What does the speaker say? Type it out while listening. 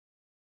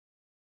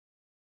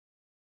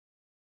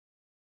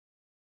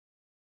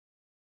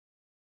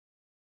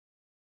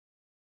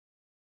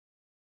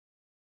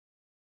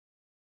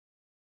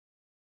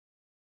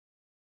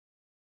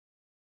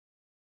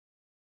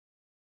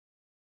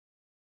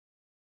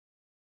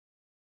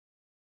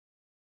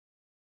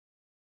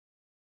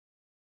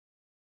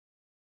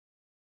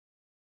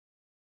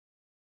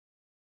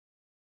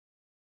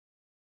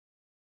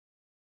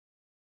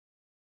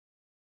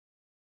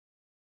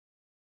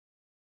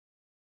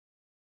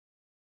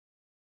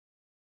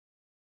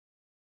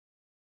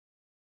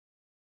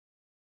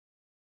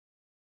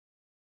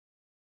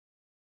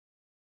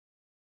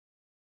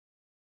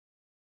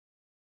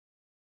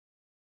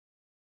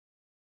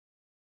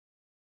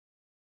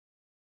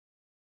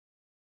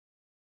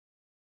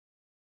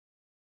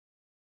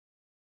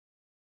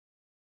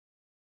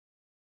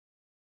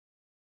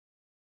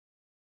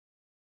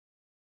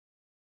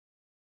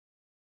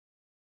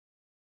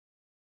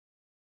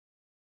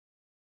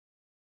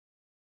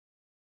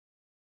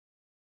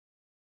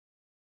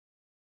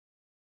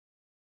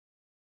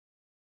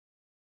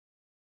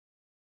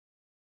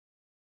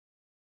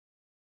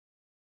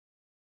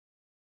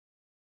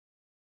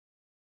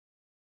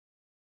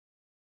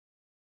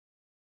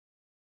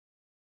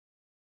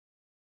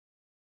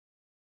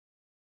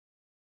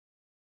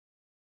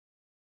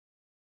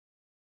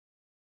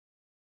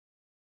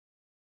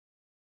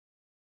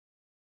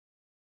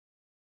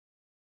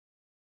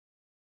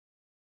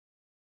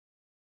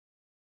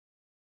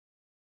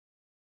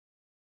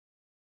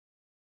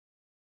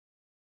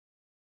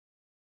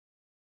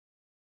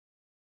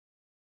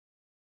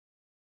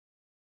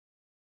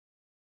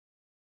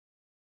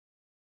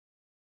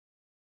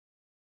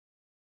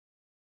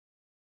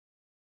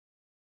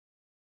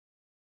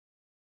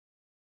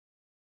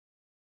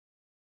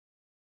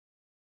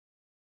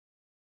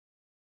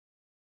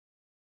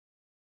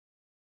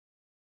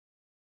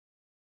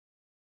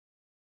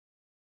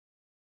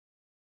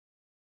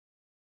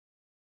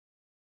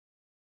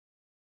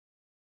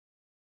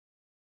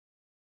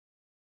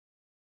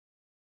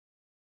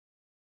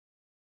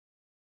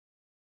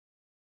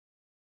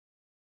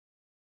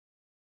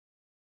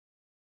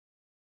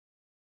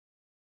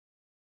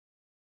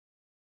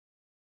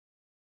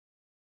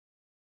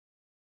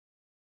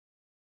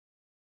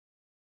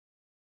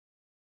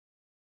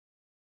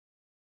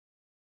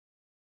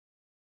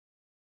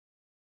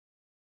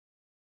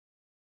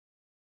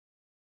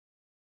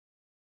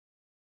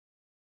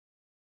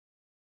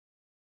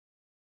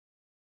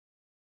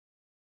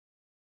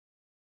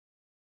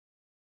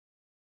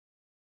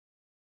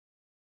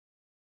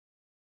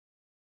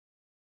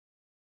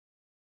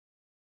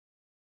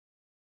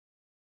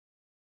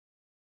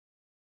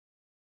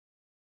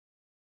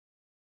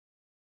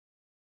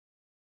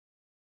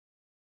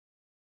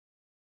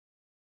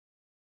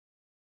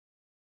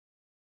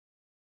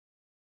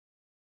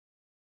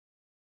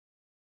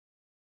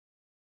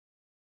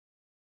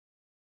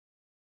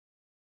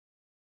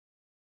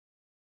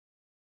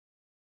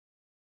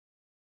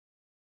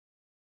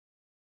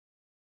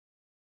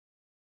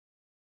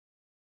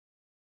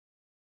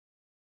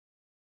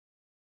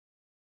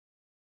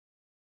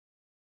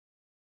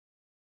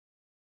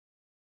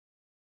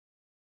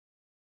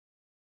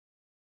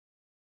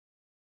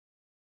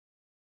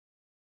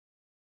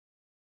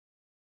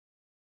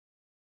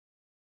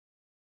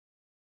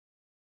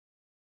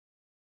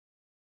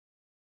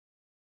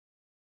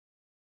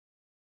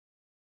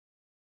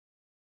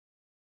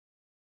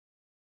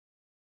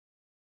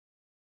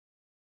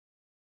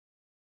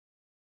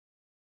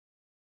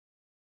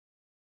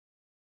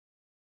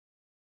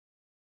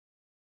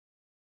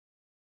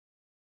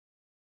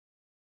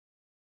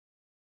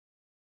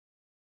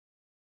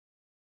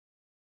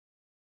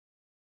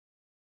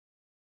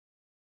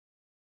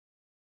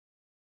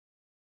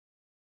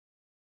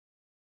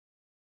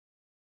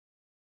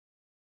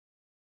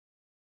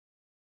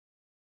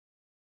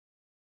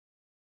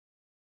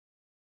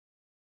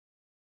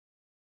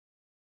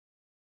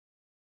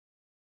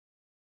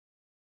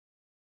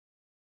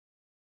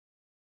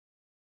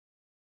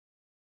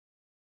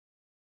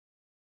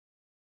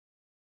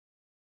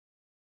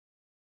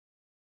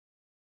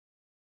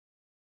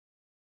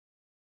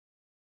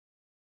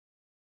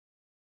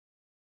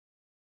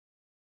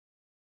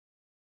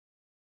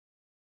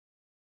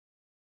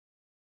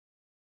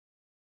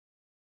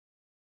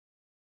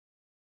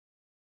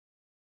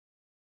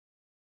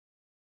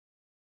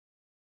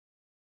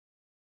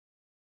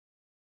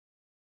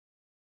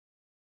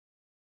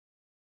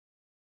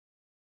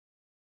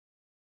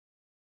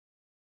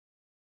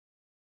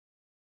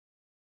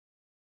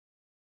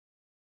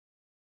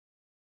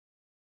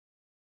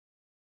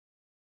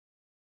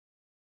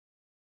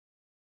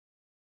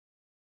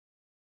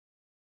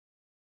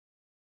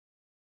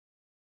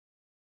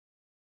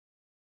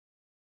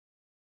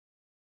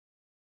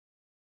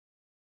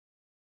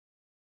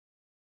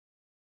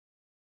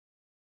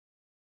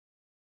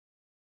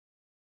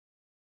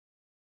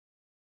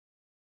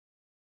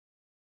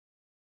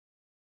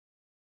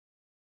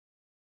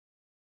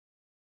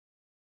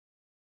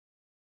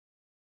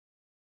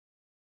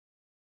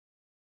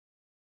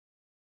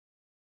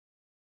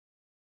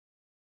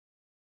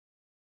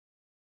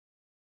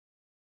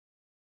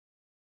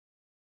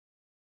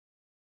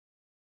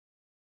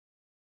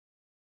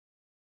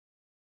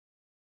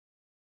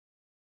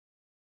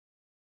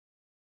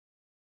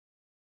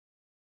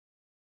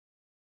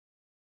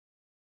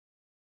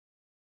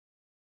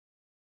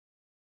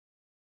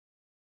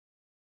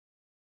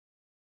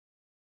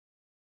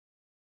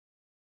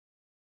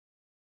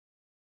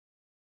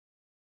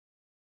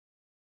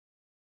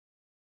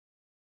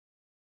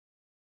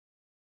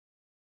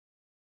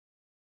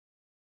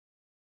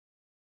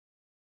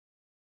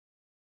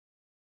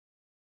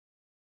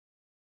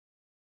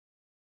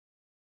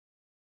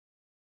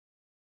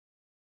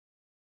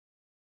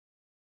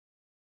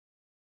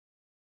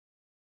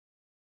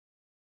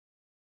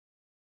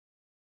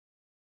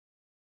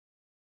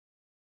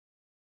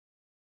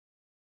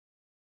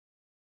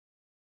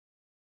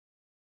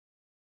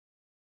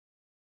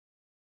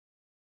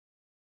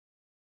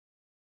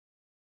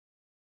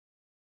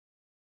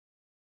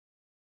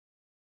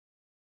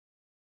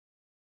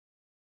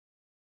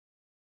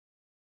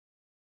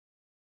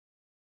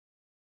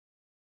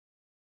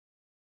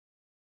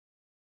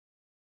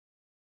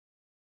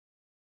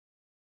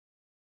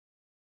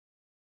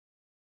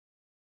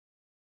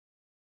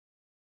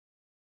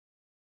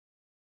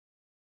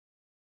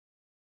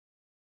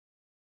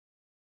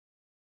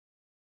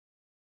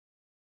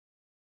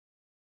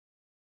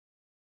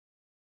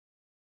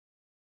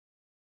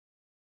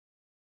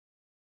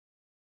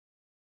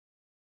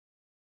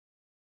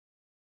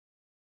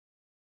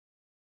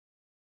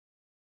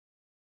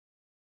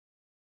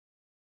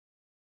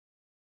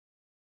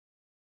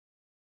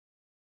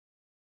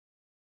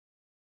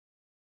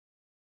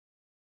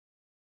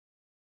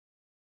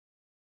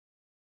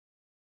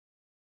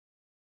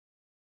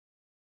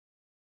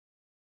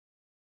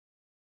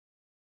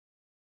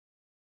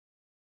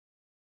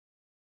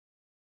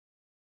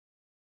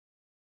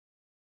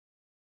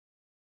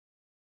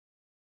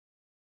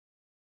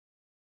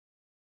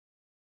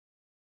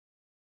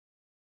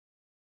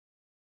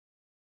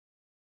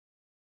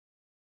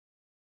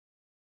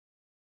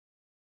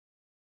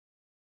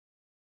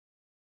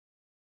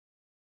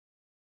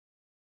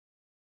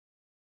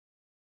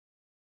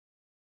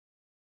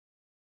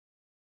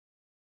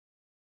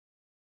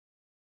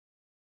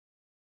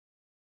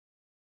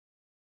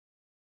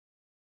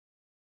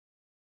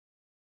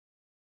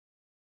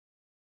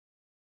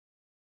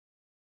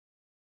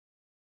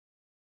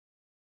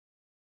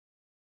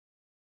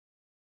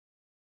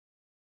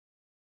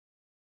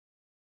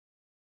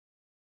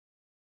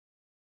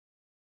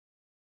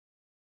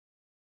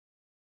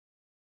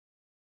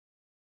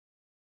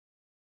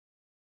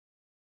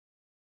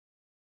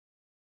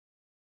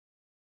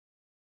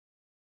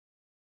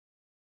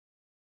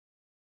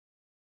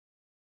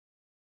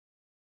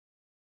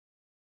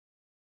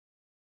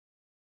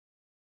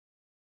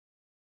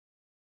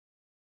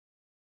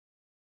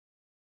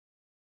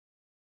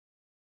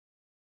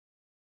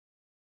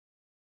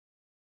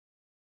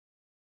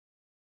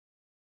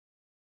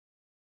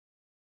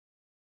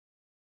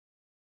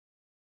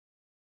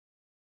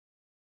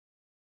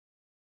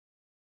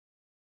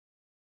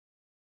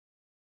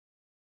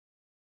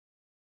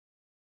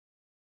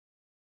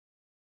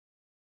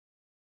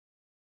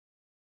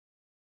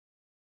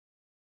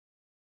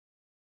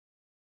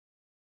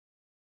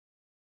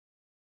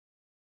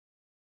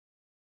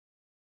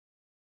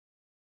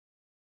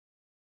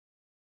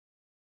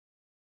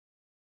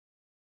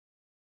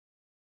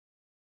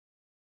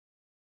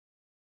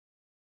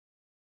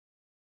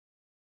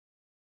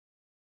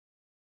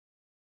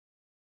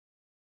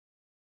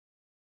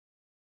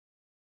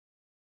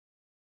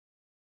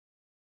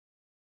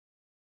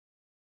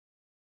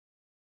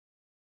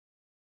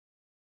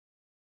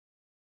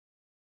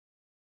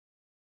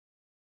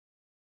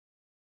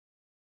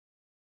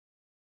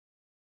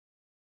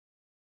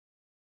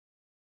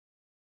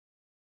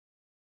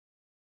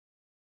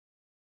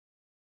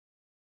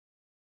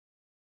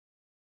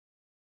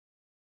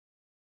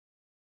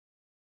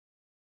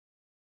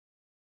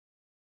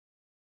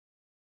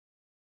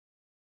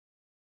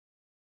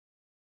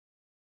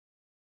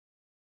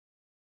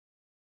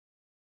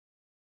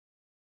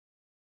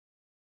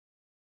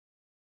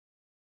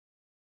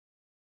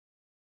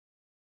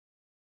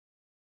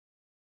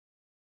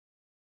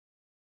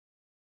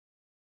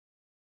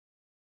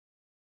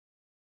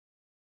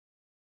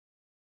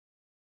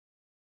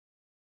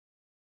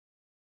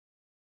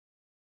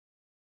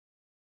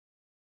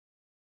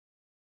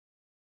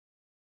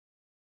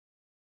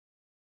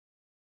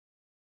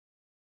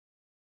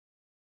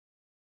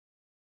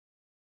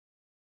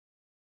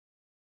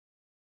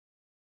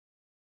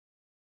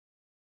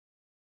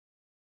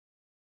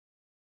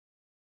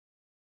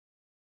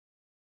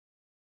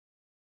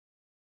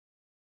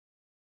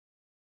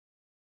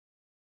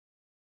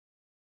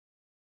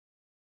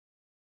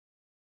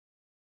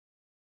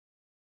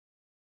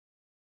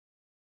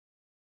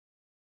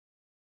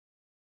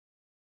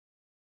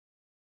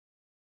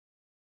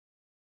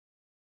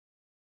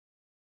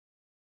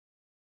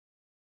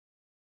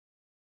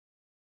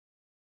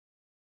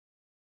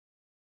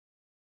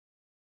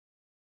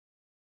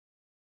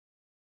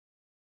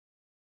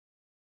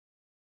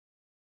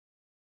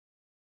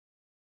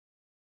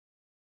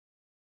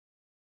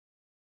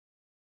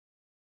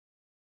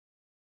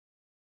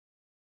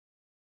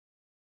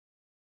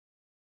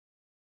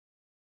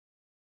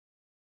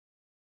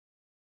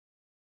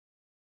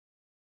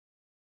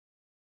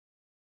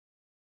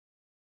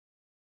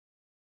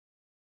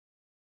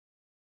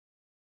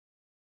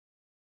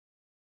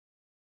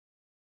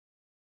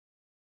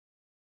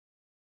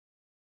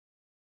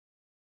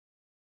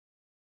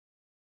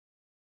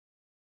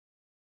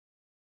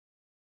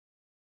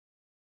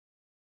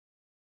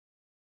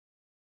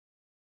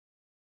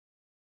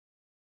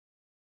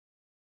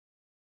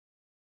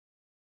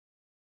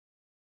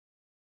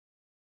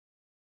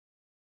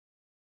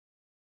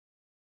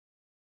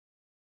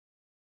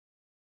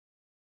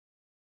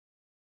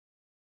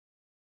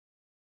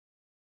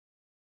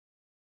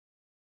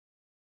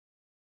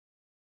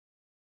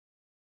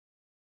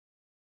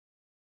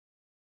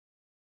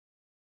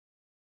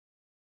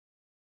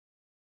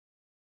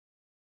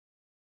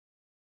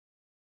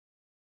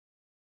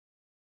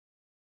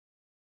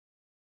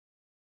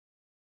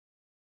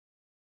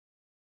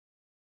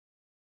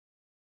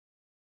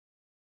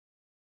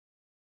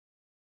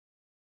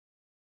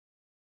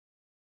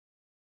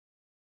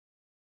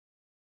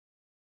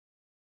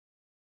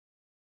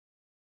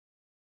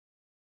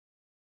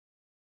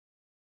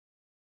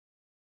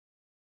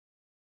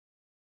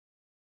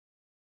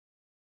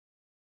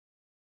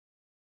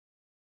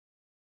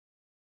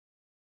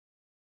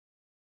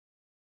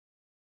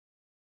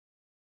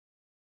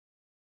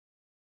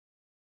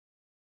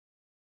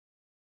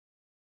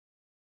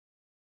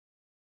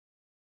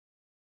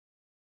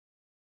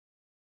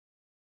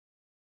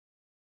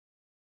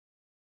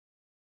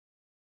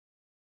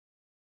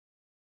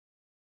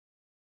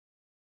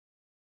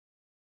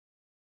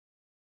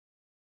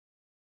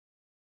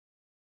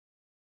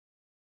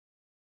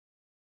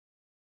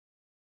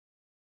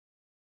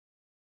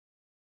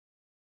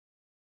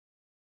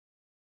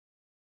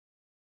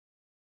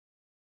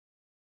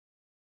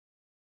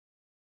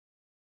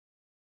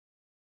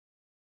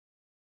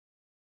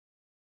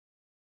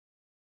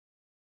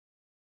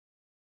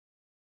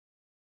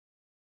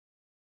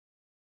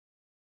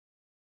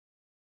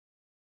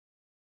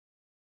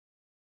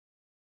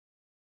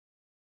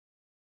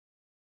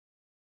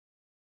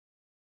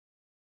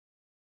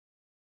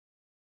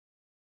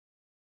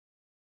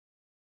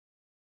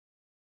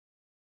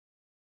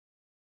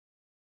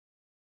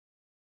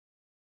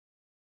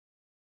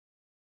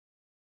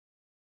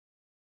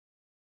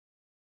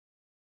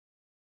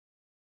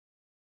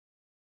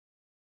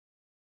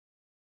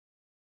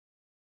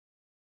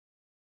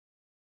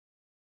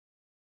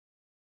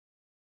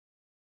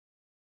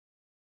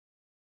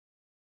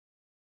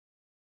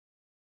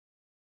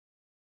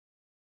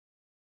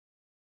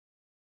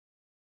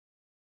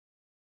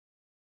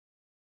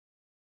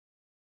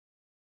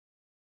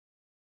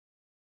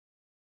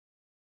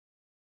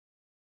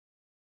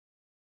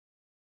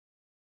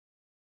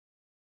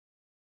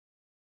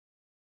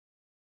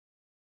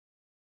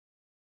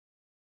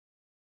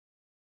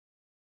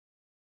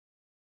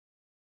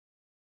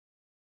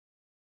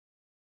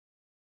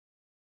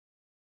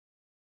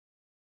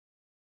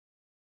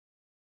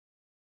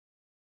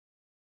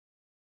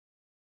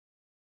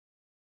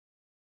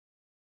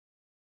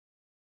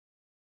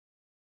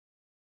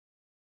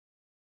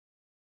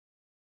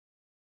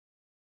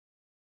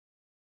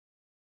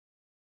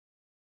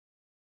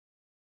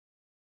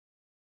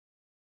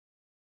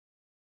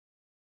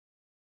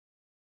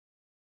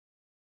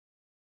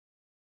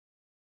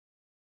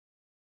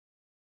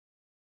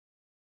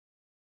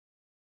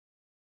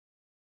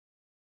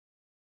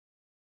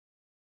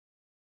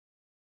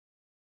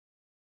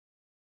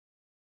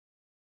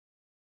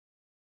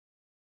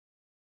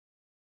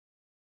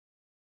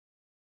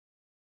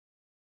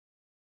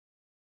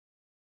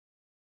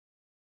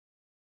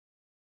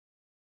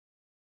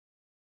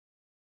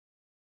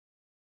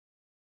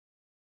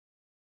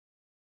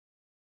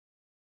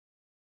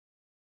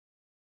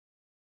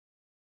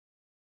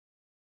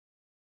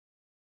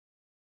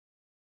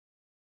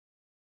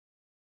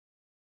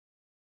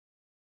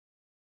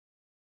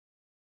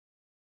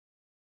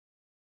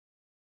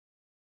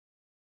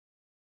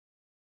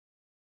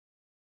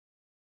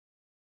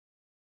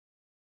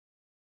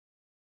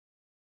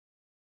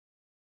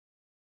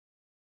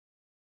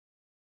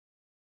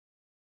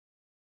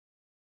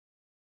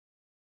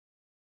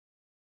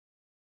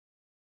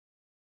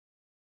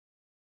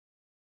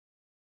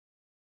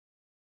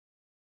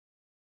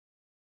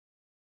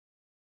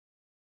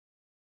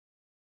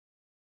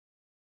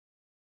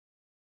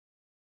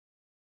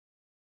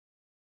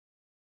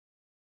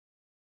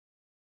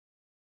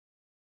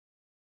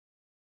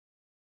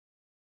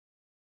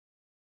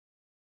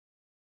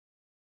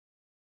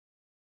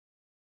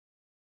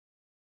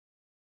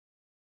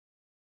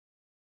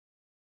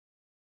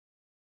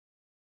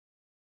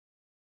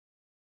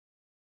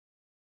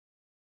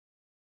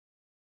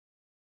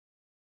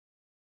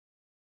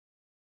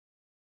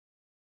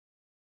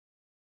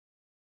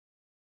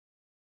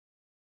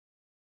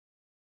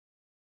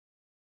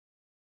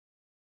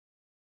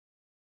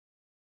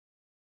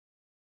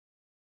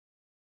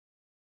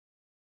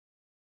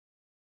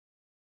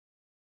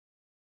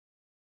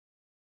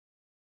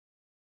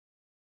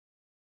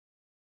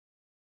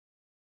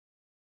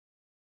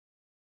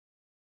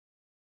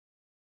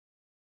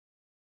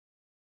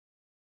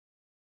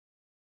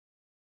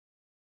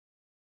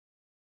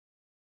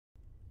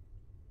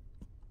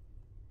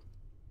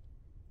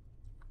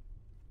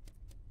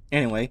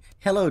Anyway,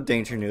 hello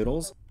Danger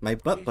Noodles. My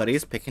butt buddy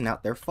is picking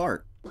out their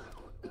fart.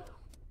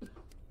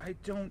 I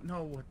don't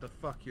know what the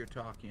fuck you're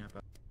talking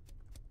about.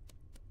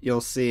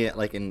 You'll see it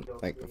like in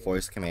like a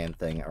voice command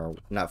thing, or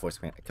not voice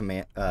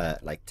command,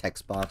 like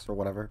text box or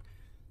whatever.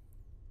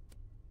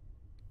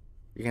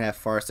 You can have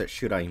farts that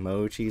shoot out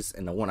emojis,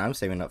 and the one I'm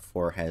saving up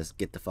for has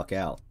 "get the fuck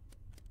out"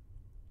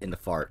 in the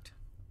fart.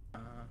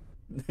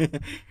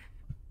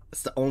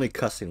 It's the only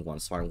cussing one,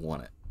 so I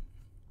want it.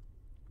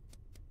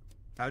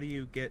 How do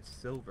you get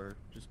silver?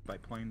 Just by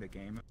playing the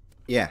game?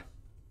 Yeah.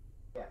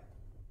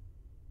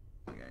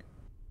 Okay.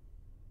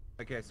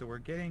 Okay, so we're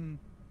getting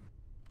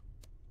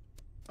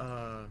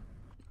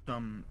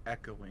some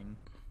echoing.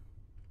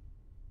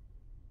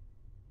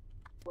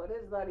 What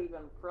is that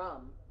even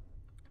from?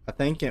 I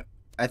think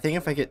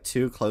if I get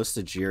too close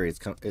to Jiri,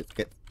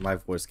 my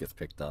voice gets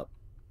picked up.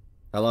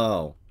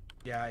 Hello.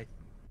 Yeah,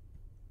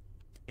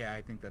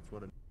 I think that's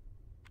what it.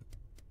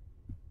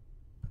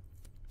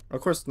 Of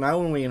course, now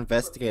when we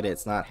investigate it,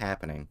 it's not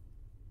happening.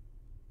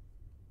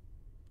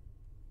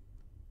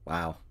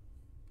 Wow.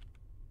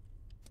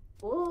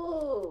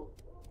 Ooh.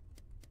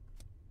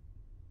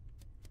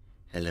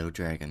 Hello,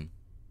 dragon.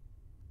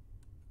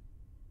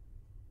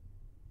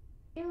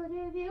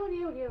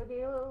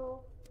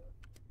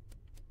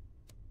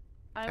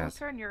 I will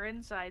turn your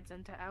insides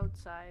into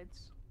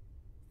outsides.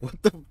 What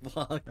the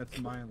fuck? That's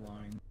my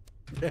line.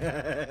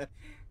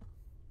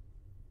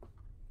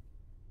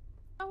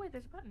 Oh wait,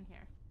 there's a button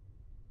here.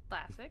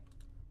 Classic.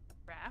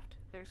 Draft.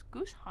 There's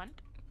Goose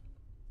Hunt.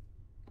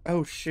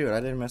 Oh shoot, I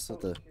didn't mess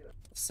with the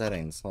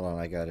settings. Hold on,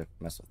 I gotta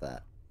mess with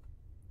that.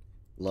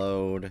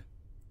 Load.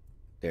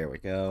 There we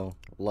go.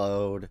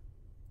 Load.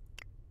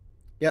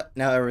 Yep,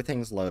 now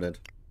everything's loaded.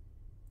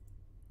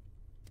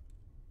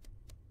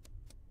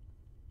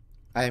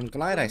 I'm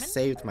glad I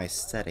saved my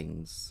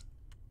settings.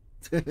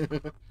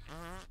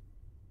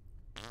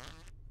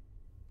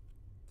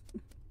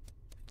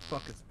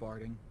 Fuck is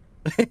farting.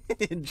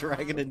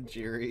 Dragon and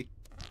Jiri.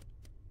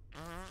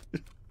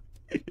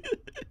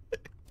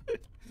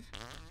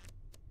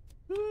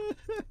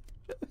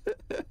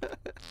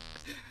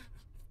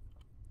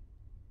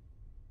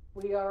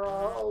 We are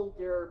all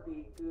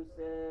derpy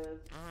gooses.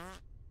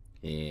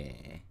 Yeah.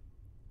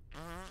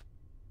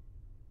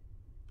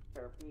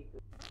 Derpy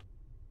gooses.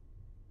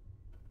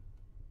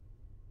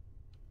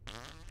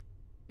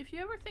 If you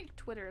ever think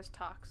Twitter is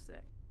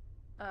toxic,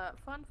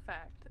 fun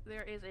fact,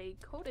 there is a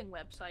coding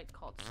website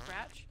called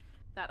Scratch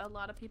that a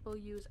lot of people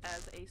use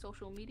as a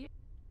social media,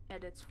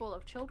 and it's full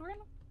of children.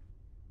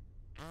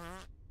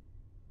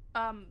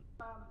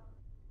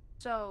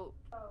 So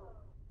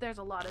there's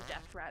a lot of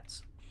death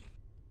threats.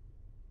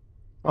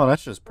 Oh,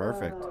 that's just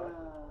perfect.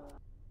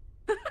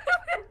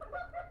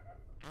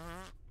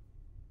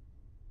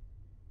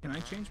 Can I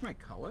change my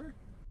color?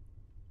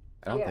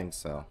 I don't Yeah. think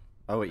so.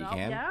 Oh, wait, you Well,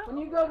 can? yeah. When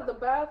you go to the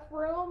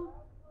bathroom,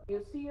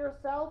 you see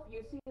yourself,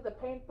 you see the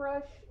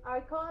paintbrush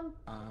icon,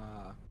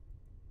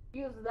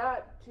 use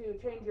that to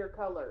change your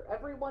color.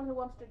 Everyone who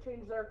wants to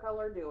change their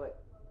color, do it.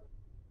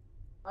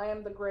 I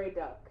am the gray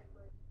duck.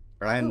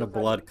 Or I am the Goose, I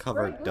mean,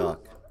 blood-covered gray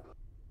duck. goose.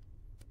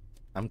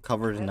 I'm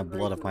covered in the I'm gray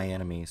blood of my goose.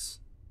 enemies.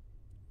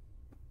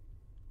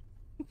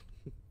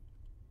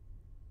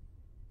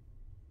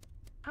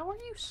 How are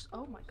you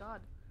oh my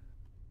god.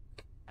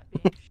 That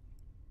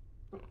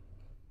bitch.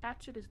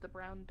 Hatchet is the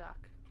brown duck.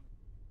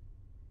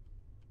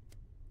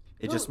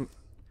 It just... Goose.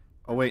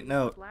 Oh, wait,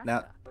 no. Black Now,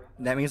 duck.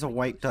 that means a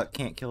white duck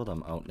can't kill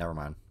them. Oh, never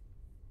mind.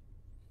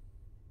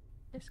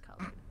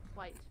 Discolored.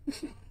 White.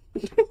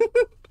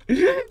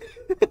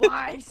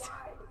 White!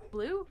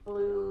 Blue?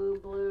 Blue,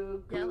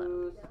 blue, Yellow.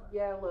 goose,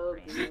 yellow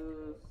Green.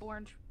 goose,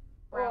 Orange.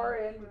 Brown.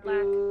 orange black,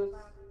 goose.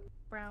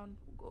 Brown.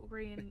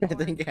 Green. I think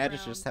orange,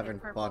 Hatchet's brown, just having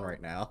and fun purple.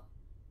 right now.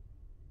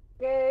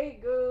 Gay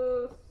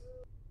goose.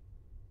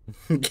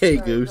 Gay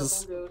Sorry,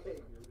 goose. double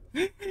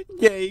goose.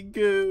 Gay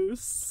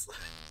goose.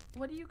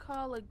 What do you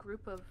call a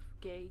group of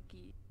gay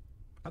geese?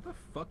 How the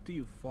fuck do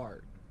you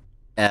fart?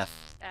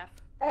 F. F.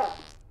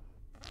 F.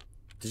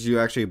 Did you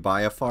actually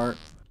buy a fart?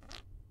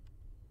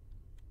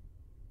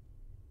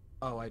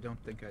 Oh, I don't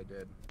think I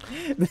did.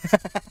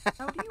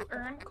 How do you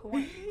earn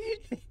coins?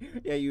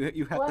 Yeah,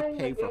 you have to Playing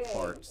pay the for game.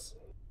 farts.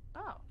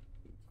 Oh.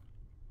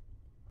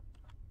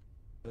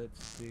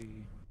 Let's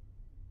see.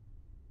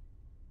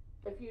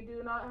 If you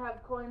do not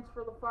have coins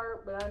for the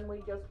fart, then we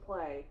just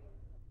play.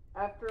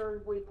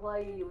 After we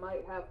play, you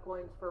might have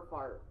coins for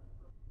fart.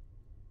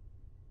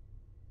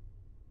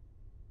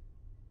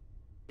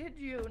 Did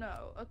you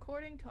know,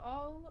 according to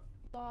all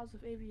laws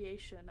of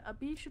aviation, a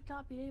bee should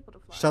not be able to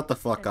fly? Shut the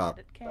fuck and up.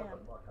 yet it can.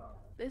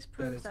 This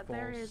proves is that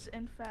there false. is,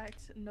 in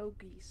fact, no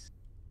geese.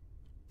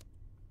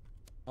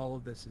 All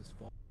of this is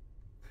false.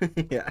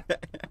 Yeah.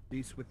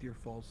 Cease with your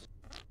false.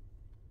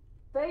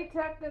 They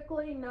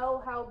technically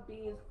know how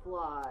bees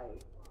fly.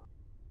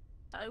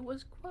 I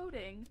was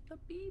quoting the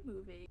bee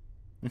movie.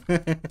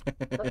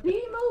 The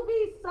bee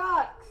movie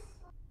sucks!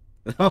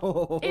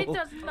 No. It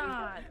does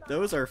not.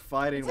 Those are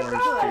fighting It's words,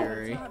 good.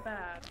 Jerry. It's not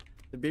bad.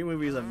 The B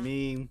movie is a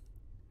meme.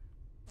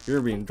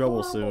 You're being in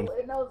trouble soon.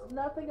 It knows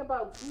nothing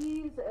about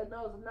bees. It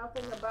knows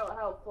nothing about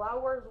how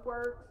flowers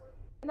work.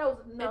 It knows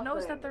nothing. It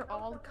knows that they're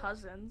all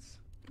cousins.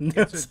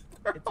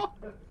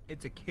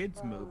 It's a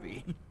kids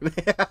movie.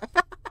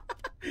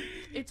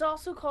 It's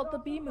also called the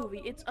Bee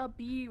Movie. It's a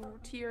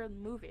B-tier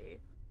movie.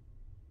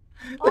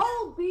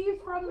 All bees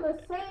from the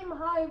same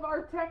hive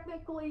are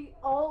technically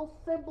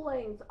all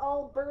siblings,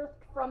 all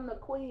birthed from the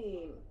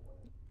queen.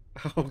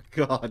 Oh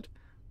God.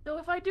 So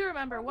if I do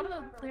remember,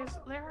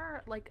 there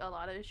are like a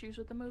lot of issues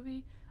with the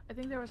movie. I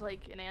think there was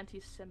like an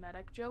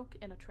anti-Semitic joke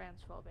and a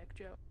transphobic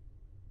joke.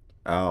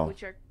 Oh.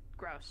 Which are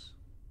gross.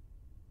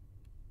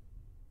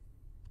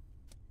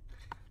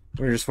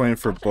 We're just waiting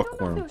for Actually, I don't know if it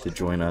Bookworm was to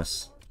join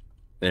us.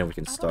 Then we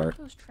can I don't know start. if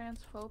it was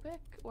transphobic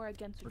or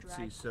against a Let's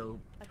drag. see, so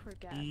I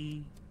forget.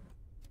 P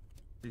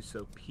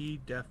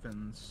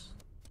deafens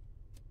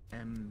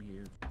M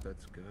mute.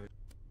 That's good.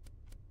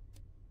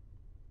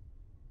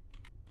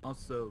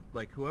 Also,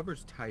 like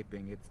whoever's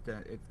typing, it's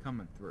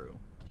coming through.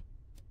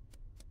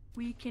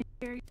 We can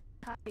hear you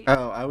type.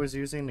 Oh, I was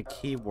using the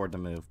keyboard to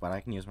move, but I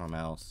can use my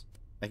mouse.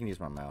 I can use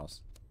my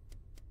mouse.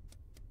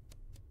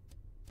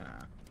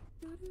 Ah.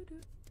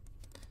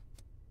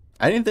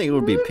 I didn't think it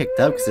would be picked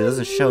up because it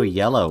doesn't show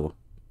yellow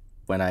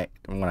when I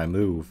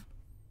move.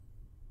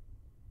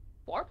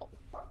 Horrible.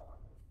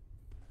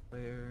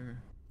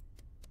 Where?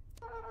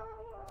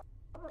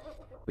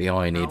 We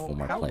only need 4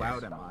 more How players.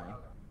 loud am I?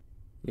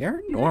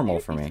 You're normal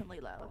for me.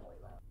 Decently loud.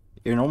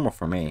 You're normal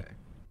for me. Okay.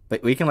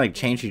 But we can like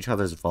change each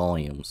other's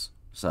volumes,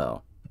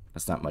 so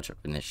that's not much of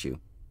an issue.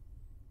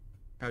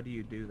 How do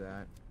you do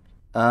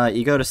that?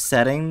 You go to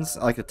settings,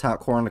 like the top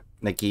corner,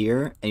 the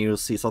gear, and you'll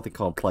see something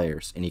called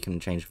players, and you can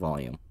change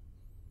volume.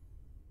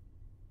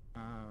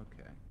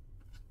 Okay.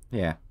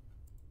 Yeah.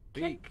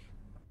 Speak.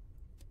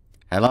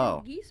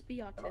 Hello. Can geese be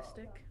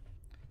autistic?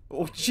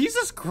 Oh,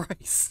 Jesus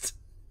Christ.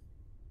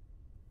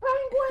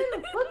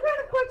 Penguin, what kind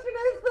of question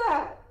is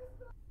that?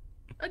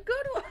 A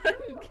good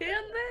one,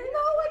 can they?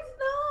 No, it's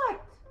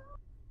not.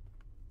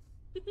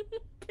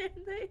 Can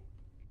they?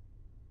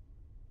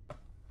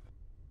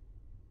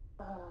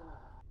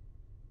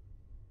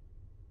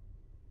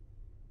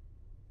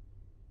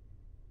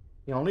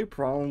 The only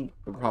problem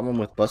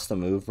with Bust a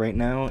Move right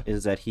now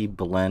is that he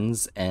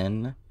blends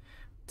in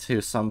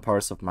to some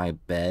parts of my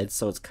bed,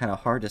 so it's kind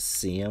of hard to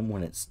see him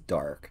when it's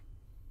dark.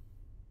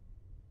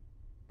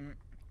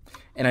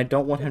 And I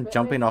don't want him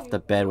jumping off the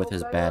bed with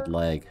his bad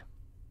leg.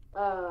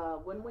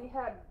 When we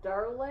had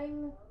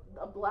Darling,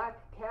 a black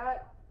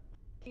cat,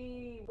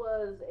 she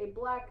was a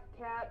black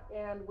cat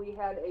and we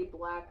had a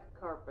black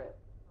carpet.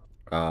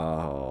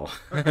 Oh.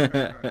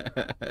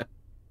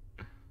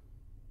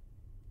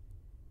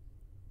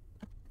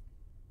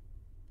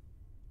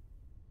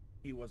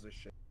 He was a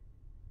shit.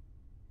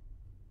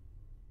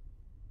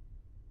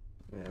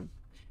 Yeah.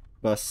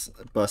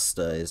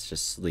 Busta is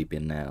just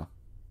sleeping now.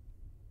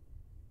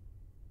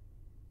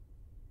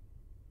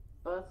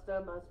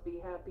 Busta must be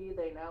happy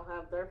they now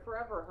have their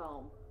forever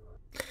home.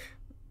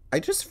 I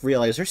just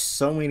realized there's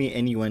so many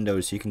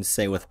innuendos you can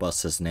say with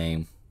Busta's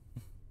name.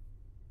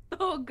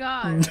 Oh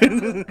God!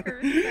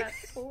 Curse that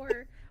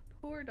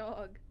poor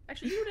dog.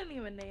 Actually, you didn't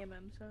even name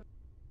him, so.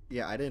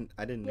 Yeah, I didn't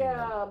name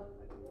Yeah,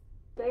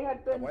 they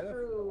had been Why the-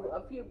 through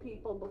a few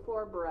people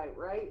before Bright,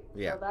 right?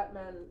 Yeah. So that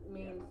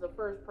means the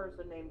first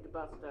person named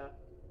Busta.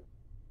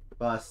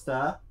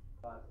 Busta.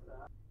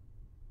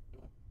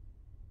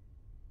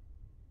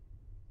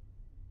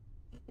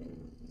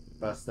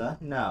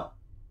 Busta, no.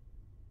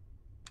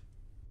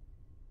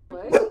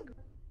 What?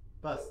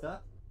 Busta.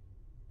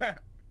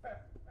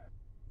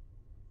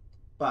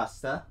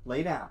 Busta,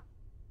 lay down.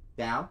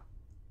 Down.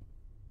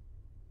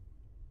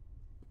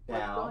 What's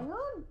Down. going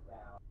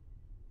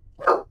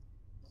on?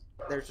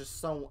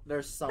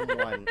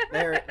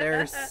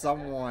 There's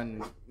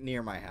someone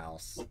near my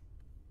house.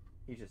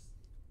 He's just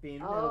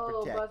being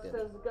real protective.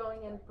 Busta's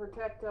going in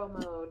protecto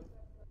mode.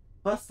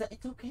 Busta,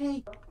 it's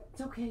okay.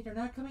 It's okay. They're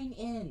not coming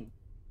in.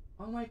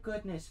 Oh my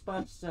goodness,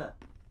 Busta.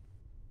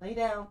 Lay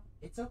down.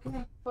 It's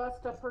okay.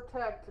 Busta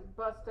protect.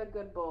 Busta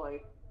good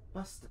boy.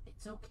 Busta,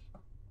 it's okay.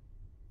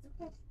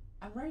 It's okay.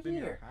 I'm right In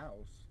your here.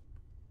 house.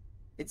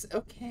 It's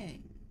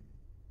okay.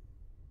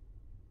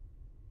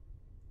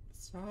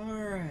 It's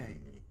alright.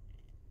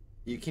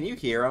 Can you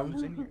hear him?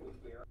 Who's in here?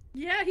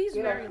 Yeah, he's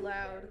Yeah. very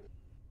loud.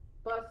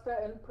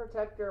 Busta in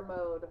protector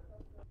mode.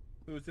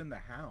 Who's in the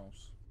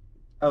house?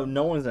 Oh,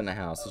 no one's in the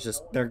house. It's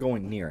just they're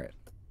going near it.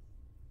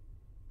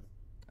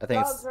 I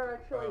think Dogs it's. are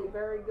actually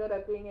very good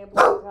at being able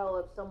to tell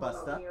if someone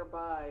Busta? is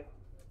nearby.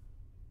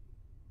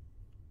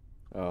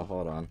 Oh,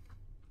 hold on.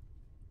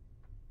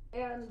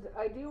 And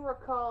I do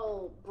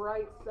recall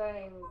Bright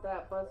saying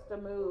that Busta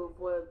Move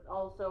was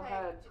also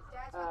had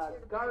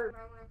guard. I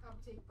want to come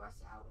take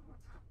bus out one more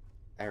time.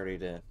 I already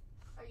did.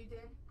 Oh, you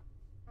did?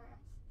 Alright.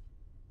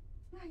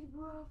 Hey,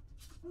 bro.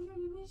 I know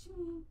you miss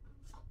me.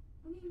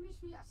 I know you miss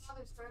me. I saw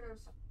those photos.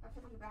 I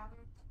put them in the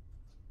bathroom.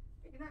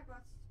 Hey, good night, Bus.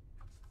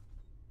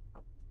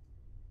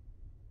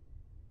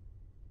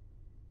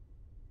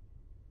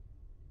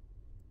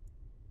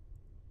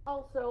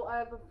 Also, I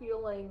have a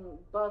feeling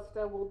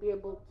Busta will be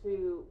able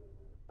to,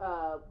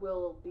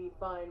 will be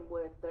fine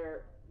with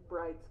their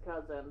bride's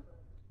cousin,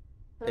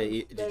 since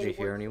Hey, did they you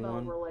hear would smell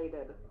anyone?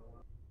 related.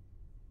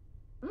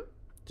 Hmm?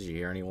 Did you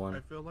hear I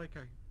anyone? feel like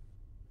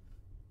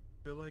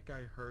I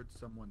heard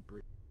someone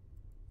breathe.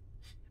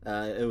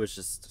 It was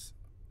just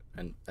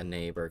a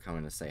neighbor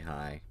coming to say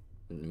hi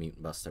and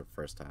meet Buster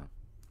first time.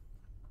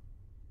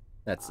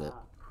 That's it.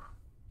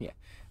 Yeah.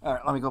 All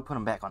right, let me go put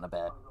him back on the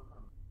bed.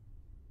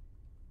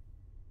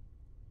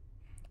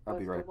 I'll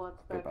be Busta right. wants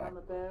Right back back. on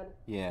the bed.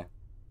 Yeah,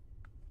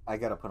 I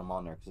gotta put him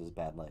on there because his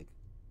bad leg.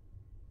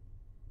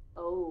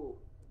 Oh.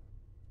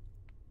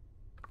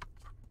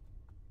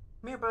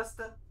 Come here,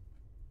 Busta.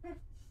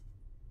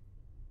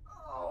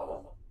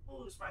 Oh,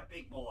 who's my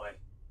big boy?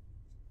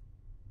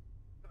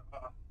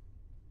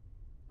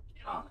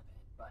 Get on the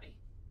bed, buddy.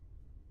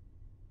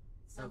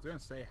 I was gonna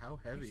say, how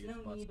heavy is There's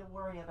no Busta? need to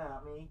worry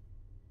about me.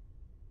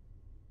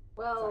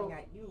 Well, I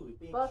got you,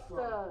 big Busta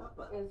strong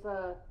papa. is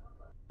a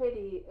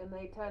pity, and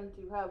they tend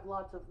to have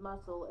lots of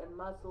muscle, and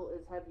muscle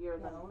is heavier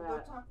than No, go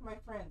fat. talk to my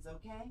friends,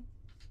 okay?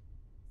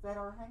 Is that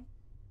alright?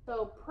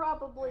 So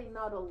probably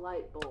not a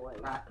light boy.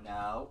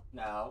 No,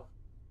 no.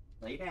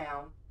 Lay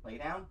down. Lay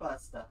down,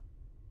 Busta.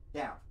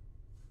 Down.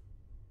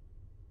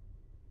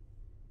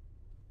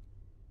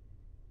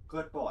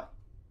 Good boy.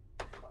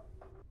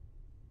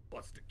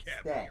 Busta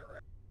cat. Stay.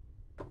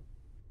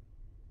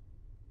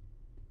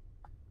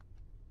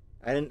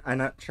 I'm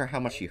not sure how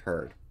much you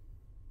heard.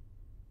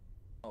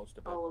 Most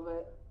of it. All of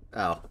it.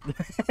 Oh.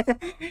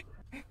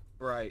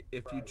 Right.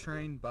 If you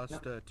train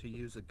Busta to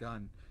use a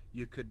gun,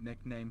 you could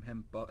nickname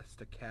him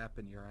Busta Cap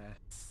in your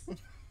ass.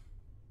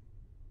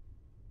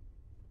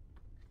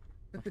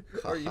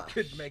 Or you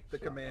could make the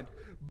command,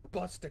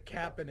 Busta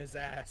Cap in his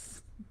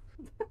ass.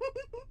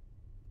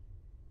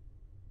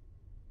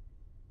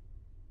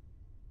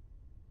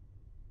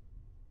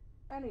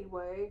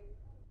 Anyway,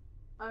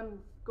 I'm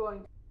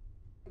going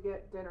to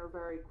get dinner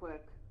very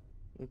quick.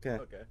 Okay.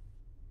 Okay.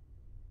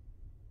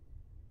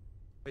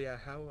 But yeah,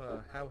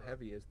 how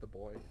heavy is the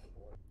boy?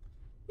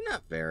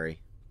 Not very.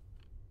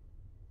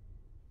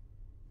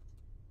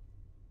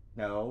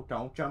 No,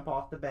 don't jump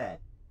off the bed.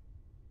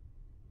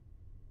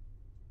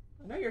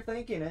 I know you're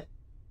thinking it.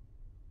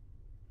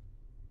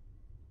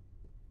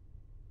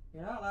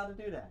 You're not allowed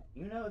to do that.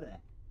 You know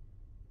that.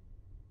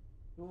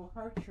 You will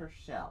hurt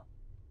yourself.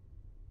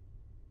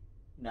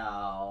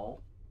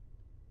 No.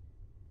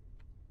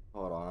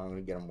 Hold on, I'm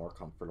gonna get him more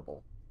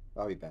comfortable.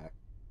 I'll be back.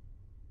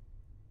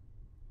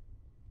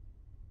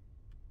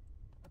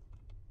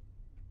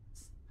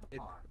 Come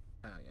on.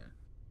 Oh yeah.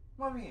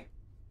 Come over here.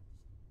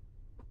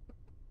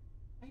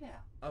 Lay down.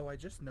 Oh, I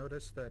just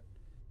noticed that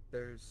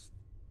there's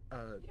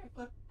You're a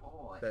good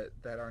boy.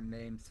 that our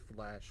names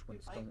flash when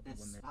You like when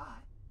this they're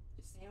spot.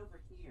 Just stay over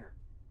here.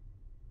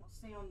 Don't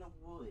stay on the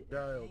wood.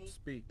 child Okay?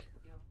 speak.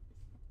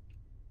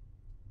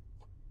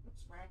 Don't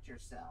scratch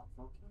yourself,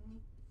 okay?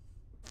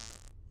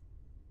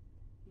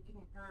 You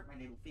getting hurt, my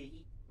little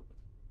piggy.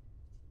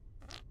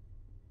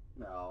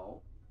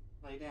 No.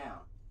 Lay down.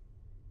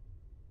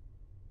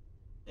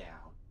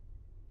 Down.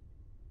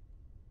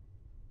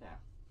 Down.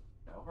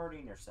 No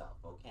hurting yourself,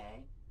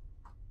 okay?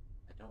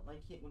 I don't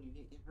like it when you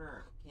get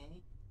hurt,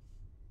 okay?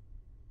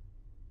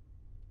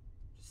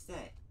 Just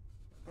stay.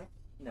 Okay?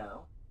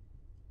 No.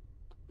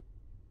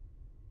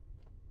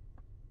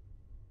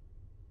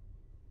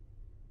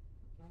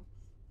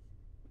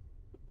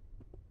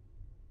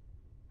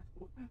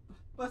 Okay.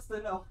 What's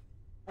the no?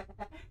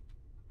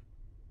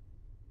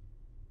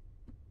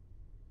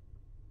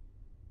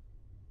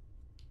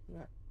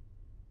 Yeah.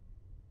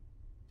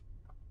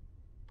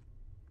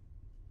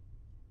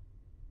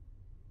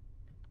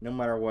 No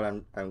matter what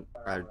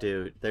I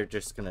do, they're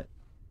just gonna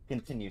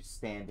continue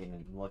standing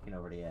and looking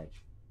over the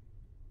edge.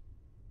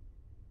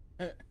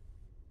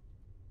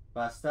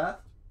 Busta,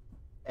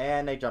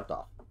 and they jumped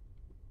off.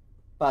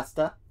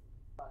 Busta.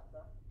 Come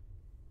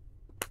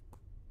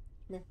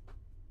here.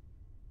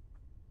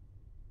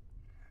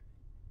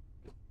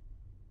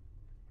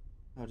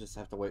 I'll just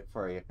have to wait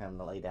for him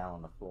to lay down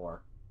on the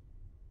floor.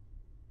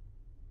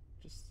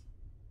 Just.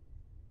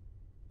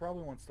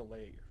 Probably wants to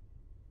lay.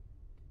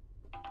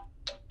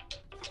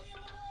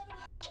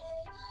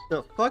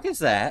 The fuck is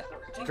that?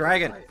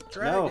 Dragon.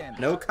 Dragon.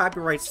 No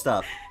copyright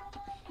stuff.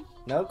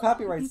 No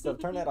copyright stuff.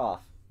 Turn that off.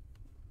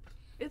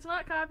 It's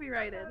not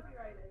copyrighted.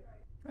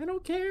 I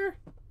don't care.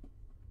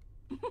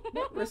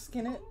 Not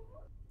risking it.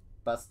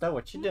 Busta,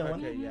 what you doing?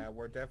 Okay, yeah,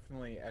 we're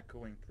definitely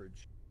echoing through.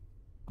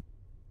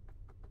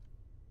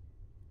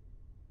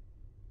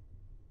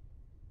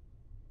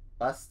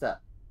 Busta.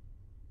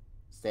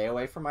 Stay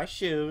away from my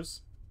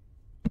shoes.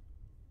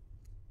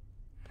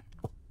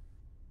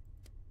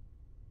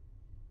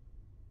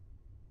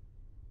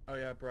 Oh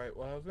yeah, Bright.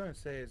 What I was gonna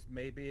say is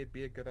maybe it'd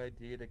be a good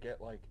idea to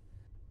get like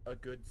a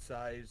good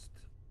sized,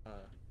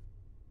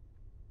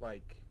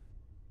 like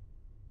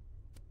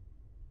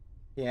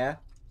Yeah.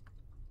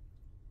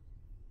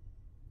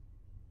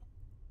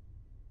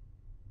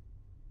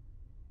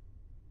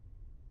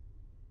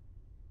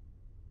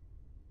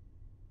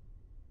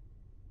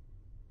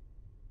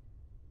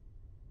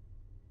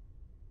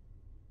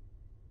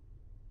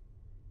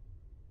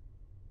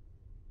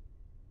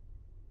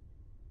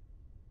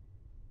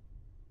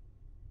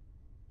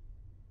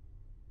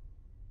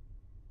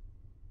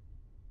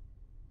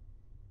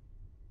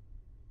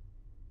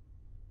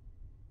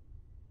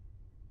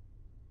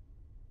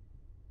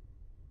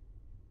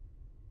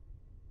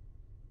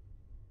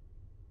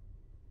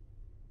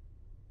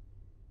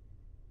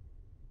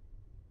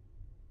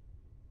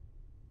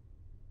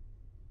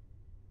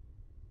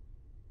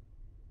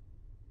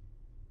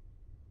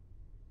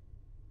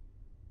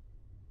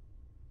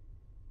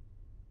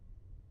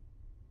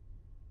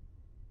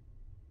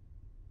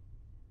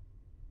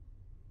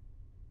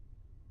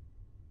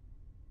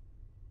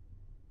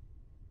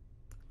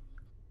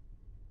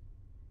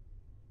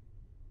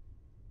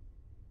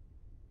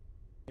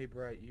 Hey,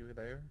 Bright, you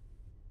there?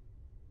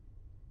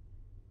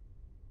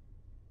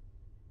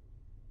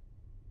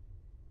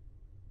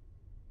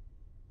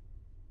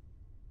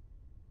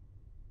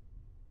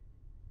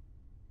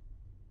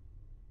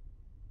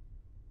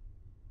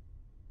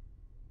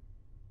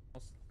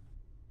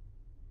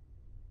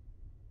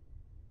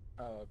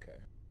 Oh, okay.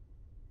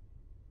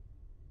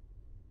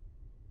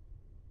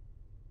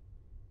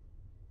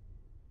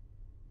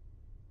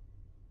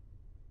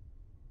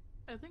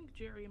 I think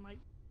Jerry might.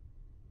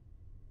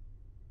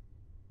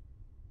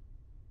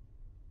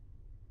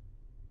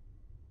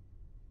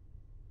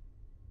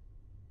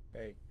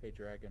 Hey,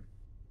 Dragon.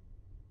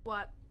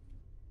 What?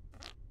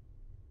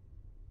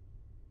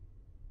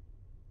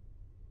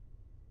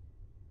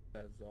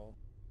 That's all.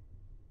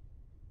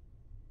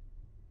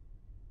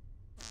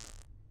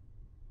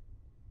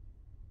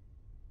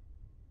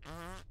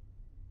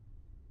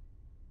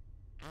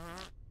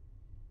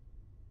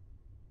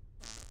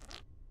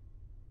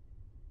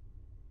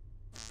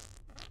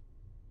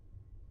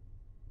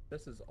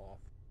 This is off.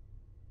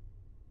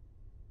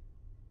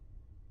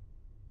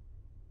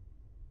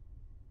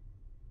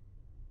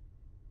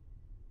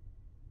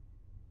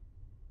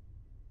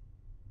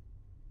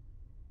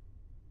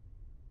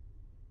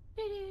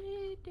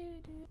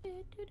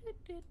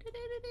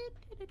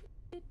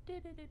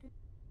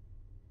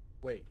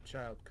 Wait,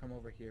 child, come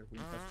over here. We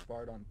must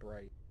fart on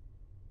Bright.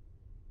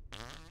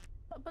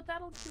 But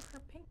that'll give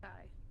her pink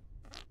eye.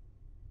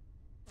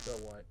 So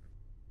what?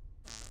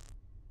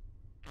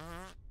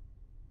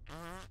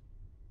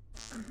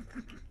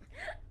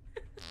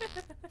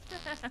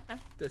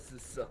 This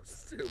is so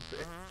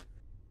stupid.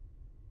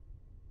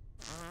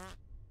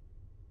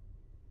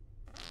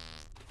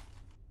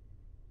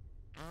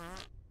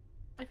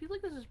 I feel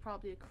like this is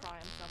probably a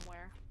crime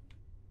somewhere.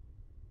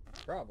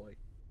 Probably.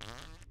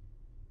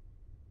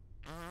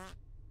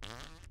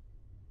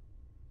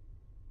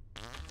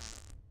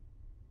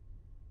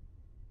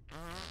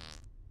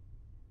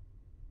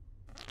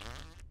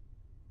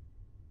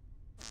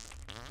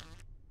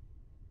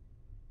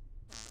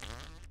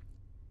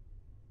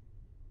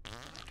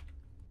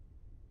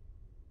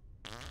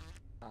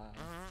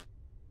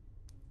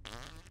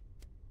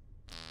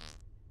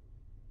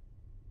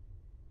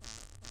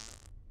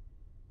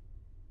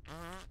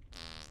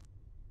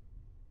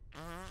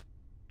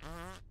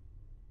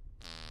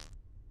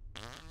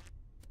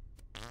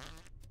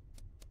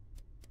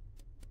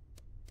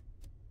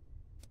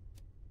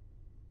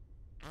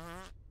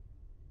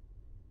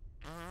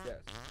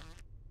 Yes.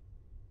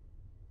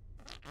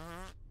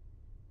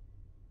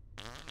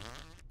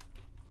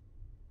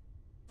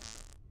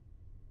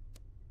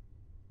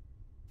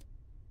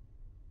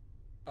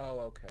 Oh,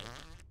 okay.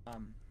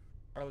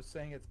 I was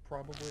saying it's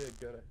probably a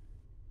good.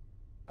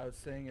 I was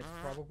saying it's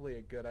probably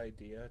a good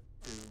idea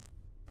to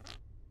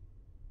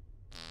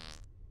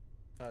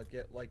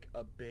get like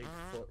a big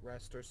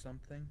footrest or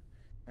something,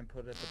 and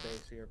put it at the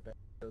base of your bed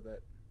so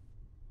that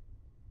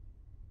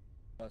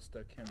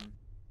Busta can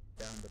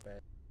down the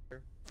bed.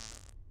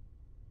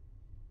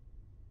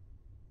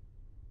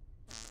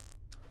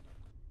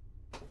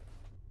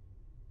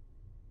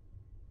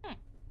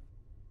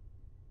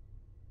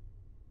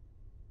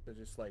 So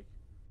just like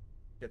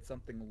get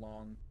something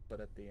long,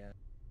 but at the end,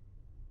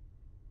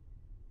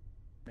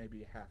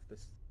 maybe half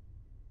this.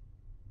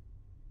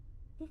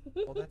 Well,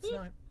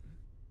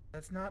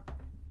 that's not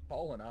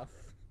tall enough.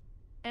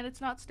 And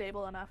it's not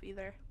stable enough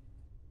either.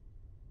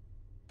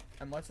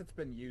 Unless it's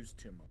been used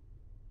too much.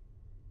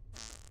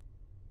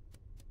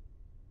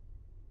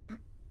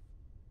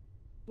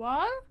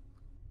 What?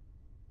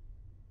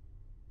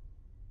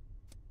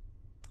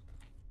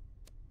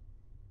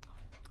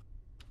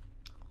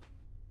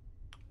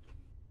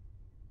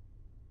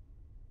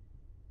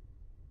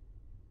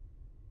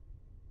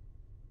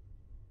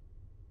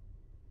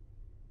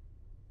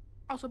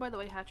 Also, by the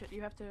way, Hatchet,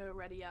 you have to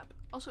ready up.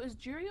 Also, is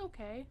Jury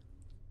okay?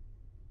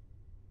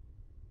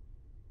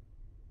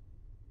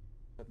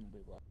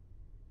 Suddenly left.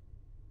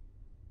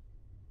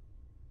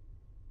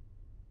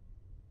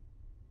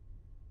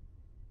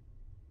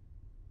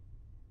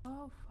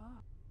 Oh,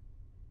 fuck.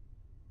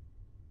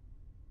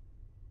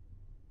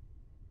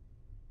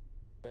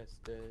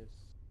 Festus.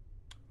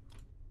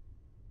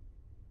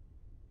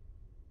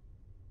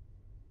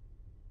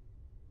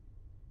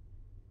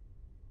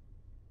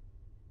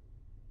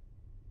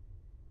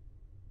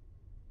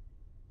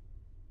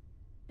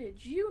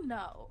 Did you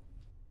know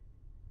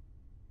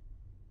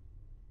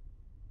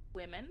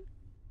women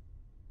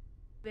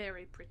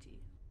very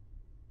pretty?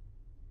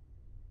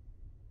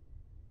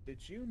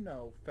 Did you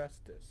know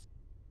Festus?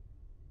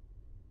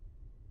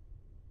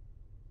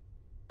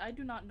 I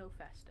do not know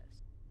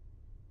Festus.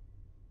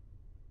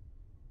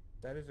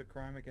 That is a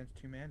crime against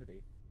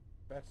humanity.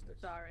 Festus.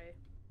 Sorry.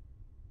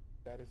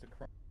 That is a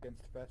crime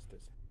against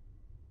Festus.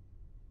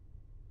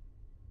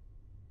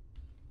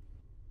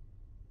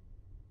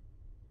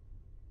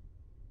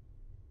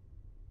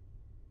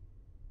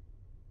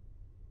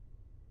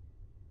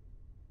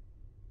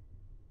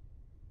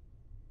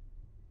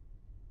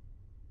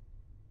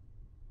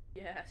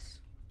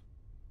 Yes.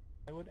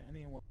 Why would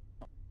anyone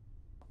want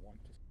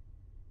to?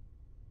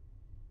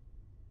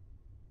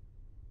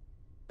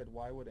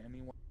 Why would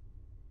anyone...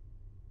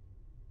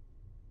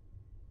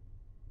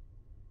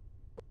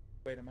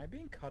 Wait, am I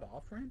being cut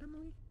off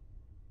randomly?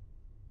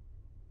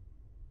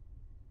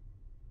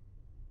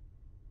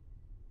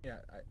 Yeah,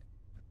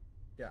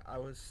 I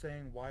was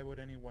saying, why would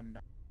anyone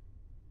not?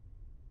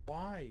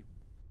 Why?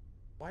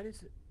 Why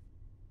does it...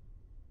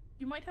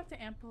 You might have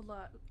to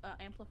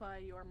amplify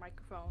your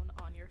microphone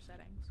on your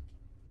settings.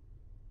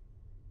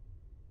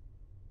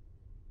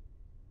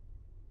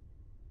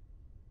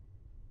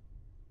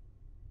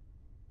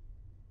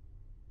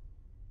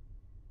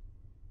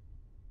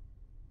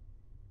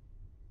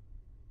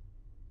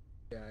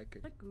 Yeah, I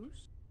could... A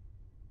goose?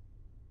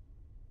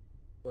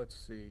 Let's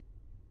see.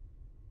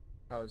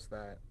 How's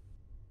that?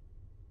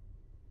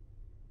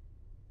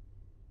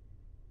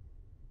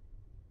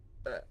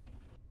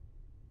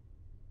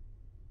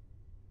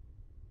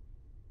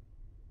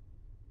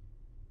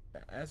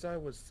 As I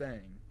was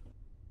saying,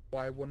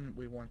 why wouldn't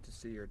we want to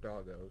see your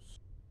doggos?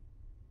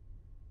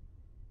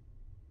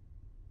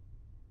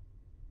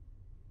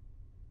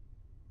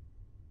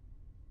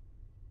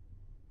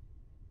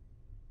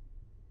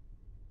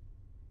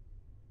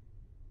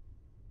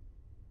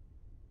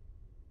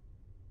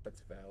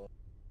 That's valid.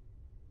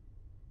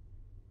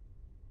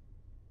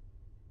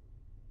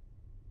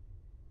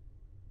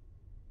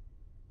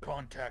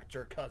 Contact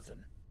your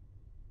cousin.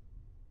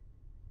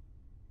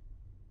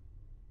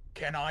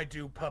 Can I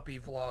do puppy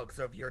vlogs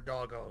of your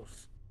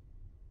doggos?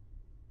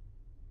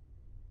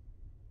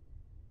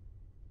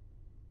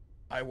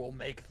 I will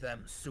make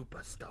them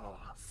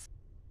superstars.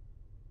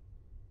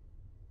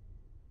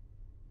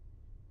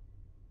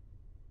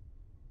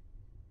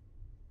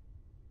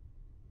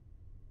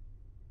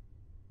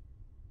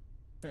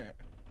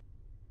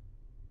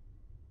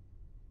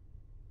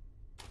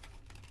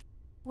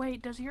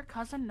 Wait, does your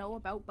cousin know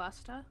about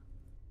Busta?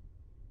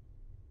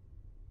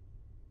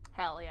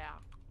 Hell yeah.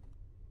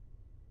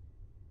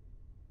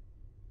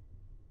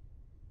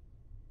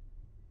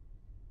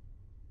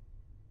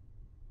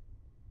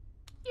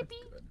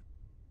 Yippee! Good.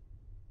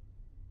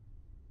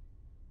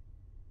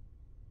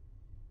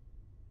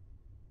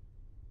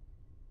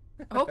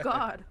 Oh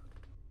god.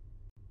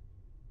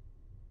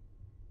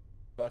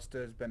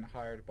 Busta has been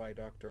hired by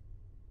Dr.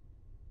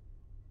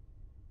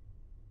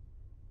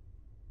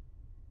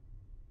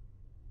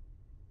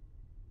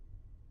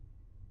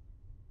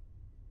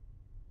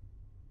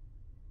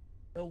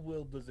 How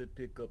well does it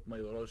pick up my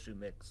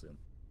Russian accent?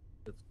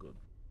 That's good.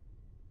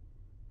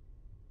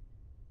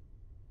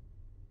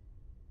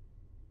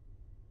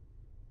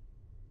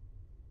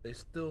 I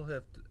still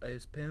have to, I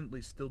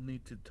apparently still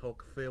need to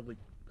talk fairly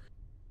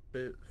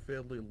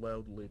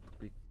loudly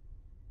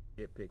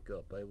to pick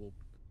up. I will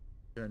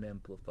turn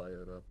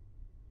amplifier up.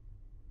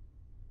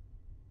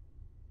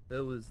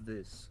 How is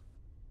this?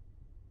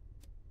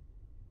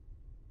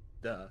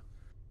 Duh.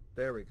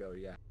 There we go,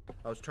 yeah.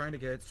 I was trying to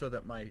get it so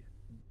that my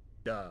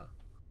duh.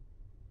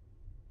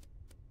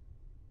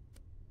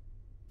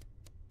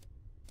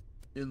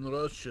 In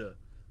Russia,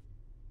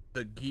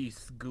 the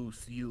geese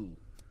goose you.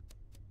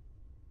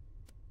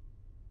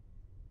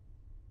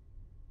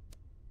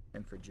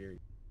 And for Jerry.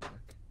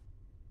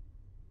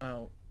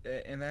 Oh,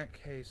 in that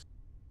case,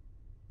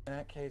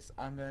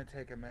 I'm gonna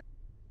take a minute.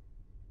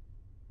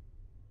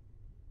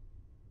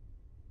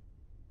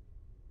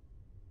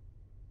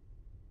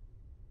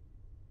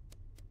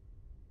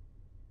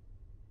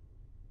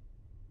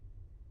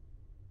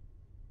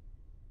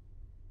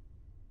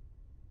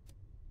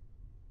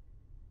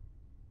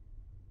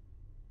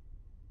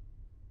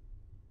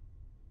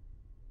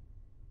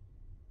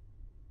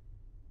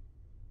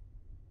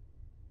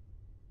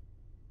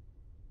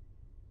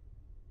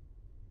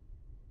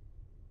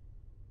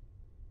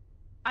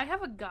 I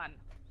have a gun.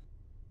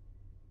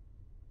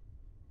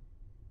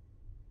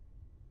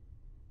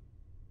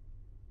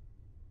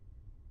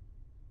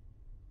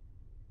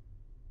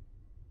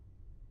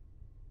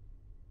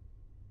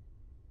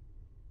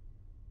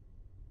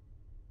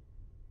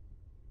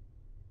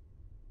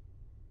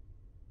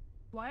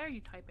 Why are you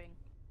typing?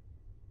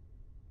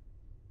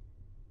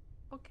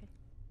 Okay.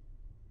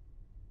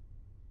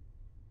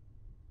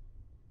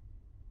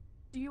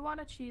 Do you want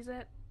to cheese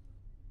it?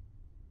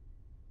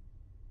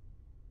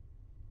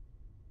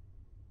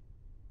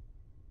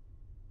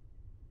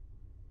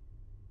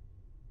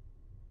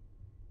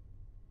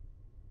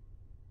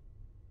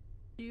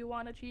 Do you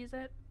want to cheese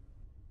it?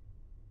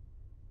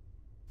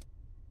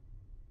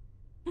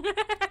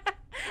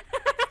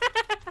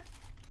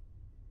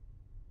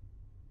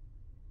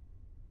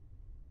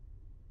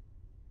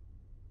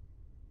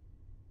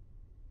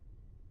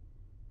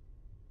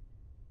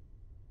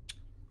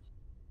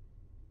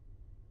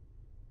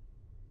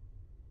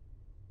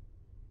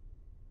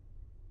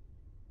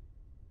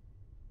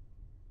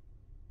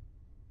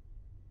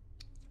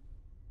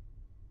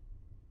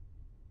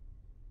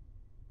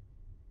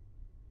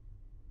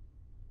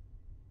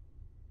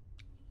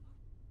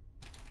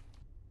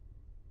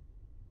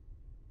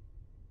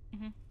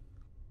 Mm-hmm.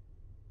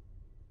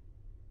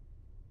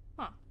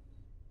 Huh.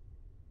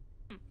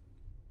 Hmm.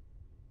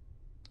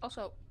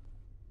 Also,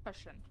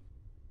 question.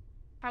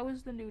 How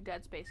is the new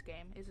Dead Space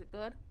game? Is it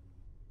good?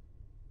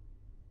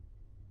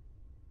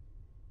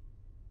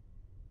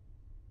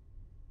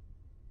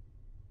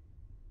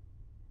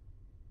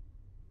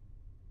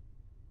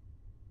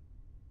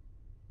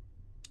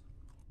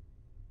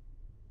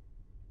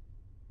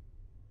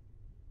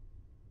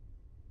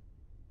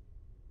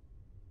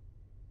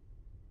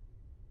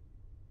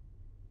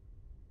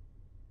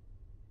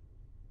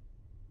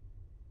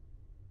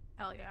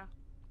 Hell yeah.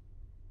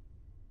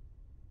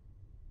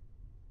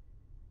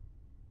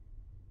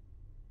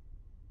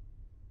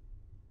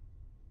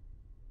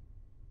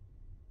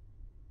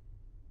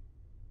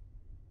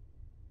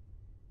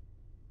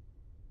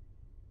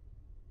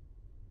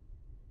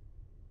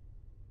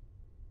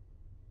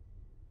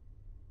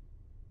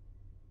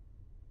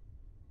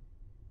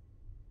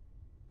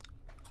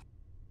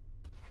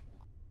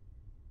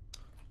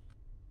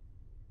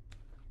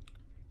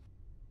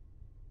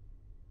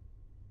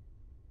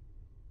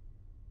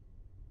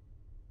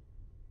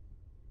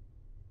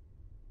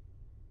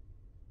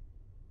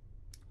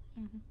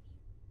 Mm-hmm.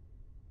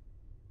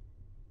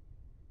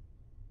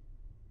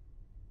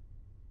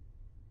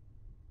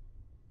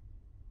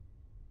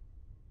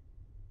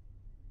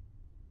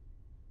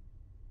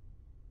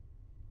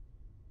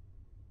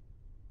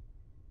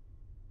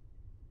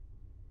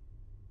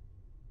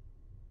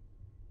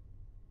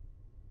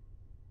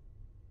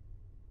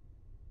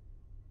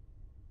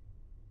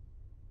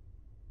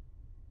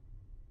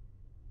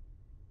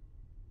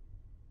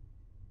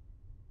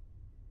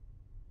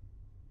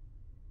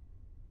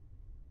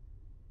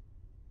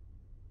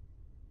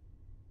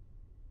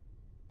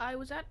 I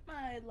was at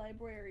my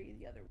library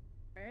the other week,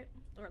 right?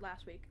 Or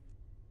last week.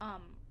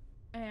 Um,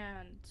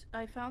 and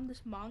I found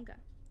this manga,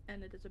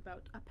 and it is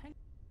about a penguin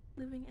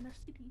living in a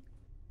city.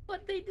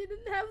 But they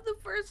didn't have the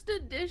first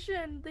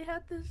edition. They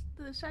had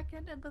the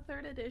second and the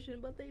third edition,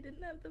 but they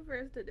didn't have the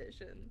first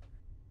edition.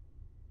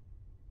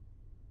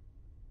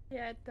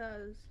 Yeah, it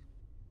does.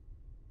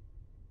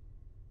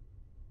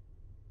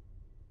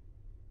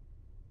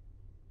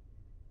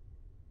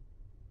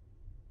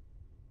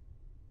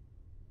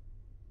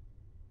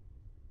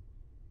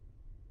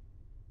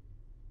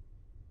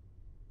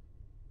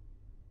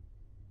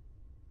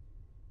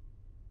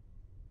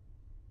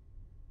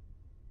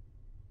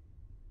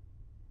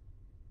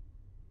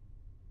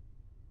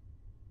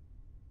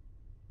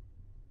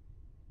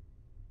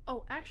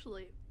 Oh,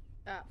 actually,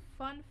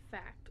 fun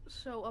fact.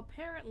 So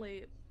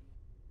apparently,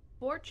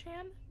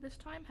 4chan this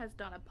time has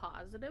done a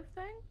positive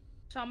thing.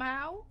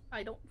 Somehow,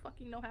 I don't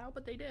fucking know how,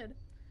 but they did.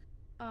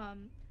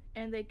 Um,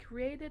 and they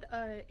created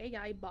a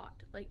AI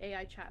bot, like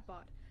AI chat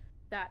bot,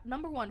 that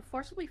number one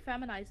forcibly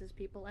feminizes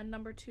people, and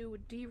number two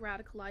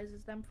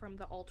de-radicalizes them from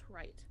the alt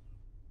right.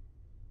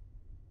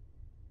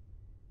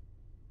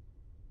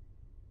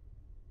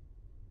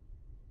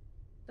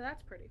 So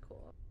that's pretty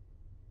cool.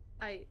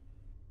 I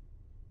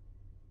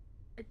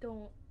I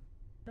don't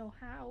know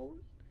how,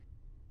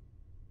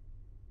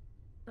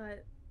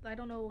 but I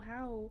don't know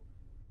how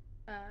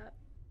uh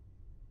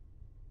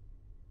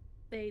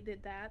they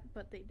did that,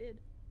 but they did.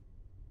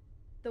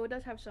 Though it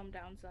does have some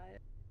downside.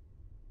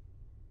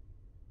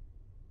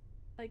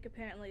 Like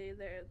apparently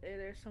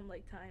there's some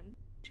like time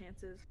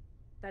chances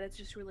that it's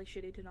just really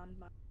shitty to non.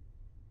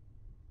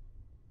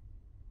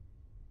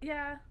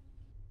 Yeah,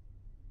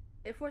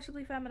 it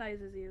forcibly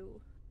feminizes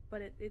you,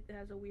 but it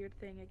has a weird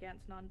thing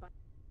against non.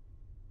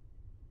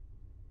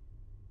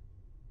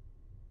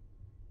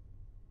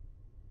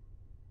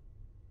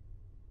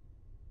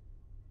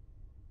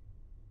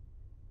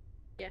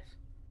 Yes.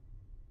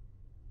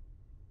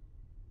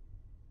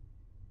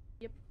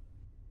 Yep.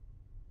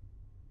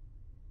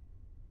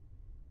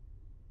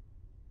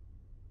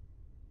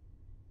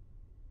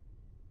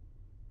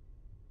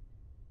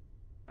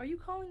 Are you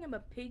calling him a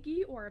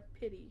piggy or a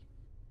pity?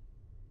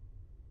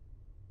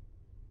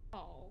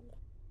 Oh.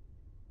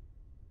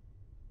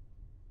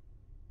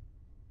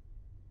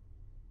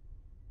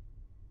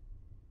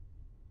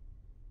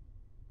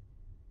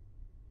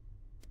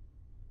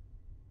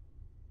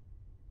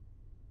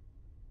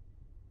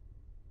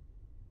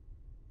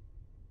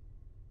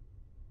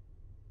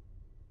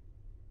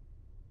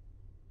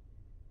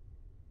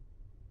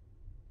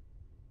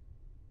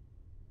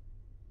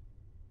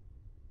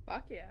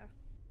 Fuck yeah.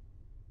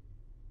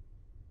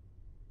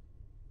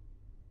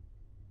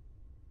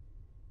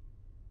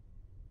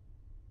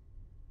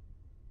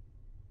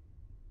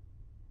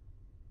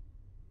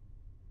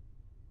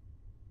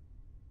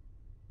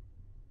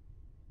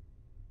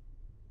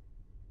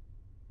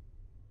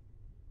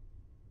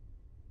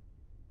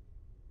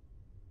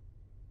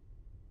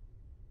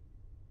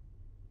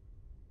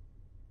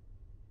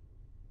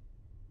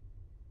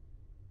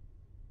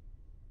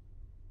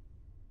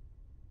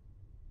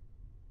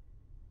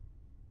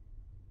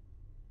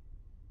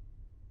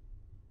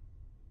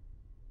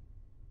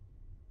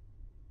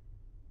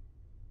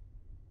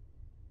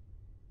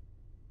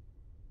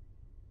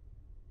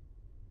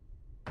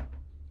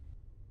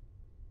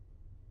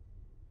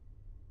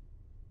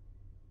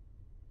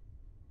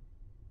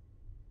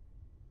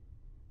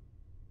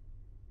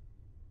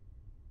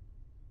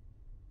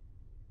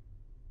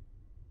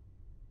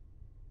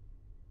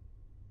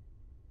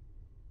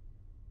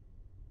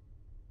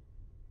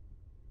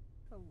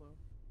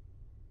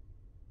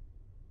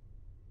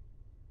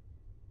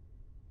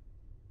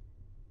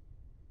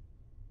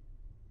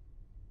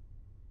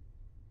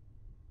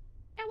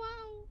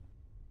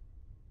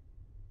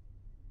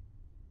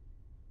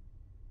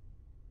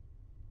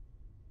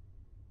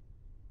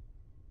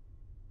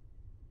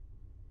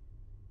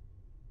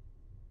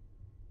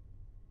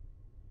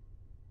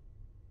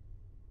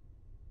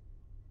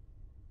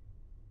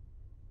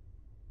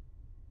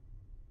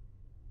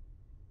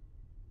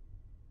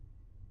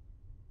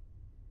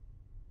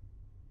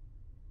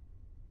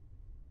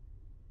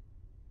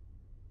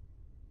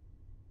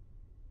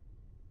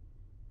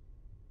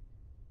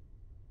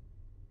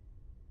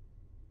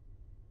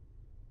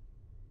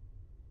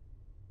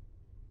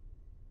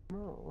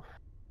 No.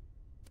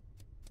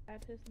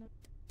 Add his name.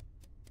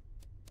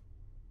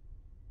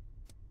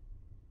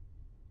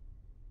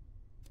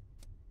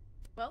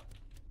 Well.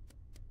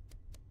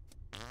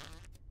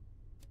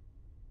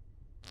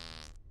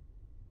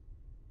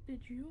 Did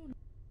you know?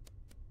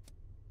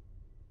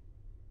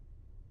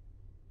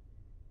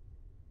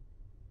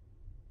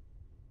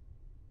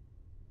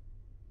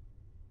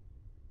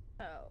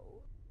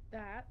 Oh,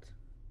 that.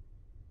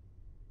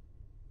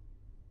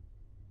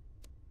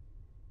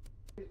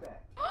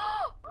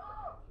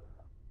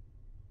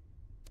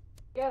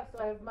 Yes,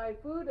 I have my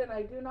food, and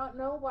I do not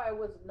know why I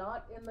was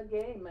not in the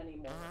game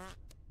anymore.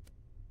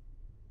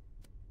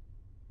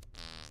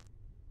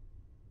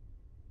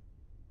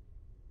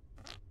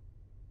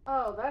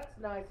 Oh, that's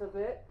nice of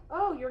it.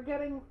 Oh, you're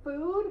getting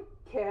food?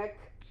 Kick.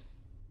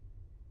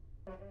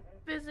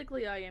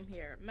 Physically, I am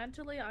here.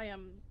 Mentally, I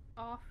am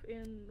off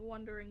in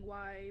wondering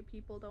why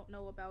people don't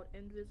know about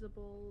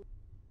invisible.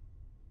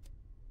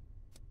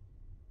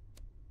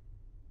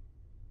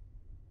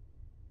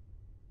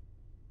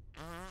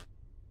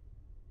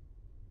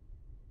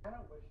 I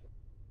don't wish it.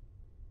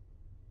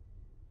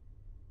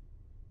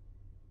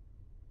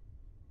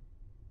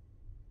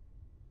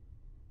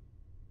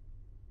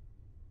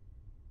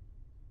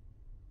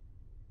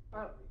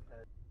 Oh.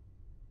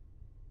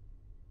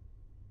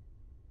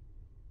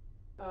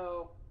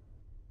 Oh.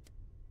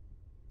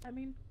 I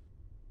mean,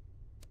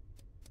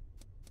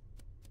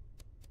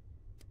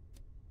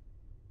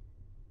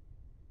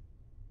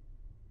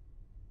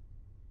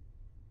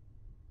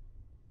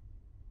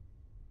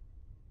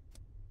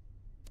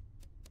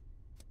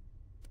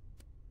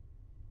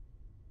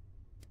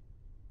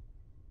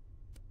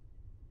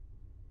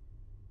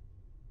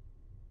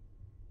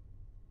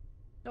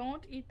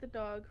 don't eat the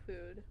dog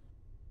food.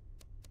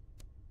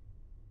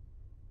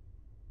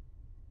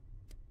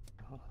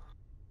 Oh.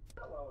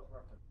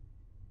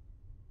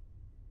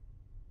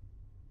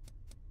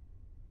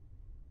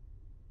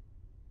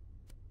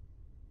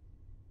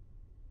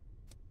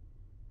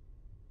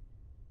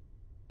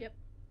 Yep.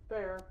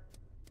 Fair.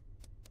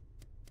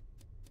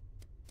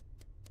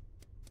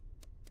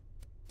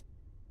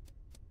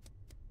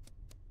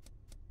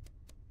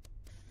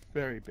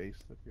 Very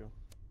base of you.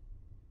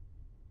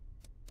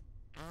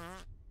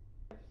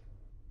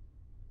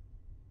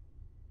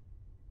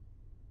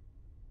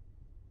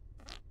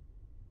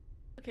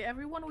 Okay,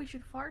 everyone, we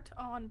should fart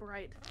on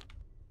Bright.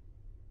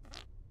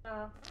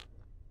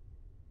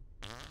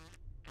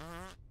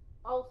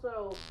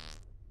 Also,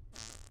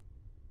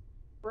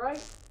 right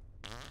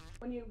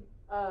when you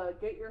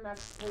get your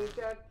next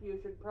paycheck, you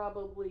should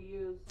probably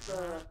use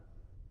the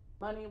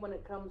money when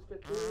it comes to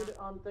food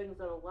on things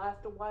that'll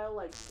last a while,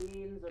 like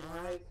beans and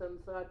rice and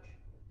such.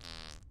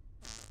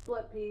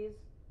 Split peas.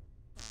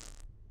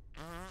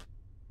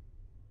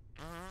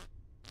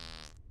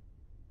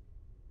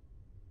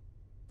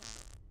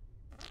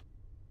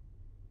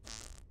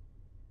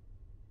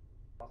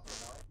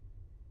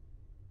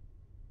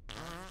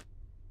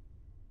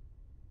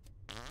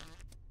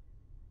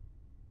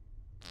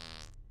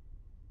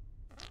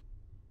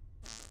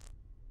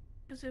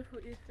 Because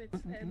if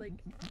it's like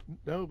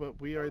No,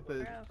 but we are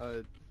the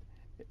Crap.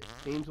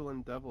 angel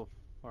and devil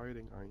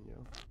farting, aren't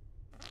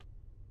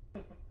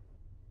you?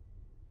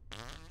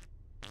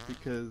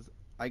 Because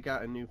I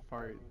got a new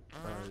fart.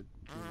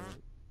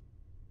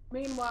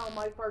 Meanwhile,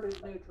 my fart is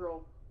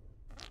neutral.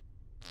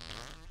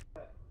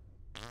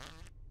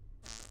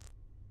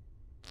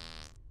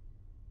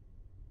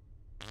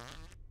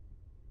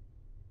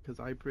 Because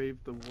I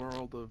braved the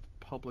world of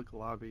public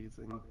lobbies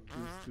and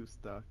Goose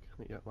Duck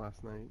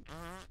last night.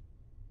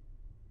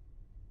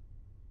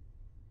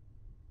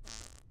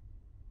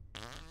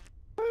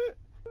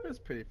 It was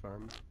pretty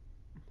fun.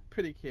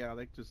 Pretty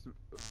chaotic, just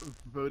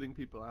voting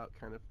people out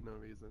kind of for no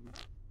reason.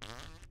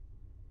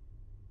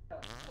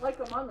 Like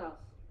Among Us.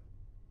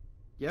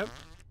 Yep.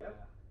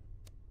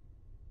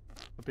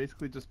 But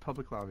basically just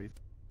public lobbies.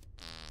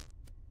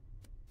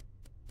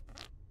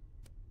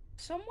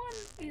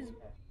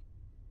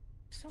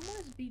 someone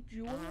is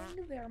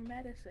bejeweling their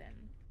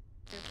medicine,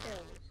 their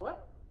pills.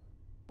 What?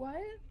 What?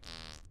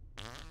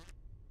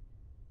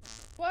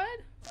 What?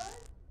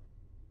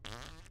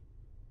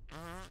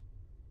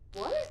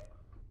 What?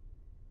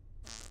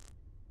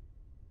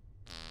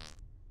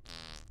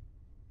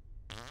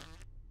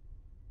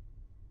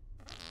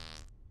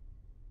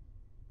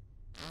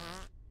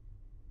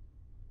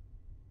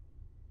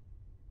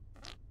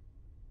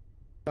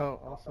 Oh,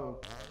 also...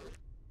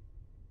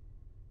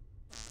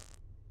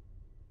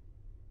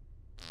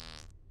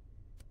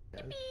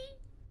 Yes.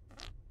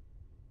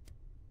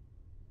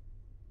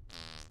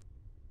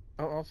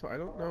 Oh, also, I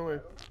don't know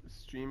if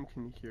stream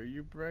can hear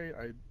you, Bray.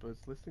 I was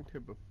listening to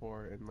it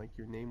before, and like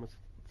your name was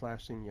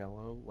flashing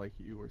yellow, like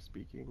you were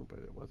speaking, but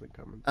it wasn't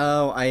coming.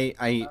 Oh, I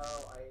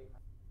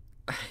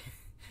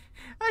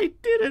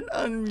didn't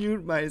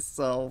unmute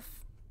myself.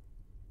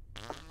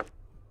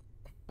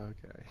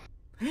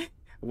 Okay.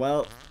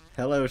 Well,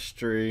 hello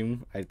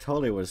stream. I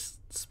totally was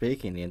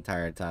speaking the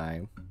entire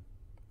time.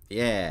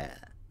 Yeah.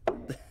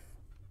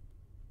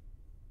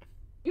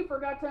 You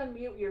forgot to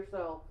unmute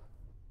yourself.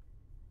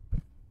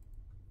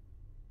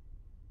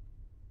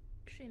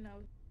 she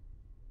knows.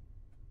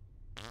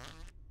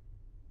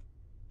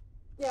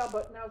 Yeah,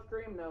 but now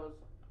Stream knows.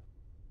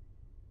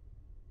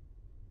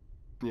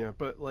 Yeah,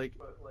 but like,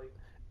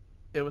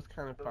 it was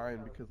kind of fine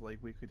because like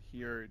we could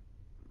hear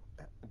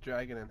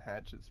Dragon and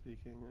Hatchet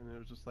speaking, and it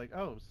was just like,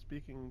 oh,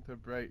 speaking to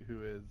Bright,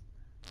 who is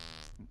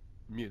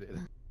muted.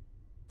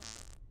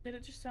 Did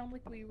it just sound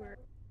like we were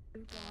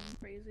gone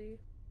crazy?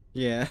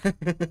 Yeah.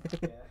 A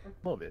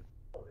little bit.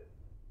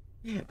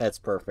 That's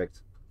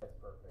perfect.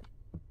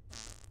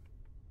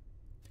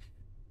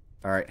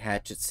 Alright,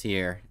 Hatchet's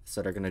here,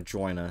 so they're gonna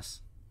join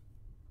us.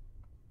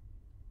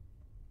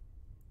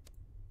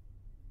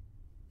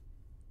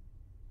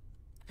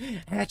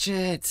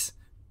 Hatchet!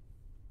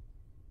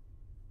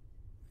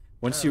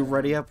 Once you're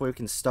ready up, we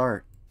can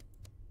start.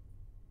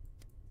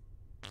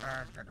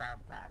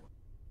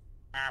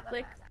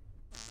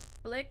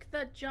 Click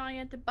the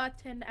giant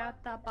button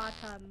at the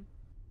bottom.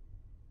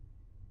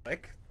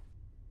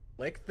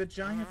 Lick the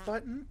giant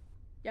button?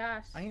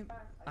 Yes. I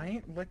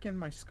ain't licking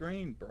my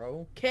screen,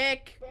 bro.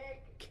 Click.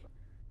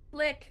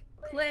 Click.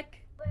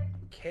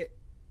 Kit.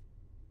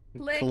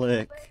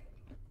 Click.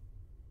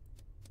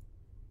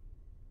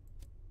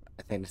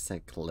 I think it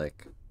said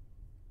click.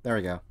 There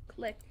we go.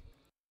 Click.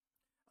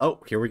 Oh,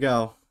 here we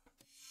go.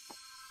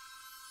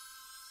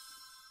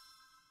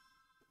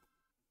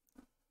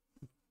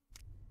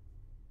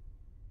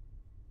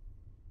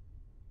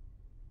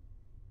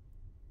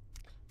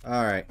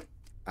 Alright.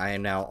 I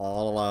am now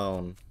all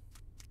alone.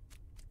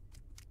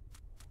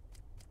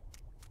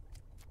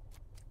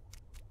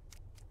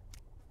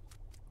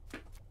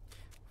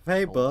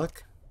 Hey,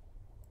 Book.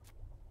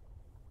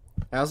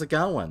 How's it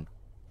going?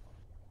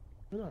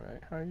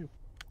 Alright, how are you?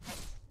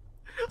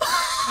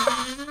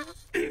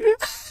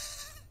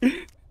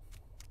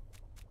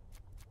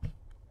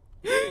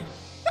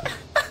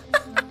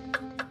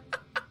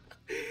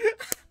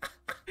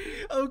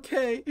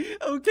 Okay,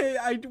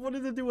 I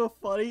wanted to do a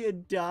funny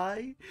and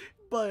die,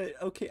 but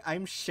okay,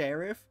 I'm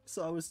sheriff,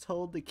 so I was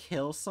told to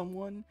kill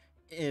someone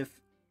if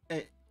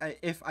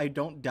I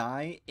don't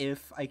die,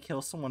 if I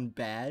kill someone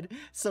bad,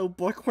 so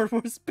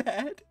Bookworm was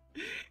bad.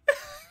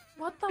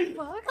 What the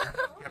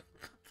fuck?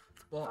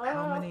 Well,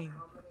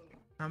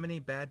 how many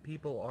bad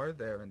people are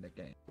there in the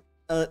game?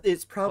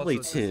 It's probably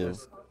Also, two.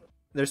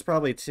 There's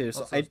probably two,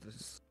 so Also,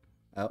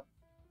 Oh.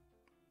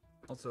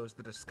 Also, is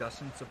the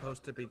discussion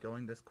supposed to be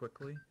going this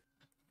quickly?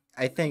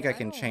 I think I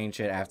can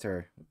change it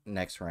after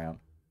next round.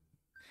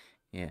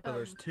 Yeah. So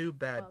there's two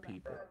bad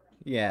people.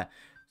 Yeah.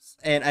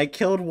 And I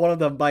killed one of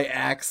them by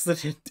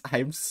accident.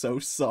 I'm so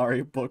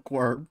sorry,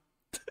 Bookworm.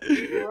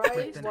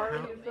 Right? then Why are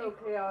how- you so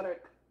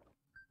chaotic?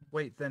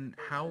 Wait, then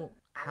how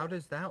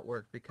does that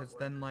work? Because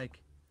then like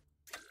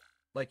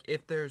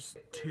if there's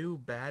two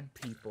bad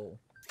people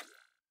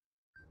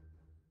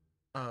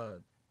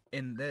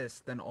in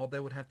this, then all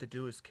they would have to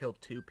do is kill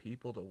two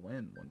people to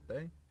win, wouldn't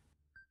they?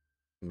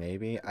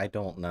 Maybe? I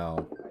don't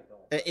know.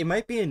 It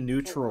might be a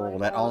neutral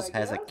that also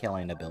has a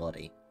killing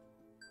ability.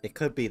 It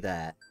could be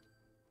that.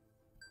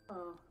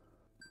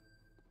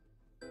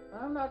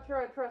 I'm not sure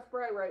I trust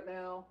Bright right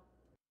now.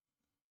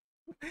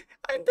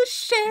 I'm the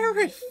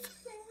sheriff!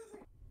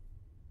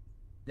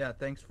 Yeah,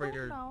 thanks for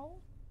your No.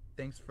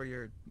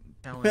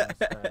 telling us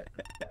that.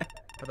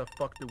 How the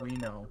fuck do we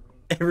know?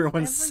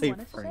 Everyone's safe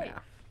Everyone is for safe.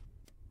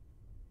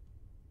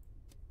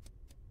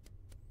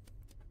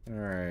 now.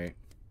 Alright.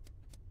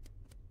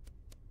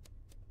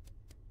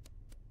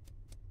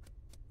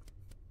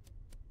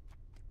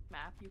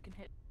 Map you can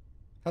hit.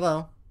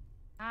 Hello.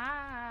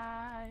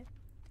 Hi.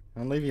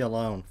 I'll leave you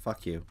alone.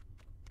 Fuck you.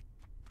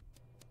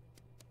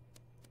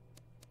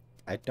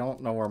 I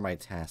don't know where my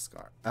tasks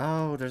are.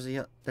 Oh, there's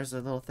a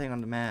little thing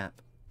on the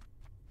map.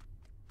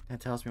 That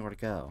tells me where to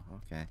go.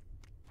 Okay.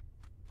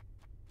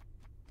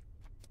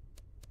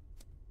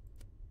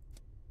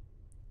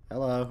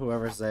 Hello,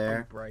 whoever's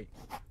there. Oh, Bright.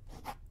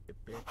 You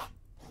bitch.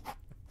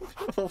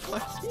 Oh,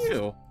 fuck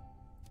you.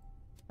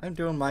 I'm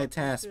doing my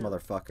task,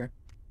 motherfucker.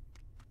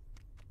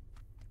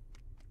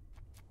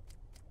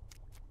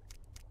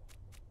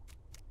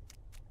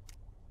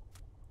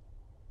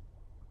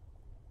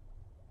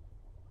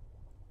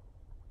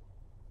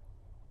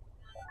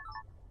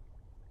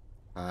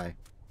 Hi.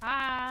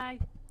 Hi.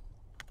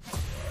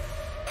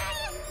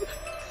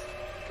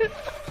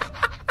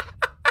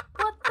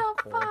 What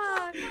the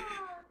fuck?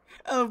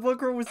 Oh,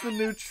 Booker was the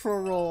neutral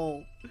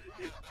role.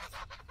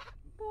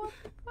 What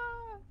the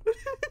fuck?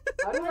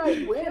 How did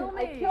I win? Kill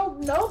I me.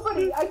 killed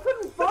nobody! I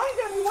couldn't find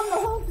anyone the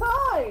whole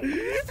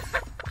time!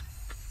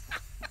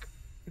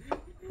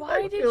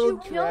 Why did you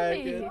killed kill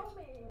Dragon. me?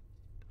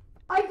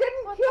 I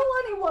didn't kill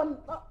anyone!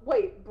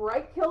 Wait,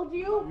 Bright killed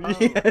you?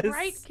 Yes.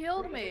 Bright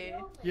killed me.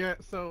 Yeah,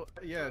 so,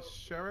 yeah,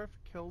 Sheriff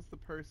kills the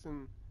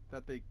person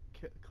that they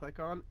click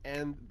on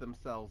and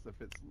themselves if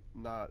it's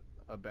not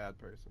a bad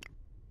person.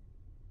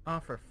 Oh,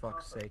 for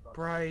fuck's sake,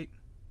 Bright.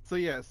 So,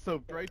 yeah, so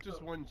Bright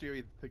just won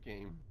Jerry the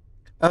game.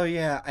 Oh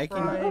yeah, I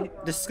can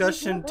Right.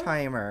 discussion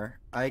timer.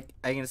 I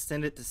can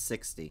extend it to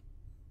 60.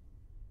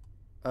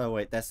 Oh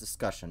wait, that's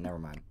discussion. Never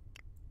mind.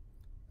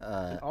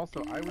 And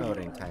also,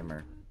 Voting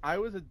timer. I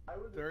was at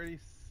 30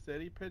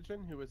 city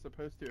pigeon who was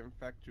supposed to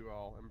infect you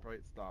all, and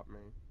Bright stopped me.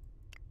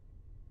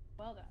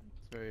 Well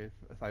done.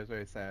 I was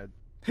very sad.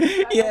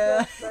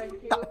 Yeah. Thank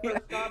you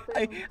for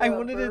stopping I the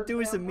wanted to bird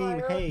do as a meme.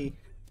 vampire. Hey,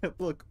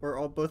 look, we're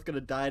all both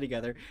gonna die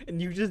together,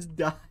 and you just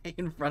die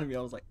in front of me.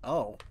 I was like,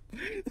 oh.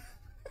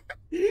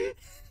 You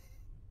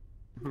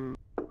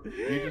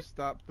just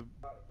stopped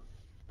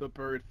the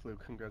bird flu.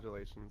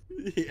 Congratulations.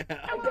 Yeah.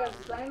 I guess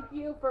thank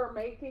you for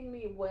making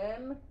me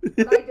win.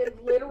 And I did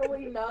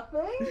literally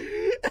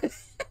nothing.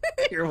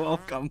 You're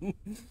welcome.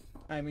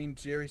 I mean,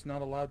 Jerry's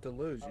not allowed to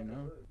lose, you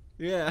know?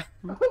 Yeah.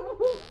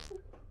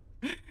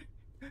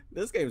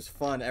 This game's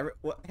fun.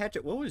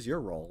 Hatchet, what was your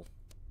role?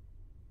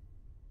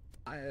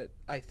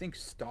 I think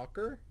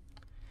Stalker?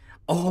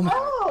 Oh my.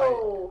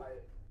 Oh!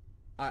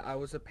 I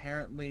was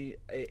apparently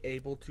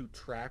able to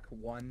track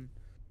one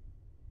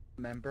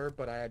member,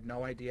 but I had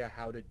no idea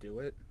how to do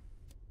it.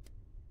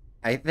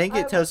 I think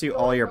it tells you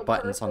all your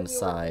buttons on the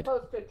side. The person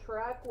you were supposed to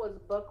track was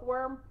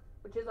Bookworm,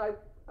 which is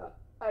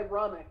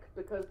ironic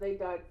because they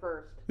died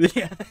first.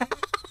 Yeah.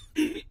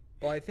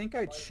 Well, I think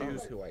I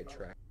choose who I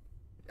track.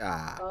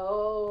 Ah.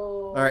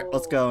 Oh. All right,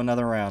 let's go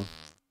another round.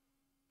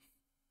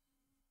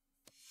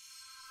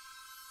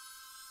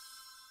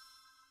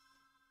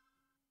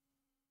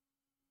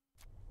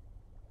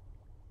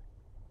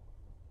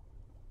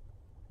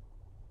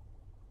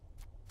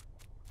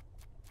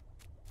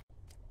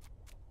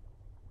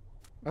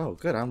 Oh,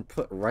 good. I'm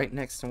put right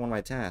next to one of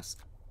my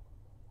tasks.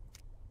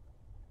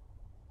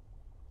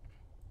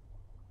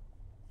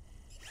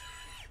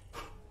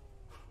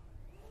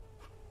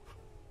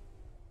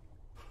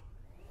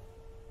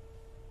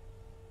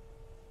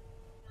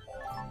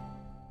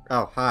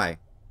 Oh, hi.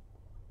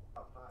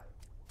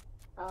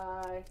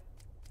 Hi.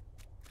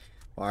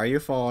 Why are you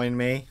following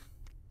me?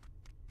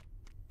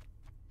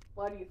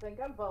 Why do you think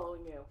I'm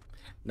following you?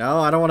 No,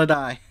 I don't want to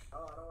die.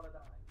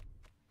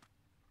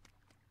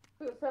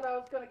 Who said I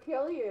was gonna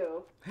kill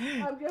you?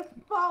 I'm just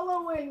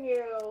following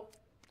you.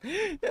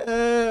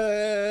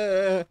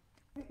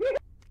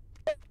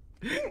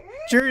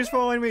 Jerry's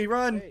following me.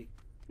 Run. Hey,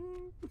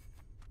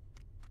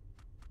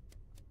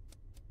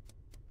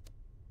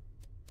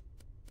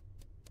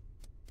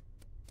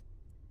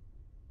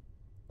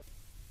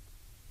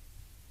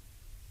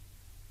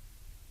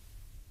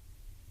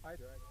 hi,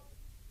 Dragon.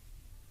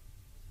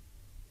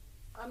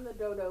 I'm the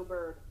dodo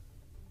bird.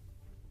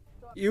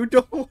 You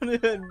don't want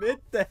to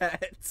admit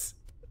that.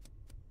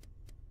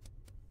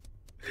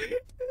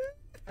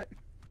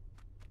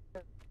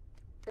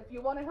 If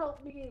you want to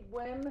help me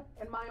win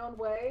in my own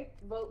way,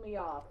 vote me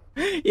off.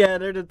 Yeah,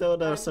 they're the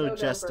dodo, I'm so Dodo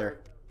Jester.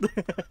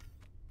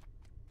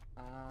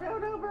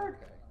 Dodo bird,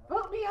 Okay.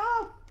 vote me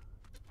off.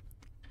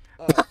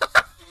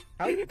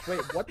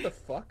 Wait, what the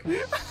fuck?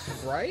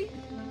 Right?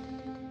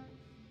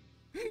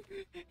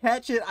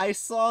 Hatchet, I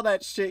saw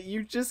that shit.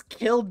 You just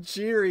killed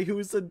Jerry, who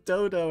was a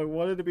dodo and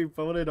wanted to be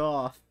voted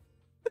off.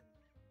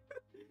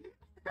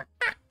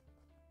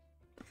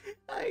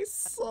 I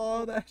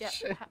saw that Yeah,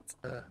 shit.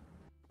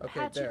 Okay,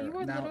 Hatchet, there. you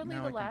were now, literally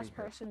now the I can last be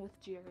heard. person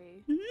with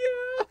Jerry.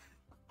 Yeah.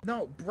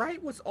 No,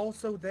 Bright was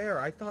also there.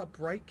 I thought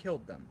Bright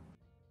killed them.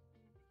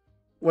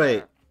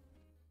 Wait.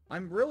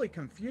 I'm really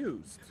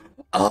confused.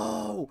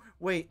 Oh,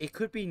 wait. It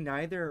could be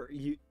neither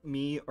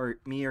me or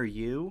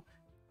you.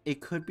 It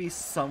could be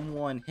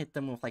someone hit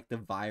them with like the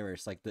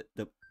virus, like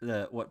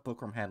the what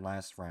Bookworm had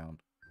last round.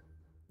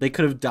 They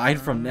could have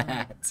died from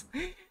that.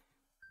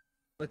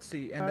 Let's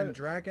see, and then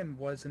Dragon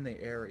was in the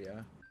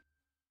area.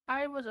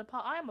 I am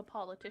a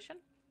politician.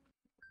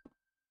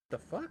 The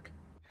fuck?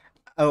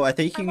 Oh, I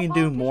think you I'm a can do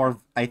politician. more.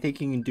 I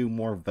think you can do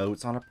more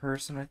votes on a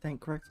person. I think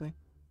correctly.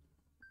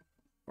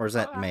 Or is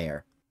that Oh,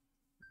 mayor?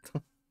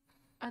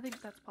 I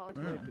think that's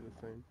politician. Might be the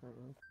same. I don't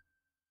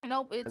know.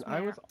 Nope, it's And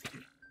mayor.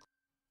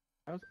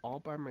 I was all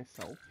by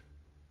myself.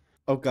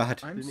 Oh God.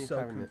 I'm Didn't so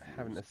even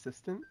have an confused.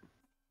 assistant.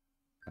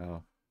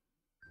 Oh.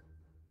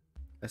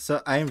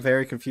 So I am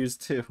very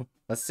confused too.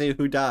 Let's see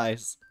who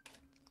dies.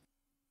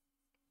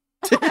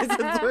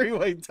 It's a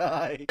three-way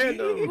tie.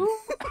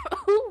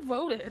 Who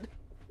voted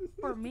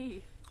for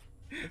me?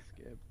 I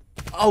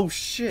skipped. Oh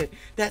shit!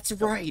 That's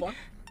The right. fuck?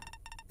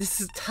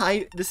 This is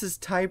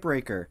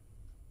tiebreaker.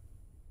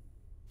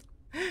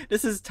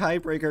 This is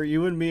tiebreaker.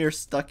 You and me are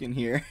stuck in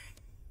here.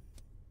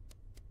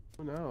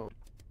 Oh no.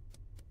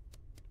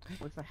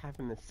 Once I have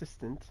an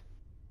assistant,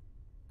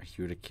 Are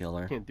you the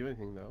killer? can't do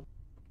anything though.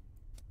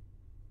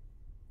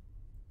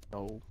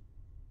 No.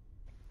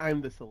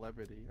 I'm the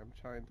celebrity. I'm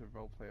trying to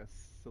roleplay a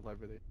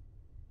celebrity.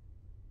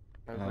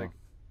 I was Oh. like,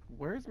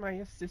 where's my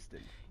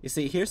assistant? You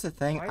see, here's the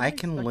thing. Why am I stuck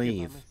can here by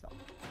leave. myself?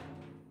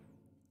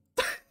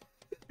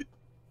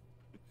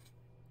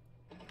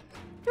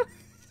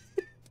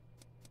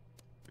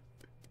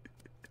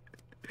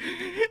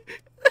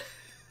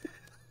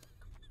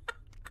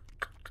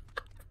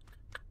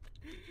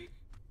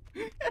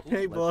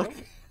 Hey, Ooh, book. let's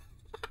go.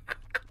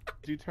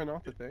 Did you turn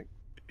off the thing?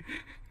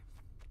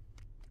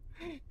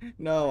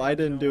 No, I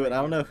didn't do it.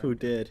 I don't know who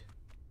did.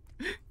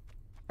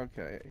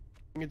 Okay. I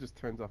think it just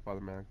turns off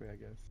automatically, I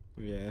guess.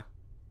 Yeah.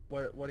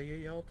 What are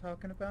y'all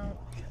talking about?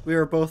 We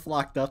were both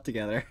locked up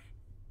together.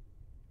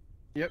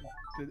 Yep.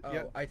 Oh,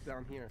 Yep.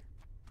 Down here.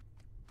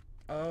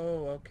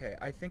 Oh, okay.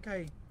 I think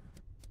I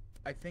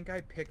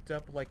picked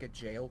up like a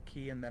jail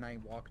key and then I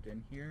walked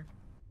in here.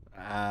 Oh,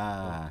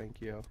 Ah.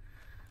 thank you.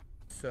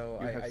 So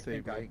You have I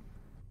saved think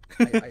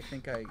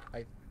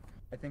me.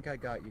 I think I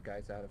got you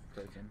guys out of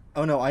prison.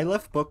 Oh no, I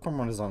left Bookworm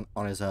on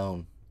his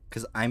own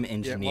because I'm Yeah,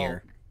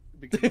 engineer. well,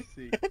 because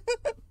see,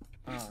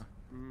 Uh, I don't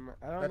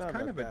that's know kind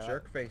about of a that.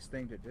 jerk face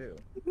thing to do.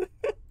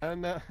 I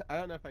don't know. I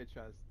don't know if I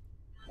trust.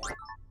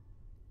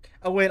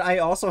 Oh wait, I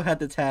also had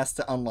the task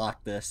to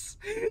unlock this.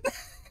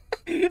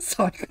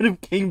 So I could have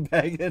came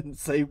back and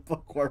saved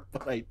Bookworm,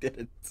 but I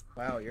didn't.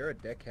 Wow, you're a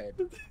dickhead.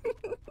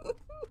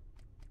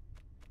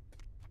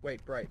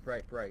 Wait, Bright.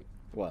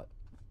 What?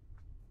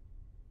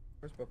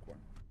 Where's Bookworm?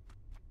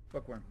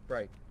 Bookworm,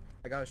 Bright.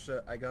 I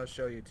gotta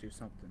show you two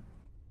something.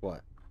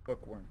 What?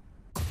 Bookworm.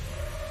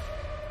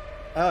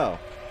 Oh.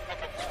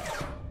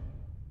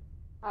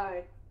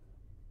 Hi.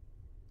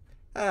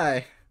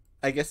 Hi.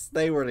 I guess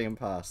they were the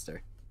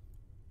imposter.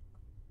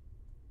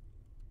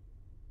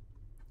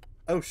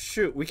 Oh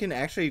shoot, we can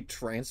actually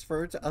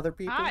transfer to other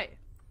people? Hi.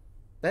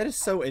 That is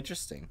so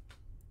interesting.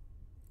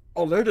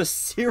 Oh, they're the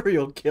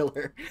serial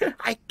killer.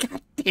 God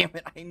damn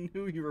it, I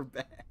knew you were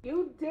back.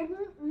 You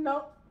didn't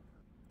know.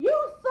 You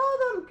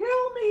saw them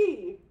kill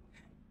me!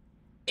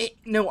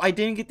 No, I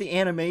didn't get the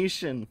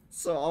animation.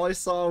 So all I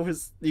saw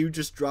was you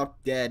just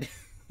dropped dead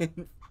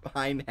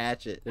behind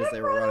Hatchet as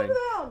they were running.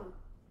 Them!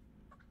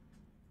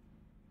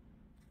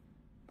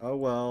 Oh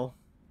well.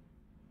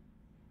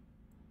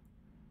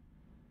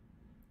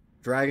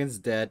 Dragon's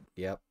dead.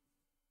 Yep.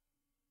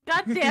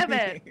 God damn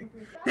it.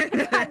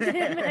 God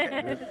damn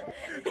it.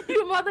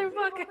 You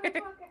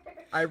motherfucker.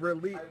 I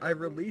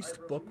released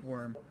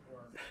Bookworm.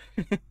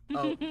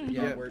 Oh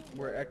yeah,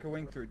 we're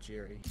echoing through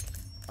Jerry.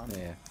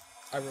 Yeah.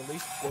 I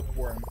released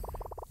Bookworm,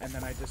 and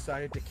then I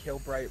decided to kill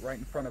Bright right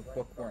in front of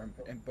Bookworm,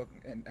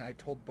 and I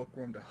told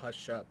Bookworm to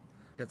hush up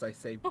because I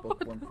saved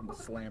Bookworm from the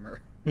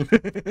slammer.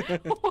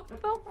 What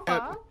the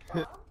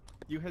fuck?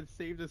 You had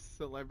saved a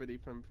celebrity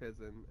from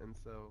prison, and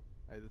so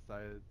I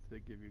decided to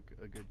give you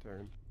a good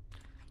turn.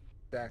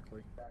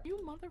 Exactly. You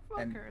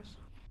motherfuckers.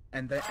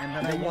 And then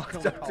I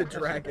walked up to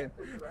Dragon,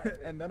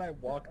 and then I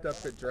walked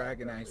up to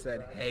Dragon and I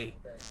said, "Hey,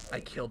 I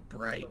killed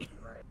Bright."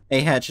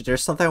 Hey Hatchet,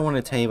 there's something I want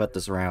to tell you about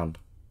this round.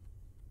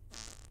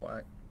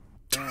 What?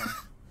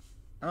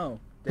 Oh,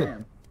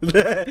 damn.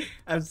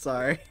 I'm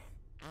sorry.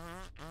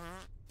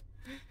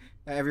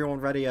 Everyone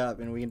ready up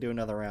and we can do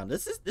another round.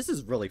 This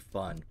is really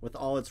fun with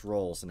all its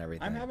roles and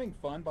everything. I'm having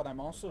fun, but I'm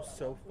also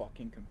so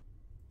fucking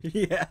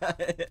Yeah.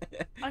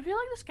 I feel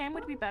like this game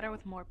would be better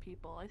with more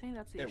people. I think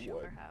that's the It issue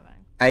would. we're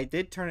having. I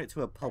did turn it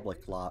to a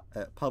public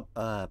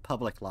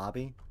public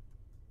lobby,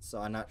 so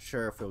I'm not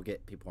sure if it'll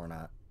get people or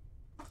not.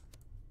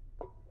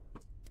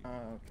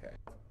 okay.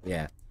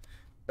 Yeah.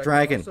 That could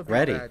Dragon, also be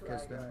ready. bad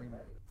 'cause then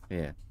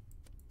Yeah.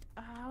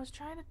 I was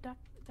trying to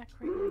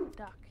decorate my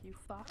duck, you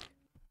fuck.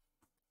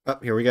 Oh,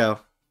 here we go.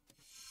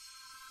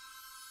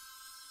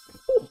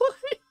 What?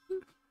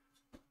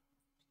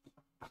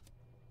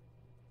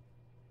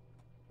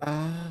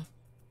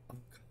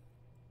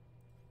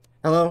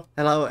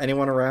 Hello,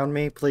 anyone around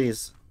me,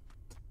 please?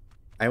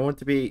 I want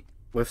to be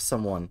with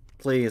someone.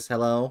 Please,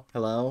 hello?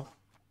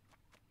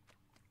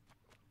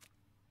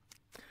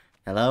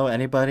 Hello,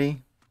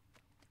 anybody?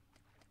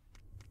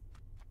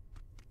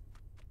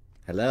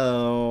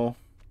 Hello?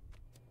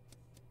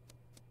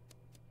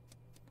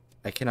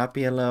 I cannot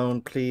be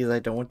alone, please, I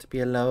don't want to be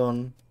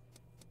alone.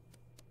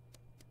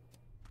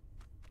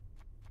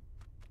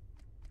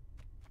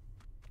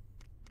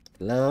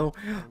 Hello?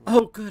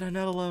 Oh, good, I'm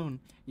not alone.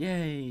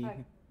 Yay.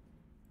 Hi.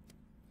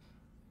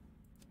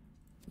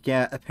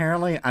 Yeah,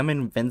 apparently I'm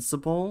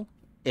invincible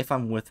if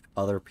I'm with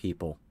other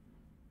people.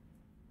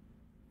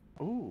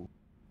 Ooh,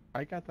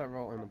 I got that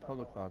role in the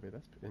public lobby.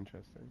 That's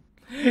interesting.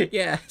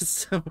 Yeah,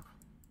 so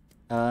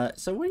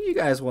what do you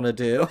guys want to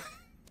do?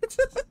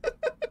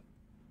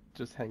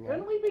 Just hang out.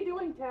 Shouldn't we be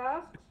doing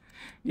tasks?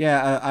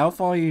 Yeah, I'll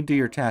follow you and do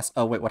your task.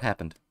 Oh, wait, what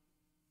happened?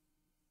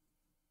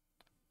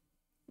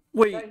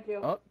 Wait, Thank you.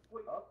 Oh.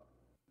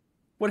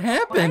 what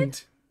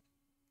happened?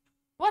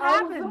 What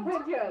I was happened? the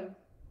pigeon.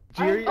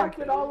 Jerry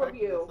infected all of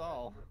infected you. us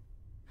all.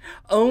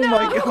 Oh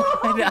my No!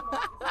 god.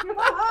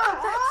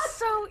 That's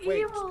so Wait.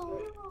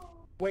 evil.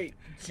 Wait,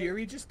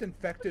 Jerry just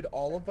infected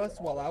all of us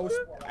while I was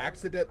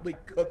accidentally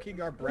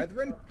cooking our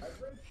brethren?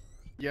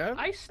 Yeah.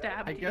 I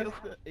stabbed I guess. you.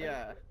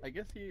 Yeah. I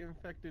guess he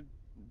infected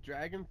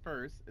Dragon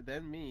first,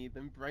 then me,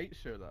 then Bright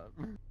showed up.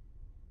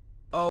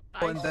 Oh,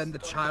 and then the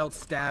child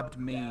stabbed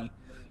me.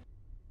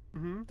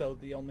 Mm-hmm. So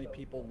the only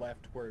people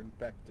left were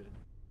infected.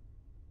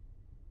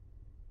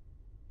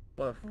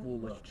 What a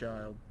foolish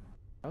child.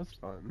 That was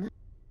fun.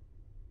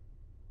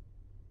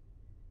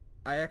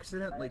 I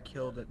accidentally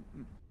killed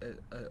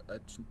a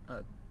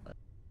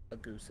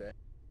goose egg.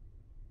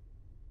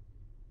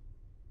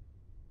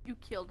 You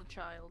killed a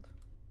child.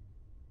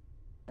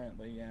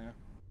 Apparently, yeah.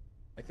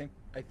 I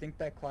think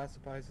that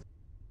classifies.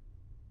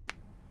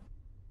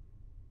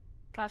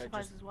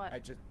 Classifies as what? I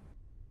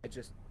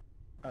just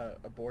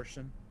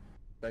abortion.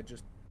 I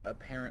just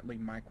apparently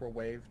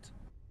microwaved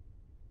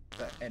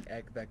an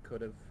egg that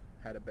could have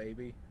had a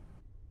baby.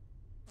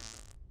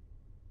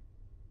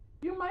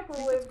 You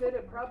microwaved it,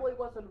 it probably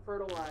wasn't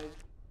fertilized.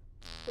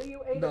 So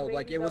you ate No, a baby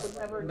like it that was would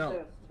never no,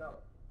 exist.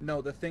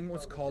 no. The thing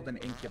was called an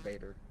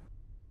incubator,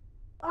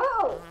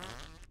 Oh!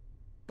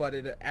 but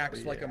it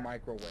acts like a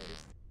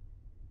microwave.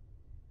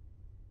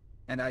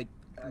 And I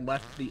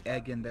left the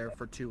egg in there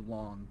for too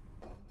long.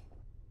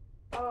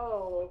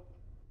 Oh.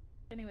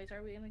 Anyways,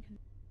 are we in the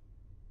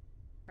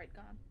right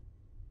gone?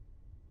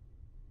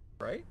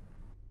 Right?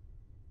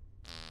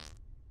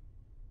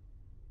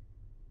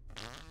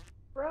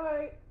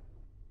 Right.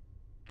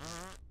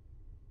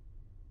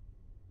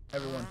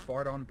 Everyone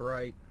fart on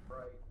Bright.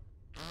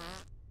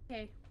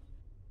 Okay.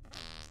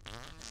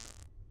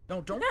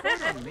 No, don't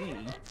fart on me.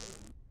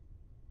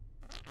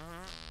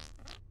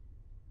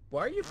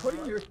 Why are you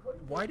putting your...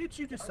 Why did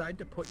you decide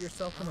to put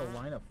yourself in the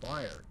line of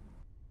fire?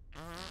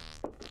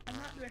 I'm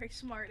not very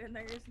smart and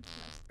there isn't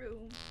enough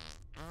room.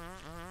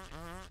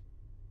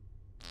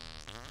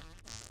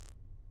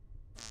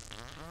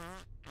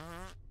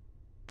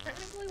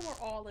 Technically,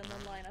 we're all in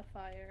the line of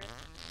fire.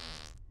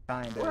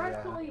 Kinda,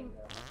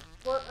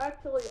 We're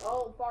actually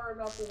all far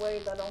enough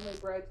away that only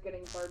Brad's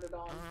getting farted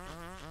on.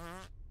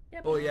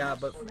 Yep. Well, yeah,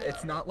 but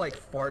it's not like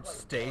farts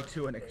stay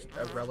to a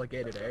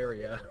relegated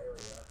area.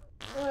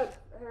 Look,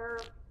 here.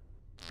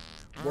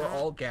 We're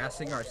all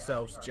gassing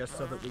ourselves just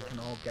so that we can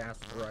all gas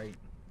Bright.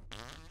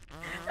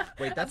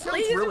 Wait, that sounds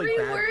Please really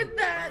reword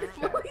bad.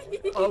 that,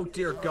 please. Oh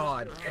dear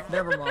God.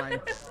 Never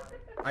mind.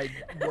 I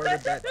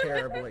worded that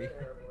terribly.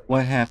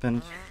 What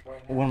happened?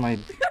 One of my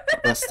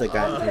busted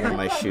got in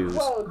my shoes.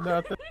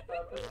 Nothing.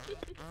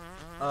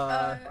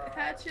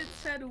 Hatchet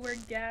said we're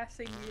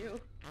gassing you.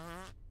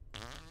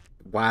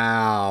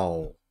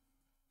 Wow.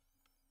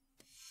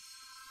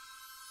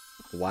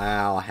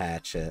 Wow,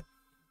 Hatchet.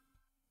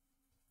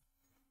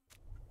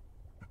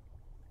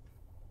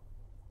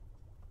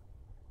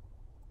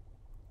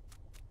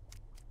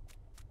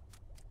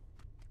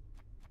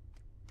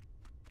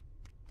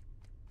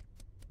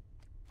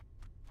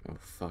 Oh,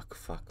 fuck,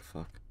 fuck,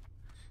 fuck.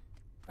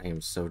 I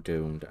am so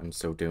doomed. I'm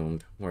so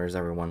doomed. Where's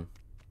everyone?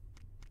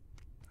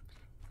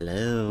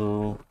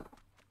 Hello?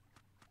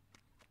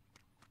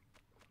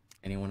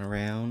 Anyone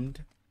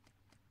around?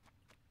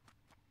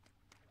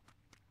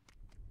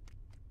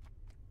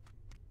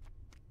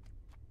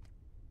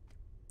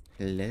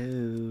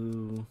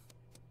 Hello?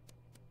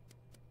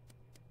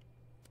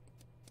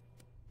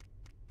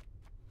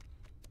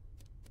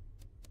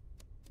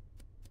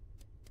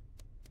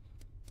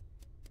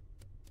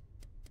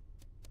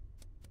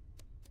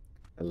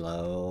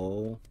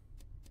 Hello?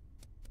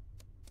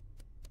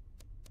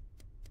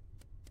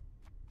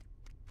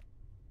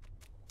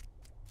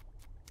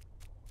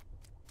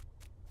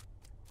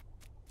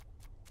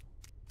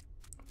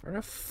 Where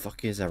the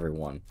fuck is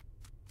everyone?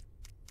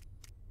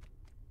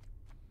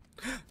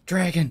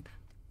 Dragon!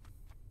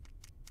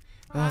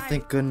 Oh,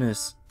 thank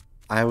goodness.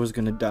 I was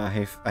gonna die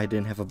if I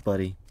didn't have a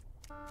buddy.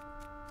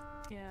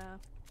 Yeah.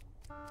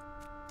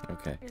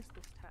 Okay. Here's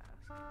this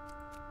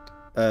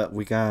task.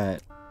 We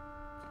got...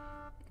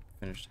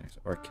 Finish task,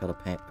 or kill a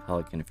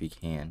pelican if you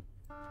can.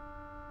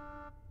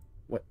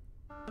 What?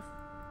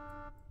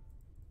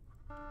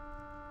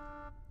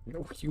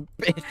 No, you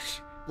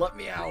bitch! Let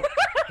me out!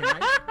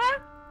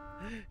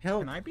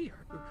 Help! Can I be...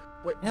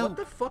 Wait, Help. what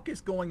the fuck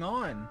is going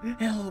on?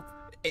 Help!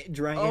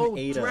 Dragon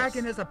ate us.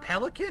 Dragon is a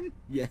pelican?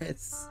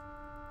 Yes.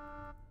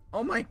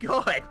 Oh my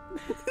God!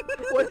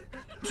 What?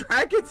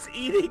 Dragon's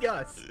eating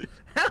us!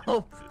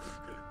 Help!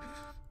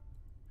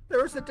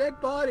 There was a dead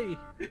body!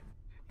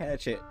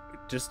 Hatchet,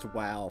 just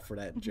wow for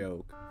that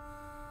joke.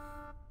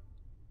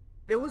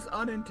 It was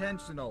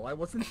unintentional. I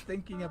wasn't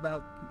thinking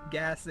about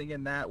gassing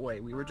in that way.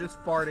 We were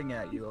just farting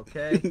at you,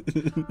 okay?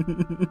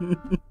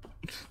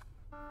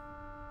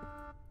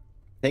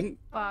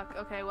 Fuck,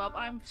 okay, well,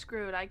 I'm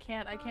screwed. I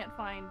can't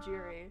find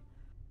Jiri.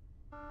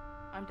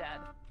 I'm dead.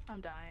 I'm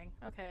dying.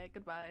 Okay,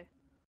 goodbye.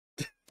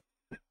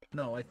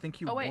 No, I think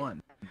you Oh, wait.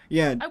 won.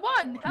 Yeah, I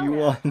won! Hell you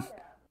yeah. won.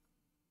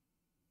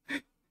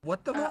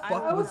 What the I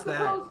fuck was that?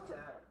 supposed to...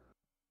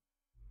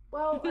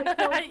 Well, I killed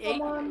I ate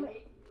someone,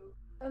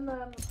 and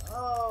then...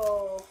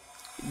 Oh...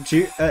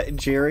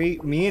 Jerry,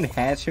 me and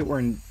Hatchet were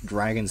in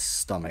Dragon's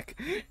stomach.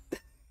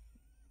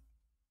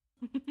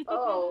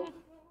 Oh...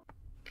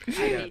 I Yeah,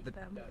 hate the-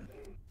 them.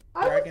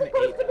 I was Dragon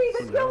supposed to be ate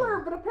the us. killer,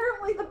 but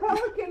apparently the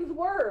pelican's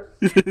worse.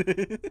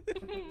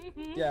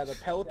 Yeah, the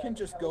pelican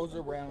just goes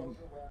around...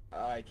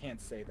 I can't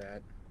say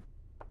that.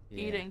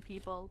 Eating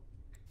people.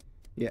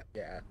 Yeah,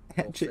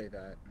 I'll say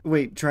that.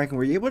 Wait, Dragon,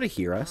 were you able to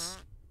hear us?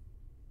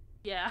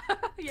 Yeah.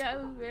 Yeah,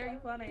 it was very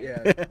funny.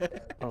 Yeah.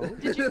 Oh.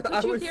 Did you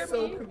I was hear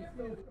so me?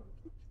 confused.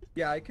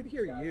 Yeah, I could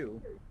hear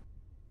you.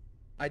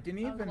 I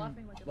didn't I was even,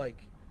 laughing like a-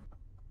 like...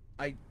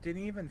 I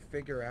didn't even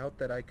figure out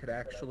that I could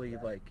actually,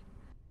 like...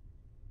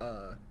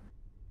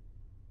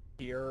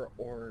 hear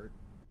or,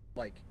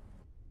 like...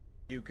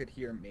 you could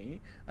hear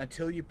me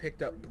until you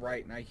picked up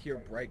Bright, and I hear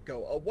Bright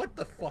go, "Oh, what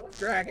the fuck,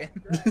 dragon?"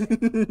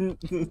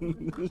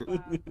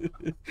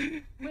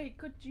 Wait,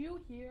 could you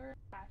hear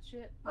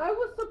Hatchet? I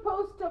was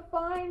supposed to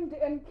find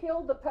and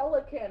kill the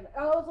pelican.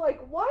 I was like,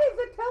 why is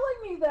it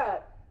telling me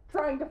that?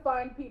 Trying to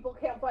find people,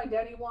 can't find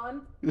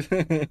anyone.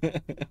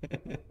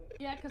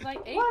 Yeah, because I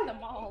ate What?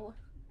 them all.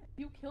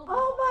 You killed them.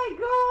 Oh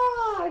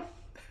my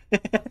gosh!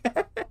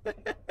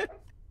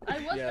 I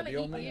was Yeah, gonna the eat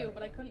only- you,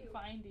 but I couldn't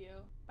find you.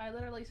 I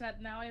literally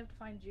said, now I have to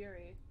find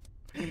Jiri.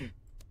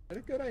 What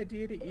a good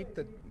idea to eat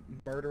the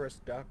murderous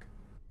duck.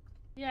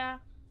 Yeah.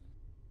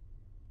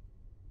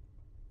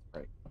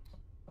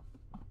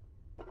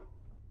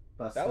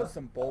 That was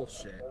some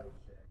bullshit.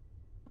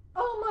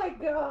 Oh my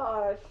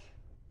gosh!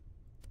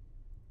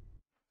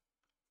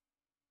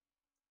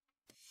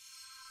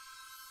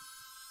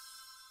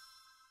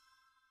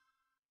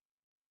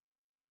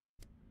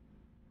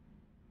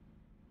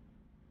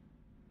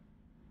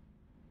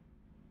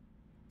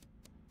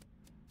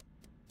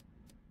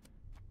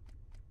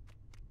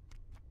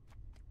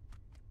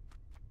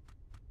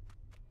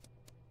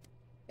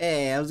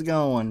 Hey, how's it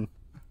going?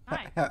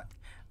 Hi.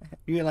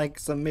 You like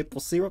some maple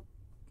syrup?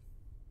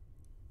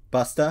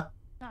 Busta?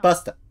 No.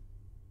 Busta!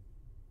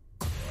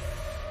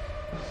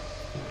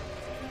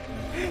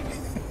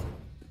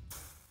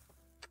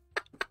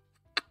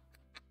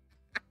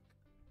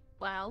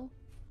 Well,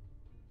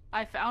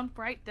 I found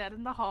Bright dead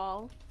in the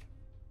hall.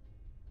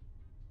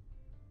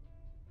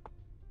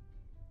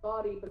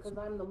 Body, because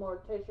I'm the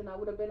mortician, I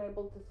would have been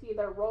able to see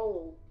their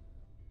role.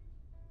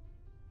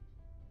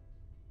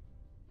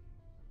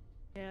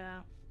 Yeah.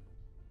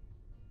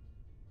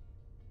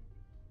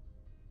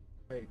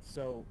 Wait,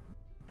 so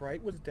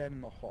Bright was dead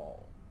in the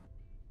hall.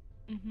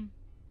 Mm-hmm.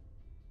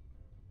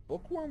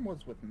 Bookworm was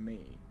with me.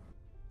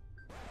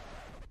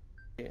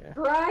 Yeah.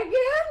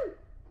 Dragon?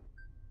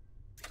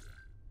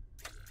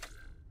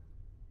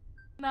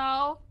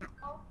 No.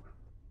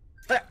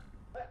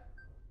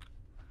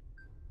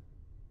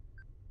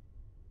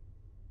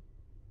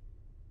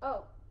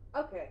 Oh,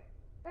 okay.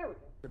 There we go.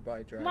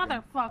 Goodbye, dragon.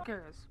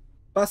 Motherfuckers.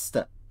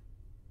 Busta!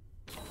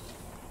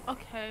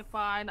 Okay,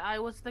 fine. I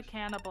was the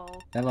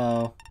cannibal.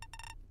 Hello.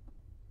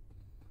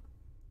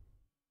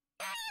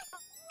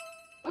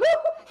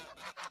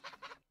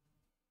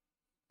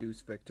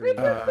 Goose victory. Did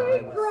you say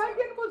I was-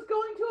 Dragon was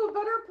going to a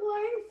better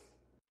place?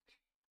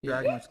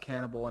 Dragon was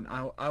cannibal, and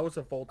I was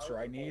a vulture.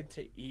 I needed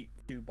to eat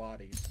 2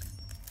 bodies.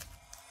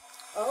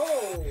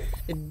 Oh.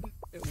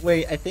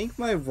 Wait, I think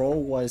my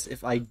role was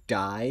if I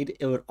died,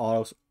 it would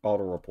auto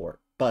report.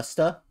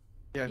 Busta?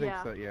 Yeah, I think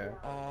Yeah. so, yeah.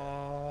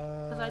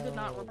 Because I did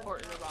not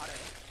report your body.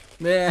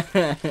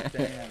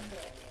 Damn.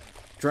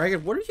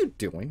 Dragon, what are you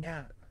doing?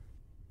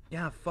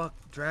 Yeah, fuck,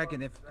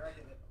 Dragon.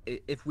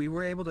 If we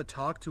were able to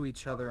talk to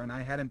each other and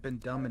I hadn't been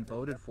dumb and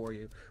voted for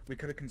you, we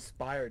could have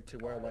conspired to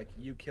where, like,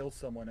 you kill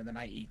someone and then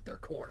I eat their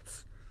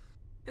corpse.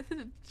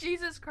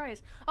 Jesus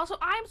Christ. Also,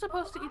 I'm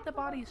supposed to eat the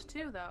bodies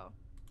too, though.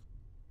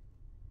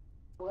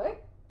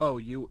 What? Oh,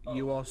 you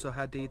also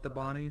had to eat the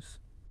bodies?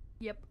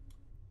 Yep.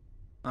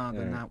 Then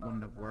Yeah. that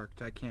wouldn't have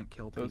worked. I can't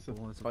kill There was a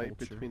people as a fight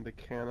vulture. between the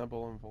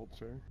cannibal and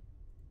vulture.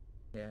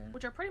 Yeah.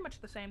 Which are pretty much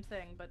the same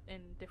thing, but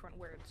in different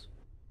words.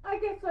 I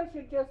guess I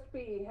should just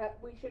be.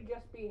 We should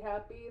just be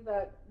happy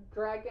that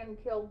Dragon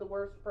killed the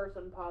worst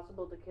person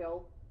possible to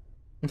kill.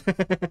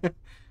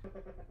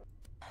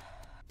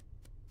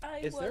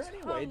 Is there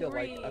any way to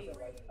like?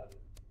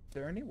 Is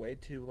there any way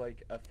to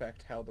like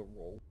affect how the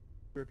roll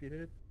is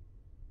repeated?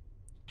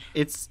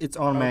 It's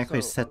automatically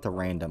Also- set to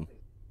random.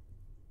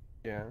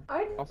 Yeah.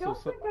 I Also, don't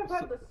so- think I've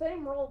had the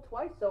same roll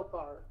twice so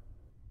far.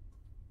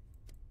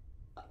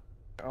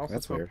 Also,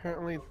 That's so weird.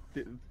 apparently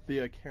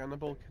the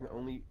cannibal can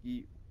only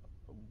eat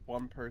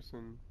one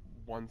person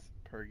once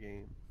per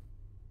game.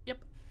 Yep.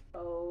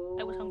 Oh.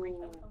 I was hungry.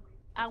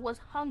 I was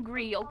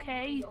hungry,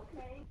 okay?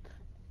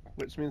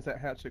 Which means that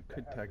Hatchet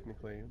could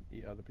technically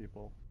eat other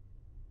people.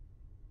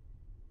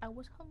 I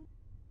was hungry.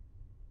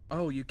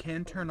 Oh, you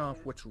can turn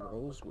off which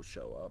rolls will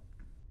show up.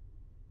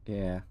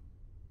 Yeah.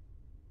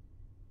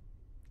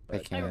 I But-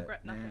 I can't.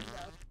 regret nothing.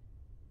 Yeah. though.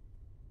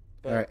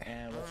 But Alright.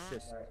 and let's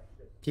just.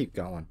 Keep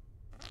going.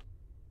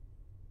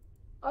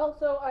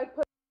 Also, I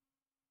put.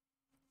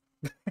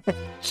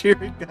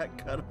 Cheery got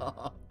cut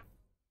off.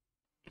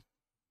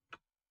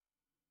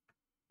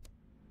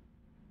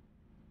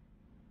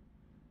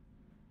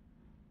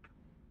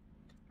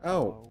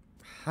 Oh,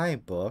 hi,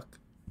 book.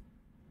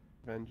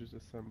 Avengers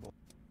Assemble.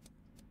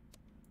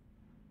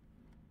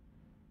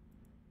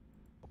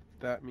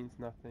 That means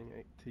nothing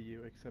to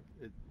you, except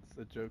it's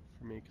a joke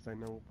for me because I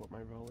know what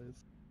my role is.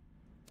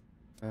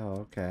 Oh,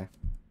 okay.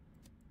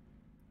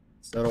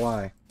 So do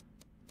I.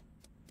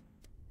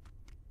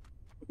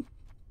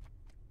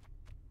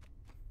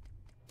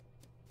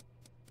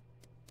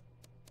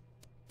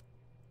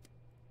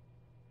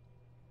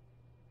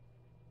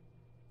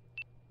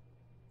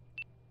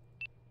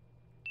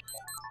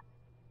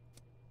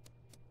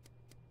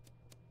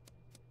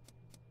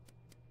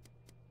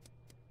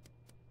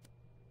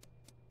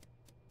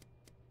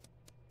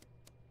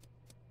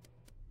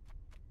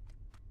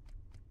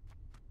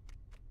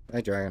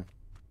 Hey, Dragon.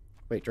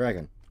 Wait,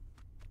 Dragon.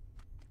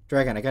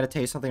 Dragon, I gotta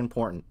tell you something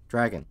important.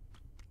 Dragon.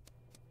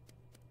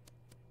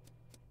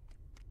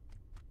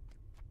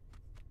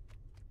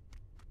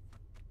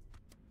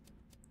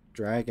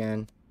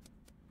 Dragon.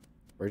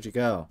 Where'd you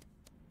go?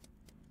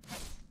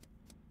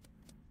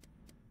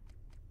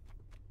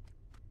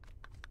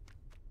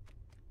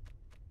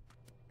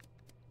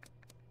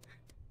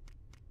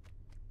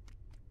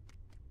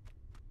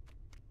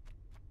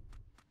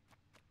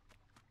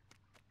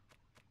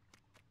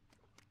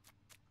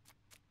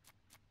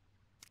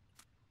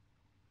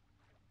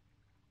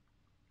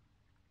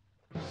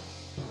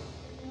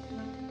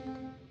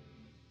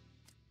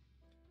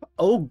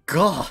 Oh,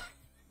 God!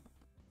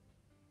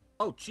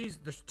 Oh, jeez,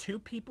 there's 2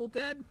 people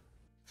dead?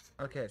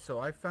 Okay, so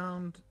I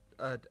found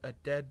a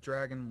dead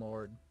dragon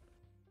lord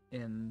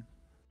in...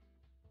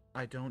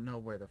 I don't know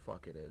where the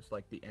fuck it is.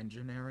 Like, the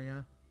engine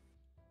area?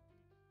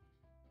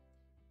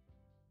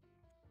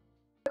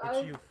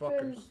 It's you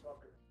fuckers.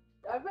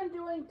 I've been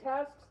doing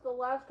tasks. The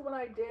last one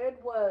I did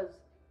was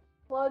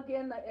plug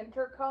in the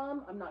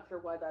intercom. I'm not sure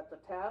why that's a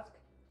task.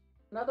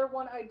 Another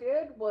one I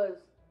did was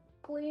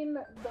clean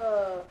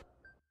the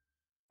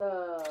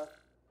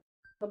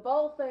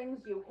ball things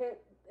you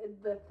hit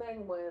the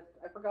thing with.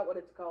 I forgot what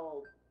it's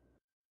called.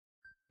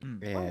 Why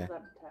Yeah. is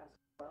that a task?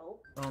 Well,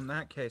 Well, in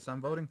that case,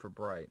 I'm voting for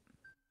Bright.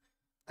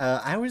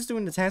 I was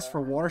doing the task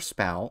for Water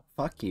Spout.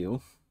 Fuck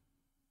you.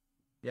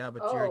 Yeah,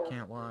 but Jerry Oh.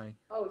 can't lie.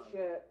 oh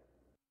shit.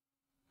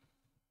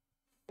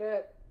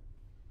 Shit.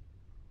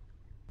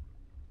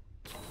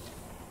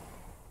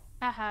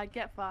 Haha,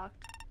 get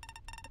fucked.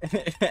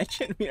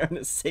 Imagine we are on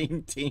the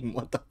same team.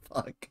 What the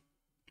fuck?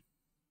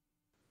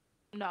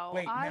 No,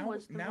 Wait, I now,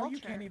 was the now vulture.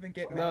 you can't even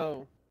get...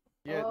 No.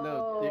 Yeah,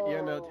 no.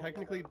 Yeah, no. Oh.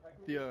 Technically,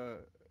 the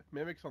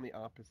Mimic's on the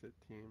opposite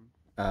team.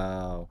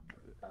 Oh.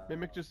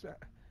 Mimic just...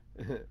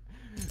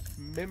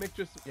 Mimic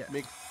just Yeah.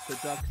 makes the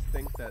ducks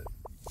think that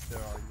they're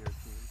on your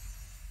team.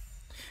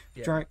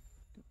 Yeah.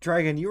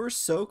 Dragon, you were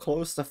so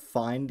close to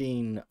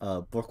finding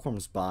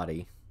Bookworm's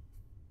body.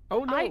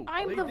 Oh no!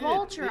 I'm they the did.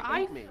 vulture.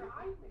 They ate me.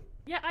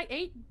 Yeah, I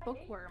ate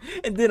Bookworm.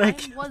 And then I I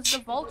killed was the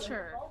you.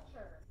 vulture.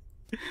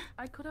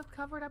 I could have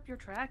covered up your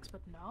tracks,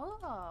 but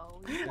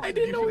no. you I wanted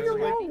didn't to know do your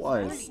it. role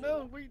was.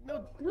 No, wait,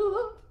 no!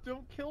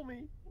 Don't kill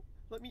me.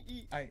 Let me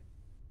eat.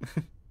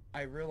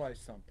 I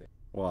realized something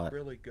What?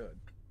 really good.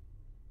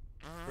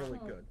 Really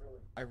good.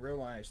 I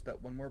realized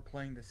that when we're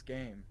playing this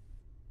game,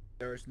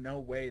 there is no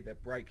way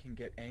that Bright can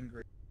get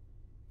angry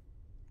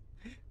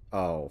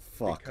Oh,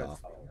 fuck because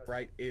off.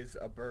 Bright is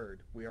a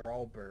bird. We are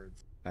all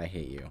birds. I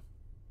hate you.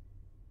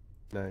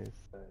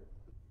 Nice.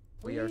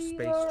 We are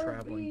space are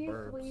traveling geese,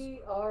 birds.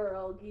 We are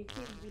all geese,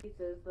 geese,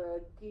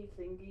 the geese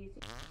and geese.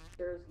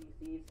 There's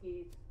geese,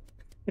 geese.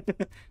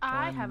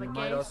 I have a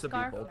Might gay also be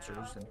scarf vultures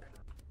now. and...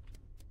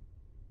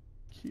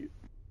 Cute.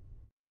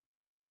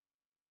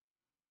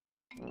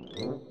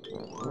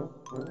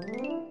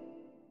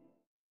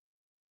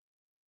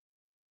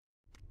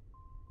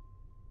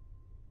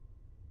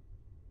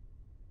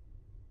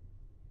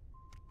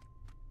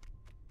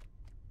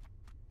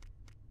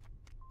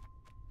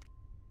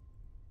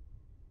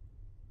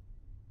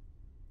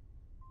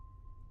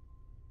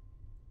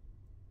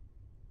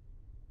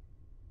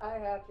 Hi,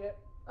 Hatchet.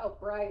 Oh,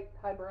 Bright.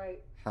 Hi,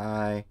 Bright.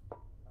 Hi.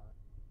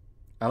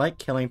 I like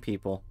killing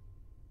people.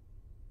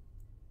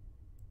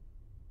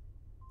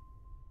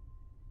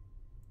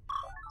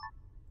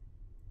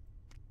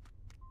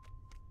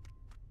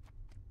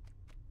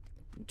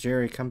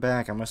 Jerry, come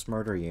back. I must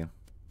murder you.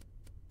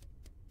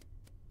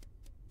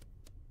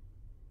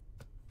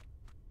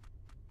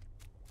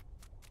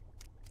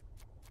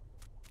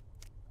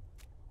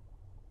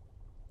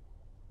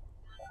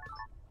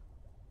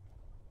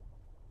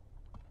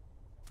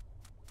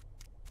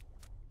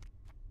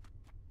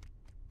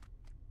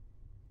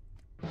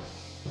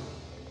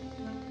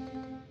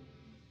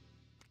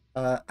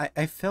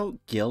 I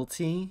felt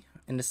guilty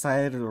and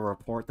decided to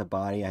report the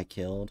body I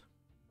killed.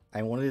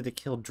 I wanted to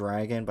kill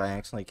Dragon, but I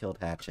accidentally killed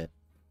Hatchet.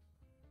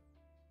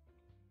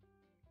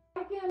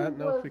 Dragon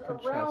know if was we can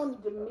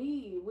around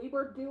me. We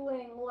were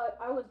doing what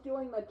I was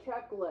doing the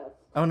checklist.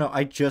 Oh no,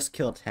 I just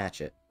killed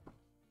Hatchet.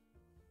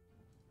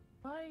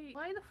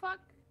 Why the fuck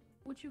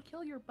would you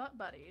kill your butt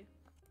buddy?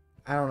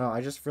 I don't know,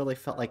 I just really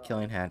felt like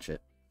killing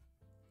Hatchet.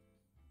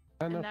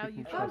 I don't And know now if we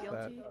you can feel trust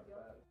that. guilty?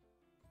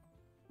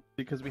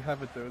 Because we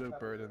have a dodo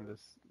bird in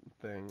this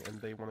thing, and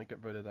they want to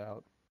get voted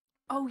out.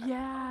 Oh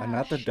yeah. I'm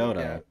not the shit.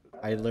 dodo.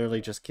 I literally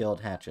just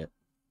killed Hatchet.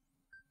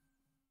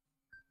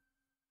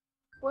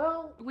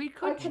 Well, We I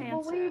could can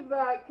chance believe it.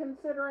 that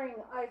considering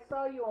I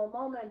saw you a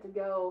moment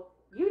ago.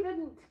 You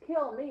didn't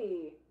kill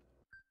me.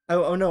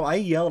 Oh no, I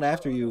yelled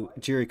after you,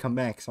 Jerry, come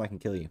back so I can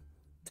kill you.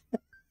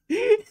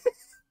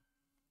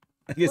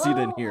 I guess you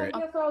didn't hear I it.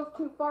 guess I was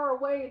too far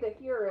away to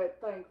hear it,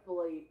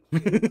 thankfully.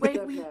 Wait,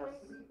 Goodness.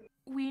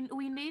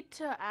 we need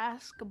to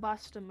ask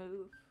Bus to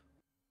move.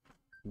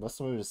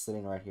 Busta is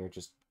sitting right here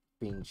just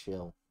being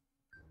chill.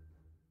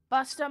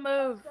 Bus to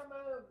move.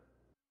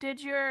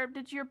 Did your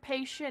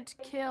patient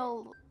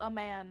kill a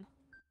man?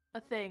 A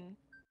thing?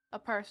 A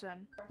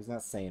person? He's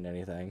not saying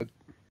anything.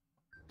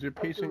 Did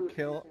your patient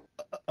kill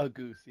a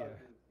goose? Yeah.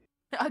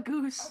 A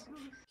goose.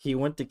 He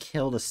went to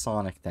kill the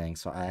Sonic thing,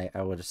 so I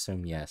would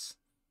assume yes.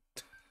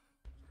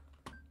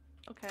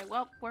 Okay,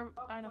 well,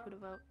 I know who to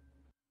vote.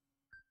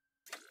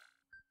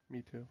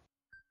 Me too.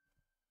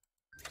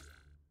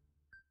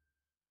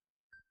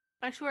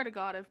 I swear to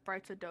God, if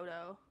Bright's a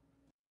dodo.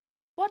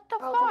 What the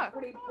Oh, fuck?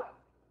 pretty...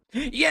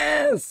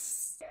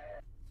 Yes!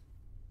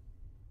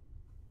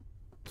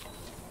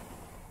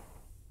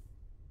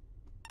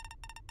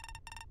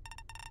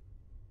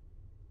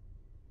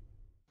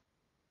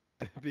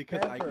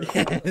 Because I Never.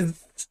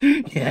 Yes!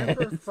 Yes!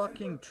 Never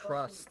fucking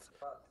trust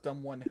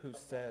someone who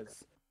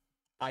says,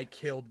 I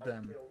killed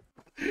them.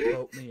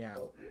 Vote me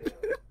out.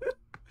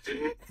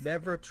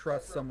 Never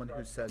trust someone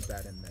who says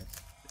that in this.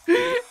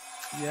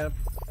 Yep.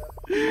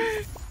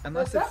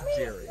 Unless Does it's that mean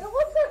Jerry. it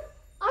wasn't...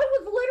 I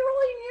was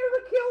literally near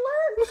the killer?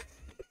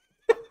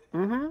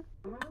 Mm-hmm.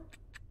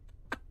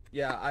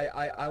 Yeah,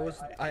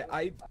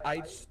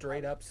 I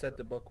straight up said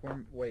to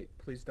Bookworm, wait,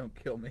 please don't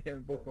kill me.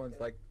 And Bookworm's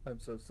like, I'm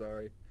so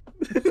sorry.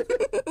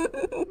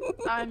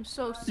 I'm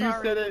so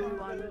sorry, said it.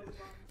 everyone.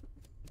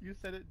 You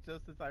said it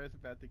just as I was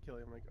about to kill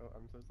you. I'm like, oh,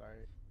 I'm so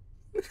sorry.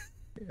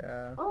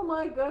 Yeah. Oh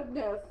my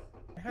goodness.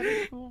 I had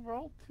a cool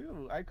roll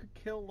too. I could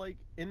kill like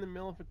in the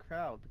middle of a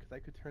crowd because I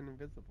could turn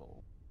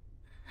invisible.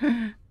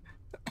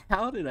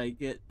 How did I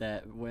get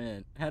that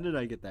win? How did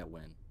I get that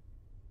win?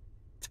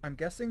 I'm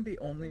guessing the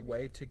only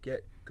way to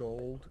get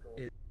gold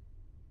is,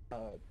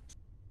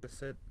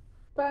 sit.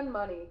 Spend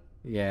money.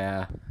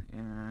 Yeah,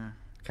 Yeah.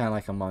 kind of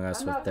like Among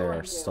Us I'm with not their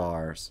going to.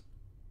 stars.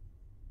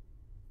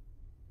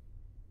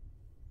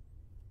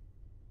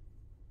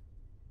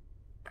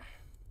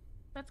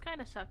 That's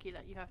kind of sucky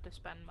that you have to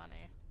spend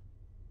money.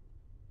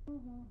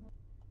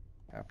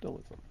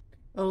 Capitalism.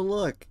 Oh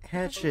look,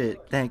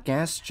 Hatchet, that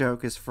gas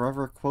joke is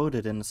forever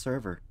quoted in the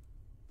server.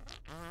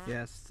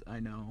 Yes, I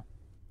know.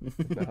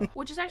 No.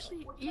 Which is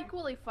actually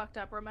equally fucked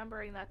up,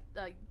 remembering that,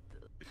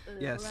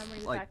 Yes,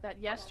 remembering the like- fact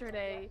that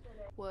yesterday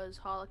was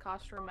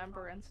Holocaust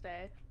Remembrance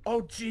Day.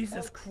 Oh,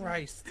 Jesus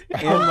Christ.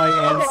 And my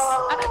aunt's...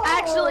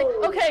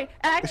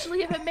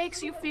 Actually, if it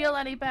makes you feel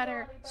any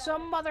better,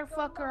 some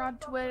motherfucker on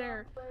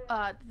Twitter,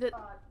 that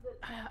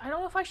I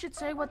don't know if I should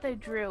say what they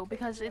drew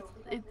because it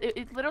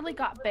literally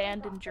got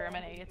banned in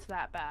Germany. It's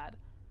that bad.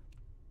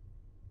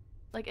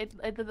 Like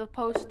the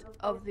post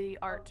of the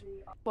art,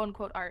 quote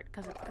unquote art,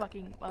 because it's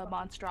fucking a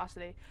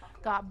monstrosity,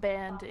 got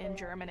banned in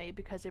Germany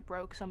because it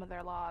broke some of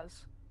their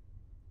laws.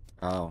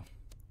 Oh.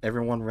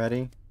 Everyone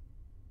ready?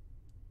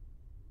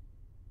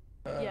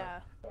 Yeah.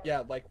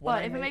 Yeah, like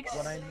But if it makes-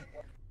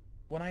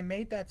 when I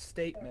made that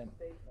statement,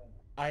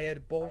 I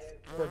had both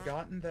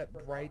forgotten that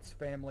Bright's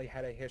family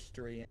had a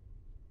history,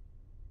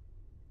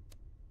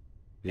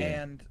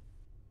 and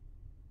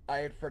I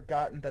had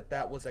forgotten that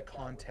that was a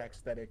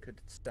context that it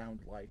could sound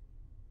like.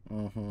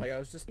 Mm-hmm. Like I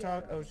was just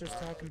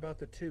talking about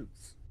the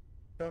toots,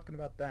 talking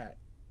about that.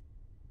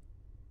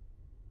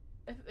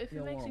 If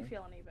it makes you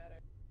feel any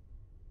better.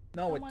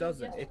 No, it Someone-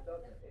 doesn't. yes.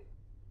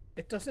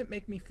 It doesn't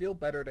make me feel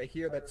better to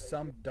hear that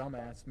some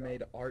dumbass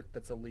made art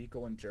that's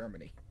illegal in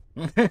Germany.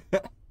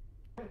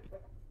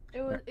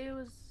 It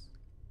was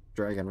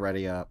Dragon,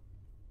 ready up.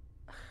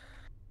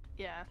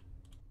 yeah.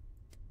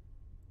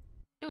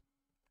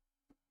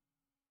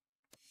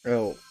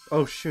 Oh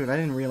shoot, I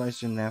didn't realize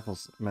Jen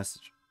Apple's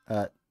message.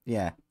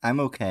 Yeah, I'm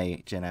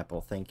okay, Jen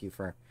Apple. Thank you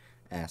for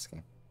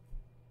asking.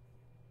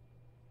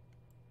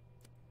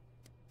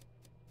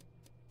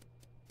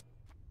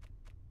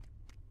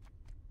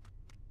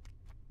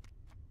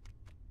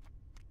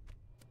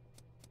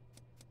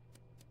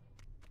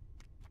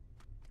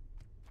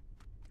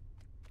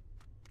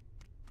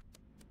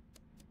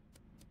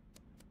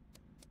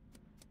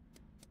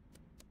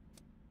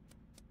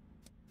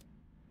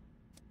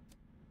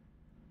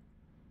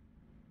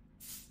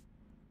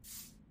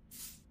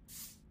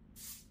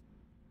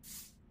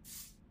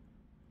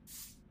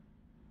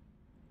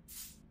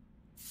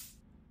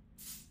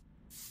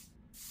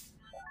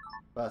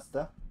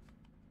 Basta.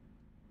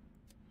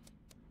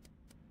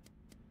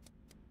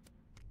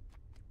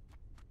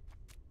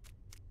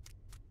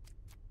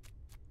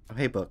 Oh,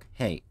 hey, Book.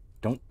 Hey,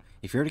 don't.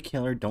 If you're the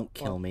killer, don't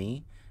kill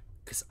me,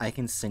 because I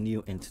can send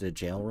you into the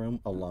jail room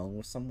alone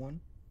with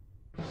someone.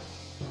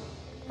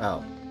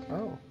 Oh.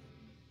 Oh.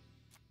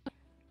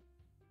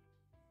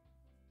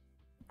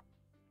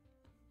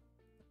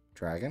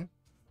 Dragon?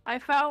 I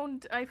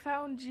found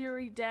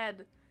Jiri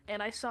dead,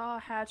 and I saw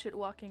Hatchet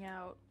walking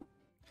out.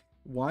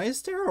 Why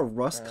is there a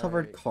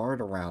rust-covered Right.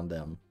 card around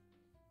him?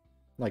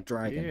 Like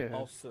Dragon. Yeah.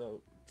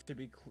 Also,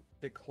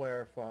 to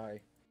clarify,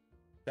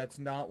 that's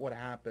not what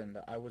happened.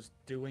 I was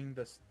doing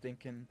the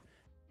stinking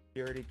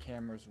security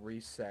cameras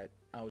reset.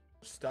 I was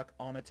stuck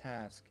on a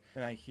task,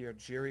 and I hear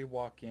Jiri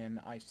walk in.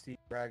 I see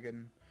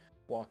Dragon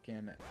walk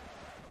in.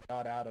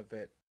 Got out of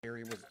it.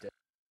 Jiri was dead.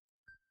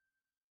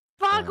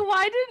 Fuck, Yeah.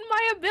 why didn't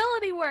my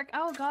ability work?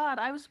 Oh god,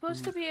 I was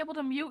supposed to be able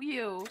to mute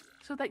you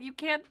so that you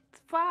can't.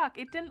 Fuck,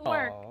 it didn't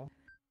work. Aw.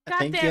 I God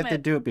think you damn have to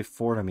it. do it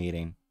before the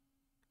meeting.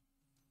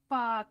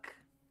 Fuck.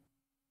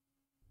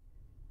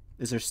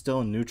 Is there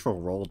still a neutral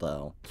role,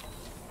 though?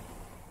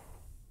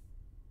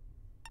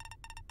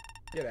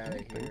 Get out I of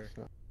don't think here.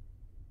 so.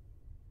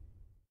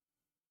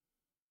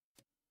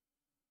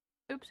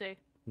 Oopsie.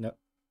 No.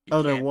 You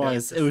Oh, there can't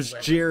was. beat It the was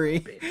celebrity, Jerry.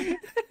 bitch.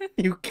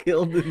 You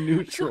killed the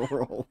neutral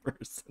role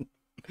person.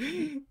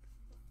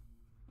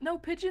 No,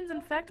 pigeons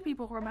infect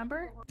people,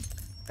 remember?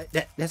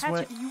 That's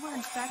what. Hatchet, you were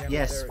infected.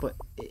 Yes, they're- but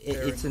they're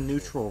it's a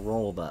neutral. neutral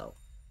role though,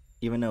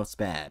 even though it's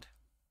bad.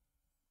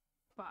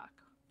 Fuck.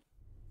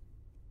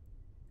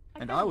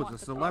 And kinda I was want a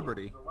to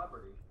celebrity.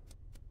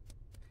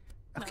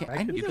 Okay, No. I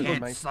I could need feel to.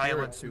 can't my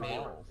silence spirit through me.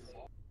 walls.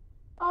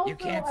 Also, You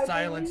can't I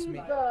silence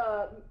believe me.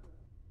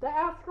 The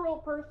astral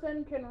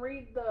person can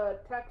read the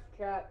text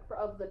chat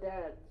of the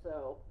dead,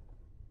 so.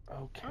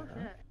 Okay. Oh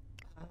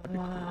shit.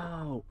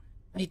 Oh,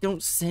 I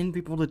don't send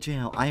people to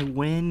jail. I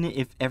win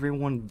if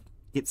everyone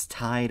gets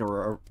tied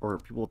or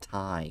people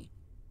tie.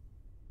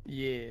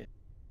 Yeah.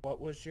 What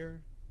was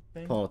your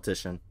thing?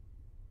 Politician.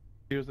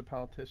 She was a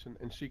politician,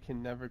 and she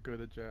can never go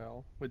to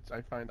jail, which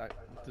I find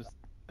just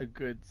a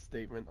good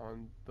statement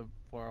on the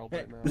world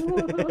right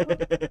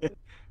now.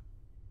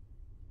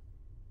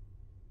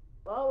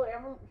 Well, we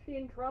haven't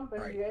seen Trump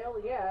in Right. jail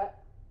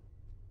yet.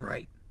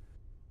 Right.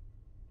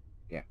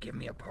 Yeah. Give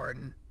me a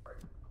pardon.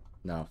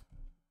 No.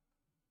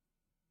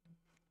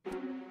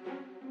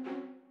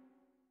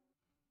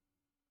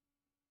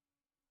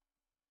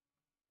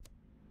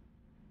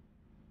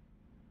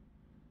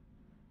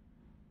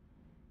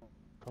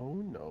 Oh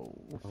no,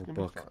 it's Oh, gonna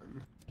book. be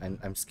fun.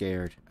 I'm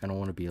scared. I don't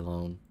want to be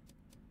alone.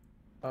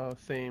 Oh,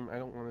 same. I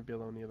don't want to be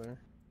alone either.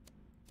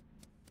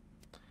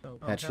 Oh,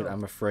 Hatchet, hell.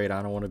 I'm afraid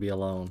I don't want to be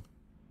alone.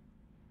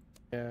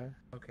 Yeah.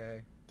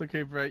 Okay. It's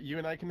okay, Brett. You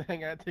and I can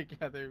hang out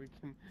together.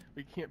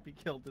 We can't be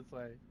killed this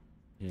way.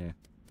 Yeah.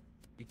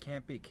 You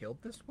can't be killed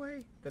this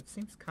way? That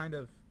seems kind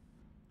of...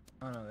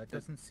 I don't know, that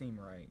doesn't seem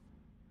right.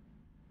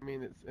 I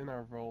mean, it's in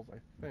our roles, I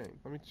think.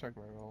 Let me check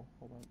my role.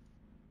 Hold on.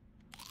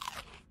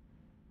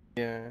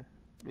 Yeah.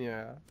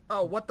 Yeah.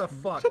 Oh, what the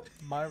fuck?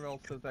 My role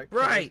says that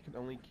Right. killers can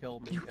only kill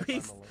me You if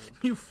piece... I'm alone.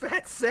 You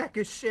fat sack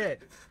of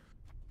shit!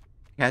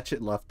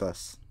 Hatchet left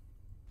us.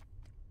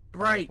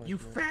 Right, you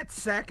unfortunate. fat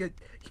sack of...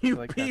 You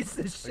Like piece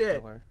that's of the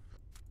shit! killer.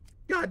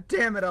 God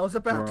damn it, I was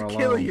about We're to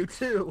kill alone. you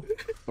too!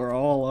 We're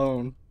all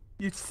alone.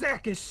 You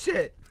sack of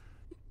shit!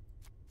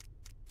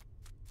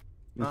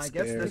 I'm I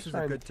guess scared. this is a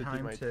Trying good to do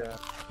time my to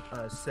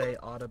task. say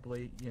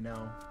audibly, you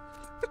know.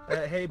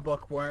 Hey,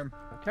 Bookworm.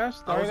 Gosh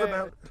I darn was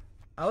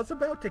it.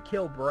 about to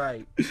kill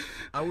Bright.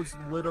 I was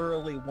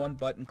literally one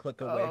button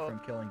click away Oh. from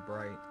killing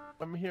Bright.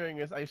 What I'm hearing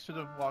is I should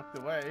have walked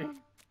away,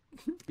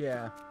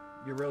 Yeah,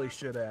 you really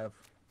should have.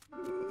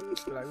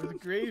 but I was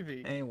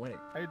gravy. Anyway,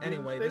 I didn't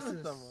anyway, stay this with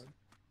is someone.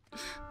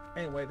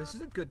 anyway, this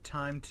is a good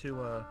time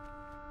to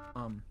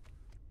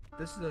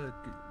this is a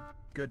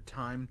good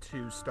time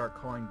to start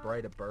calling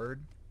Bright a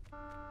bird.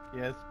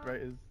 Yes,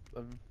 Bright is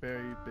a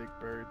very big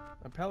bird.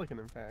 A pelican,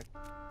 in fact.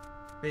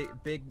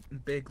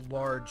 Big,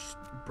 large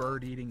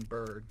bird-eating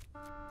bird.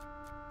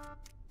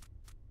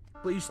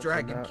 Please, Hopefully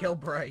Dragon, not. kill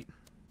Bright.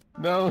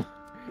 No!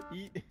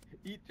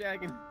 Eat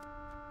dragon!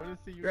 I wanna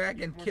see you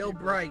Dragon, eat more kill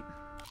people. Bright.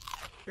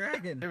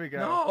 Dragon. There we go.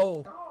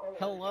 No.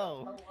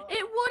 Hello!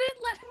 It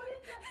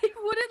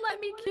wouldn't let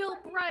me kill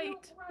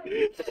Bright.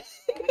 You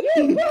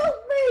killed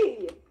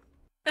me!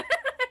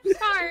 I'm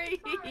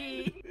sorry.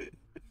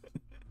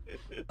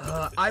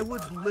 I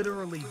was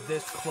literally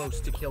this close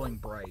to killing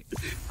Bright.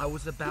 I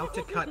was about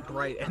to cut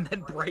Bright, and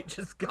then Bright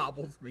just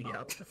gobbles me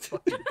up.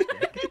 Fucking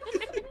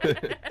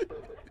dick.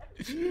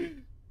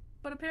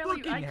 But apparently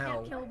Fucking I hell.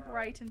 can't kill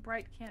Bright and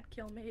Bright can't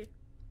kill me.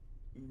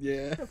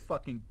 Yeah. A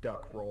fucking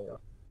duck roll.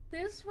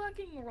 This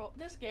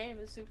this game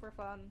is super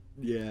fun.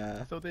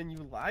 Yeah. So then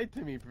you lied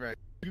to me, Brett.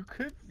 You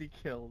could be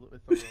killed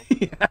with someone else.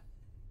 Yeah.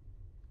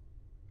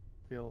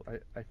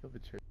 I feel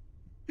betrayed.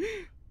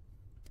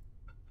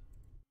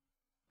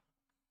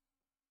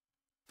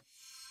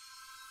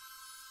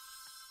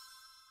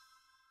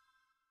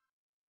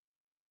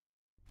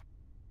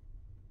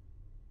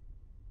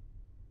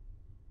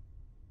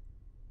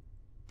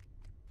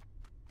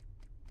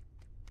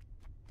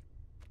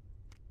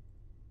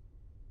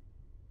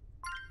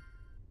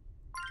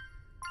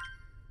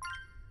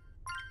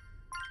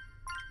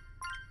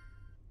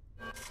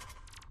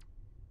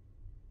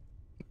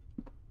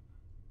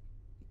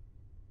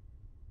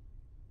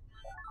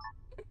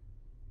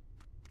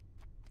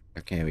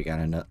 Okay,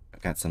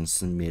 got some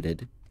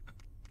submitted.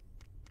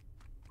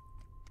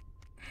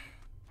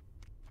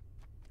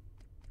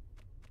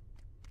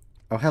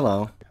 Oh,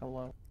 hello.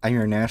 Hello. I'm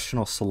your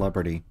national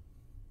celebrity.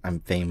 I'm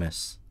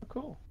famous. Oh,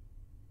 cool.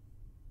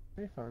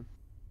 Very fun.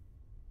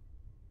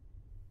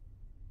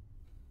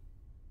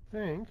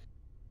 Think.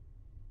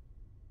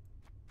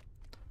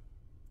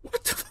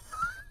 What the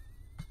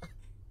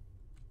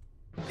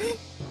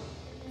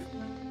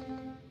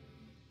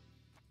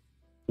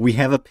We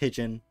have a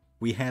pigeon.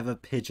 We have a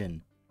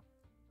pigeon.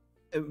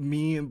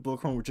 Me and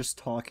Bookworm were just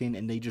talking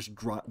and they just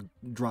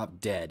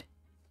dropped dead.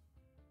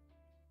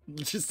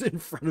 Just in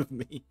front of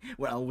me.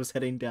 When I was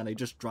heading down, they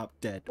just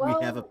dropped dead. Well,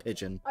 we have a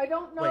pigeon. I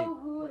don't know Wait.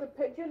 who the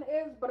pigeon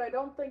is, but I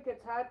don't think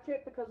it's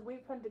Hatchet because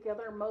we've been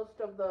together most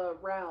of the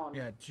round.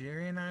 Yeah,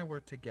 Jerry and I were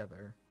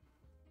together.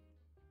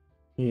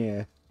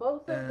 Yeah.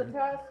 Both of the And-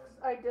 tasks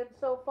I did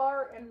so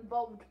far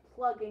involved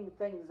plugging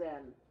things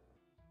in.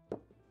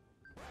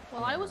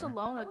 Well, I was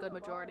alone a good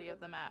majority of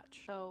the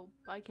match, so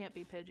I can't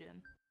be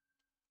Pigeon.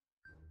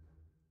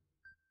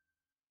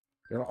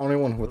 You're the only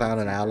one without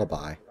an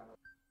alibi.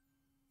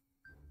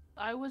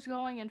 I was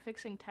going and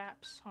fixing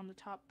taps on the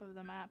top of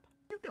the map.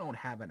 You don't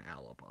have an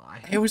alibi.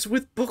 I was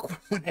with Bookworm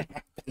when it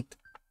happened.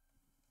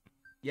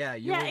 Yeah,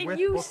 you Yeah, were with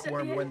you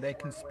Bookworm yeah. when they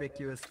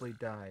conspicuously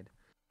died.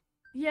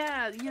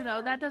 Yeah, you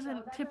know, that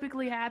doesn't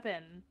typically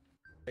happen.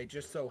 They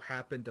just so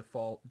happened to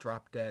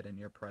drop dead in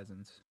your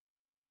presence.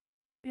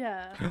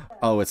 Yeah.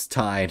 Oh, it's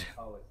tied.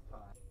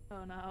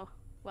 Oh no.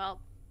 Well.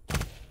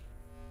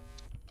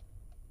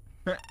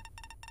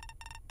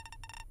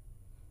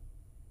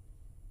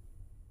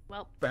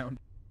 Well, Found.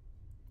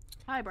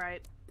 hi,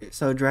 Bright.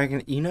 So,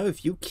 Dragon, you know,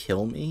 if you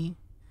kill me,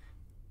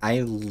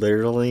 I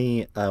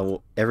literally,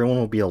 everyone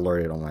will be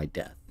alerted on my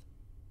death.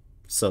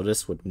 So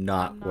this would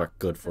not work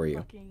good for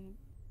you.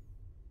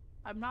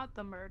 I'm not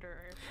the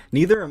murderer.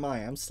 Neither am I.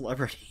 I'm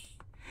celebrity.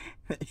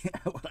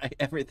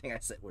 Everything I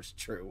said was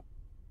true.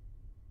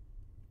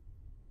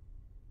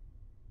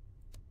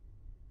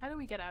 How do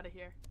we get out of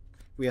here?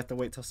 We have to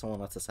wait till someone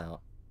lets us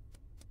out.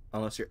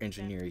 Unless you're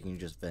engineer, you can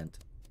just vent.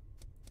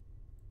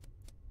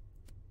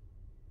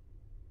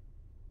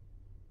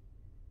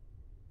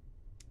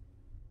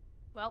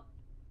 Well.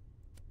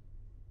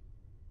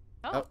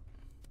 Oh.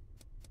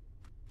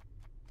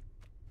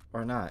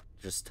 Or not.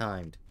 Just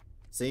timed.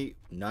 See?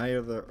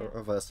 Neither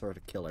of us are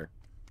the killer.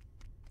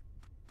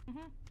 Mm-hmm.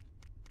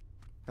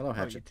 Hello, Oh,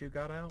 Hatchet. you two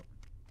got out?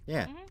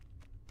 Yeah. Mm-hmm.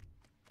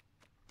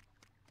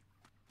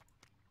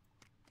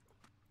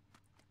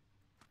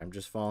 I'm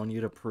just following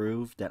you to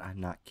prove that I'm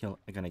not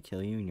gonna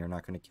kill you and you're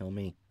not gonna kill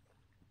me.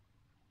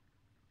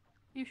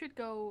 You should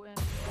go and...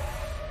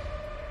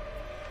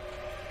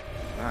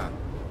 Ah.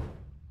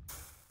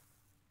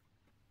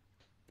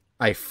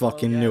 I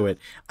fucking knew it.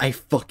 I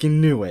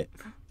fucking knew it.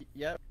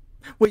 Yep.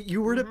 Wait,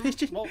 you were the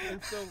pigeon? Well,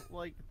 and so,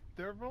 like,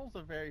 their role's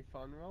a very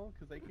fun role,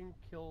 because they can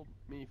kill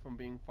me from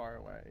being far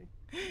away.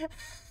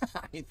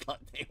 I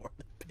thought they were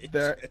the pigeon.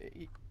 They're...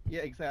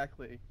 Yeah,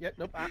 exactly. Yeah,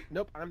 nope,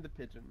 I'm the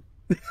pigeon.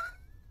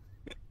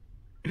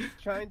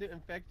 Trying to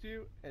infect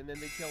you, and then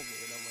they kill me,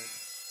 and I'm like,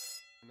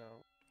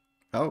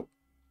 no. Oh.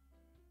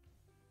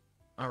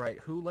 Alright,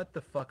 who let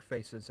the fuck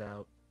faces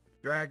out?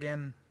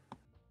 Dragon.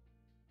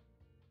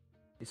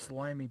 You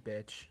slimy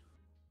bitch.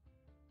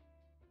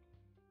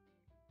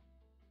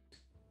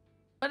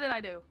 What did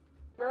I do?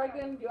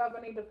 Dragon, do you have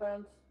any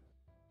defense?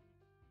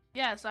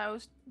 Yes, I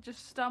was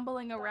just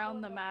stumbling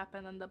around the map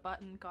and then the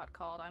button got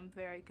called. I'm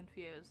very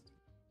confused.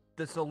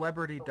 The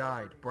celebrity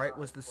died. Bright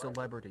was the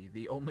celebrity.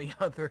 The only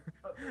other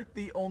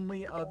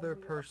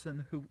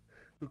person who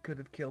could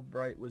have killed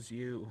Bright was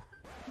you.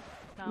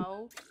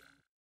 No.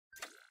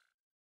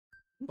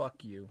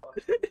 Fuck you.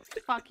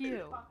 Fuck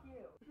you.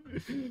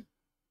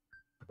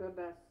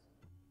 Goodness.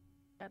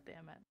 God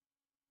damn it.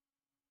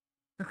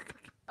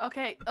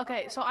 Okay,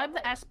 so I'm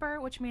the Esper,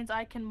 which means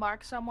I can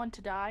mark someone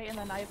to die, and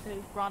then I have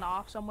to run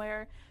off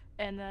somewhere,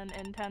 and then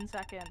in 10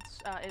 seconds,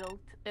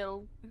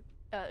 it'll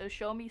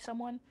show me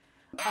someone.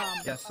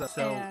 Yes,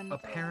 and...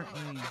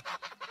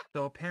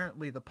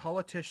 apparently the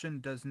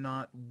politician does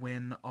not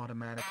win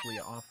automatically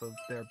off of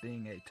there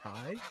being a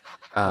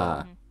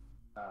tie.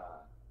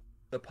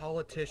 The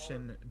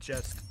politician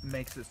just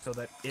makes it so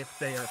that if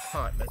they are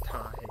caught in a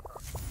tie,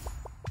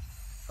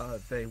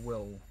 they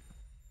will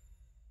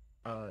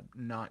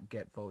not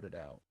get voted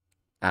out.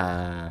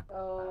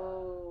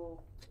 Oh.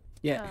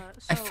 Yeah.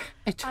 So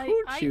I told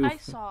you. I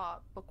saw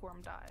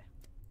Bookworm die.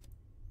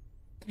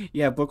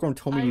 Yeah, Bookworm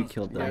told me you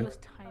killed I them. was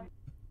tiny.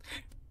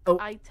 Oh.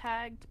 I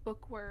tagged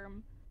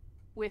Bookworm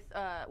with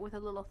a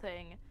little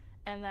thing,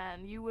 and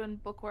then you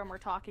and Bookworm were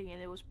talking,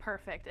 and it was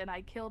perfect. And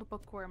I killed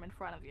Bookworm in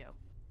front of you.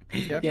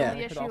 Yeah.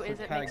 The issue is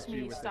it makes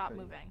me stop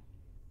moving.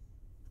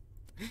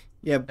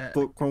 Yeah,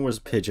 Bookworm was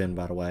a pigeon,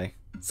 by the way.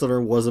 So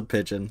there was a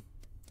pigeon.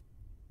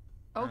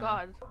 Oh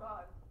god.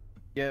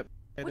 Yep.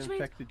 It Which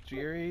infected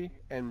Jiri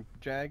and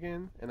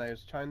Dragon, and I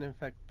was trying to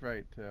infect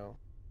Bright too.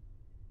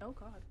 Oh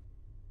god.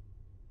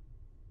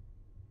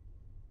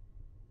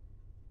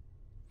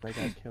 I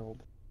got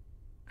killed.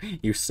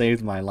 You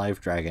saved my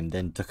life, Dragon,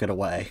 then took it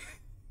away.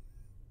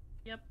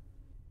 Yep.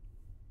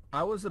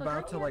 I was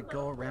about to like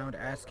go around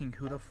asking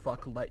who the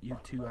fuck let you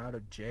two out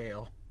of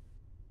jail.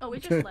 Oh,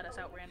 it just let us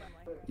out randomly.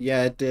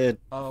 Yeah, it did.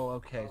 Oh,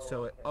 okay.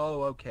 So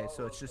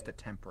it's just a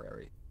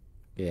temporary.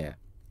 Yeah.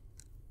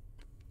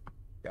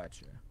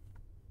 Gotcha.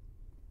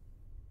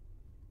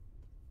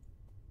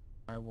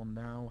 I will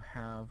now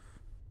have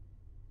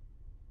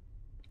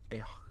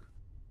a.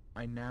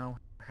 I now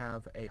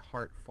have a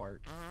heart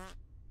fart.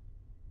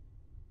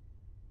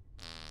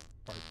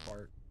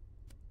 Fart.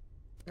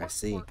 I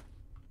see.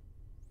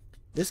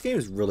 This game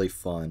is really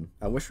fun.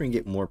 I wish we can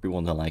get more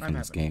people to like in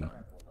this game.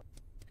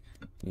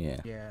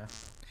 Yeah. Yeah.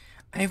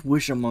 I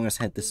wish Among Us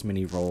had this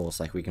many roles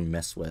like we can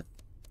mess with.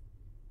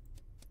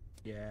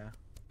 Yeah.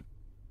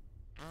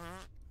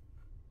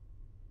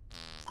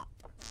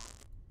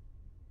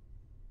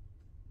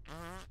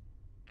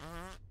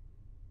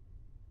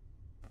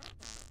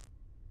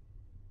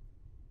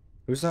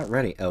 Who's not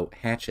ready? Oh,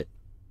 Hatchet.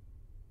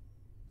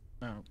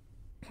 No.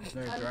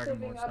 Their I'm Dragon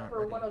saving Lord's up not for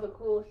ready. one of the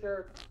cool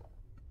shirts.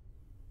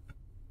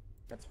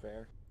 That's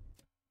fair.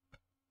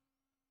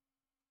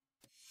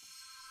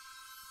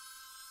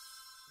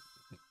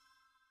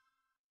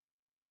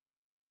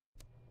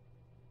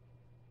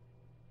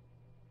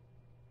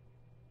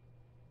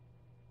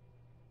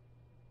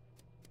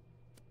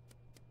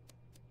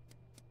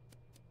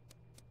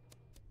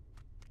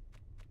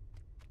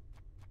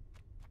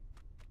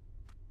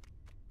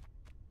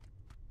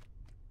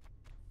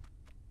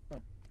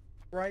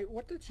 Right,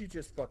 what did you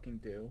just fucking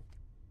do?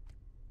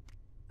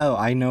 Oh,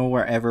 I know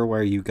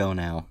where you go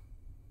now.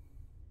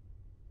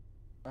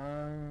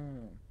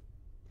 Oh,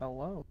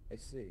 Hello. I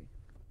see.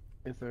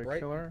 Is there a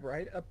killer?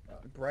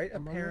 Bright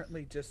among us?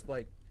 apparently just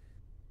like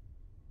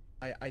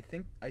I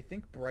think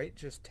Bright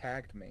just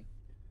tagged me.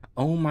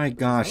 Oh my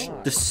gosh,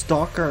 Why? the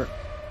stalker.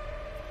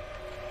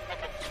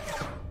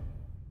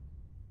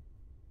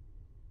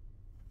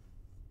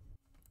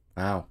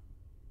 Wow.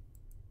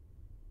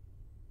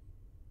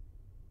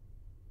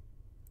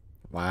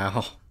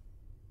 Wow.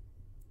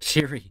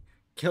 Jerry,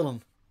 kill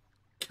him.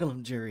 Kill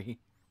him, Jerry.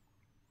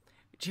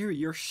 Jerry,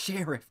 you're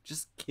sheriff.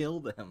 Just kill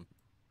them.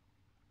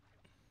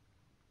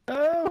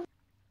 Oh!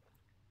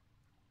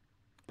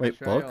 Wait,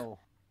 Book? Betrayal.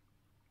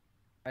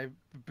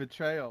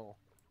 Betrayal.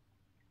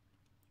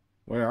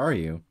 Where are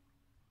you?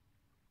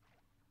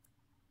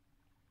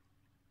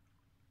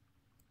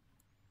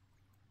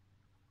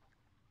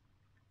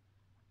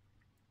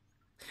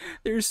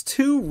 There's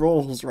 2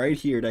 roles right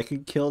here that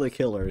can kill the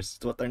killers,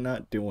 but they're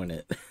not doing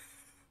it.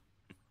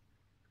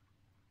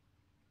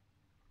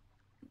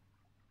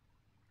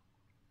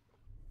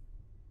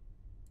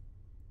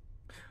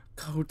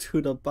 Go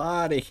to the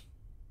body.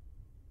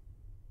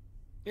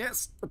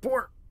 Yes,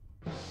 report.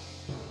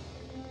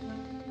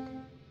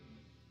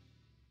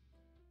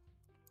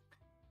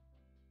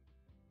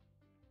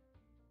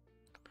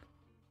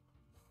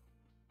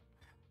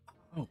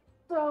 Oh.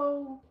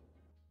 So,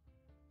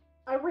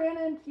 I ran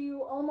into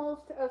you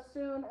almost as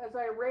soon as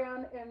I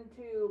ran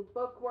into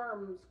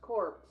Bookworm's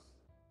corpse.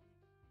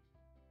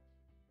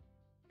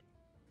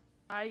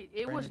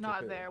 It Ran was into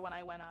not who? there when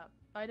I went up.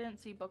 I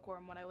didn't see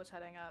Bookworm when I was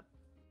heading up.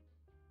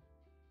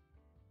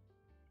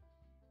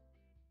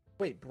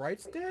 Wait,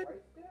 Bright's dead?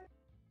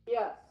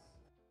 Yes.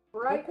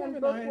 Bright Bookworm and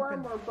and I have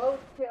Bookworm been- were both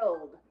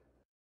killed.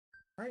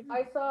 Right?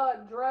 I saw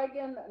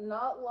Dragon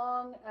not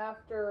long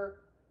after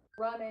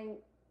running,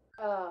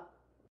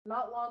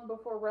 not long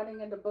before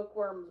running into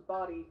Bookworm's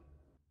body.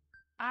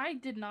 I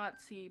did not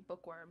see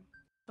Bookworm,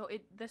 so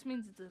this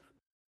means it's a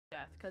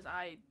death because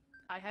I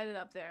headed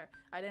up there.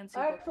 I didn't see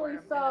I actually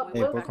Bookworm. saw and then we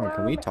Hey, went back Bookworm, up.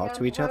 can we talk to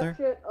and each other?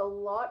 Hatchet a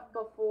lot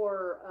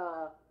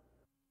before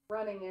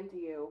running into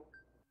you.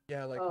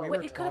 Yeah, like Oh. we Wait,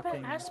 were it could have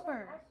been talking.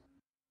 Esper.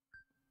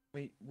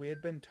 We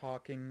had been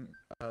talking.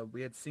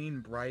 We had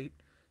seen Bright.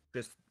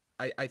 Just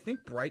I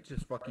think Bright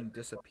just fucking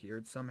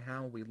disappeared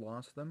somehow. We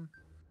lost them.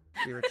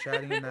 We were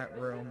chatting in that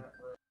room,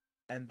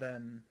 and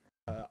then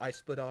I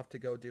split off to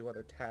go do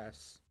other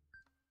tasks.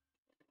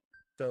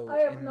 So I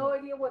have no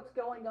idea what's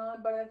going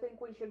on, but I think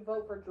we should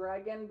vote for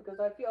Dragon because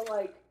I feel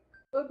like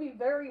it would be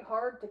very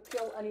hard to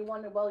kill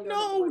anyone while you're in a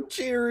No, group.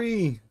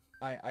 Jerry.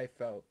 I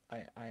felt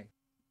I.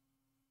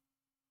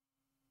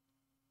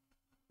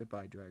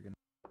 Goodbye, Dragon.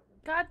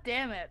 God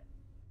damn it.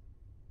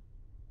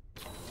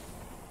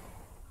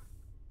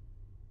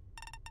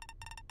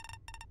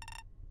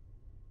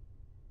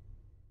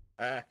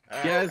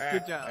 Yes,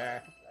 good job.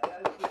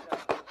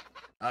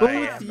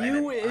 Both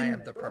you I and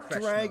am the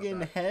professional Dragon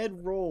guy.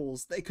 head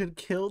rolls. They could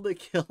kill the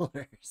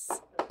killers.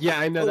 Yeah,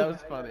 I know, that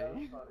was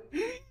funny.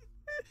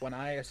 When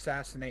I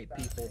assassinate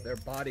people, their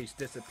bodies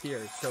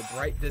disappear. So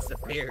Bright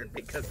disappeared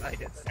because I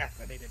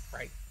assassinated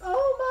Bright.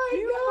 Oh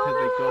Because my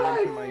they god!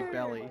 go into my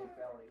belly.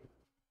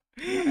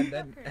 And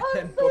then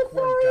I'm so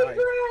Bookworm sorry, died.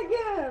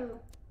 Dragon!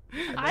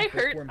 And then I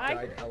heard- Bookworm I-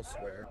 died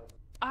elsewhere.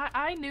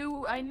 I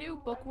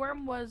knew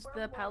Bookworm was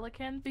the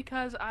pelican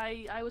because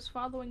I was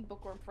following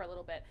Bookworm for a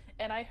little bit,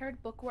 and I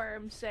heard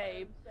Bookworm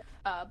say,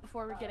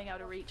 before we're getting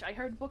out of reach, I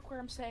heard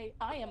Bookworm say,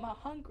 "I am a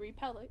hungry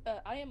pelican."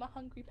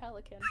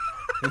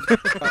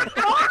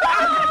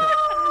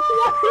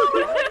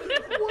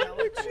 Why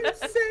would you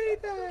say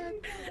that?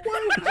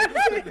 Why would you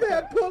say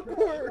that,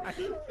 Bookworm?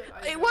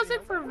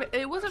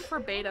 It wasn't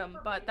verbatim,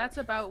 but that's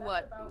about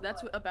what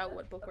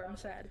Bookworm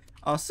said.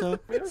 Also,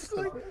 It's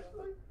like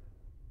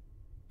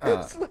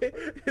uh,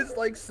 it's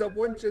like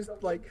someone just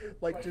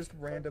just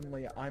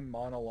randomly I'm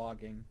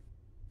monologuing,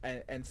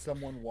 and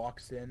someone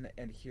walks in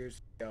and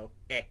hears me go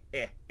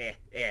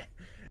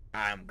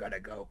I'm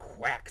gonna go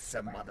quack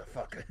some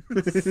motherfuckers.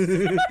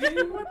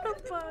 What the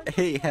fuck?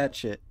 hey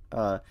Hatchet.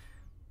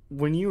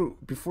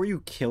 Before you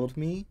killed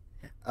me,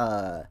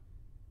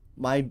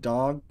 my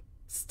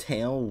dog's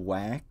tail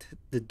whacked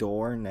the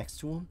door next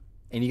to him,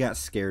 and he got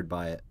scared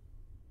by it.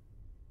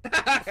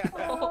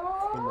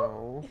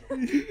 No.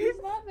 He's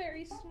not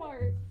very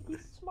smart.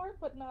 He's smart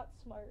but not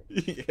smart.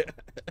 Yeah.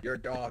 Your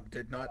dog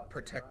did not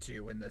protect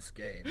you in this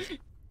game.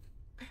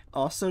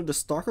 Also, the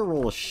stalker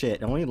roll is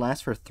shit. It only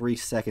lasts for 3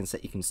 seconds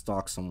that you can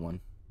stalk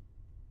someone.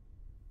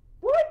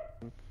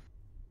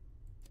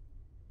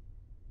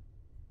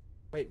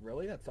 Wait,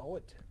 really? That's all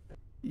it.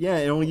 Yeah,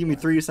 it only give me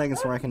 3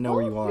 seconds so I That's can know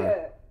where you are.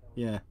 bullshit.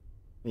 Yeah.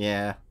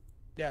 Yeah.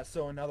 Yeah.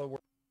 So in other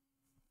words,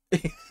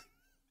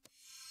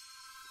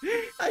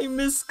 I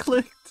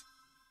misclicked.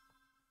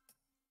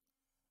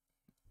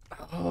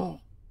 Oh.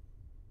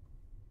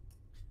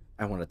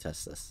 I want to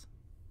test this.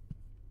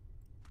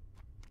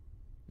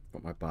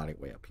 Put my body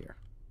way up here.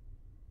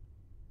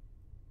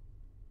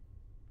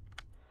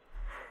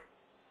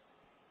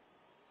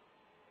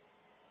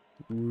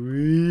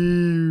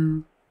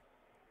 Wee.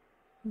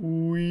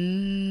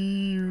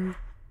 Wee.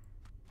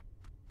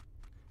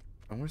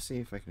 I want to see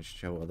if I can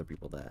show other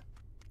people that.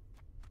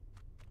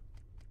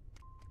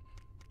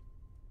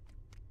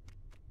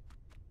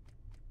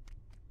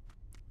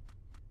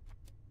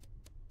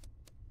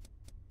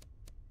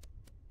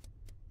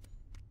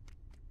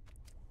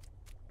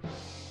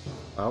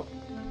 Oh.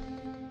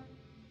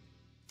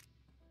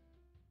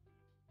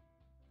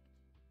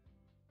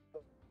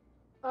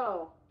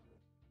 Oh.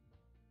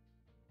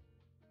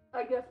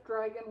 I guess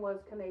Dragon was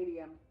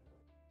Canadian.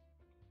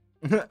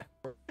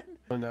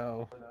 Oh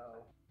no.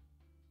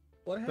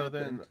 what So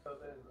happened? then,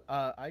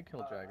 I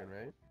killed Dragon,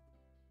 right?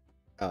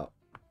 Oh.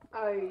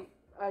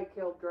 I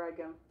killed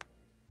Dragon.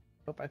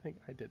 Nope, I think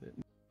I did it.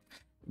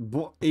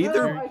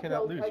 Either. No, I cannot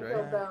killed, lose, I right?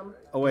 killed them.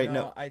 Oh wait,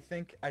 no. I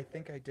think I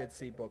did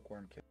see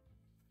Bookworm kill.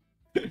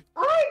 I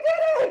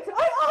did it!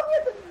 I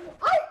outed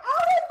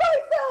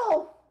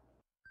myself!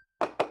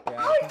 Yeah,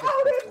 I think it's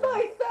outed Bookworm.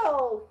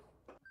 myself!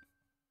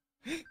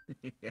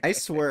 I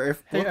swear,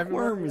 if Hey,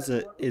 Bookworm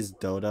everyone. is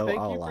Dodo, Thank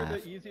I'll you laugh. for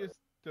the easiest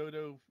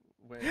dodo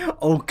way.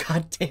 Oh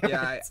god damn it!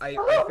 Yeah, I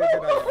Oh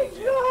figured I owed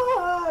you. my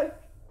god!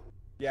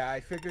 Yeah, I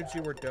figured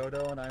you were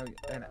Dodo,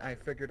 and I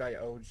figured I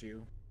owed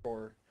you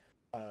for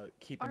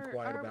keeping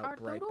quiet about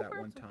Bright dodo that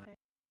one birds time. okay?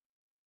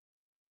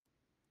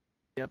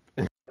 Yep.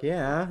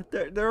 Yeah,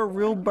 they're a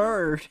real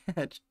bird.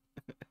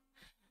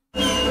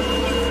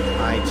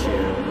 I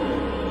chew.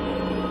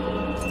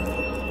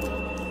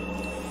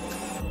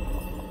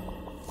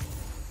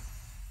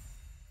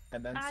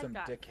 And then I some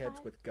got dickheads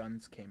 5. with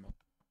guns came up.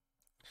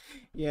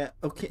 Yeah,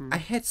 okay. Mhm. I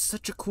had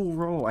such a cool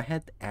role. I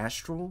had the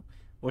Astral,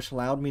 which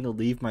allowed me to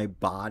leave my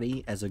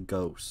body as a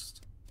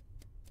ghost.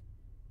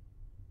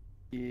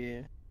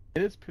 Yeah.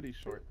 It is pretty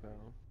short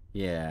though.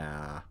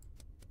 Yeah.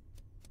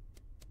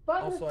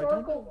 Fun Also, I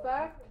historical don't-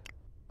 fact,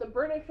 the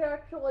British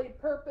actually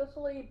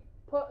purposely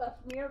put a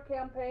smear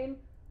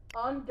campaign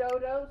on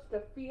dodos to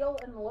feel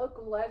and look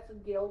less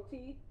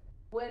guilty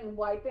when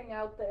wiping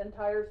out the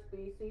entire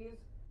species.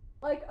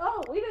 Like,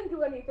 oh, we didn't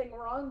do anything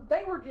wrong.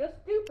 They were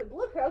just stupid.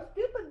 Look how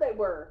stupid they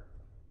were.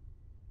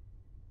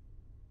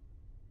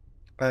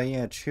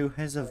 Yeah, Chew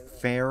has a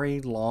very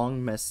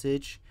long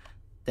message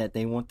that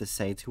they want to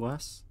say to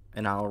us,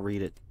 and I'll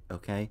read it,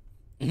 okay?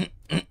 Okay.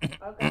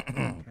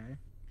 Okay.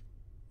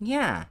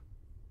 Yeah,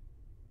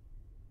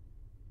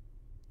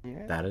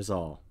 Yeah. that is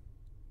all.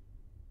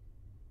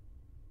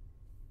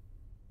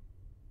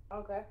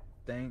 Okay.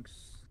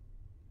 Thanks.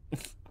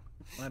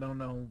 I don't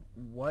know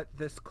what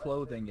this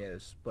clothing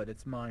is, but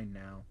it's mine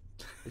now.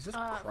 Is this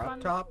crop fun-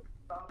 top?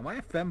 Am I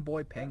a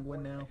femboy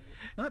penguin now?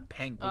 Not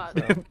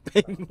penguin.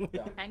 Penguin.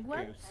 no,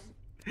 Penguin?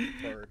 goose.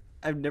 Bird.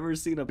 I've never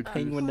seen a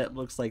penguin that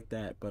looks like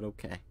that, but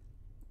okay.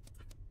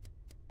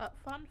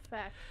 Fun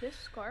fact, this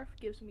scarf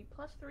gives me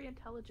 +3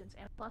 intelligence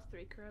and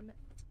 +3 charisma.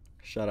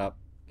 Shut up.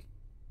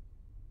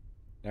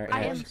 Alright,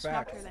 I Fun am Hatch.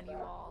 fact. smarter than you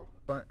all.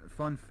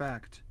 Fun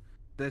fact.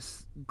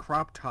 This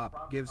crop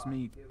top gives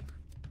me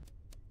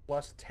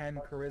 +10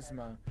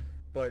 charisma,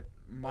 but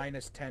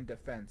 -10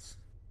 defense.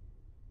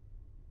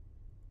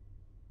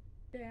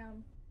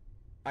 Damn.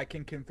 I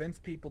can convince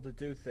people to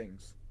do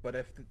things, but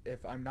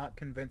if I'm not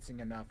convincing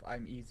enough,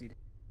 I'm easy to...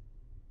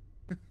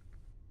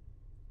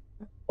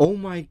 Oh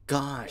my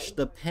gosh,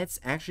 the pets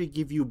actually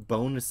give you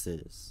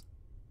bonuses.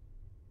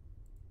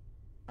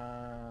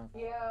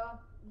 Yeah,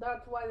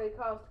 that's why they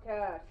cost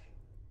cash.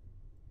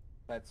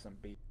 That's some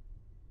beat.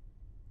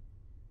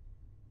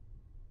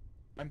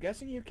 I'm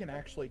guessing you can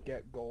actually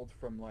get gold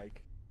from,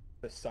 like,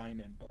 the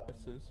sign-in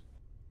bonuses.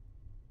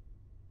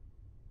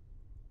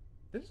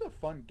 This is a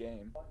fun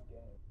game.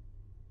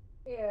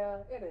 Yeah,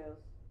 it is.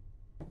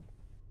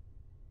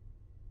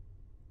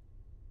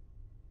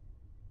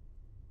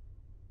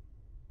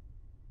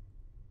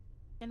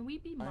 Can we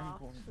be I'm moths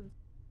going- and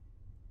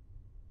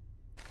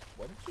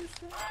What did you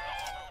say?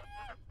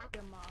 be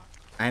a moth?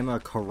 I'm a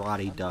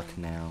karate duck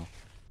now.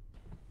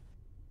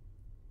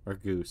 Or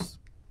goose.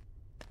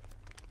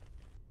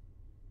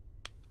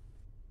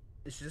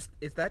 Is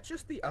that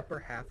just the upper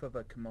half of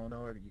a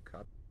kimono or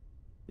yukata?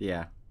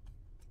 Yeah.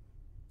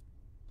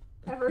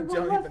 Everyone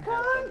Don't was even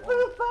have kung them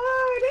fu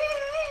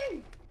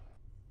fighting!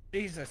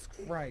 Jesus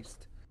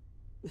Christ.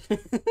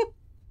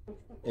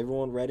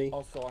 Everyone ready?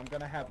 Also, I'm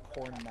gonna have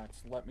corn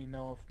nuts. Let me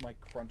know if my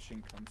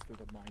crunching comes through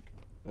the mic.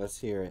 Let's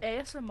hear it.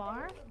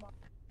 ASMR?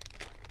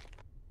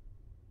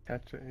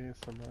 Hatchet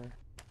ASMR.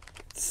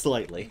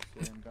 Slightly.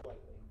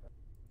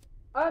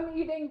 I'm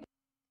eating.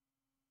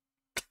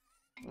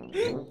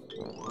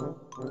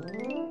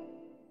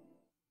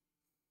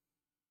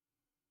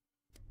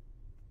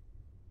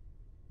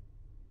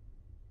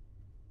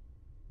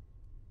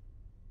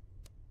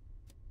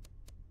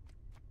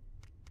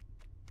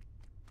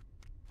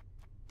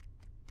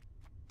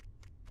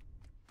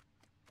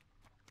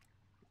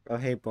 Oh,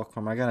 hey,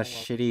 Bookworm, I got a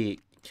shitty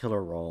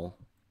killer roll.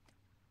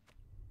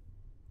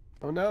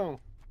 Oh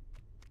no!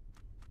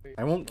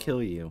 I won't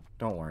kill you.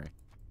 Don't worry.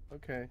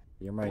 Okay.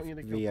 You're I my want you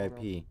to kill someone else.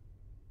 VIP.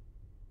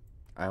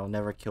 I will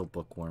never kill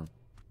Bookworm.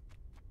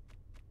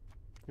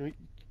 You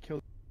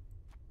kill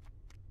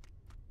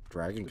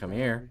Dragon, the come guy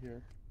here. over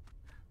here.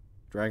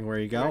 Dragon, where are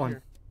you Right going?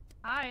 here.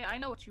 Hi, I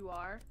know what you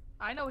are.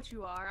 I know what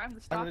you are. I'm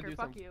the I'm gonna stalker. do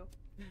Fuck something. you.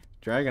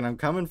 Dragon, I'm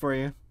coming for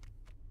you.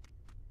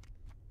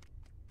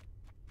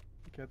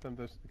 Get them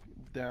this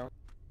down.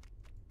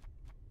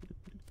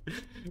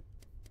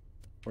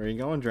 Where are you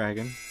going,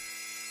 Dragon?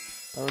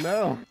 Oh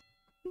no!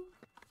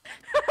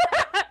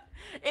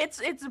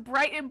 It's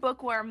Bright and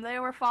Bookworm. They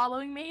were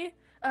following me.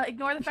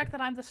 Ignore the fact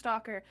that I'm the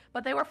stalker,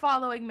 but they were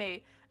following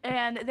me,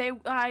 and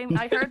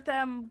I heard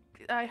them.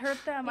 I heard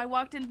them. I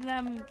walked into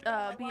them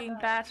being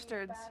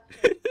bastards.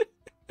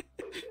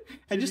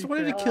 I just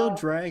wanted to kill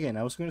Dragon.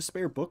 I was going to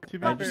spare Book. To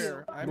be I just-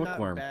 fair, I'm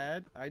Bookworm. not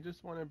bad. I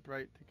just wanted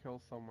Bright to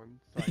kill someone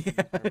so I can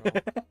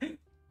turn off.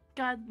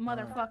 God,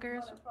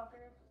 motherfuckers,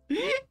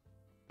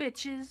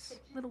 bitches,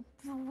 little.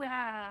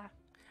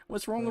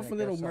 What's wrong with a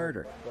little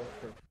murder?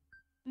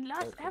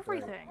 Lost Okay,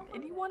 everything,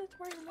 and you wanted to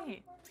murder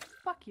me.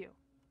 Fuck you.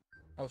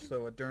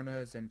 Also,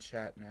 Aderna is in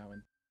chat now,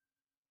 and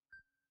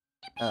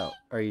Oh,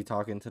 are you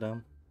talking to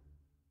them?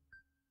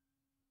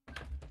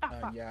 Ah,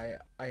 fuck. yeah,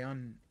 I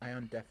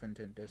undeafened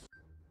and dis.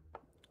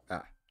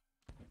 Ah.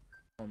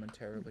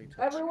 Momentarily.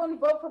 Everyone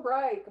vote for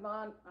Bright. Come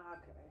on.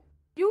 Okay.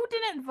 You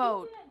didn't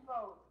vote.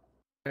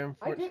 I did.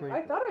 Unfortunately,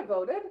 I thought I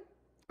voted.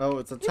 Oh,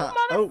 it's a You top.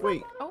 Oh,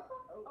 wait. Oh.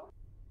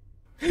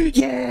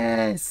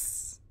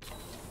 Yes!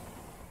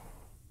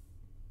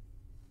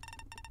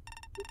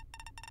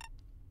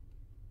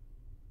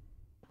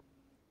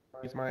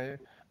 he's my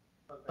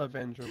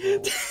Avenger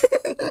role.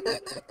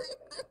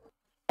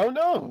 Oh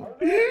no!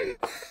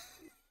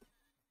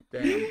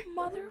 Damn.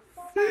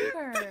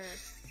 Motherfucker.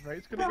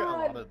 Bright's gonna get a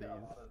lot of these.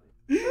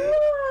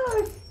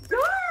 Ah,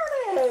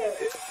 darn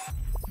it!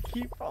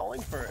 Keep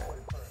falling for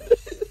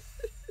it.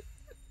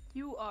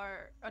 You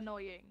are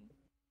annoying.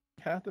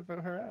 Have to vote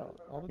her out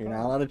all the You're time.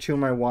 not allowed to chew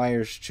my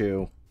wires,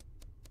 Chew.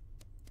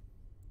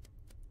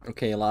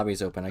 Okay,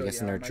 lobby's open. I Oh, guess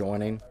yeah, they're my-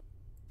 joining.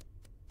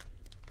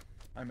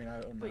 I mean,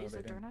 I don't know. Wait, is They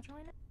it didn't. Derna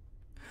joining?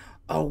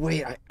 Oh,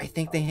 wait. I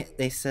think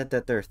they said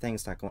that their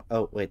thing's not going...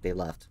 Oh, wait. They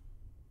left.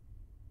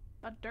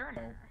 A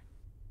Derner.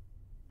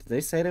 Did they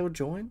say they would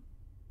join?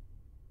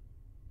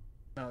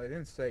 No, they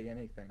didn't say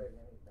anything.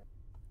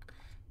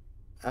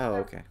 Oh,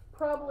 okay.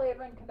 Probably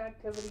having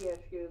connectivity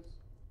issues.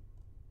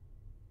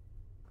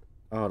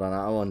 Hold on.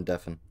 I'll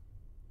undeafen.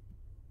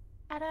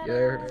 Yeah,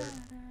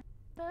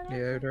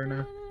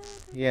 Derna.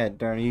 Yeah,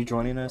 Darren, are you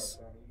joining us?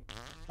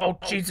 Oh,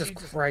 Jesus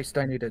Christ!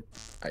 I need to.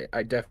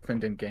 I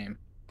deafened in game.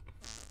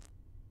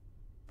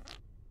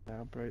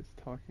 Now Bright's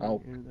talking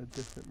Oh. in a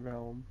different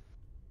realm.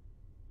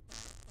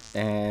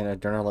 And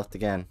Adurna left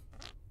again.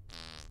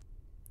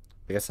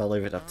 I guess I'll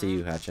leave it up to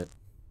you, Hatchet.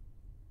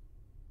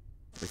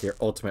 With your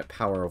ultimate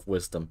power of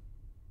wisdom.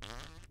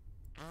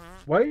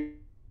 What?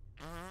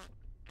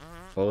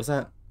 What was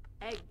that?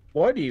 Hey,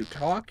 What are you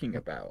talking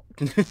about?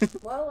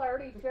 Well, I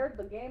already shared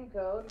the game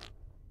code.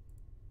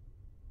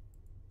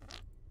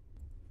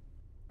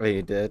 Oh,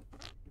 you did?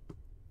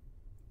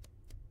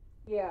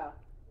 Yeah.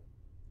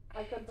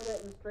 I could put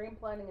it in stream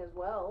planning as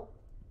well.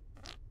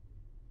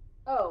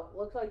 Oh,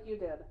 looks like you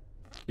did.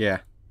 Yeah.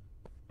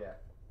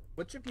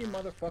 Which of you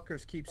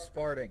motherfuckers keeps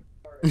farting?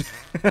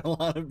 A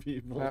lot of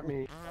people. Not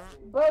me.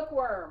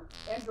 Bookworm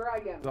and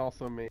Dragon. It's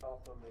also me.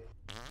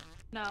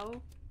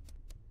 no.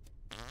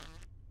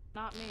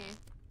 Not me.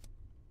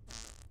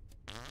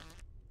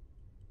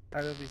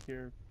 Out of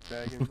here,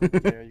 Dragon. Yeah,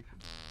 it's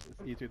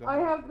easier to I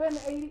hide. have been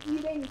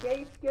eating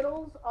gay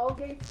Skittles. All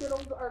gay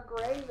Skittles are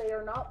gray. They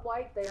are not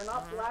white. They are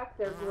not black.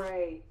 They're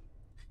gray.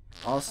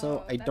 Also,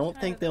 Oh, I that's don't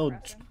kind think of they'll...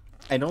 depressing.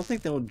 I don't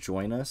think they'll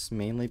join us,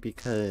 mainly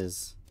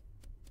because...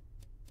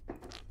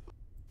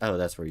 Oh,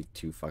 that's where you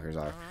two fuckers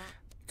are.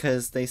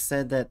 Because they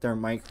said that their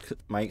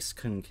mics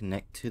couldn't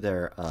connect to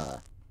their,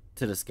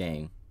 to this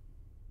game.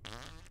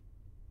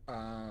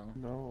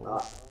 No.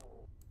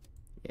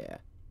 Yeah.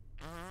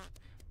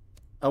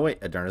 Oh, wait,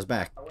 Adurna's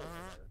back.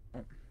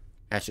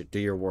 Hatchet, do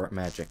your war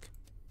magic.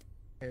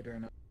 Hey,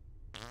 Derna.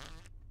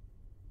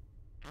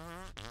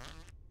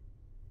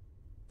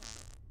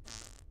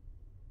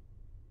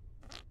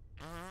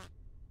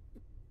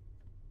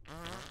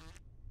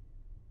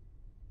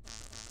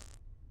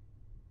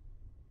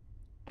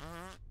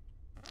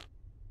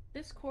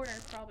 This corner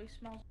probably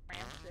smells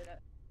rancid.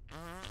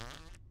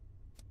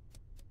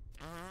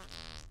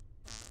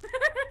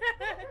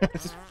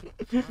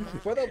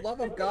 For the love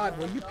of God,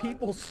 will you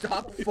people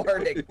stop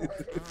farting?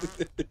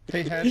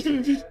 Hey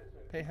Hatchet.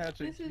 Hey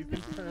Hatchet, This you is can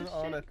the turn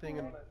on a shit thing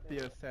in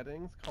the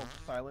settings called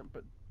silent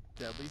but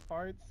deadly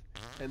farts,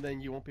 and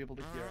then you won't be able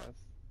to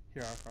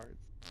hear our farts.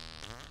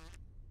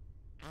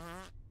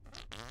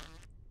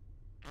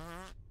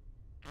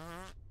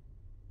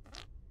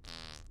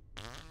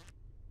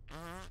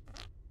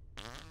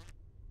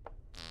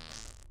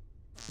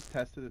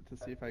 Tested it to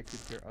see if I could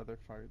hear other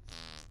farts.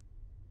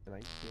 and I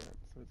can't,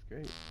 so it's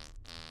great.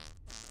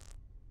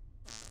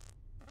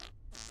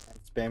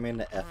 Spamming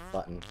the F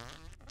button.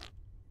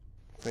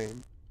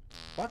 Same.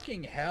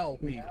 Fucking hell,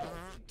 people.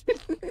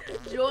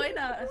 Join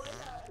us.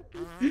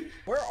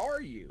 Where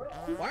are you?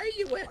 Why are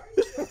you why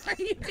are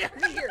you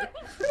down here?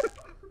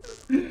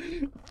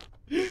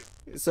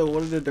 So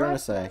what did Aderna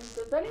say?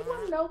 Does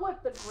anyone know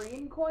what the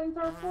green coins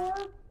are for?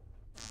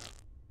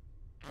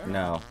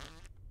 No.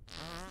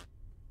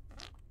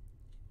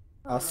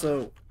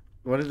 Also,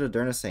 what did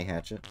Aderna say,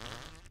 Hatchet?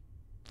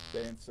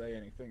 They didn't say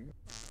anything.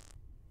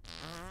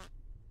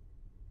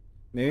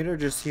 Maybe they're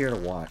just here to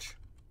watch.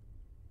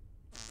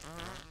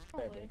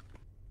 Probably.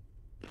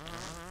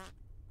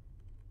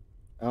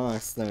 I'll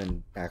ask them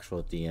in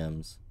actual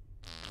DMs.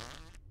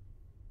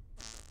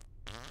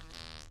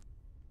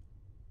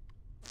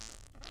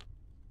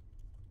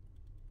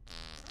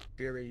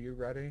 Jerry, you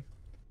ready?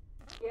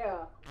 Yeah.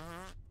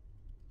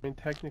 I mean,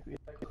 technically,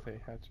 I could say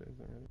Hatchet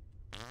isn't ready.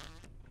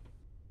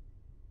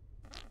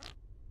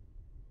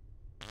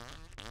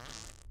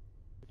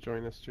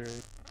 Join us, Jerry.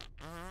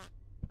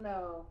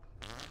 No.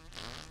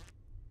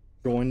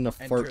 Join the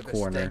Enter fart the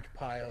corner. stink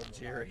pile,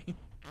 Jerry.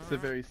 It's a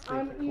very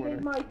I'm stinky corner.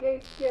 eating my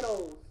gay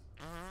Skittles.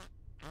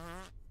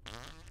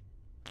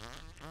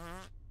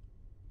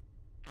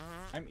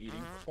 I'm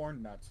eating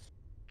corn nuts.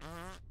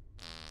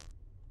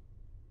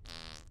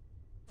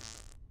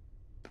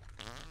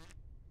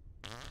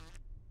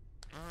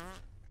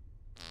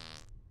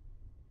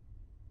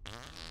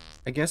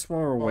 I guess while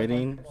we're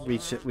waiting, we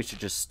should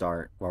just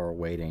start while we're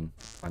waiting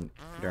on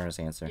Aderna's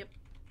answer. Yep.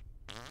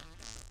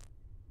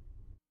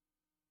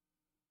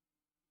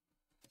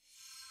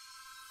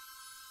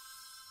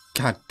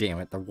 God damn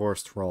it, the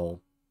worst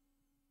roll.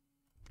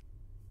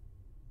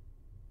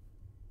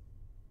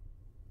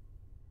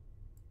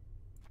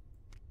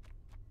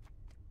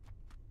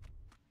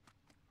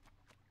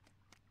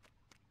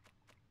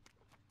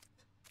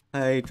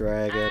 Hey,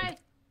 Dragon. Hey!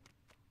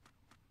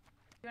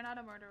 You're not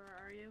a murderer,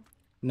 are you?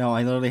 No,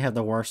 I literally have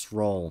the worst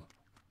roll.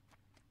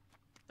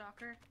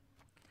 Stalker?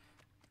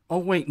 Oh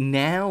wait,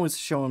 now it's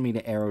showing me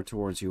the arrow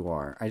towards you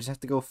are. I just have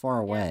to go far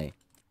away.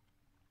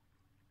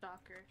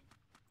 Stalker.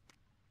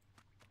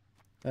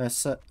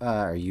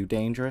 Are you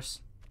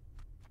dangerous?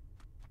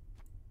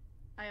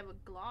 I have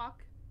a Glock.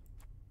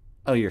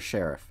 Oh, you're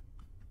sheriff.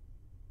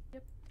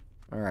 Yep.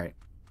 Alright,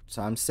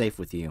 so I'm safe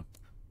with you.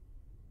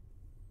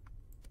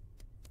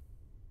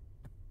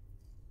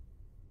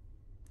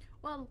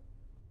 Well,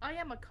 I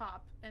am a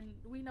cop, and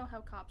we know how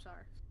cops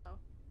are, so.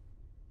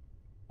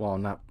 Well,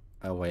 I'm not...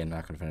 Oh wait, I'm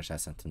not gonna finish that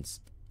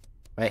sentence.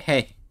 Wait,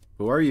 hey!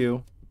 Who are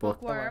you?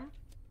 Bookworm.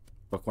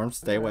 Bookworm,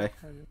 stay away.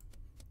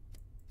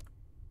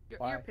 You're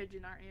Why? a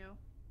pigeon, aren't you?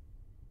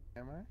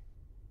 Am I?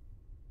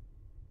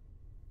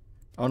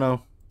 Oh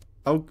no.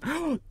 Oh...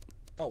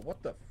 Oh,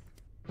 what the?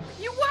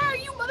 You were,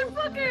 you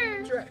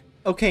motherfucker!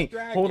 Okay,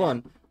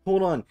 Dragon.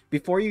 hold on.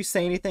 Before you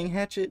say anything,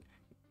 Hatchet,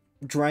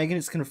 Dragon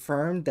has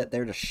confirmed that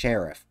they're the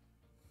sheriff.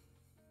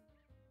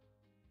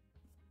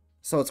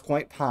 So it's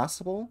quite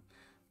possible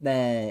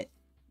that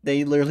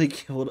they literally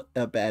killed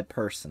a bad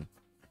person.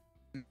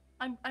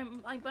 I'm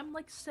like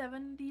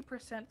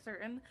 70%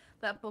 certain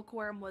that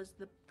Bookworm was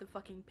the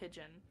fucking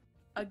pigeon.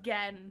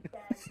 Again.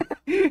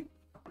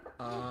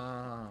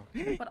 Ah.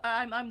 But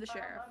I'm the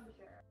sheriff.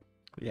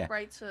 Yeah.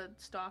 Right, so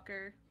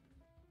Stalker.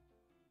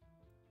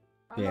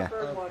 I'm Yeah. a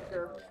bird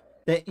watcher.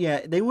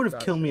 They would have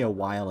Gotcha. killed me a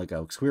while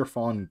ago because we were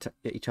following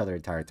each other the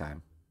entire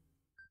time.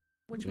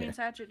 Which Yeah. means,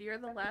 Hatchet, you're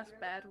the last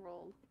bad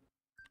roll.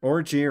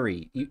 Or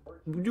Jerry.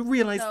 You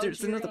realize No, there's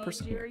Jerry, another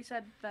person here. Jerry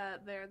said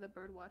that they're the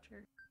bird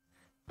watcher.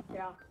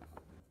 Yeah.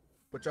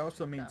 Which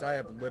also means I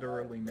have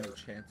literally no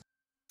chance.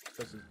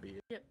 This is B.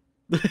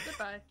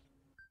 Goodbye.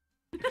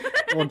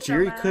 Well,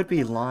 Jerry Dumbass. could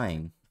be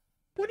lying.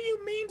 What do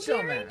you mean,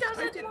 Jerry dumbass?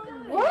 doesn't lie.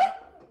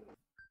 What?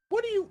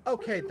 What do you?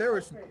 Okay, there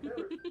is.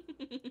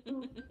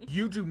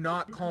 You do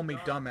not call me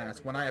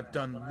dumbass when I have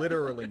done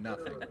literally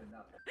nothing.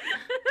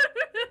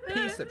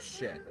 Piece of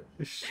shit.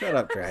 Shut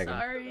up, Dragon.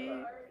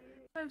 Sorry.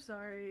 I'm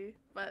sorry.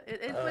 But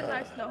it's been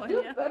nice knowing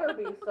You you. better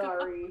be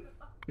sorry.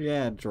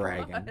 Yeah,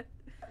 Dragon. God.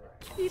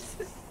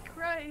 Jesus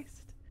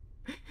Christ.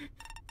 Into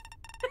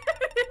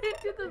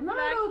the Not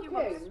vacuum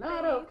okay, of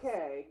not space.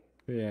 okay.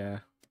 Yeah.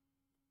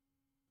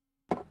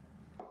 I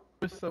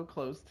was so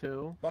close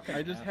too. Fucking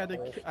I just had to.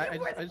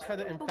 asshole. I just had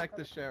to infect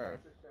the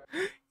sheriff.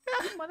 You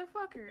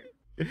motherfucker.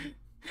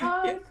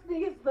 I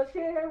sneezed the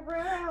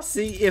sheriff.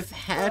 See, if But I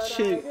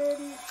Hatchet...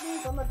 didn't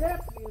sneeze on the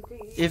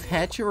deputy. If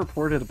Hatchet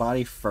reported a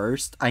body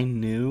first, I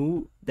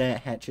knew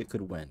that Hatchet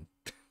could win.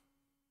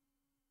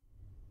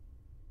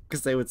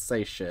 Because they would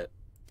say shit.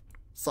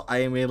 So I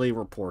immediately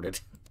reported.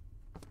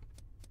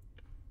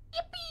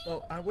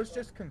 Well, I was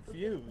just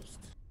confused.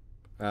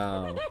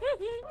 Oh.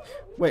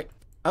 Wait.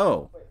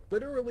 Oh.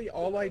 Literally,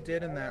 all I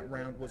did in that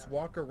round was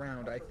walk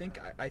around. I think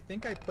I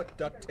put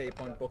duct tape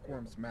on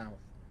Bookworm's mouth.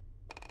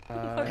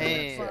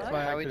 Hey, That's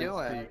why I how we couldn't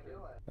doing? speak.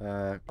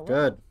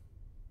 Good.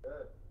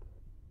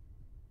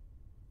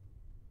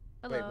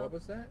 Hello. Wait, what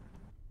was that?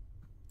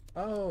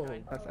 Oh,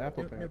 That's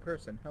Apple new Pay.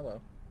 person. Hello.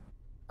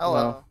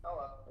 Hello.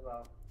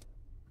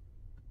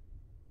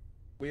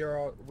 We are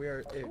all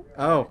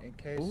Oh. in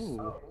case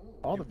Ooh,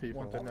 all the you people.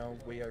 want to know,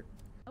 we are.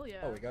 Oh yeah.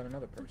 Oh, we got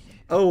another person.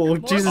 Oh, More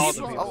Jesus.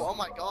 people. Oh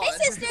my god.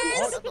 Hey, sisters!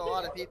 That's a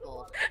lot of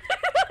people.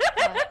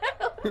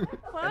 And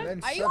What?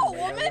 then Are you a suddenly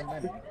woman? there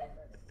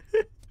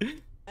were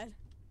many.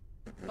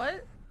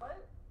 What?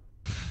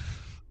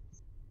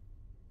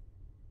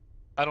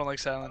 I don't like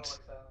silence.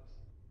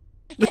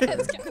 Yeah,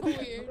 it's kind of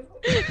weird.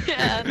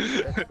 Yeah. That's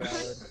valid.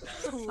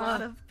 That's a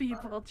lot of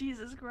people.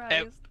 Jesus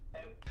Christ.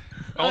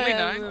 Only yeah,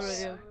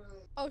 nine?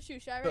 Oh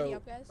shoot, should I ready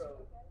up, guys?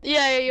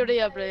 Yeah, you're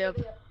ready up, ready up.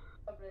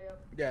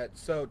 Yeah.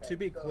 So to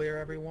be clear,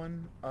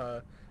 everyone,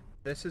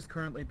 this is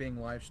currently being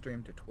live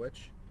streamed to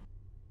Twitch.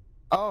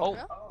 Oh,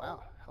 Yeah?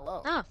 wow.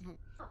 Hello. Ah.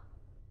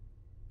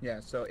 Yeah.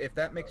 So if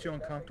that makes you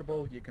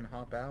uncomfortable, you can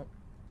hop out.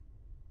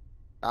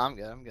 I'm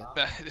good. I'm good.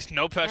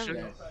 No pressure.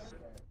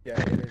 Yeah.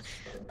 Yeah. It is.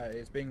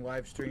 It's being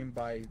live streamed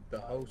by the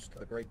host,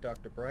 the great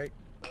Dr. Bright.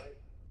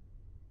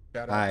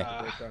 Shout out to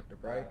the great Dr.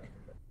 Bright.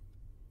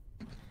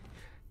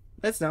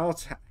 Let's now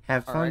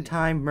have fun Alrighty.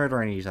 time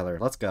murdering each other.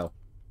 Let's go.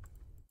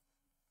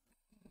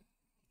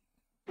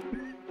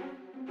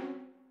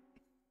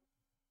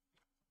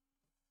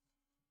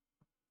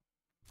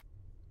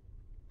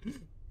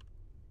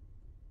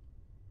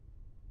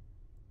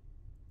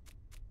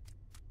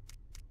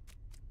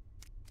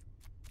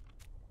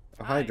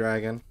 Oh, hi, Hi.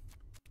 Dragon.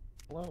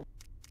 Hello.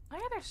 Why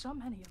are there so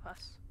many of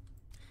us?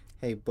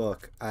 Hey,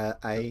 Book.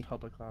 I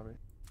Public lobby.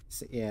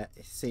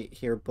 see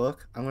here,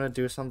 Book. I'm gonna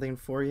do something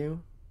for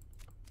you.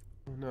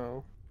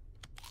 No.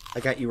 I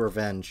got you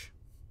revenge.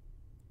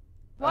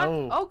 What?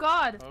 Oh. Oh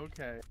God.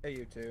 Okay. Hey,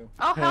 you two.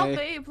 Oh, help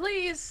Hey. me,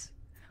 please.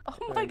 Oh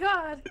my Thanks.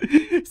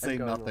 God. Say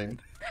going nothing.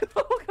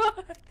 Oh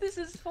God. This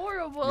is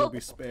horrible. You'll be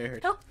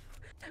spared. Help.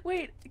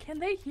 Wait, can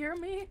they hear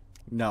me?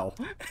 No.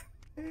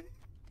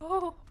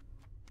 Oh.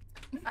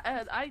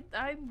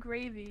 I'm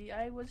gravy.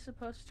 I was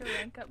supposed to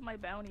rank up my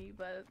bounty,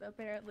 but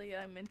apparently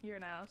I'm in here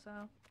now, so.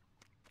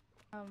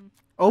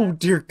 Oh That's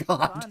dear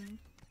God. fun.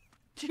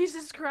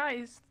 Jesus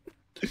Christ.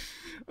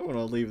 I want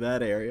to leave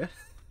that area.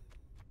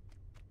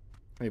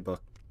 Hey,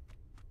 Book.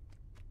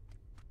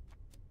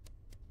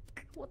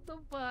 What the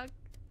fuck?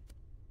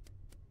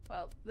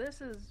 Well,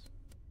 this is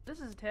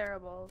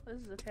terrible. This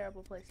is a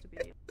terrible place to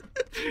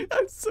be.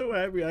 I'm so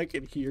happy I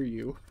can hear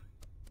you.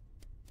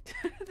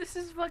 This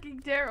is fucking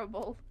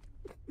terrible.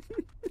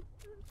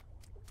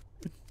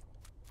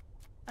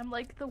 I'm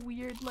like the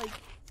weird, like,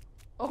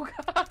 oh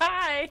God,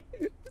 hi!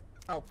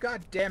 Oh,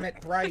 god damn it,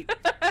 Bright.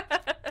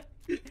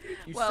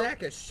 You Well-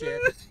 sack of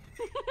shit.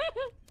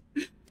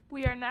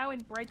 We are now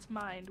in Bright's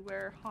mind.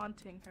 We're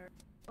haunting her.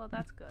 Well,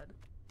 that's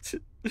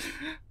good.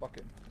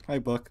 Fucking Hi,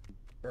 Book.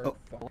 bird Oh.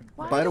 fucking.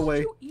 Why By the did way-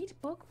 you eat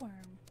Bookworm?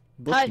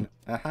 Book Hi.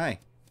 Hi.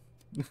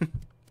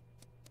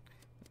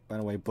 By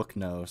the way, Book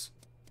knows.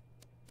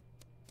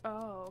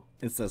 Oh.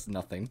 It says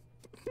nothing.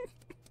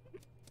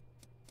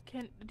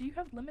 Do you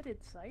have limited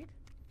sight?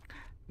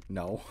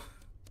 No.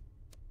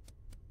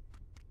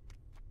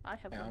 I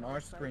have Yeah, on limited our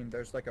sight. screen,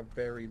 there's like a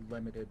very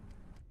limited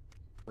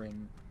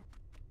ring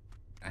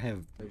I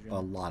have vision. a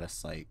lot of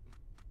sight.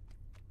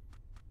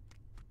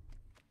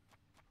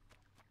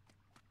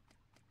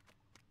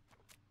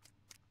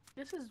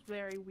 This is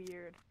very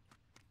weird.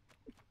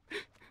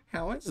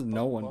 How has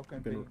no one welcome,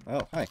 been... Pete.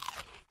 Oh, hi.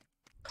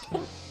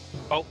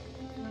 Oh,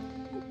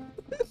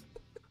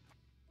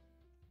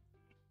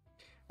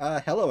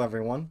 Hello,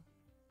 everyone.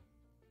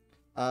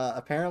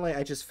 Apparently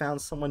I just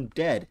found someone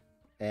dead.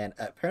 And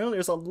apparently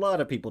there's a lot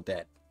of people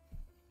dead.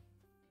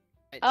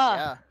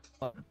 Ah.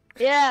 Yeah.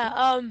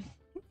 Yeah,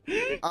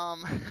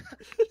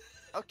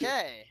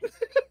 Okay.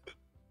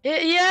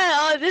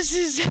 yeah, this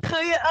is, yeah,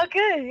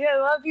 okay, yeah,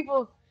 a lot of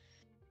people.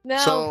 Now,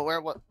 So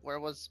where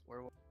was?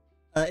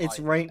 It's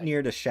Oh, right yeah.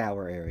 near the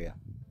shower area.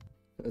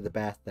 The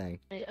bath thing.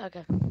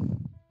 okay.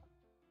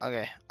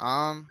 Okay.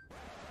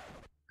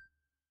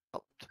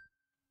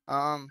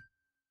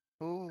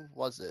 Who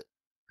was it?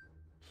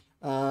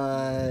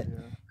 Uh, Yeah.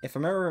 if I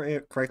remember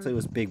it correctly, it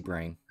was Big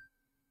Brain.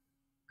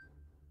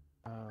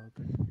 The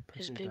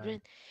Who's person Big died.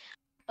 Brain?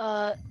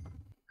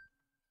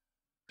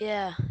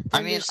 Yeah, I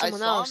then mean, there's I someone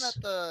saw else.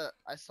 him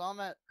I saw him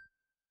at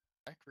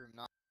rec room.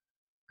 Not.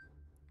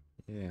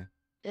 Yeah.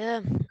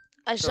 Yeah,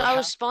 So it I has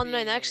was to spawned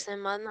right be- next to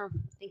him, I don't know,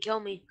 he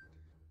killed me.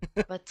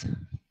 But...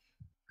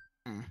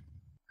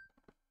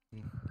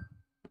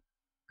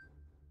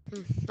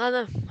 I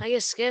don't know, I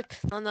guess skip,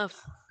 I don't know.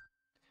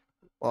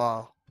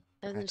 Wow.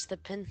 And it's the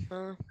pin, I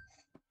don't know.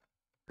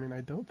 I mean,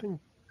 I don't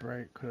think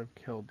Bright could have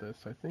killed this.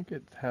 I think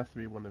it has to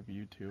be one of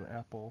you two,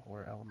 Apple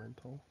or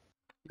Elemental.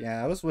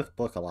 Yeah, I was with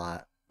Book a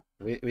lot.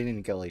 We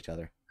didn't kill each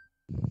other.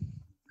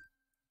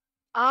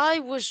 I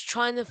was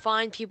trying to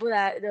find people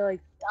that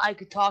like I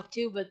could talk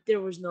to, but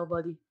there was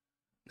nobody.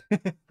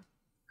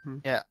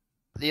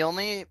 The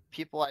only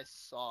people I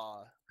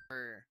saw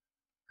were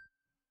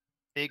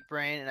Big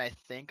Brain, and I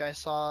think I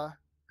saw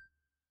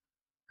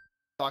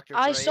Dr.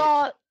 I Bright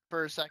saw,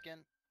 for a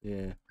second.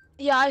 Yeah.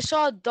 yeah, I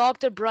saw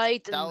Dr.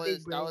 Bright and That Big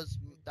was Brain.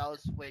 that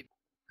was way.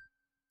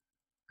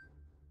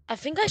 I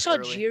think I That's saw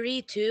early.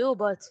 Jiri too,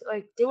 but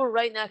like they were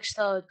right next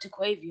to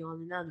Quavion,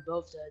 and now they're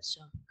both dead.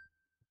 So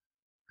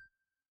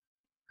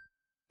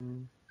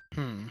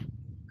Hmm.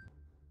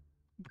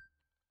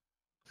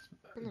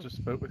 Just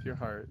vote with your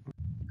heart.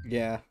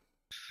 Yeah.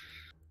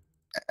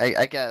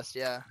 I guess,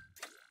 yeah.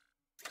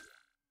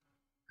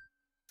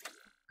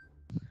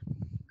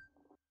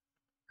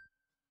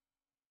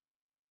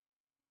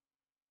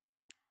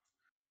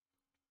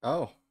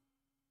 Oh,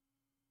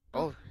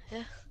 Oh.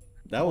 yeah.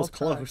 that was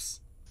All tied.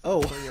 close.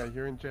 Oh. So yeah,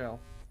 you're in jail.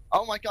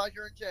 Oh my god,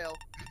 you're in jail.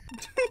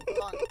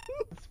 Fun.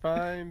 It's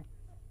fine.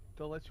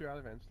 They'll let you out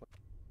eventually.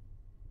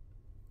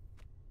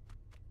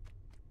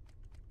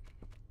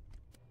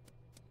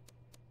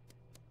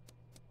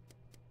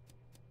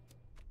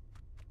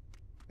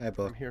 Hey, I'm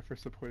book. here for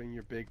supporting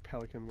your big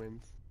pelican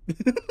wins.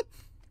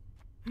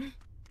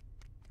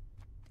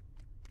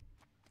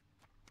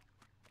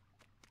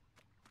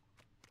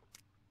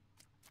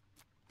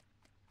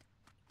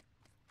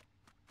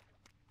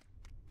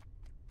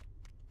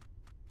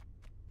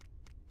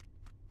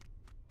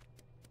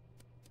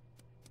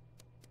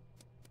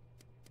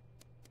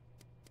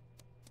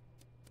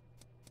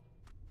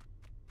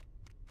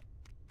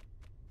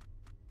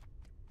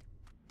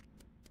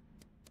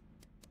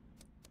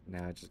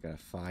 Now I just gotta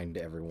find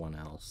everyone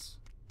else.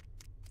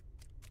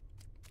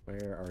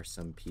 Where are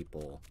some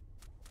people?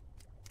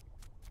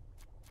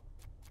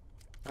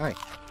 Hi.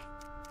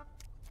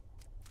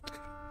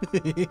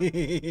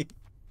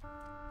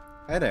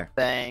 Hi there.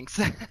 Thanks.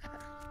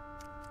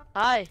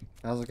 Hi.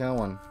 How's it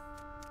going?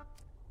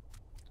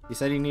 You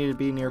said you needed to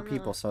be near I don't know.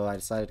 people, so I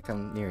decided to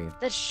come near you.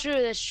 That's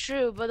true. That's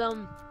true. But I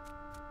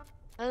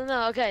don't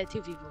know. Okay,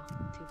 2 people. 2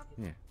 people.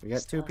 Yeah, we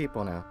got 2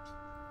 people now.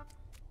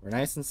 We're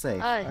nice and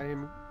safe. Hi.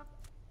 I'm.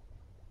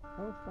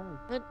 Oh, fine.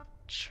 I don't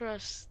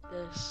trust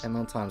this. And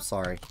on time,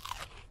 sorry.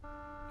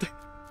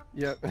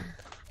 Yep.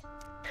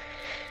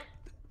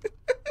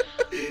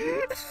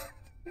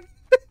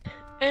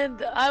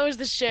 And I was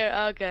the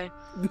sheriff. Okay.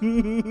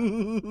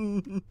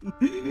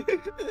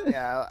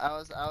 Yeah, I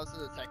was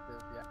a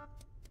detective,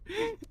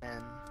 yeah.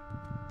 And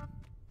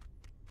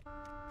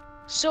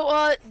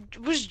So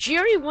was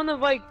Jerry one of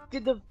like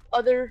the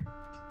other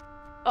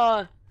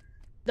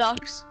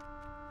ducks?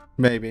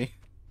 Maybe.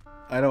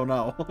 I don't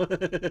know.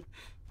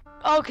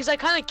 Oh, cause I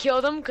kind of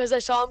killed him cause I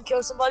saw him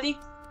kill somebody.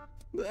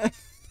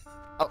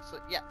 oh, so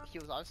yeah, he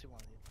was obviously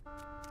one of you.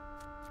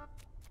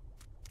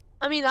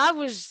 I mean, I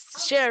was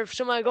sheriff,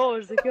 so my goal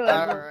was to kill him.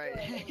 but-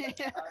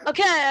 Alright.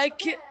 Okay, I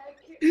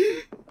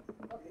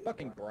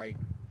Fucking bright.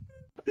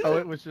 Oh,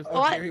 it was just. Oh,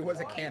 What? Jerry was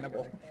a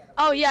cannibal.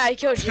 Oh yeah, I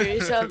killed Jerry.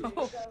 So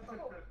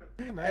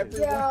Nice.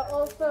 Yeah,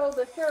 also,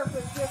 the sheriff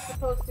is just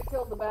supposed to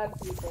kill the bad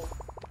people.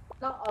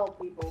 Not all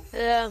people.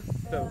 yeah.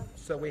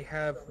 So we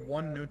have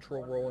 1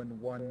 neutral role and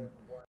 1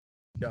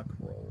 duck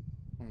role.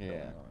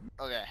 Yeah.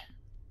 Okay.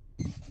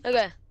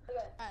 Okay. Alright,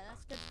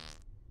 that's good.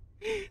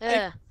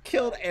 Yeah.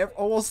 Killed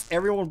almost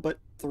everyone but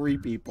 3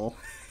 people.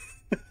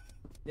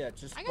 Yeah,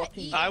 just I got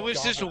fucking. eaten. I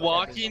was just gobble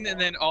walking, and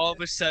then all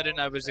of a sudden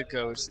I was a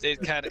ghost.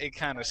 It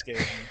kind of scared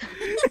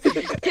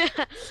me.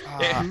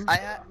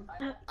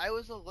 I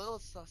was a little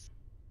sus.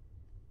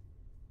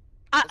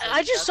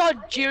 I just saw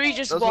Jerry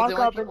just Those were the walk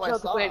only up and people I kill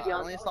the saw. I Quavion.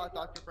 only saw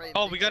Dr. Brave.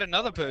 Oh, we got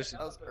another person.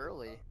 That was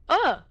early.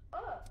 Oh.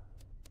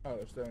 Oh,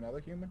 is there another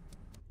human?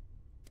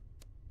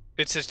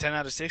 It says 10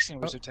 out of 16.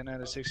 Was it 10 out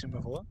of 16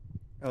 before?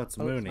 Oh, it's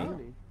Oh, it's Mooney.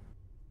 Mooney.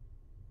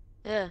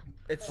 Yeah.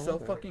 It's Oh, so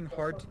okay. fucking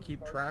hard to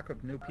keep track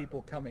of new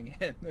people coming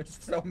in. There's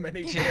so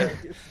many Yeah.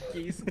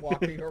 geese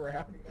walking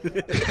around.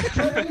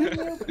 For any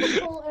new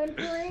people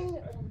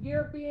entering,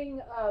 you're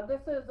being,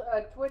 this is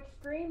a Twitch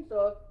stream,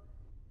 so if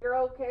you're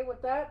okay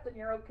with that, then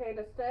you're okay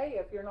to stay.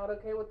 If you're not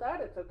okay with that,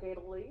 it's okay to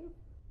leave.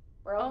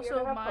 We're all here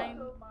Also, to have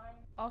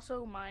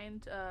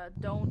mind,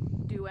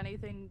 don't do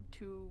anything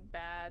too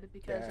bad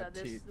because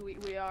Yeah,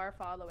 we are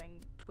following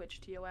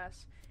Twitch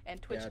TOS, and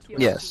Twitch Yeah, TOS Twitch.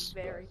 Yes. is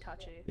very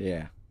touchy.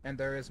 Yeah. And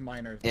there is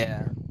minors.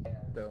 Yeah.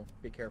 So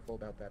be careful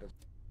about that as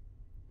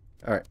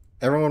Alright.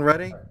 Everyone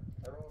ready?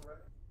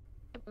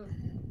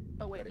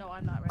 Oh wait, no,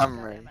 I'm not ready. I'm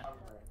God ready. damn it.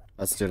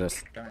 Let's do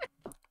this.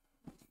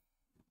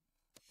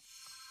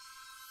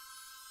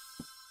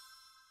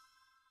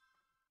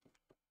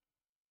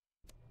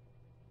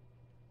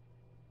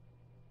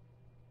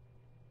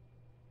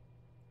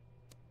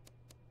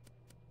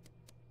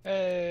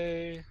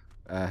 Hey.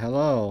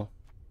 Hello.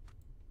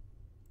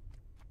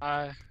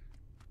 Hi.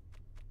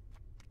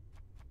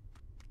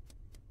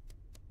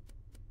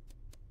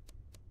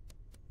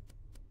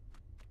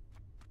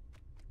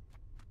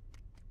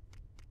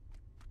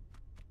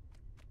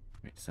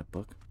 Wait, is that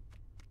book?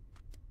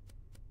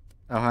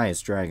 Oh, hi,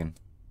 it's Dragon.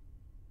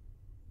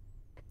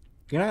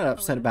 You're not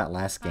upset yeah. about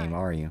last game, Hi.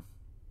 are you?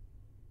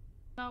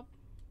 Nope.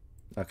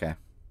 Okay.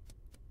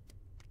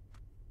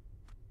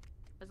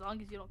 As long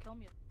as you don't kill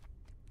me.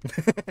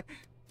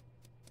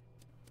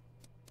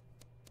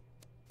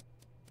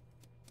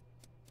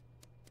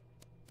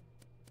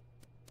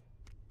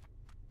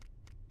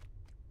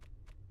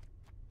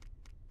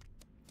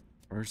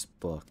 Where's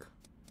book?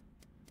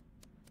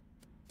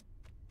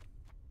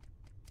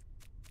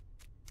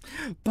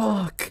 Book!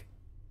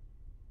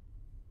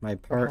 my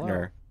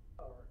partner.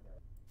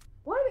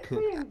 Why did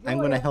we enjoy I'm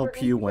gonna after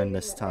help you win incubating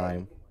this the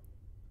time.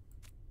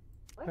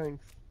 egg?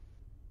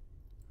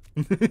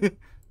 Thanks.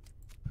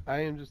 I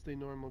am just a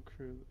normal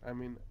crew. I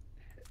mean,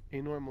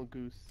 a normal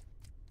goose.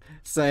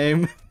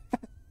 Same.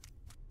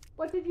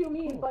 What did you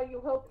mean Cool. by you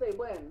hope they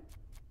win?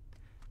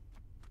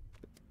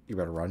 You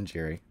better run,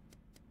 Jerry.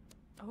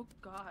 Oh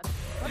God.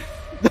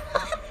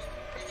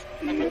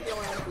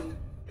 Vigilante.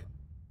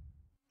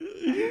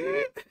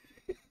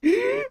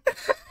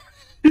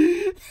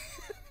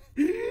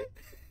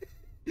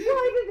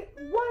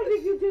 Why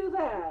did you do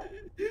that?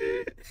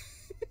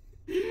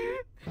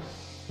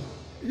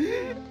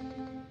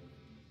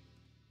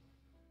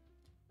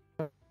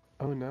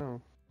 Oh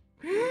no.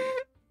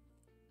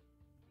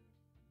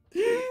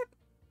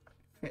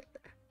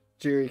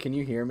 Jerry, can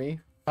you hear me?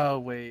 Oh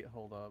wait,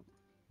 hold up.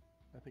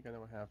 I think I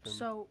know what happened.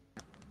 So,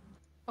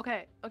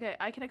 okay,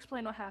 I can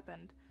explain what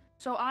happened.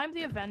 So I'm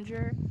the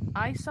Avenger.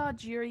 I saw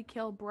Jiri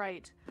kill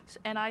Bright,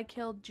 and I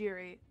killed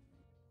Jiri.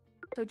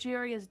 So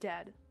Jiri is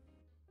dead,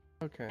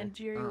 Okay. and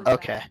Jiri was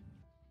Okay. bad.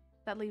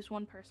 That leaves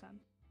one person.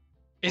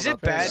 Is Well,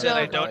 it bad fair that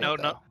I enough. don't know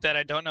though. that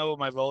I don't know what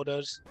my role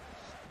does?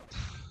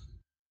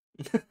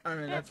 I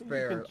mean, that's You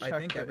fair. can I check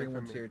think the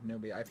everyone's information.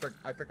 here newbie.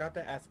 I forgot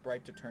to ask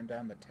Bright to turn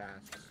down the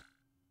tasks.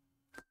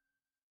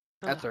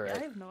 That's Yeah, alright. I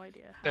have no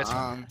idea. That's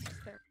fine.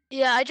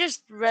 Yeah, I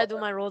just read what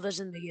my role does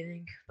in the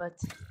beginning, but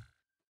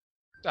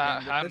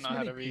And with I don't this know how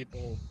many to read.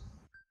 people,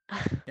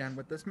 and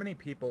with this many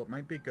people, it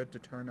might be good to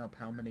turn up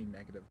how many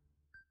negative.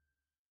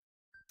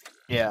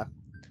 Yeah.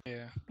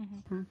 Yeah.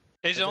 Mhm. Is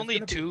there's only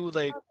gonna be-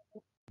 two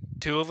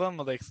two of them,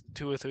 or like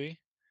 2 or 3?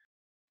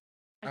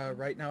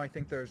 Right now, I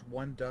think there's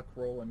one duck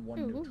roll and one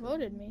Ooh, who neutral.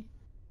 voted me?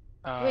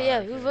 wait,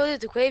 yeah, who Okay.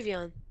 voted to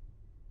Quavion?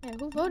 Yeah,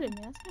 who voted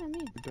me? That's kind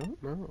of mean. I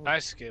don't know. I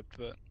skipped,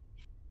 but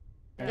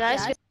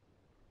Guys,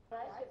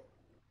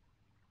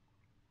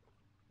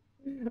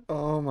 Yeah,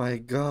 Oh my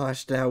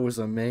gosh, that was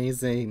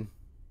amazing.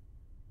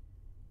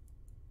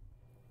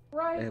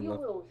 Right, I you love-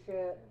 little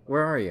shit.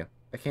 Where are you?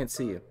 I can't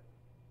see you.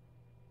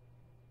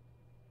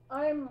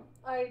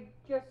 I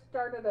just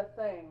started a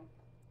thing.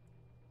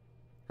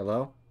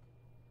 Hello?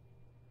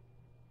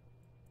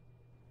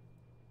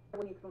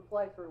 When you can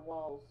fly through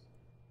walls.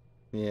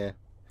 Yeah.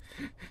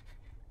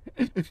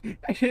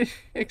 I didn't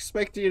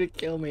expect you to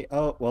kill me.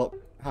 Oh, well,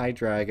 hi,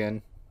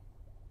 dragon.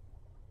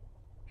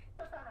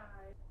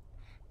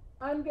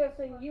 I'm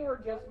guessing you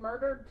were just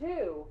murdered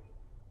too.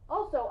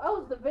 Also, I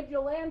was the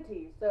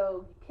vigilante,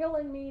 so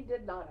killing me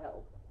did not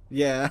help.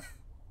 Yeah.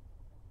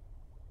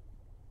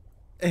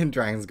 And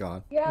dragon's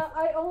gone. Yeah,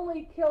 I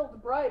only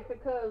killed Bright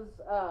because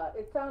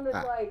it sounded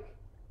Ah. like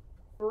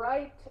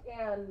Bright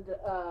and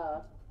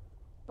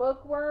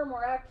Bookworm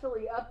were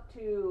actually up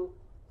to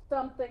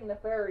something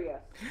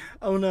nefarious.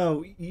 Oh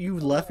no, you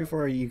left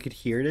before you could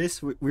hear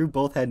this? We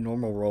both had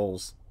normal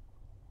rolls.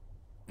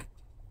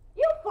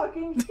 You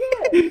fucking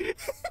shit!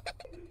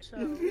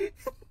 So,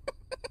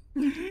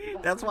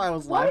 That's why I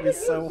was Why laughing did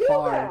you so do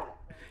hard. that?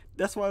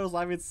 That's why I was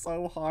laughing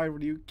so hard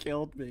when you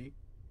killed me.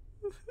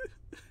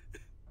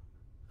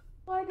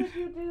 Why did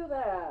you do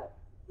that?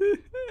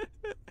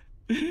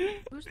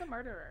 who's the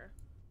murderer?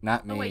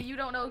 Not me. Oh wait, you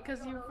don't know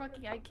because you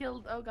fucking I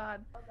killed. Oh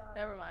God,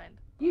 never mind.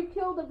 You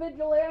killed a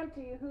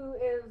vigilante who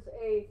is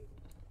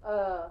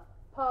a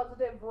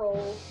positive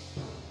role,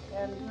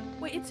 and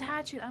Wait, it's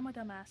Hatchet. I'm a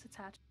dumbass. It's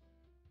Hatchet.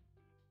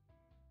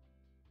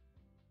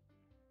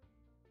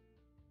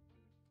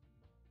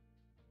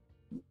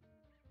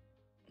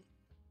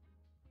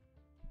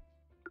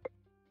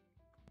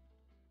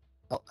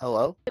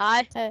 Hello?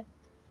 hi.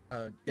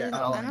 Yeah.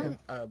 Oh, I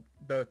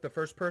don't- The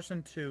first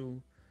person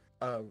to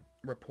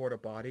report a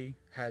body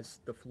has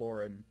the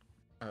floor and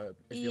is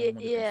the only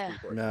one who Yeah. can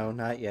speak right No,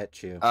 now. not yet,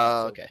 Chew.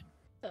 Oh, So- okay.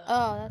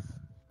 Oh, that's.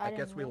 I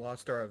didn't guess we know.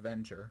 lost our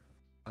Avenger.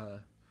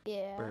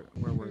 Yeah.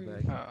 Where were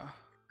they?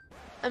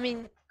 I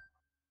mean,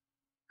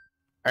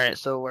 Alright,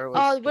 so where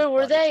was where the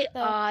were body? they?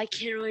 So- I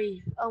can't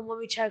really. Let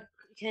me check.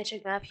 Can I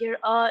check map here?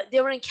 They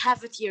were in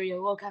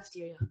cafeteria. Well,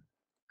 cafeteria.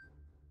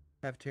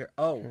 Cafeteria.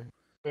 Oh, Okay.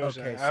 Where was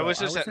okay. I? I was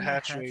so just at in the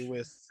hatchery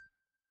with.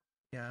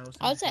 Yeah, I was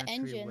in at the hatchery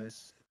engines.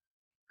 with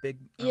Big.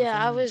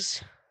 Yeah, I in-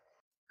 was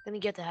gonna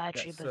get the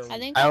hatchery, but so- I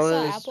think I I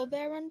saw was- Apple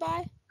Bear run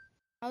by.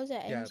 I was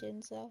at Yeah.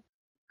 engines though.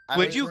 I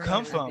Where'd was you We're in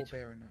come an from? Apple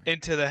Bear and I.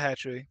 Into the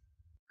hatchery.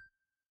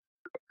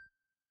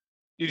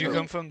 Did you Who?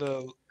 come from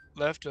the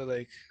left or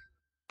like?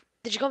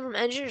 did you come from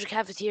engines or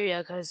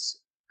cafeteria? Cause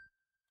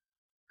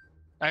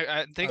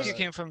I think you Uh,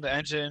 came from the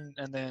engine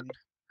and then.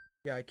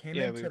 Yeah, I came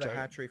Yeah, we into were the talking-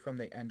 hatchery from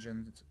the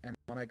engines, and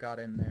when I got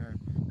in there,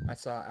 I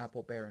saw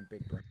Apple Bear and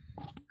Big Brain.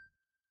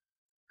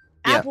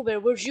 Yeah. Apple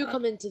Bear, where'd you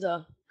come into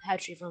the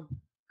hatchery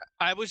from?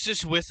 I was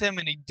just with him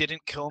and he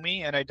didn't kill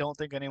me, and I don't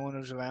think anyone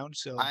was around.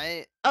 So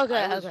I Okay,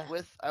 I was okay.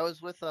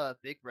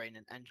 with Big Brain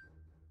and Engine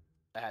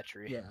the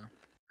hatchery. Yeah.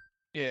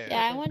 yeah.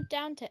 Yeah, I went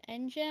down to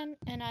engine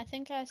and I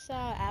think I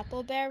saw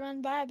Apple Bear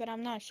run by, but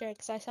I'm not sure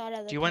because I saw it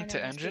at the. You went corner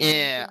to and I was engine? getting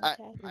Yeah,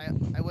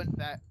 into the I went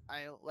back.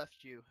 I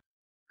left you,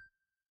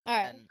 All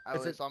right. and I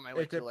was on my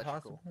way Is to it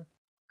electrical. possible?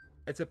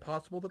 Is it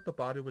possible that the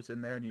body was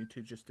in there and you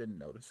two just didn't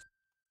notice?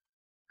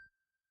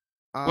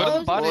 What do the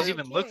Those are bodies the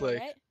even look interior,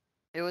 like? right?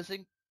 It was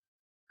in.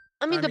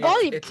 I mean, the mean,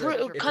 body it's kind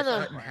a cut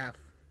of. in half.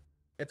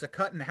 It's a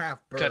cut in half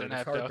bird. Cut in It's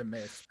half hard dog. to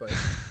miss, but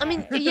I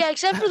mean, yeah,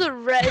 except for the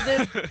reds,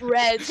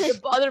 the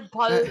other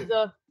part of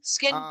the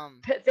skin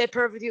fit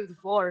perfectly with the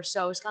floor,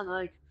 so it's kind of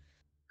like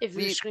if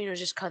the screen was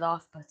just cut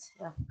off. But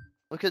yeah.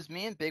 Because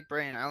me and Big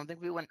Brain, I don't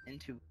think we went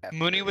into.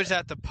 Mooney was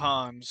at the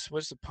ponds.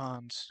 Where's the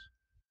ponds?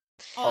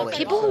 Oh, wait,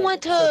 People so- who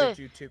went So to did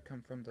you two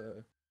come from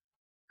the?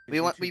 We did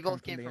you went. two We come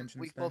both came the from. entrance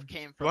We then? both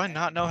came Do from. I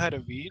not know how to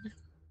read?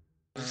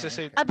 Oh, Does it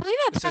say? okay. I believe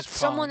I It says popped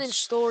someone in ponds.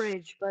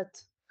 storage, but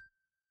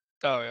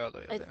Oh yeah,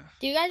 look I- at that.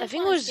 Do you guys I just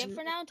think it want to was- skip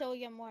for now until we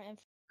get more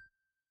info?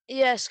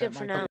 yeah, skip That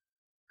for might now.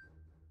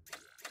 be-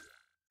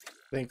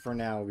 I think for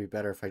now it would be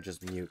better if I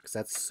just mute, because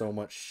that's so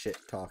much shit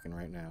talking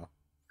right now.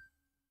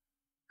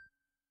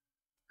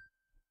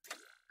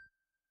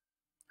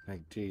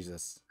 Like,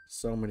 Jesus.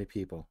 So many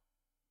people.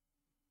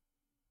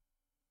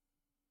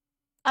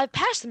 I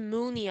passed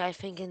Mooney, I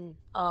think, in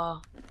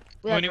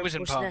Mooney was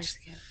in what's ponds. next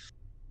again?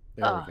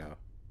 There we go.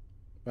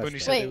 That's Mooney better.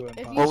 said they Wait, were in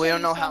if ponds. you Well, we said don't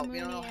you know saw how. We Mooney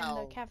don't know in the how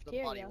the body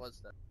cafeteria.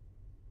 was then.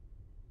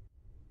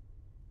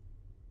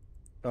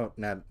 Oh,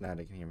 now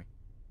they can hear me.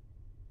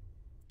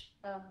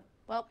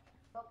 Well,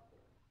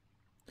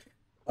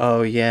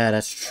 Oh yeah,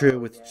 that's true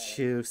with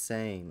Chu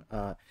saying.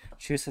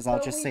 Chu says, I'll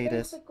So just we say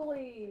this.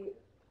 basically,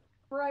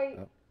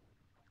 right?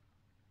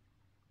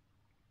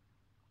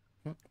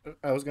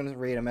 I was gonna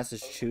read a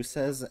message Chu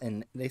says,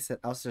 and they said,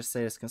 I'll just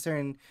say this,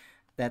 considering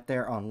that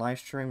they're on live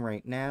stream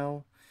right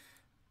now.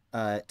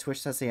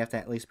 Twitch says they have to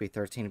at least be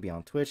 13 to be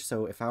on Twitch,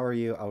 so if I were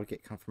you, I would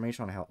get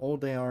confirmation on how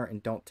old they are,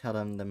 and don't tell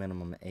them the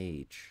minimum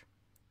age.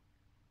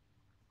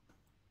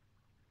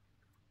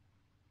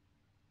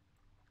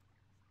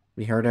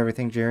 You heard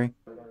everything, Jerry?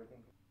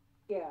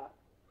 Yeah.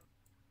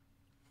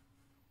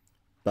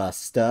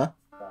 Busta.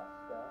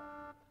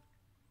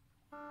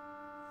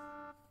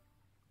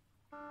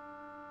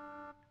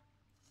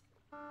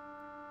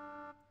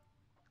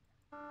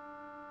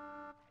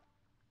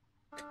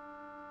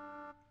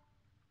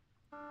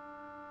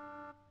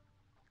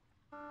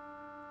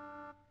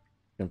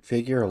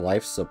 Configure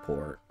life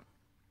support.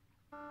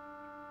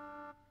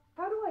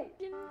 How do I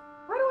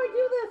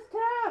do this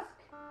task?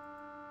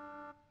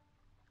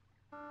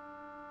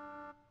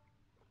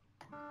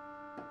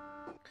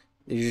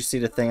 Did you see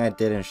the thing I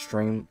did in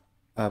stream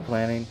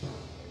planning?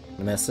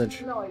 The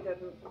message? No, I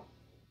didn't.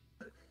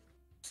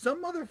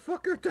 Some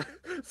motherfucker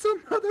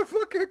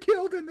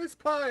killed in this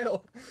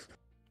pile.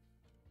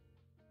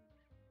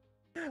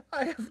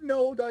 I have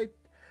no idea.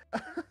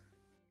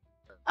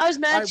 I was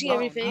matching won't-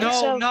 everything. No,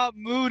 so not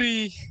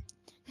Moody.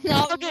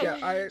 No, okay.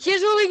 Yeah,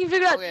 Here's what we can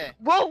figure out. Okay.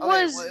 What Okay,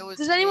 was? well, it was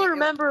Does me- anyone it-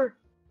 remember?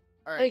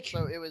 All right. Like-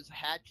 So it was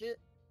Hatchet,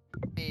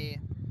 me,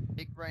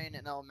 Big Brain,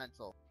 and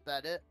Elemental. Is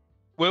that it?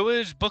 Where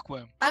was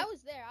Bookworm? I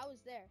was there. I was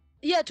there.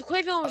 Yeah,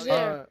 Quavion was Okay.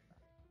 there. I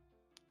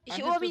He-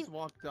 had well, I just mean,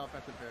 walked up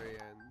at the very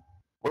end.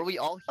 Were we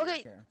all here?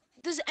 okay.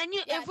 Does any?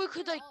 Yeah, if we I think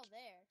could we're like, all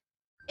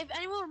there. if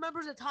anyone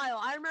remembers the tile,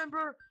 I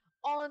remember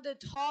on the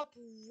top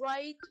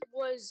right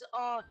was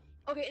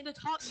okay, in the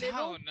top middle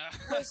Oh no.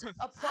 was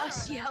a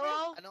plus remember.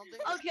 yellow. I don't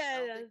think. Okay, I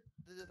don't then.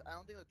 think, I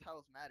don't think the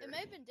titles matter. It may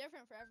have been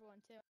different for everyone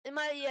too. It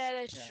might, yeah,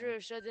 that's Yeah. true.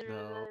 So I didn't No.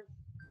 remember.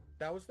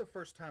 That was the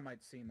first time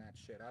I'd seen that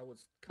shit. I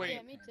was. Wait,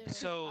 Yeah, me too. I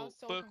So was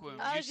so Bookworm, confused.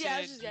 you I was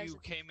said just you guessing.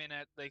 came in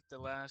at like the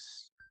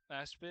last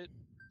bit.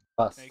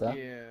 Busta.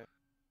 Yeah.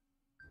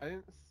 I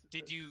didn't.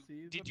 Did you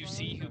see did the you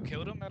see who body.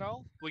 killed him at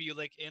all? Were you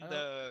like in I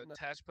the don't- no.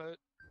 task boat?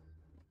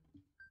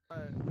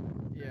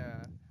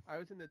 Yeah, I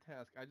was in the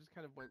task. I just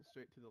kind of went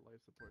straight to the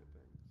life support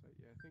thing. So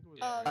yeah, I think it was.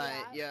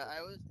 Oh, Yeah,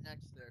 I was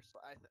next there, so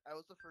I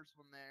was the first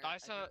one there. I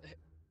saw think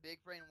Big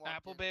Brain walked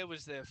Apple in. Bear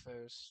was there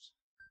first.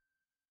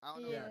 I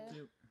don't know. Yeah. Yeah.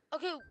 Dude,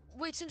 Okay,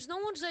 wait. Since no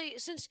one's like,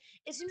 since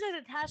it seems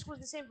like the task was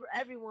the same for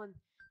everyone.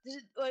 Does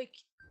it like?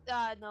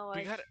 No.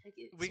 We I, gotta- like,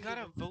 it We seems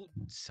gotta like- vote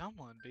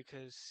someone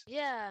because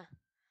Yeah.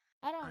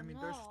 I don't I mean,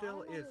 know. there I still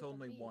don't know is who to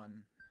only beat.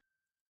 one.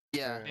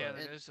 Yeah. Yeah, yeah, and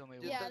there is only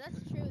dude, one. Yeah,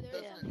 that's true. There Does is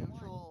Yeah. the only one.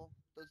 neutral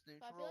feel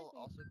like we-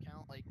 also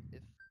count? Like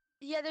if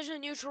Yeah, there's a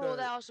neutral The-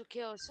 that also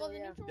kills. So Well, the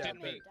yeah. neutral Yeah, one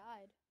may but have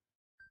died.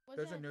 there's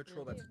a Wasn't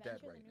neutral the that's dead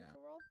Avenger the right now.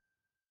 neutral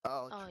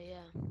role? Oh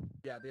yeah.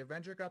 Yeah, the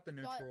Avenger got the So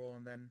neutral,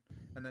 and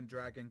then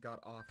Dragon got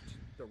off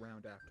the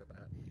round after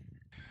that. So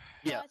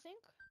Yeah. I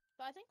think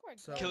we're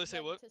So- good. Killer, say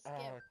like, what? To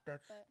skip,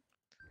 That's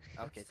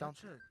but okay, sounds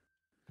such a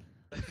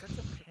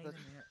pain in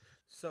the ass.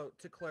 So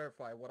to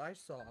clarify, what I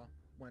saw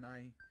when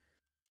I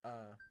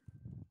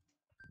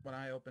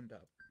opened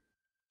up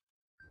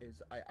is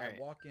I Alright.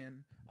 walk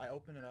in, I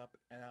open it up,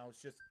 and I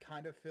was just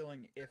kind of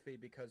feeling iffy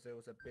because there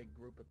was a big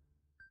group of,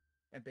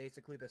 and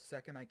basically the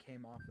second I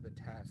came off of the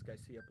task, I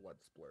see a blood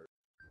splurt.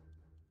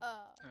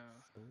 Oh.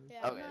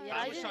 yeah. Okay. I'm not- Yeah,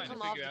 I I was didn't trying to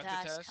come off the figure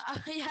out the task.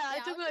 task. Yeah, Yeah,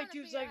 it took me was like trying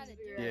 2 to figure out how seconds to to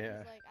do figure it, it out. Yeah.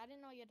 'cause, like I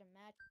didn't know you had to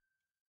match.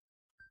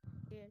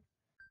 Weird.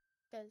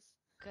 Cause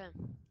Okay.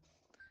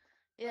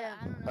 yeah, Yeah.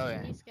 I don't know. Okay,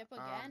 Should we skip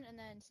again and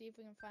then see if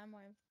we can find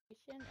more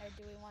information, or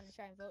do we want to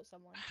try and vote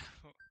someone?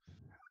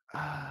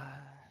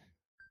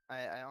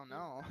 I don't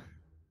know.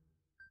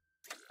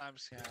 I'm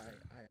scared.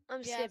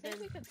 I'm Yeah, I skipping.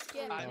 think we could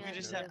skip. We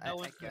just have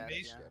no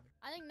information.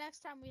 I think next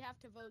time we have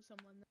to vote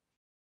someone.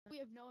 We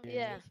have no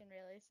Yeah. information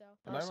really, so.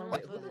 And I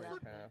someone remember voted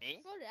voting Apple. half.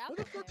 Me? Who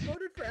the fuck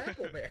voted for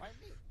Apple Bear? Why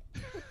me?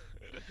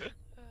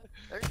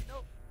 There's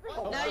no.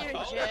 Now you're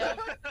in jail.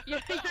 You're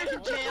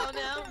in jail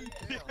now.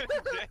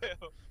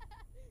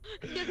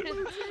 You're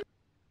in jail.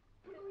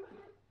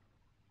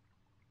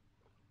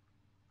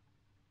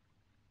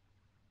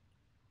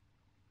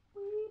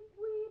 Weep,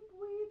 weep,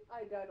 weep.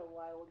 I died a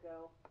while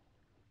ago.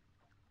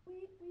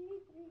 Weep,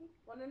 weep, weep.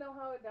 Wanna know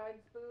how I died,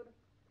 Spood?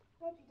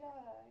 How'd you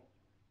die?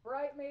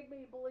 Bright made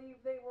me believe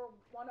they were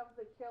one of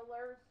the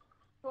killers,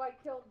 so I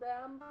killed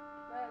them,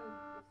 then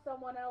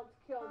someone else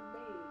killed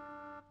me.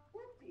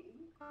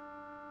 Empty.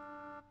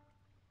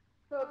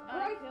 So it's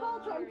Bright's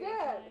fault I'm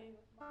dead!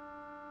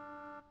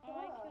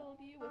 I killed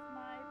you with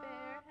my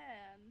bare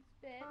hands,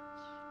 bitch.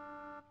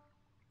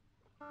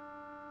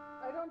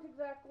 I don't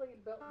exactly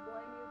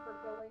blame you for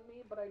killing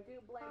me, but I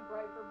do blame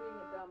Bright for being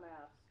a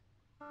dumbass.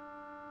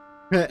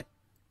 I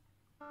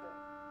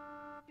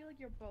feel like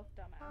you're both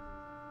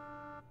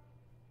dumbasses.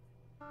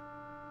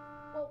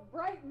 Well,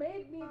 Bright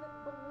made me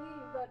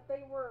believe that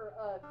they were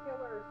a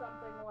killer or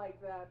something like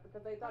that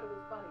because they thought it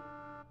was funny.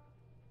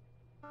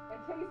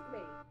 And chased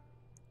me.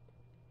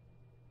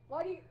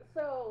 Why do you...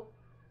 So,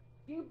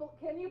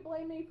 can you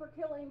blame me for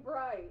killing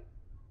Bright?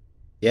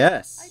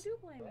 Yes. I do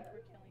blame you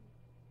for killing.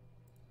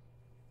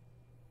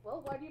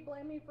 Well, why do you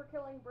blame me for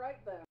killing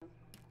Bright then?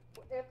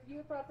 If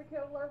you thought the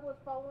killer was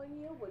following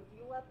you, would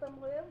you let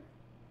them live?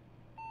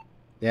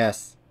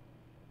 Yes.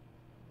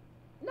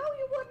 No,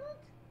 you wouldn't!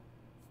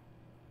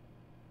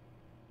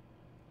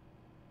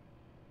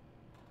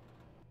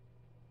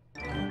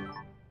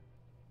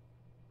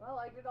 Well,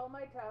 I did all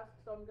my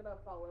tasks, so I'm gonna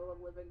follow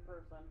a living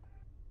person.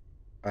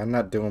 I'm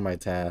not doing my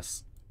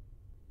tasks.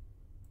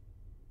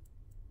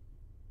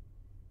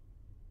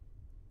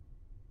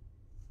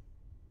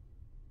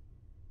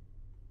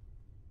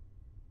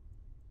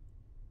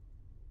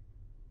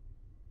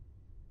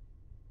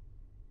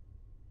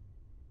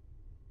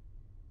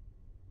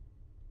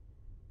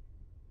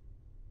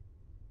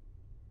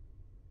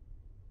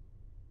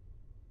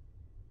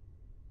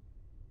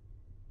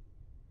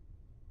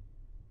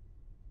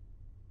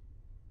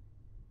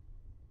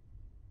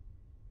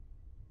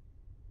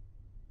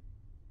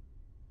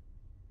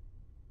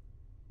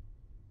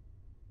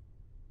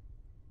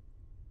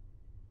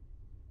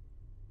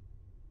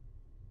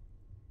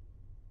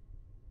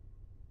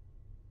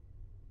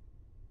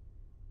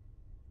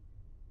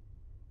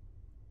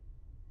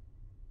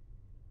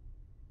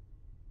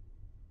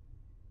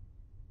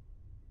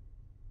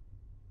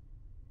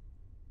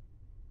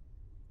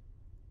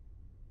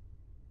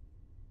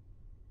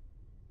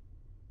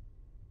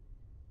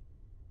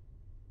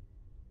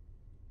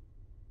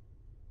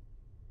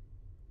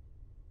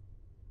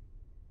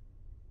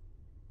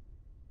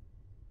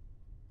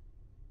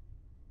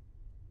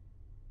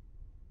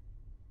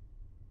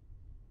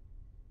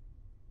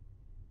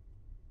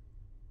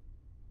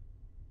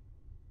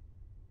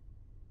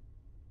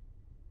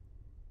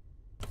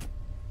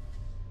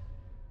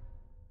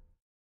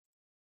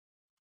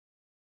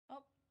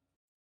 Oh.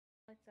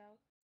 Lights out.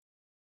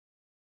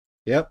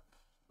 Yep.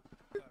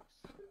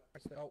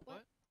 Oh,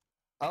 what?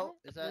 Oh,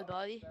 is that?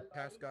 Body.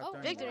 Task got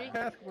done. Victory.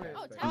 Task win.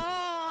 Oh,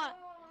 Oh.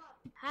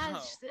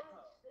 Has.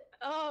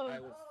 Oh.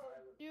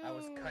 I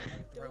was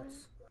cutting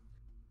throats.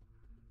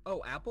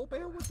 Oh, Apple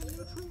Bear was a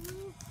neutral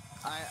rule?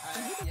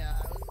 Yeah,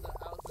 I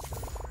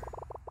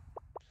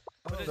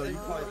was the So you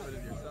probably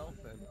voted yourself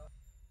then.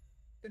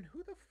 Then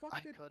who the fuck I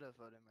did could have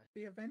voted myself.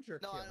 the Avenger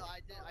No, kill? no,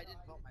 I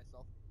didn't vote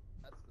myself.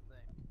 That's the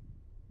thing.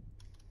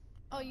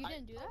 Oh, you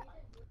didn't do that?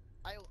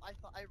 I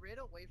thought I ran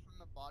away from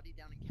the body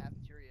down in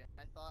cafeteria.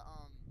 I thought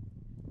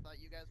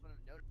you guys would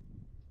have noticed.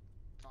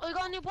 Oh, we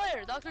got a new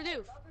player, Dr.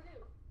 Doof.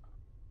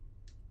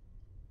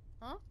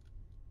 Huh?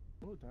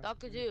 Ooh,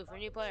 Dr. Doof, our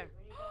new player.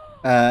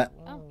 Oh,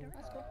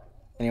 that's cool.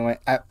 Anyway,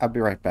 I'll be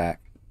right back.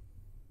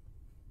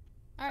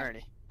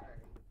 Alrighty.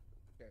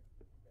 Okay.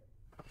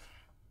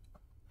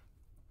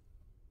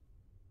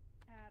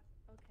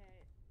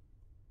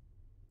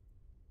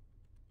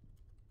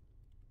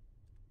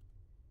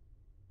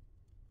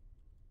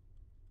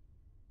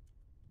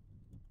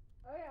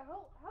 Oh yeah,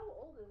 how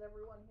old is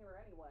everyone here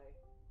anyway?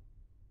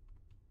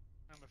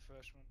 I'm a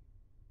freshman.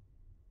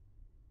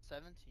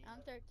 17. I'm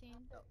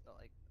 13. No,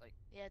 like.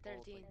 Yeah,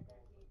 13.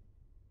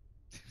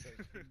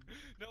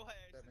 No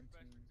way. 17.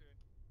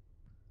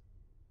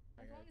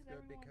 As long as good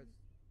everyone... because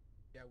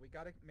we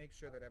gotta make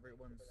sure that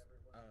everyone's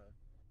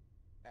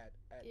at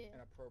Yeah.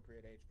 an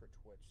appropriate age for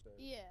Twitch. So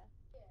Yeah.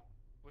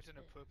 What's an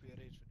appropriate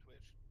age for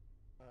Twitch?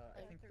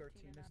 I think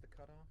 13 is the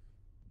cutoff.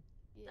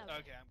 Yeah.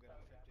 Okay, I'm good.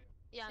 I'm 15.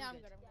 Yeah, I'm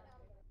good. good. I'm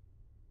good.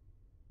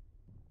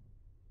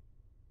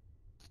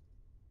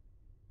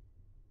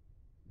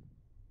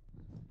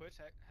 Twitch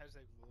has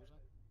like rules on.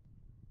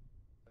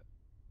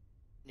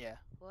 Yeah.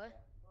 What?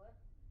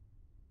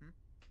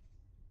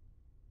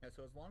 Yeah,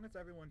 so as long as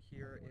everyone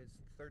here is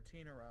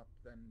 13 or up,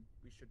 then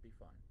we should be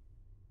fine.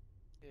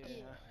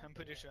 Yeah, I'm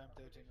pretty sure I'm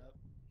 13 up.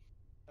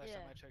 Last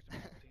time I checked,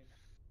 I'm 14.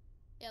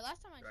 Yeah,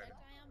 last time I Right.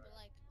 checked, I am, but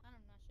like, I'm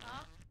not sure.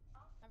 Huh?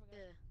 I forgot.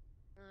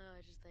 Yeah.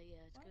 I just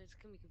yeah, What? it's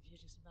gonna be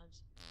confusing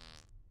sometimes.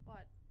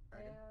 What?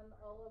 Dragon. And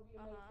all of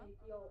you make me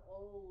feel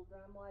old.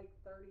 I'm like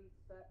 36.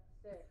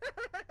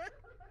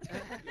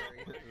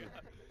 Yuri.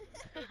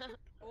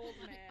 Old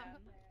man.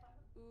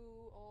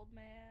 Ooh, old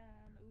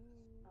man.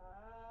 Ooh.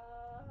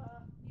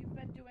 Ah. You've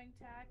been doing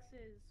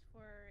taxes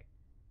for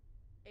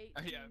 18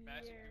 Oh yeah,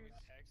 imagine years.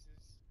 doing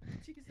taxes.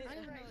 Jesus I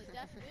don't even know Christ. the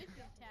definition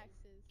of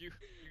taxes. You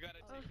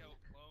gotta Oh. take out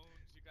loans.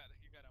 You got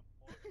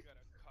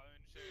a car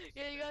insurance.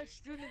 Yeah, to you got pay.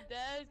 student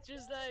debt,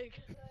 just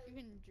like. You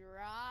can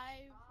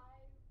drive.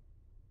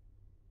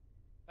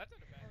 That's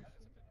not a bad. Oh, That's a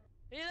shit.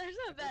 bit. Yeah, that's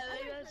not bad. That's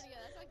Like, like that's. pretty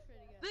good. That's like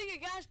pretty good. I think the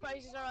gas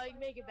prices are like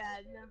make it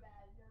bad, you know.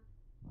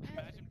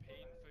 Imagine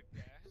paying for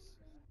gas.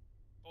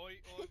 Or if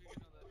you get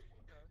an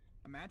electrical car.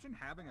 Imagine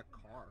having a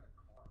car.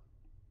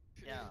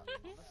 Yeah,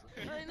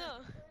 honestly. I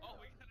know. Oh,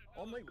 we got another.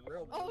 Only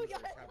real Oh, we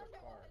losers got have a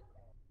car.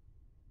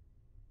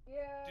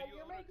 Yeah, Do you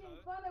you're own a making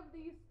car? fun of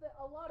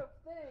a lot of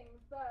things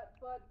but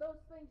those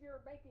things you're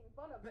making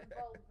fun of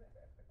involve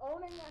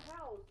owning a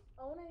house,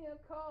 owning a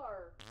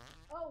car.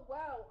 Oh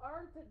wow,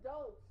 aren't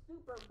adults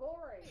super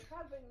boring?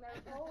 Having their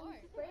Having a own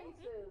car.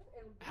 spaces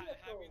and Having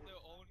vehicles.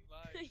 their own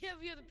lives. Yeah,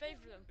 we have to pay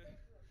for them.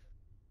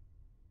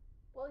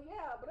 Well,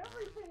 yeah, but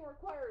everything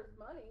requires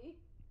money.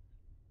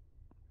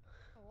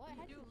 Oh, what? I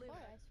had You some live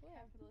far, in I swear.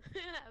 capitalism.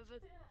 Yeah,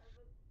 but.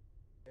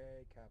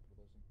 Yay,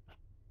 capitalism.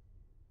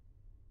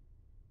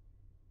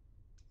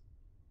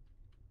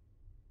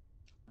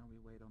 Now we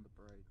wait on the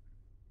bright.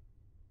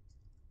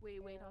 We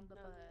wait Yeah, on the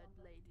no. bird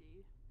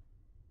lady.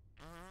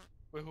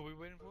 Wait, who are we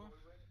waiting for?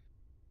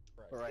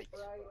 Right.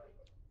 Bright.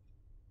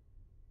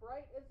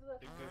 Bright is the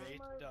The great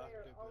streamer. They're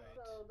Dr. Bright.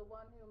 also the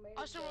one who made.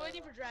 Also, we're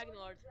waiting for Dragon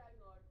Lord.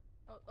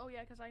 Oh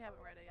yeah, because I haven't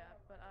read it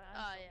yet, but I'm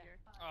Oh, still yeah. here.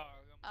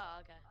 Oh,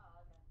 okay.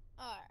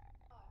 Alright.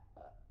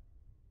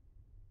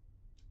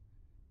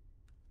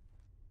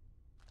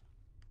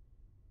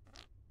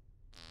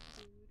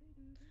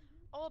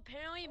 Oh,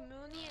 apparently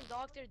Mooney and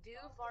Dr.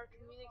 Doof are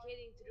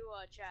communicating through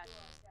chat.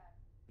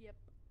 Yep.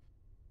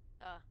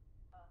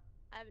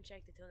 I haven't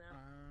checked it till now.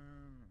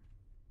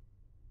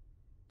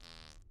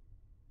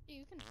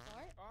 You can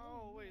fart?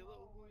 Oh wait,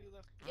 look who we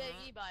left. Yeah,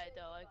 you buy it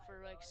though, like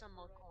for like some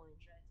more coins,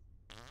 right?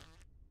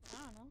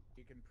 I don't know.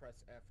 You can press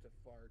F to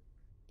fart.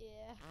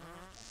 Yeah.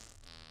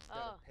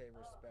 Gotta Oh. pay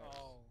respects.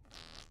 Oh.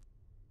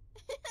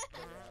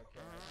 Yeah,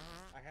 okay.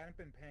 I hadn't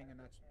been paying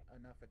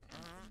enough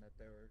attention that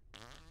there were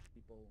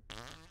people.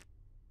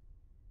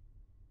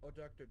 Oh,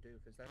 Dr.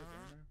 Doof, is that a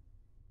Derna?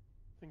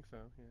 I think so,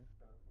 yeah.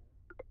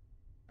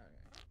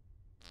 Okay.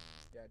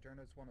 Yeah,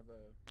 Derna's one of the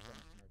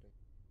friends from our day.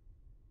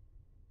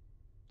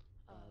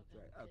 Oh,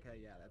 Right. Okay,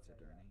 yeah, that's a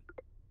Derny.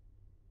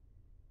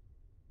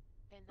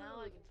 And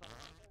now I can fart.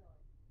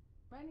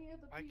 Many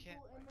of the I people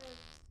can't- in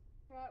this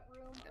chat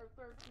room are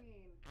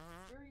 13.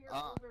 You're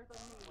Ah, older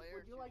than me. player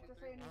Would you like to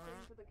say 223.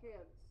 anything to the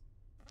kids?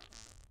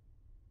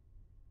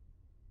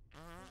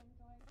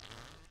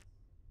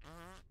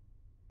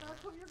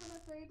 That's what you're gonna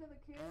say to the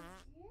kids?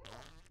 Yeah.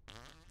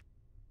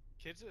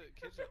 Kids are under.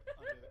 Kids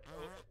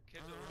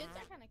are. Kids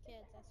are kind of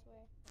kids, I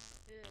swear.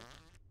 Yeah.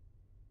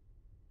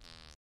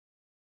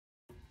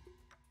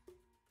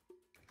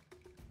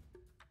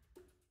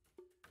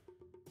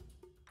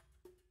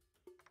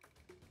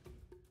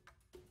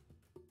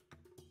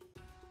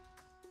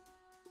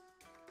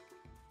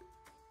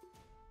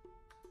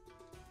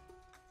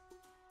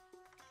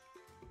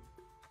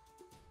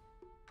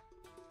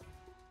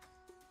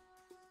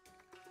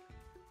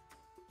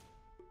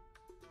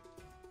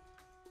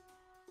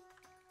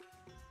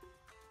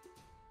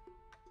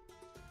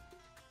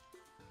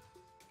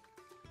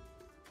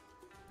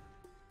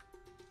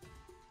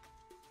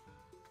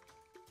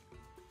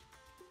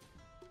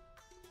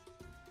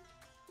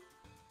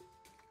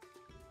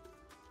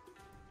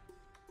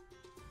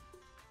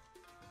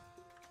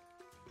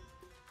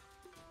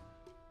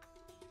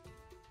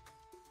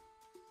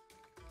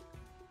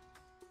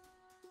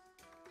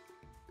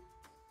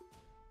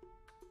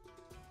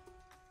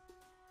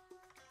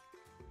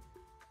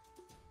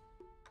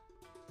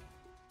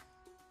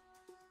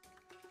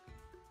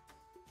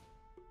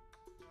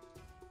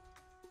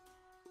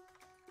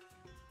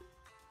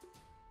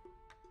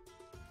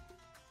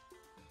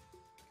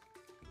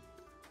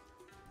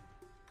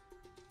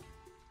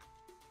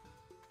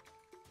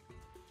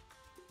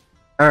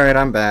 Alright,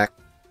 I'm back.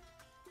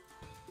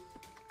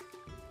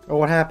 Oh,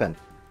 what happened?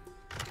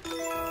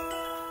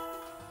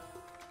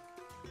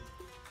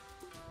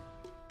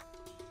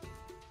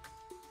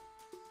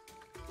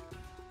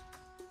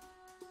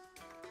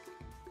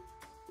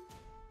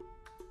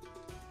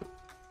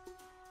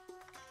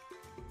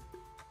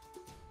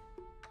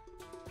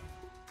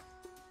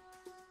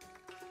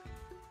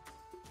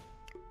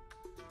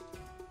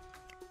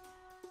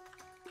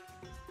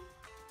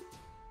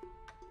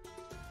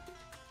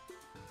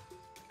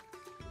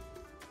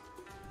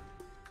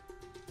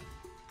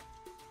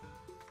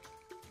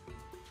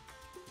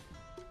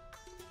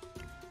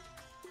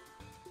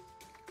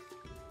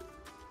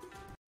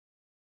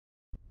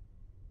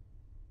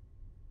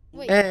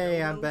 Wait.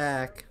 Hey, I'm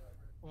back.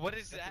 What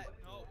is that?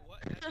 No,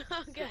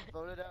 what? Okay.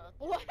 Voted out.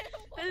 What?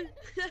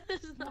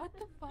 What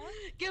the fuck?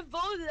 Get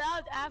voted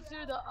out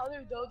after the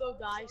other dodo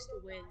dies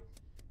to win.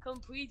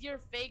 Complete your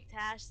fake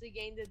task to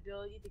gain the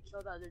ability to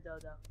kill the other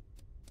dodo.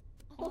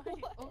 Why?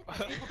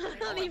 Okay. I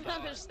don't even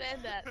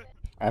understand that.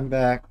 I'm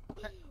back.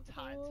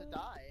 Time to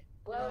die.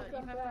 You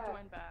Welcome have back. to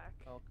join back.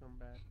 Welcome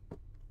back.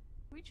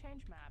 We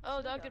change maps. Oh,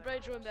 We Dr. got it.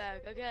 Bright joined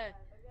back. Okay.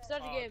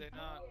 Start the Oh, game. they're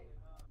not.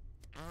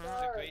 The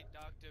Start. great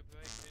Dr.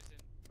 Bright isn't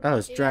Oh,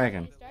 it's Yeah,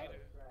 Dragon. can we start?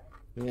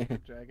 Yeah.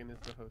 Dragon is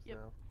the host Yep.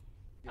 now.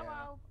 Yeah.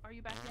 Hello. Are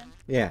you back in?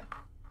 Yeah.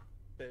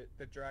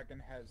 The dragon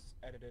has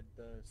edited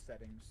the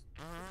settings.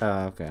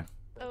 Oh, okay.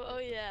 Oh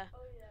yeah.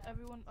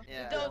 Everyone. Okay.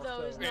 Yeah.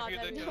 Dodo is Also- not If you're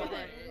having the a good dodo.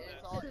 day.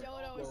 It's all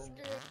Dodo is Well,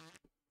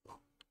 screwed.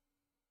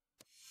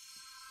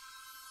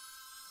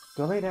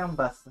 Go lay down,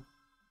 Buster.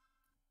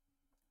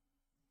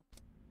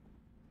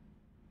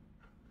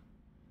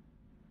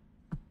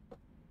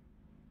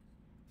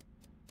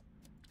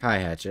 Hi,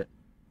 Hatchet.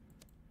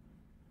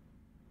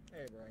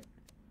 Hey, right.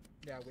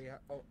 Yeah, we have.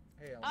 Oh,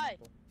 hey, Hi.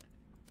 Elemental.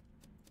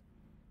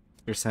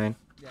 You're saying?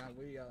 Yeah,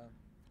 we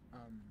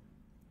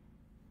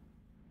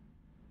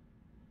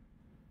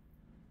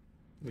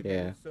we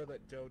Yeah. made it so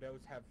that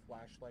dodos have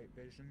flashlight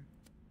vision.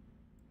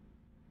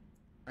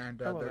 And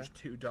Hello there's there.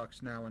 2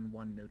 ducks now and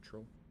 1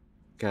 neutral.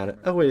 Got it.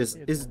 Oh, wait,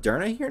 is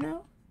Derna here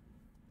now?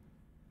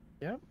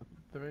 Yep.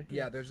 They're right here.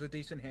 Yeah, there's a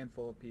decent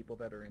handful of people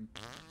that are in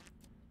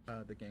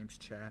the game's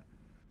chat.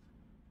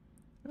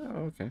 Oh,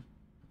 okay.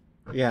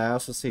 Yeah, I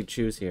also see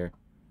Choose here.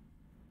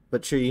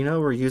 But Chew, you know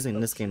we're using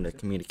this game to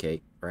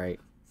communicate, right?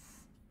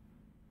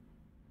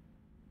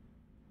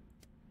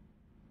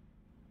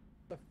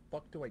 How the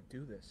fuck do I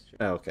do this shit?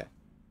 Oh, okay.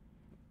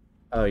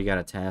 Oh, you got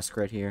a task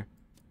right here?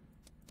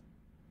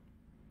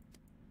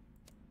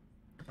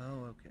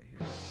 Oh, okay.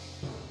 Here.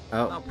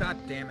 Oh, Oh, god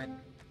damn it.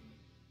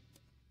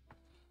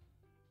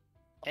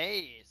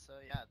 Hey, so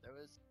yeah, there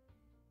was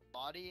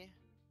body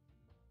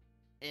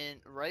in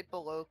right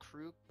below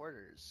crew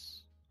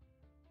quarters.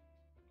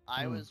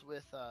 I Hmm. was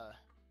with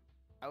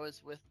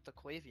the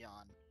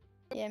Quavion.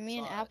 Yeah, me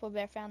and Saw it. Apple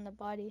Bear found the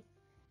body.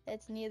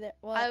 It's neither.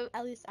 Well,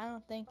 at least I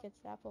don't think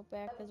it's Apple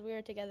Bear because we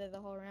were together the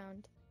whole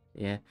round.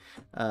 yeah.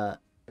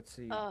 Let's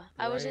see.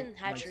 I was Bright, in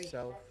Hatchery.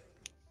 Myself.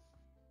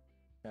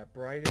 Yeah,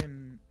 Bright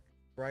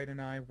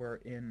and I were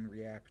in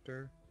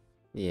Reactor.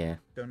 Yeah.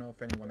 Don't know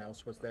if anyone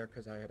else was there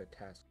because I had a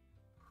task.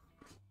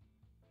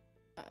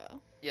 Uh-oh.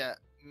 Yeah,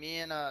 me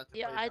and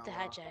Yeah, I had Quavion to were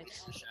hatch in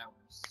eggs. the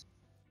showers.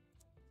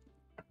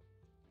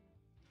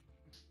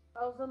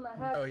 I was in the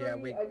hatchery. Oh, yeah,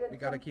 we I did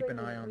gotta keep an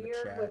something eye on the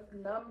weird chat. with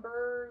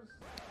numbers.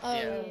 Oh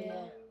Yeah.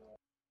 yeah.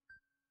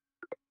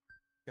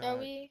 Got Are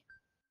we?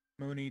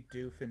 Mooney,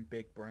 Doof, and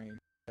Big Brain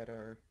that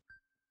are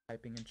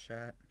typing in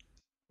chat.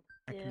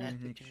 Yeah.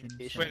 Communication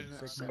Wait,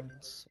 signal.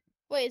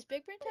 Wait, is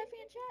Big Brain typing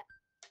in chat?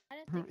 I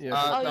didn't think so. Yeah,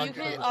 Uh, Oh, Dr. you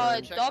Dr. can,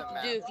 Bright check the Dr.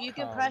 map. Doof, you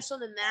can press on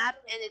the map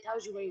and it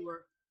tells you where you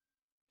were.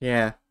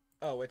 Yeah.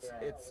 Oh, it's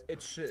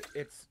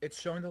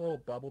showing the little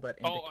bubble that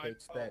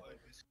indicates that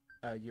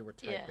you were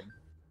Yeah. typing.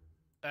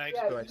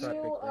 Yeah, So I thought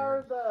you Big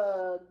are Brain.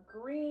 the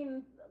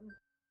green.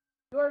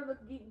 You are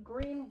the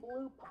green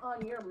bloop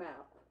on your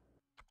map.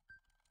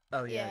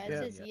 Oh Yeah, yeah, it yeah,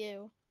 says yeah.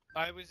 you.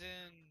 I was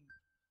in.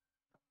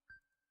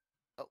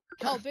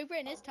 Oh, Big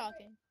Brain is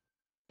talking.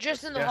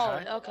 Just in the Yeah,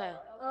 hallway, hi. okay.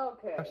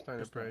 Okay. First time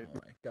Just Bright.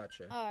 right.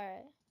 Gotcha.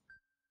 Alright.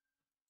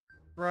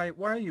 Right,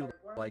 why are you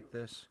like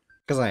this?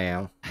 Because I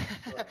am.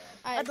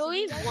 I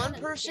believe one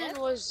person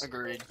was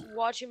Agreed.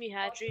 watching me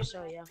hatchery,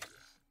 so yeah.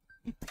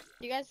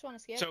 You guys want to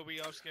skip? So we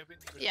all skipping?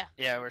 Yeah.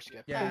 Yeah, we're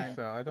skipping. I Yeah. think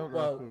so. I don't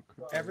Well, know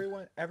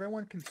who.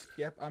 everyone can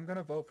skip. I'm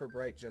gonna vote for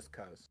Bright just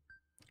cause.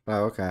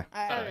 Oh, okay.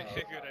 Alright.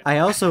 Good idea. I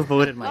also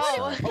voted Oh,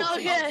 myself.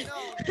 okay.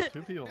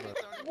 Two people voted.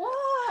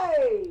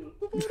 Why?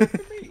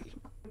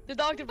 The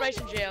Dr. Bryce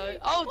in jail.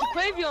 Oh, the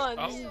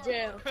Quavion is in Oh.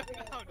 jail.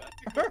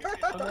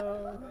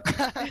 No,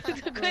 not to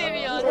get The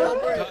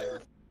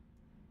Quavion.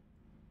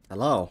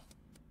 Hello.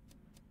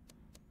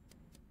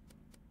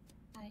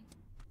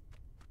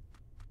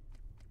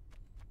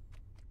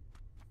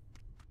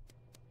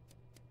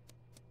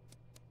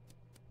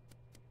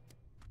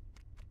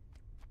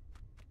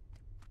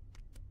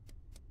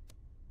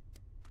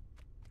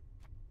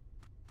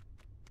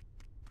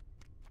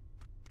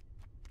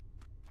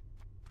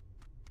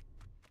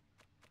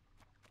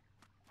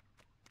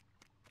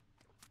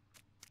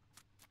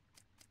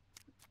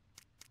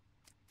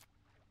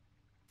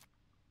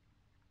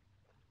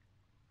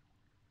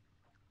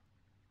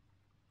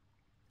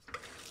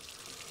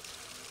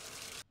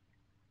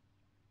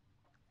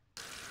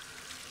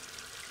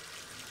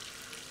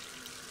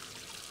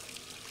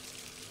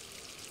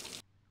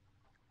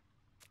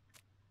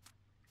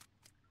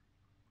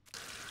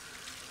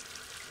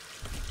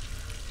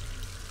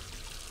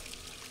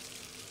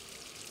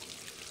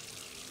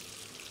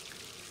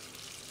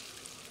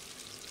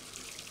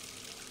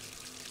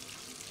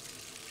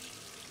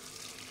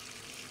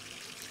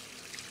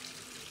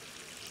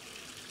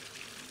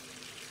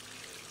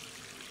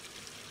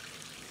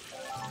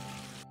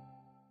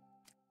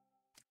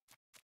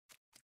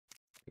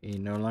 We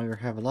no longer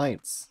have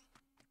lights.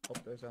 Oh,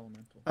 there's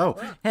elemental. Oh,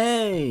 Ah,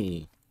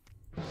 hey!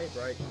 hey,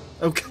 Bright.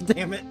 Oh, god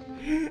damn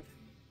it!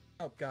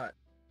 Oh, God.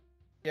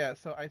 Yeah,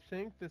 so I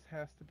think this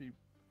has to be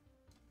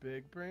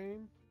Big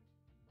Brain,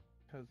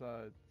 because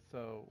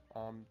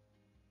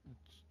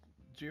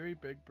Jerry,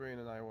 Big Brain,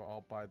 and I were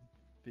all by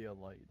the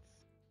lights,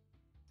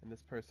 and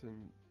this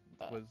person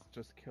was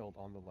just killed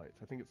on the lights.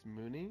 I think it's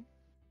Mooney.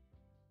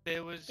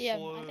 There was Yeah,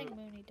 four... I think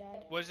Mooney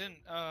died. Wasn't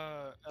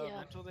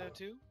Elemental there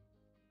too?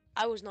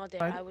 I was not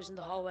there. I was in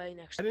the hallway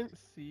next I to didn't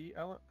see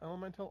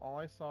Elemental. All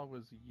I saw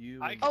was you.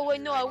 I and Oh,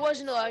 wait, no, I Jerry.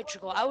 wasn't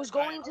electrical. I was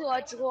going to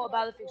electrical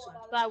about to fix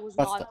something, but I was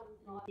Buster.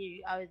 not.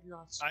 I did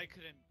not. I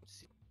couldn't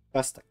see.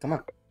 Buster, come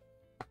on.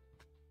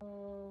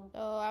 So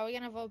are we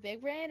gonna vote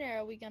Big Brain or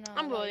are we gonna?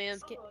 I'm voting him.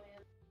 skip?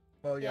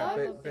 Well, yeah,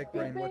 I'm Big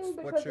Brain, skipping what's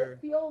because your... it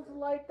feels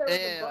like there's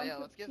Yeah, a bunch yeah,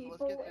 of let's give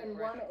people Big in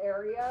Brain. one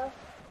area.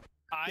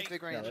 I Give Big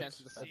Brain a Yeah, chance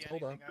to let's- decide. see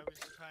hold anything. on. I was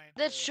just trying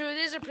That's to... true. It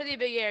is a pretty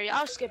big area.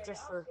 I'll skip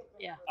just for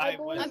yeah. I I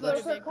believe was those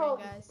voting are Big Brain, called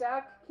guys.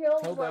 stack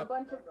kills, Hold where a up.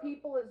 bunch of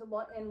people is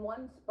in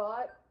one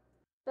spot.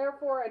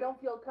 Therefore, I don't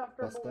feel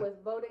comfortable Buster. with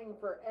voting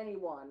for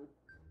anyone.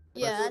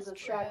 Yeah, This is that's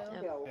a stack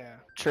true. kill. Yeah.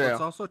 True.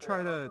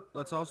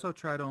 Let's also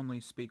try to only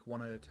speak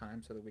one at a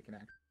time so that we can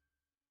act.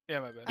 Yeah,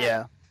 my bad.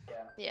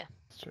 Yeah.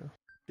 It's true.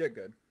 You're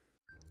good.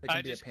 It can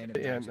I be just- a pain in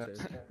the Yeah, ass no.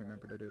 to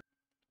remember to do.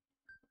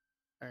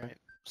 All right.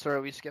 So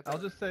are we skipping? I'll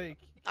just say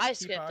I keep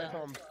skipped eyes that.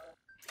 on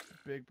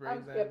Big Brain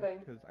I'm then, skipping.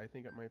 because I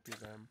think it might be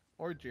them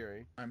or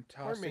Jerry. I'm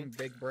tossing me.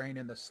 Big Brain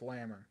in the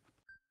slammer.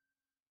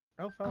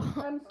 Oh, fine.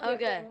 I'm skipping.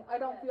 Okay. I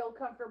don't feel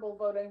comfortable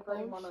voting for Oh,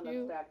 anyone on a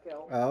shoot. stack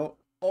kill. Oh.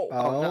 Oh,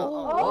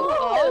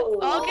 Oh.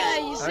 Oh,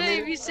 okay. You I safe.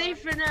 mean- You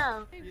safe for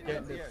now. Getting Yeah,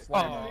 it you're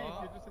slammed. safe,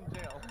 you're just in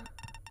jail.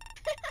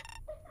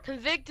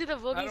 Convicted of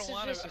I looking don't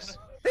want suspicious.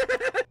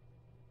 to.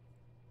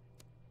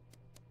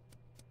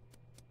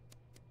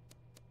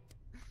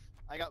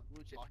 I got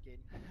blue chip walking.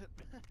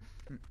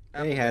 Apple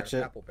Hey, Bear,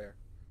 Hatchet. Apple Bear.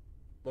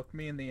 Look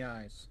me in the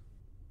eyes.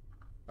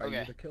 Are you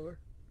Okay. the killer?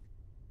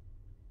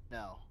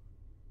 No.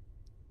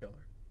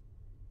 Killer.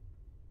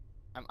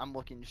 I'm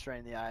looking you straight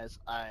in the eyes.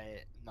 I'm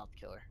not the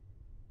killer.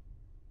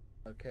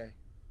 Okay.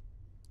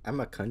 I'm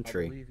a I'll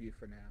country. believe you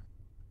for now.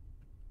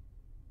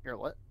 You're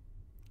what?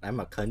 I'm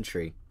a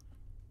country.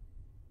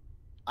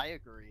 I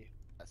agree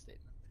with that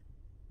statement.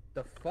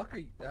 The fuck are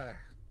you?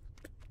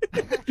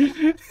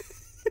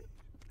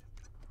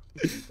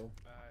 People.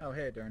 Oh,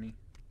 hey, Derny.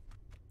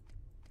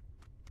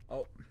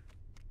 Oh.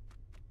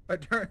 I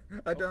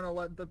don't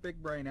let the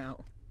Big Brain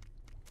out.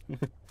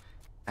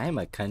 I'm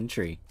a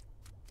country.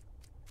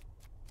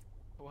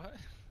 What?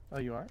 Oh,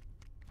 you are?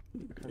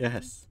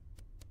 Yes.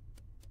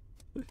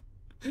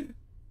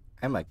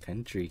 I'm a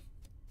country.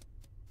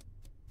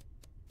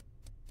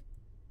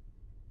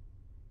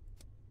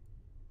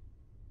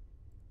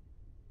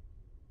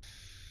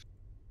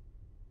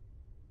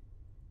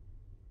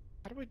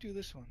 How do I do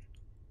this one?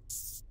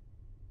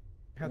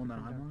 You have Well, to no,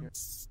 come I'm down on. here.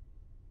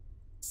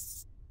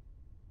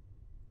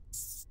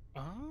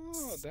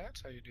 Oh,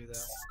 that's how you do that.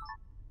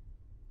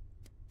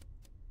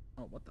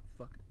 Oh, what the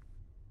fuck?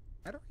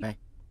 How do we... Hey.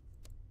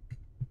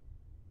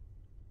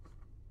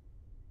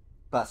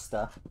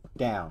 Buster,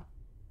 down.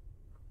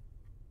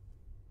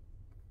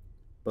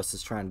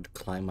 Buster's trying to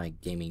climb my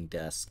gaming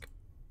desk.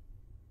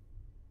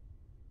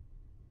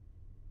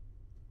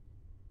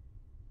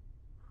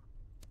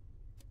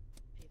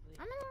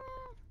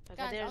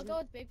 Guys, there's I'll go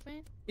with Big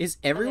Brain. Is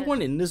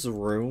everyone in this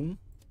room?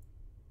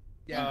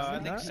 Yeah, I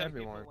not think some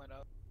everyone. people went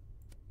up.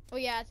 Oh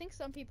yeah, I think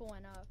some people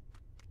went up.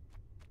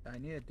 I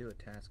need to do a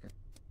task.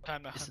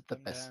 Time to Is hunt it the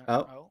them best?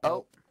 down. Oh.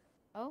 Oh.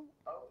 Oh,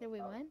 did we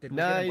win? Did we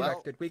Nice. get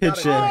infected? We got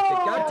Kitchen. infected.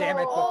 God damn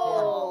it,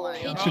 Oh Bookworm. my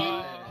Pigeon?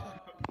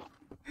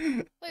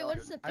 god. Wait, what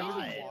does the I was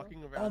pigeon just do?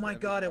 walking around. Oh my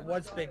every god, it corner.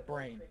 was Big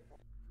Brain.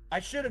 I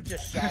should have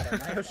just shot him.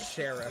 I was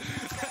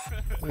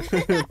sheriff. Wait,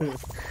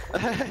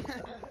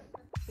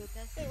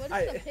 what does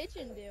I- the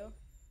pigeon do?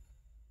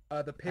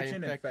 The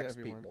pigeon infect infects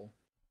everyone. people.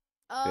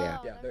 Oh, Yeah.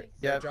 Yeah, that their, makes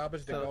their Yeah, job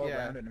is to so, go yeah.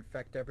 around and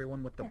infect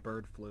everyone with the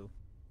bird flu.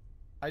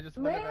 I just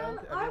went around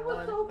Man, to I was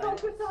so everyone.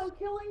 focused on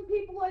killing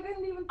people I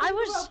didn't even think I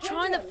was about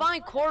trying to pigeons.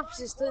 find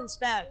corpses to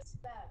inspect.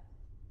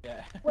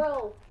 Yeah.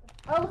 Well,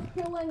 I was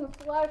killing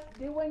 /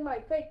 doing my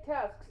fake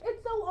tasks.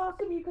 It's so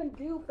awesome you can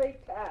do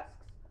fake tasks.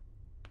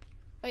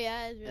 Oh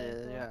yeah, it's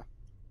really cool. Yeah.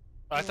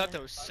 I thought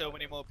there was so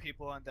many more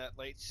people on that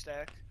light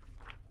stack.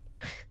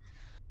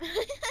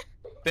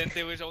 Then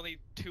there was only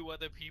 2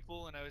 other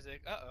people, and I was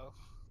like, uh-oh.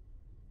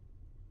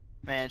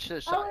 Man,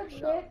 should have I'll shot your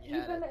shot admit, when you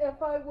had even it.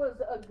 if I was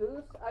a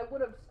goose, I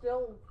would have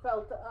still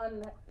felt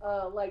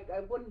like I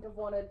wouldn't have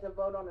wanted to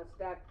vote on a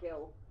stack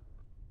kill.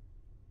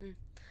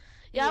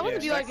 Yeah, I want Yeah,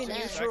 to be like a stack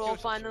kills neutral are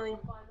true. finally.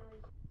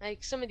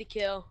 Like somebody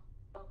kill.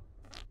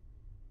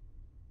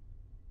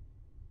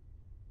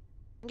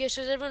 Okay,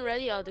 so is everyone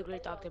ready? Oh, the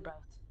great Dr. Breath.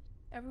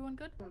 Everyone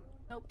good?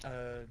 Nope.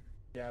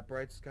 Yeah,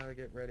 Bright's gotta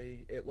get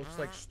ready. It looks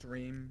like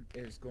stream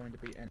is going to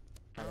be in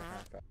another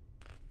half hour.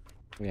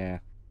 Yeah.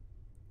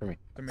 For me.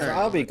 So So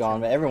I'll be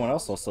gone, but everyone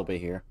else will still be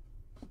here.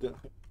 Alright.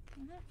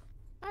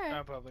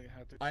 I'm probably gonna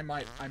have to. I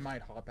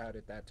might hop out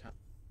at that time.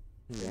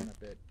 Yeah. In a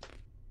bit.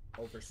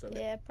 over so.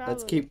 Yeah, probably.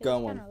 Let's keep 'cause it's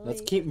going. kinda Let's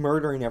late. keep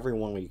murdering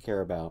everyone we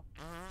care about.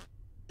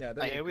 Yeah,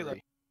 I yeah, we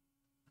agree.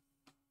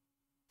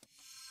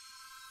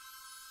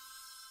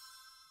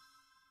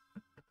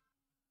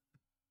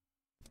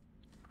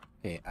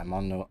 Hey, I'm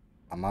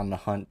on the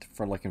hunt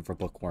for looking for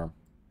Bookworm.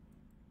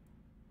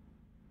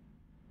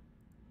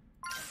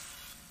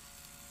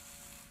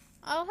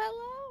 Oh,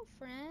 hello,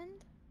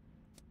 friend.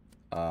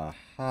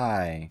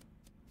 Hi.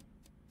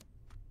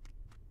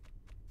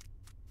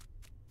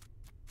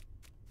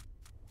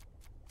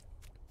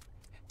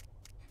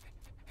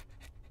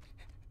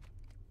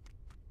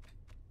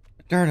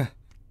 Derna,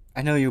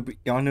 I know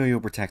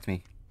you'll protect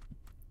me.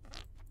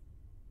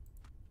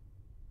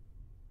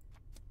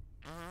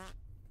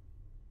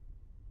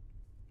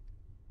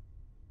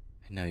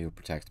 I know you'll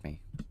protect me.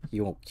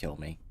 You won't kill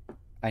me.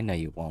 I know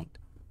you won't.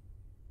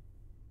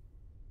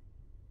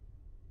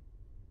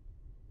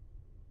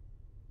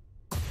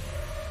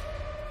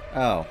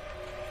 Oh.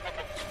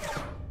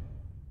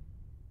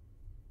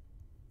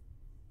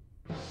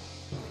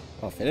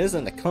 Well, if it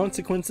isn't the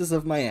consequences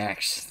of my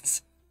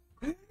actions.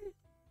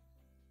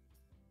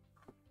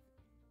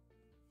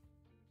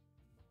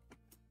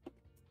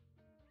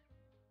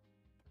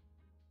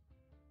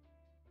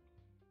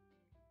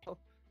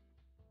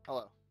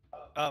 Hello.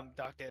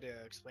 Doc, did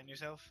explain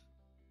yourself?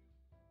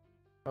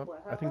 Oh,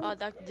 I think.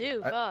 Dr.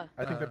 Doof,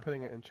 I think they're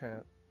putting it in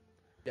chat.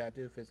 Yeah,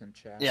 Doof is in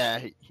chat. Yeah,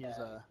 he's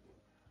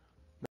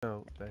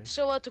No, they.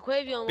 So,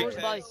 Tequavion, what was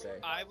the body? Because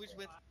I was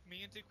with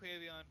me and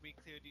Tequavion, we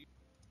cleared you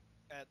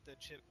at the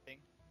chip thing.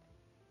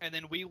 And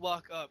then we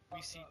walk up,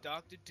 we see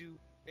Dr. Doof,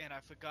 and I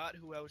forgot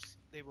who else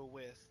they were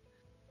with,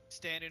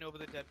 standing over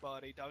the dead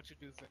body, Dr.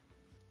 Doof.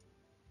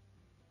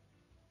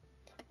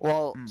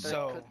 Well,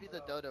 So- it could be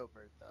the dodo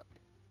bird though.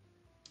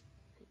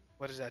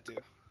 What does that do?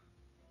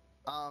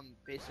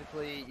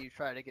 Basically you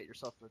try to get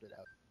yourself rooted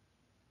out.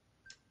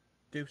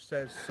 Doof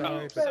says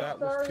sorry, Doof but said that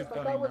was Sorry, too but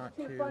funny that was not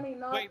too to. funny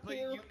not Wait, to.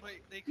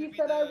 they could He be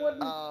said the... I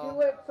wouldn't Oh.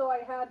 do it, so I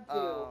had to.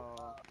 Oh.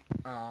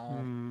 Oh.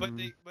 But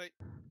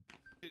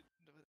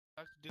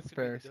Dr. Doof could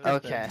Fair. be the dodo.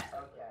 Okay.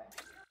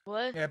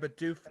 What? Yeah, but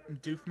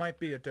Doof might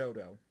be a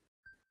dodo.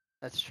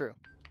 That's true.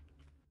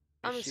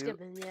 I'm Shoot.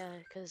 skipping, yeah,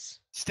 because...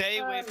 Stay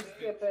away I'm from Doof.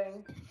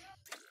 skipping.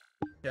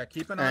 Yeah,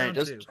 keep an Alright, eye on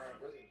just- Doof.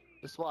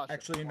 Just watch.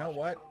 Actually, you know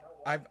what?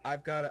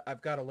 I've got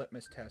a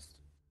litmus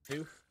test.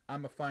 Doof,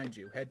 I'ma find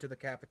you. Head to the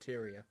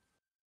cafeteria.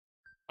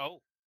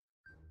 Oh.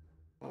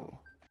 Oh.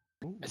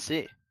 Ooh. I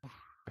see.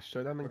 A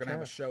showdown in We're gonna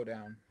have a chat.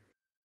 showdown.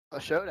 A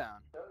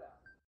showdown.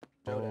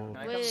 Showdown.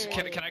 Oh. Wait.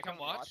 Can I come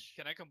watch?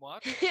 Can I come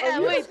watch? Yeah,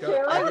 you wait.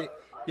 serious? Oh,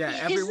 Yeah,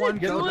 Is everyone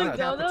it go to doing the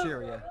dodo?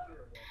 cafeteria.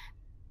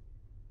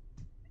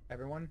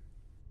 Everyone,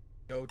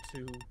 go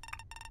to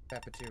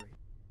cafeteria.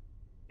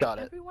 Got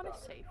it. Everyone is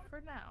safe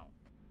for now.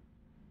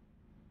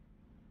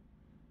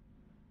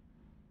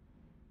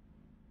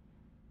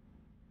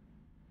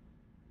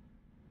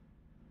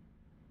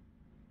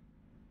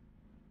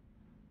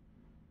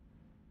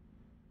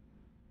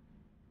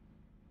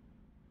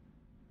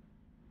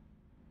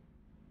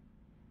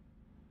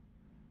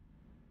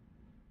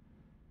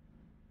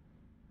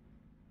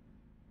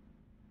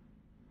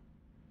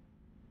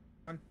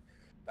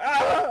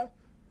 Ah!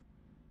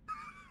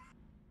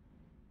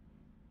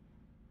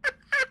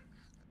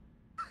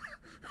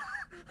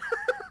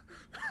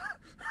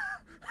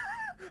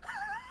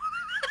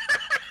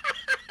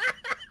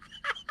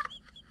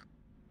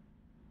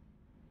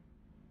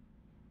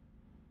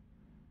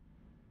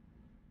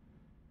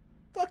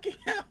 Fucking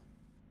hell!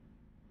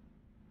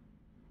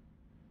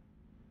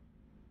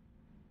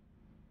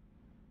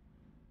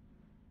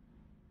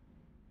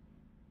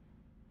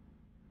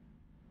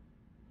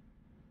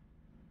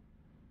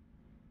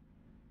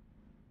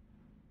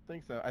 I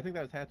think so. I think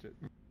that was Hatchet.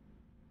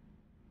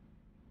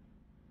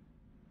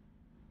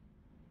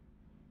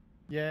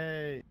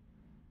 Yay!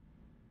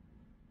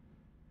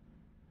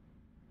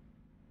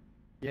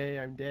 Yay,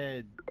 I'm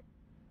dead.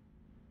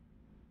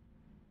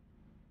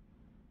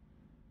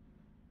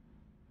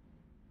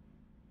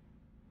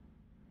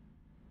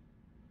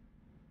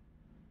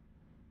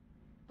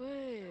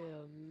 wait.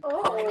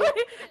 Oh.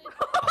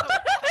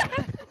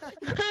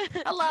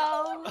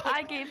 Hello,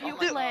 I gave you Oh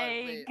my God,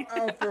 plague. wait.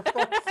 Oh, for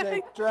fuck's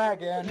sake,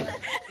 dragon!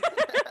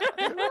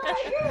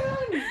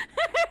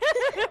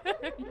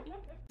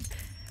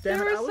 Damn They it,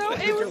 I were was so-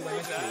 the it was-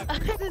 vigilante. I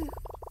didn't...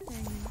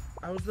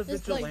 I was the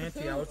Just like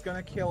vigilante. I who? was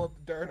gonna kill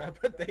Derna,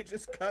 but they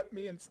just cut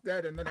me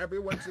instead, and then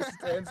everyone just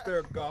stands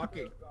there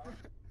gawking.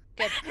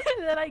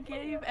 Then I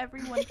gave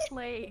everyone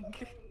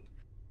plague.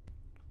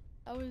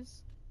 I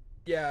was.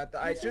 Yeah,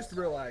 I just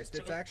realized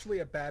it's actually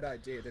a bad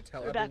idea to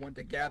tell We're back. everyone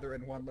to gather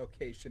in one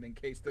location in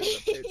case there's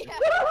a pigeon.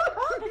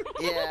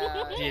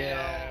 Yeah.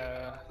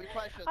 Yeah. We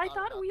probably should I thought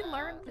thought about we that.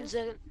 learned One this.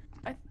 second.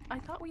 I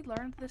thought we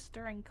learned this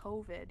during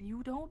COVID.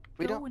 You don't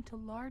We go don't- into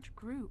large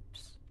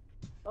groups.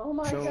 Oh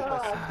my So,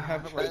 god. I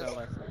haven't learned that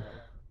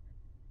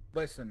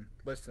lesson.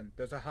 Listen,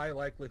 there's a high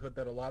likelihood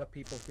that a lot of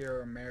people here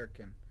are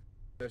American.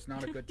 There's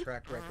not a good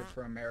track record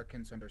for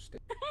Americans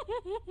understanding.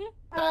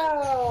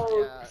 Ouch.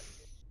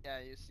 Yeah,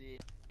 you see.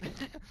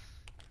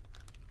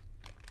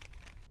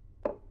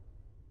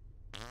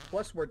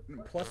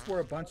 we're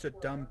a bunch of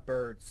dumb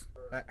birds.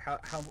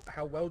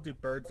 How well do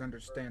birds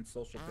understand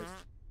social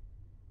business?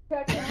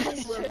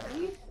 Technically, we're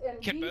geese,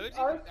 and Can geese birds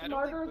are even- I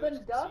don't think smarter birds than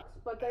can ducks,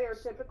 see but they are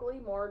actually. typically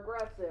more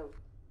aggressive.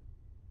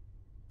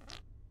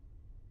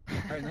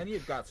 And then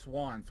you've got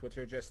swans, which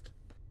are just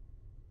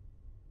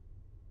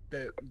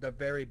the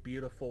very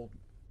beautiful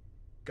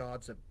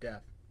gods of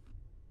death.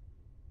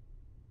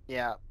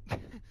 Yeah.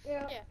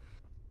 Yeah.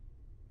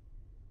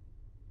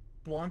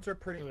 Swans are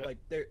pretty Yeah. like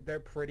they're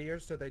prettier,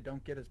 so they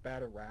don't get as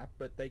bad a rap,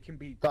 but they tend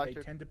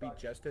to be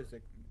just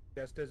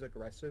as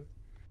aggressive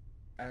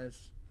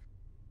as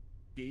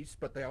geese,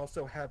 but they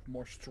also have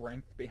more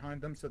strength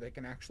behind them, so they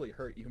can actually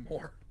hurt you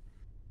more.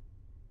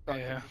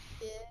 Yeah.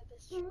 Yeah,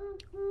 that's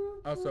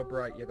true. Also,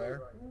 Bright, you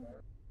there?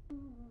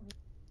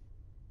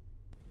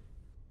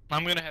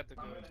 I'm gonna have to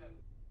go.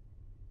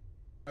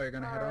 Oh, you're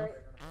gonna head off? Alright.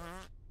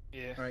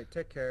 Yeah. All right,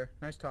 take care.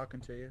 Nice talking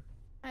to you.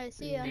 I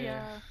see ya.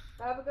 Yeah.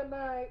 Have a good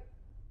night.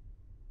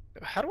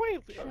 How do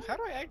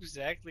I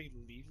exactly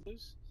leave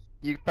this?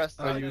 You press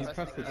the. You you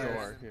press the yeah.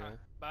 door. Yeah.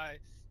 Bye.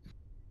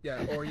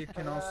 Yeah, or you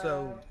can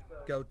also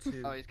go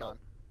to. Oh, he's gone.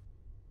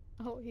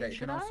 Oh, Yeah, you he can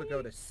Should also I-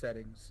 go to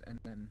settings and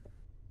then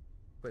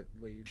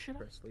leave. Should I-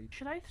 Press leave.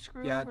 Should I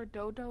screw Yeah. over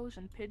dodos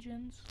and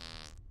pigeons?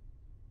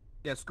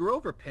 Yeah, screw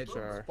over pigeons.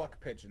 Sure.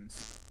 Fuck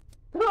pigeons.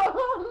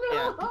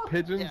 Oh no!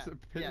 Pigeons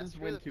Yeah, win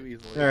screw too the-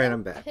 easily. All right,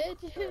 I'm back.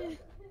 Pigeon.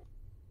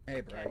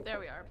 Hey, Bright. There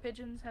we are.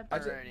 Pigeons have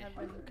As been, a- have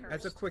been cursed.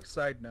 As a quick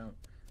side note,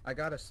 I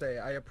gotta say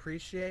I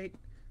appreciate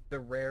the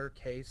rare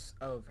case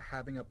of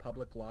having a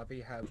public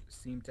lobby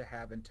seem to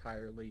have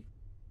entirely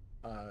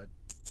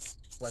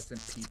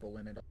pleasant people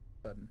in it all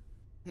of a sudden.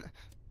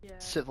 Yeah.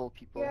 Civil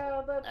people.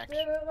 Yeah, that's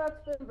Actually.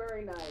 been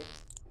very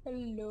nice.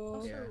 Hello.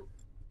 Also, Yeah.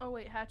 oh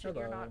wait, Hatchet,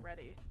 you're Hello. not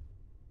ready.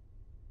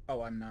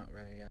 Oh, I'm not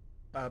ready yet.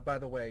 By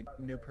the way,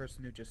 new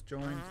person who just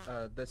joined,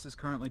 this is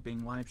currently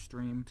being live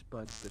streamed,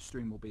 but the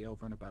stream will be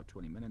over in about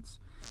 20 minutes.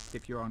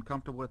 If you're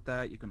uncomfortable with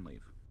that, you can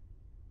leave.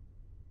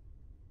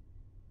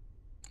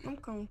 I'm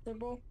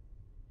comfortable.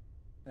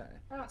 Cool.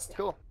 That's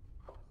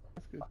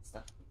good. Let's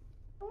go.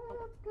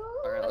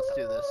 Alright, let's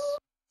do this.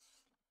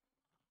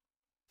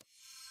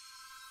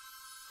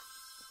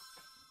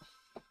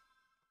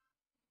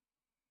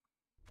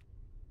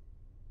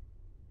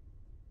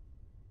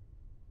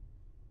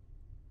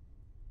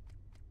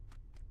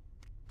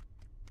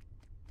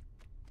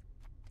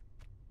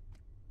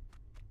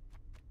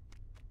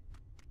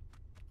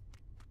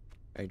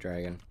 Hey,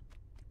 Dragon.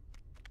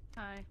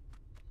 Hi.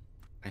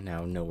 I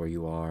now know where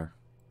you are.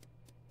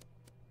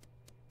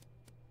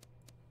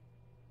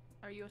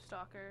 Are you a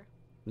stalker?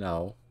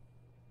 No.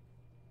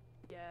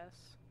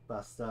 Yes.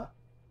 Busta.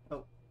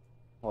 Oh.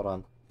 Hold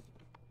on.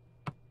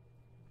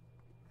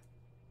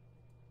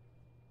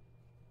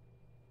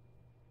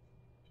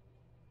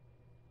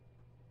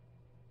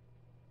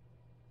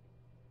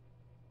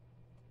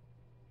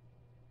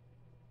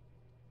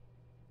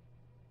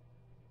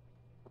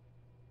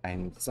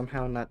 I'm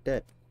somehow not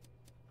dead.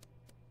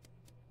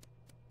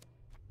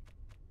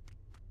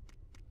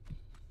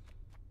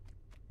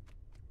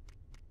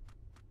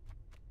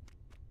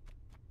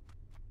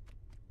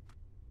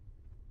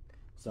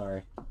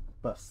 Sorry.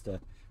 Busta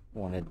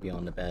wanted to be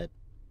on the bed.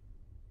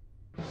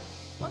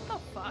 What the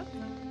fuck?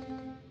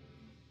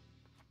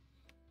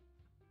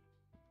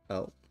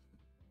 Oh.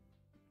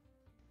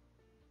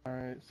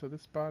 Alright, so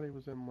this body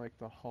was in like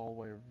the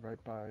hallway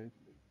right by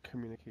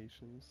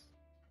communications.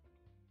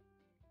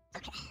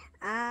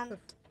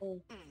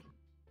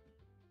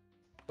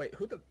 Wait,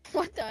 who the?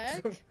 What the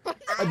heck?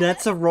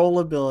 That's a roll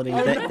ability.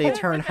 They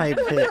turn high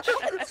pitch.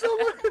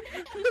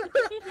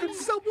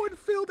 Someone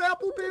filled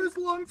Applebear's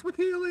lungs with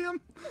helium.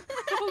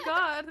 Oh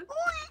god.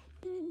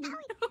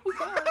 Oh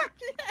god.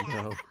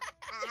 No.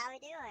 How we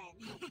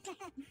doing?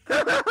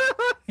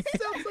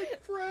 Sounds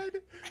like Fred.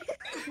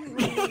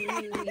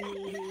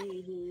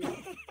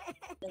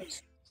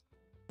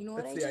 You know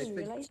what Let's I see, I just think-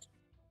 realized?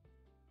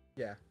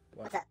 Yeah.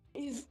 What?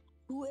 If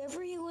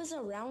whoever he was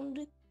around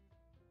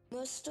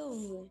must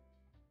have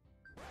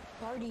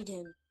partied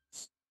him.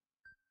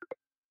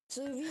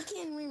 So if he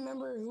can't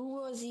remember who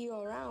was he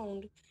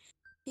around,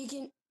 we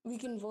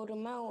can vote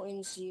him out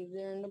and see if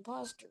they're an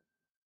imposter.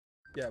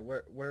 Yeah.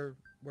 Where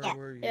Yeah.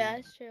 were you? Yeah,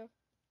 that's true.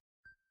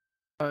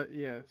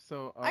 Yeah,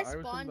 so I was in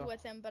spawned the...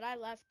 with him, but I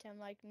left him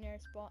like near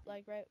spawn,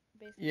 like right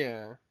basically.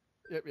 Yeah.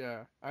 Yep,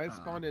 yeah. I Uh-uh.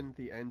 spawned in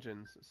the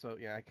engines, so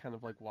yeah, I kind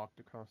of like walked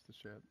across the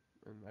ship,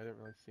 and I didn't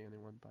really see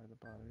anyone by the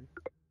body.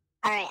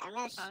 Alright, I'm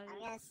gonna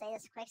say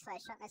this quick so I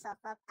shut myself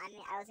up. I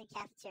was in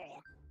cafeteria.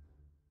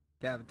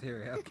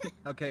 Cafeteria. Okay,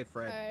 okay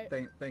Fred.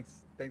 Alright. Thanks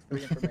for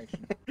the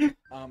information. Did you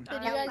No guys just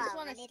problem,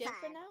 want to skip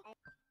for anytime. now?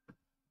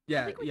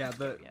 Yeah, think we yeah, can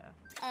the skip,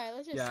 yeah. Alright,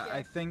 let's just yeah. skip.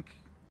 I think,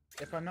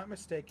 if I'm not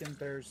mistaken,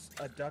 there's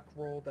a duck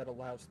roll that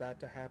allows that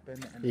to happen,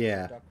 and Yeah.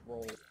 there's a duck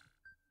roll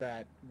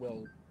that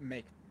will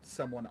make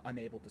someone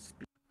unable to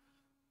speak.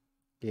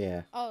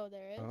 Yeah. Oh,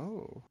 there is.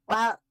 Oh.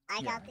 Well, I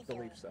Yeah, got I the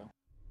believe healing. so.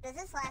 Does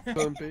this last?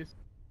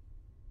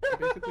 So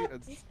basically,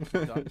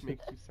 a duck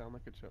makes you sound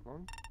like a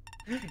chipmunk?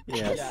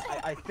 Yes.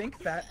 Yeah, I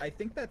think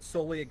that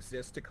solely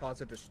exists to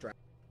cause a distraction.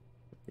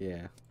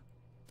 Yeah.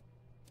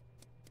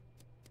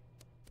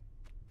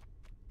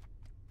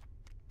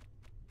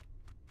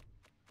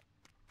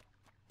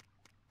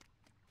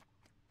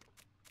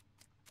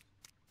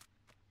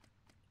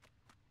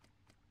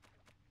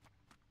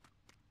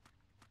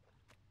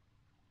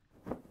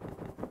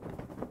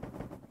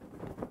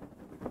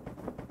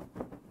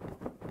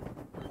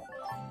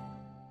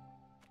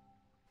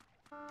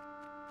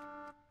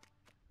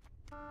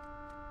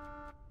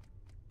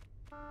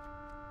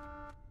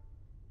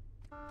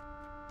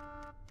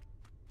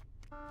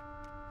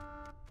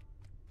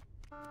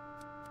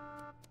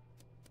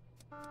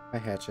 Hi,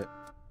 Hatchet.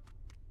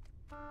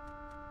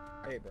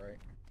 Hey, Bright.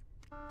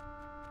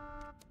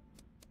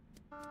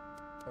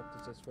 What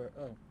does this for?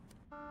 Oh,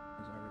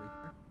 he's already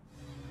here.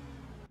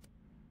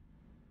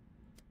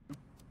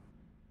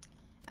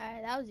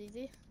 Alright, that was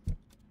easy.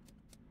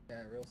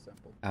 Yeah, real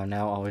simple. I'll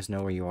now always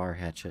know where you are,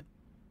 Hatchet.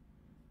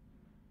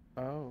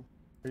 Oh,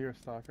 are you a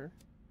stalker?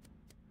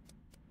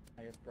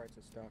 I guess Bright's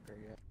a stalker,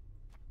 yeah.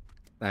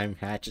 I'm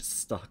Hatchet's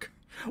stalker.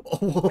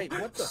 Oh, Wait,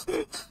 what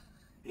the?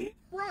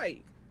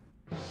 Bright!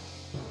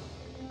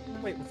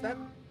 Wait, was that?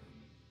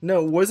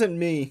 No, it wasn't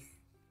me.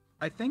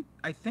 I think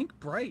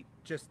Bright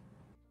just.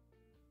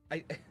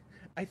 I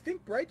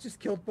think Bright just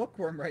killed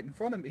Bookworm right in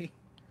front of me.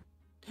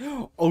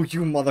 Oh,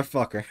 you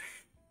motherfucker.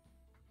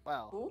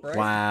 Wow. Right?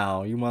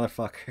 Wow, you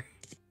motherfucker.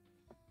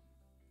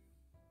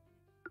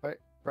 Right?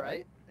 Are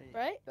you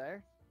Right?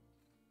 there?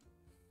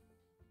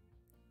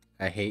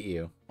 I hate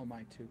you. Oh,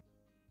 mine too.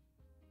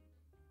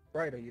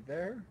 Bright, are you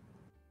there?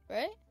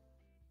 Right?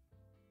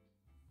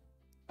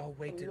 Oh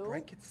wait, did Hello?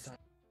 Bright get signed?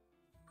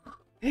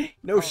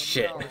 No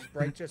shit. no. Or is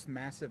Bright just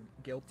massive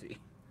guilty?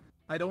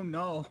 I don't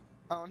know.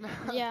 Oh no.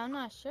 Yeah, I'm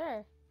not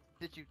sure.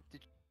 Did you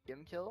get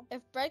him killed?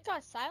 If Bright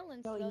got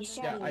silenced, No, though, he's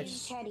then chatting. I-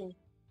 He's chatting.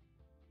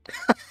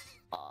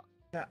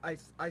 Yeah,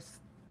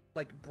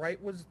 like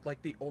Bright was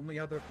like the only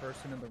other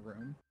person in the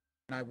room,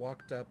 and I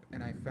walked up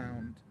and I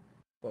found,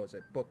 what was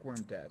it,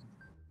 Bookworm dead.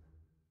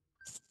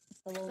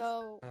 Hello.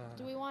 So, Uh.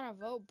 do we want to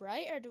vote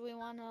Bright or do we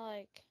want to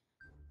like?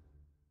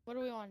 What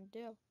do we want to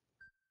do?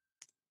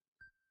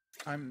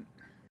 I'm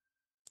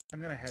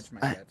gonna hedge my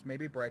bets.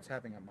 Maybe Bright's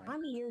having a mind.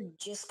 I'm here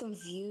just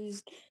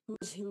confused.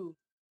 Who's who?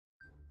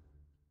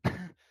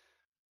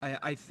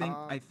 I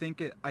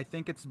think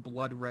it's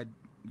Blood Red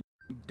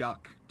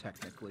Duck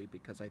technically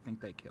because I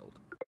think they killed.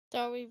 So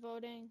are we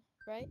voting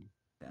Bright?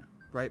 Yeah,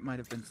 Bright might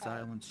have been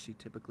silenced. She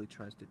typically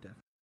tries to def.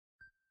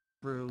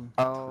 True.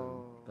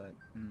 Oh. But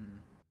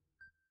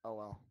Oh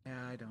well.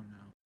 yeah, I don't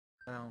know.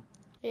 Well,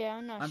 Yeah,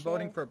 I'm not I'm sure.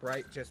 voting for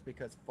Bright just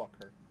because fuck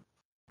her.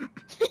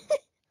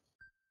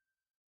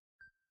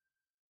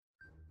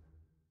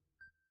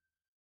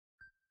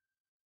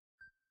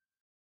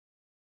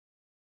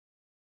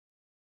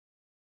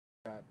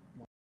 God.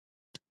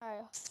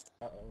 Alright.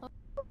 Uh-oh.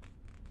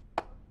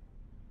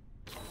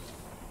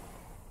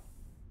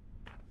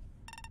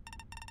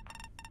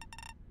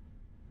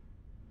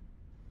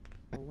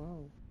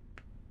 Hello.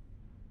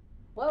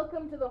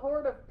 Welcome to the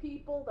horde of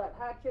people that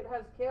Hatchet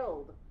has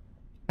killed.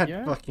 God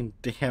Yeah. fucking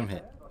damn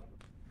it.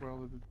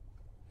 Well,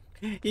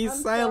 He I'm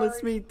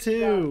silenced sorry, me got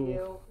too.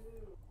 you.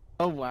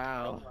 oh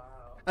wow.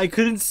 I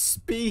couldn't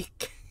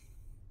speak.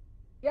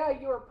 Yeah,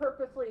 you were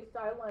purposely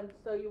silent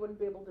so you wouldn't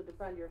be able to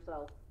defend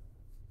yourself.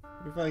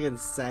 You fucking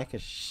sack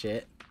of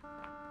shit.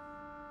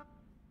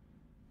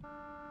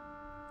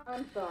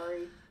 I'm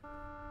sorry.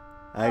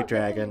 Hi, Just so you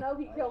Dragon. know,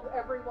 he killed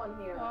everyone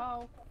here.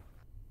 Wow.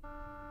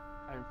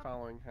 I'm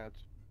following Hatch.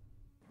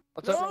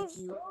 What's up? Thank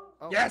you.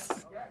 Oh.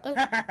 Yes.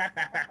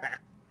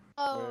 Oh.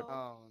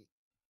 Oh.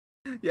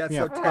 Yeah,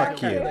 Yeah, so Ted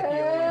fuck you. had the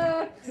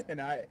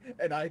helium,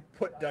 and I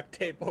put duct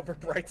tape over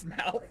Bright's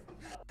mouth.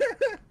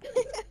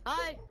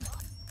 Hi.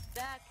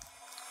 Back.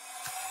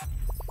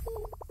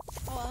 Oh,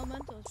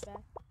 Elemental's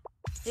back.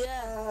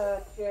 Yeah.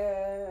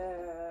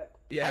 Hatchet.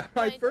 Yeah, I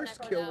my might first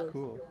check it kill out. was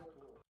Cool.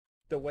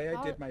 the way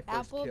I did my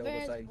first kill was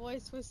Applebear's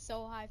voice was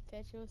so high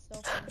pitched. It was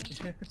so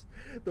funny.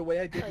 the way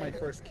I did my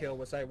first kill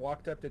was I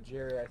walked up to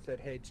Jerry. I said,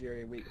 "Hey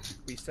Jerry, we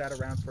sat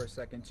around for a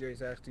second.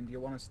 Jerry's asking, do you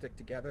want to stick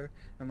together?"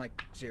 I'm like,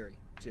 Jerry,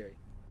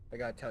 I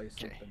gotta tell you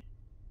Jerry. something.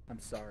 I'm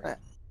sorry. I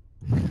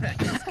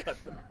just cut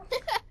them.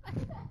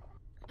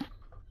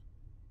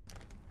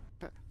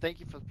 Thank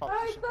you for the I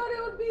proposition. thought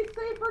it would be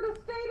safer to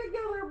stay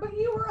together, but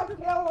you were a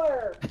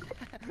killer.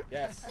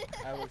 Yes,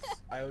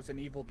 I was an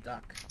evil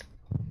duck.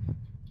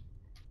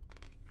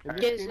 In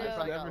Okay, this game, so- it's I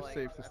never got, like,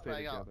 safe to I stay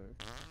probably got- together.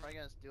 Probably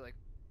gonna do like.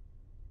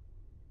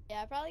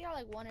 Yeah, I probably got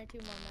like 1 or 2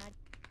 more matches.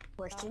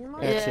 Question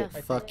mark? That's Yeah. it. I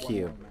think Fuck one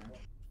you. more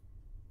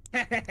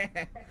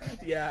match.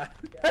 Yeah.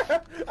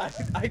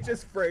 I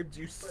just framed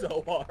you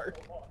so hard.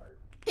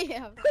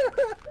 Yeah.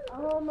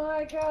 Oh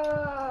my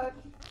gosh.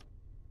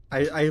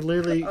 I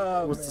literally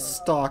Oh, was man. a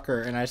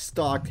stalker and I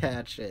stalked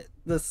Hatchet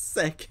the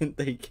second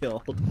they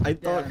killed. I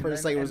thought and for a then-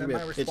 second it was and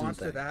gonna then be my a pigeon response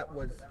to thing. that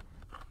was,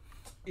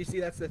 you see,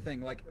 that's the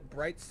thing. Like,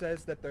 Bright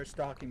says that they're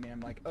stalking me. I'm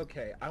like,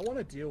 okay, I want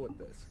to deal with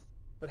this,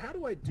 but how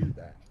do I do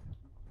that?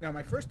 Now,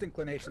 my first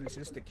inclination is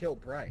just to kill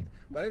Bright,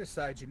 but I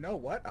decide, you know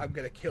what?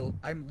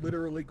 I'm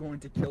literally going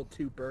to kill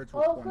 2 birds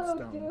with 1 Also,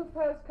 stone. Doof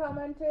has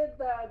commented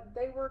that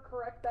they were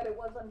correct that it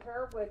wasn't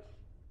her, which,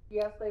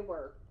 yes, they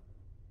were.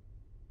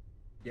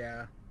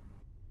 Yeah.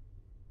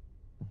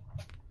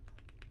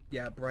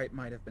 Yeah, Bright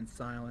might have been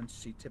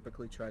silenced. She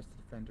typically tries to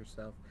defend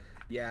herself.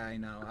 Yeah, I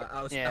know.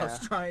 I was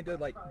trying to,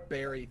 like,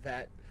 bury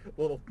that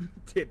little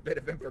tidbit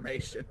of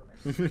information.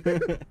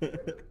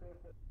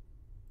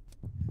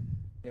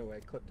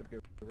 Anyway, clip to be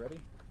ready?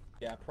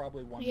 Yeah,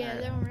 probably 1 Yeah,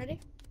 minute. they were ready?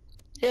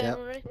 Yeah, Yep.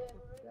 we're ready.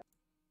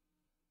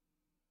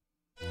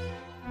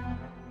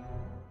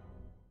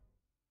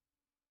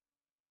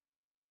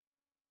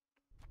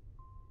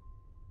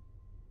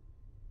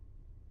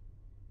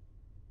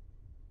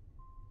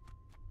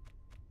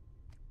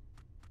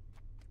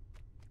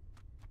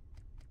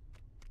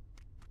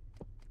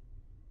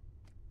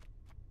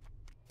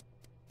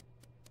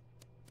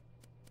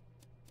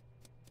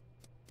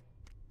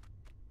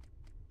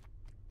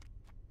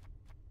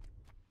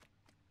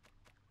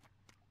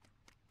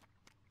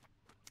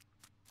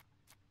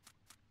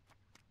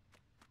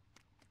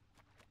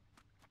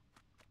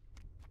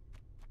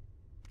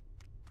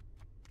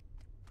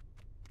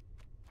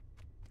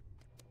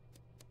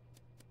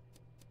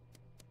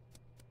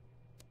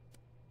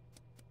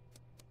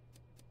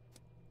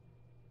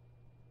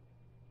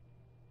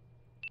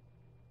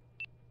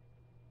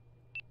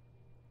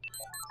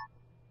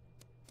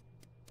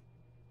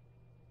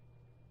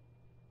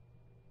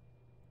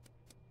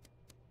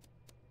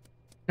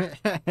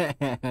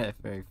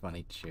 Very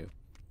funny, Chew.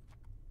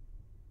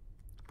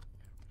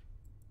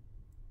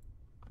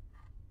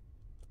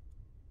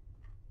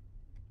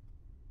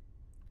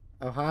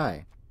 Oh,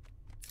 hi.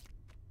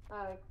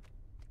 Hi.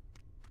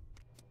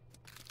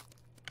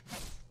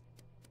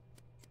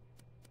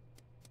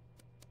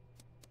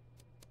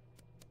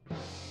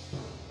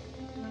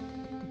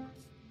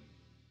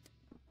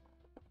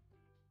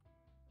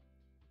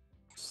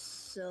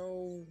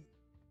 So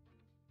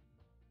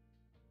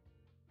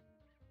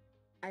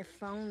I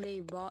found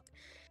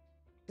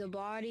the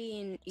body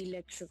in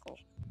electrical.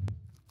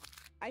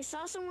 I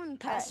saw someone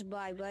pass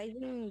by, but I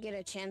didn't even get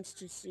a chance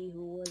to see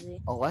who was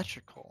it.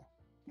 Electrical.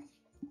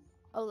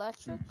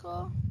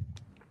 Electrical?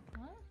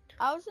 What?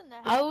 I was in the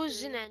I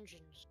was in hatchery.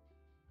 engines.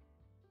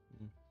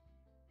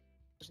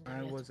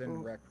 I was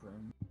in rec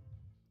room.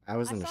 I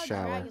was in the saw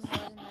shower. Dragon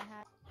Lord in the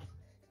hat.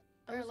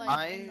 Or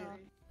like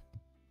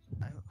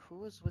Who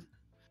was with?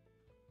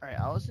 All right,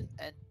 I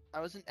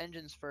was in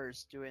engines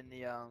first doing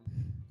the I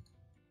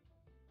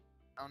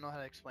don't know how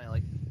to explain it,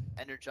 like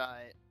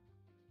energize,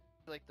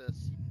 like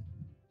this.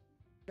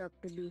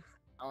 Dr. Doof.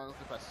 I don't know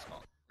what the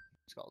called.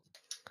 It's called.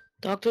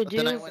 Dr. But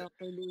then I Doof. went.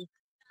 Dr. Doof.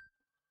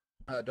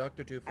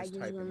 Dr. Doof I is just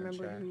typing in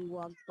remembered chat. who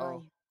walked by.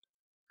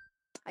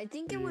 I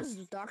think it was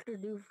Dr.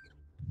 Doof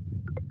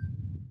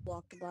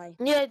walked by.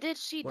 Yeah, I did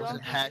see Wasn't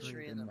Dr.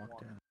 hatchery Doof and then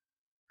walked one. out.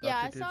 Yeah,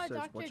 I Dr. saw Doof says,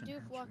 Dr. "What's in Doof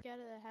hatchery?" walk out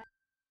of the hat.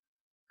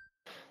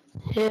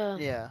 Yeah.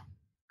 Yeah.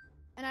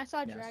 And I saw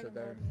Yeah, so Dragon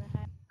they're Lord in the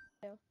hat.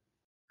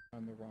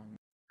 on the wrong.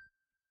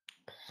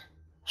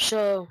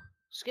 So,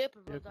 skip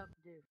or Dr.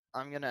 Doof?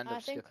 I'm gonna end I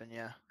up think- skipping.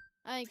 Yeah.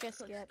 I think I Click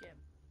skip. skip.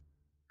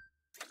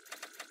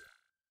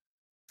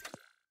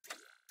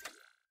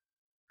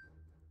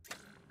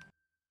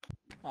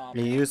 Oh,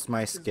 You man. used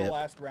my This is the skip.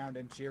 last round,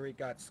 and Jiri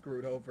got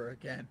screwed over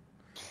again.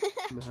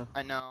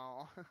 I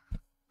know.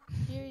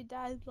 Yuri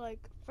died like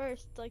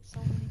first like so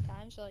many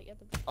times, so like at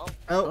the Oh.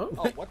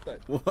 Oh, what the?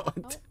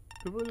 What?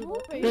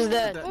 Who's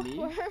that?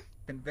 Bookworm.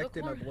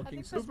 Convicted of looking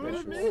I think that's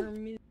suspicious.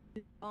 Bookworm.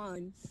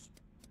 On.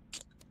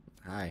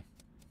 Hi.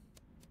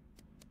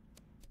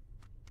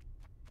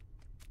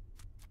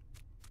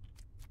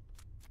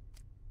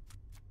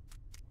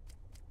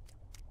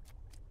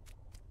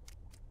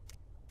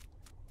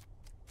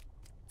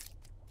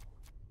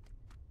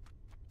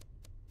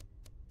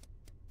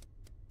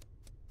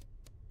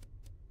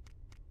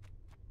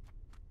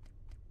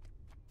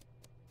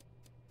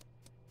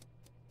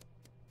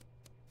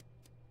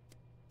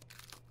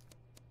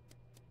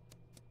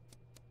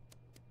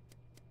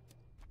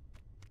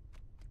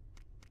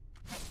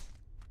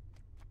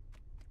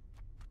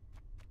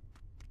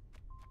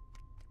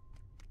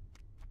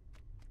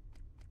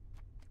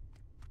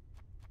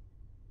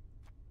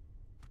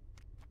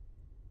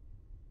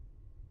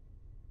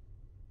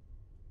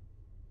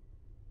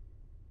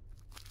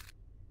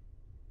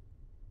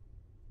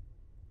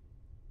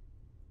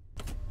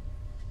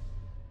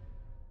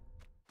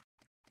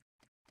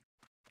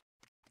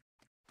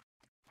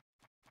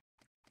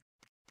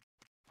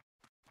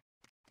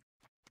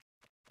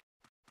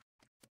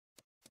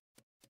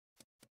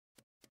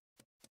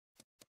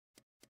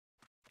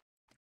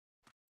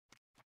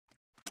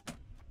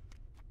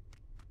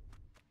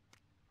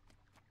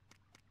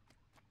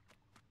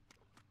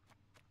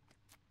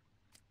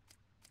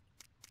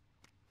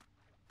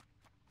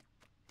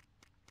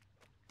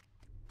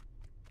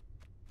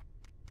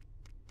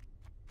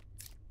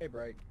 Hey,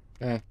 Bright.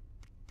 Hey.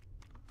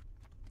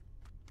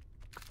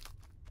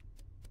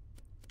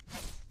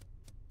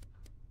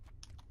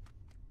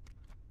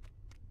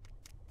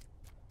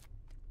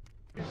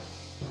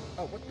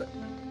 Oh, what the?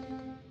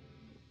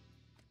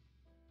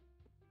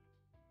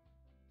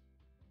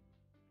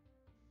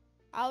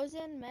 I was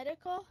in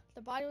medical.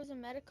 The body was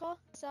in medical.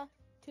 I saw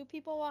 2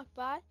 people walk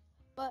by,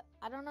 but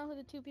I don't know who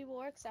the 2 people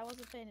were because I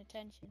wasn't paying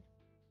attention.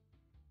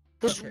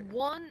 There's Okay.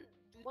 one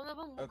of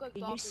them looked like Did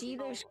you Dr. see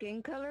their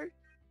skin color?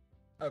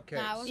 Okay,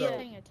 Nah, I wasn't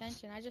paying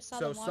attention. I just saw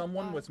so them walk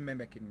someone by. was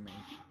mimicking me.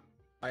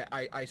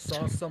 I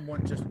saw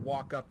someone just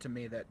walk up to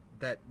me that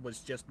was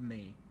just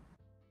me.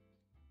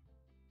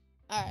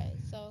 Alright,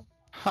 so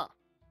Huh.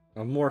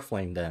 A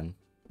morphling then.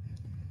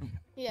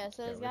 yeah,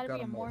 so there's we've gotta got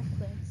be a a morph.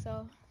 morphling.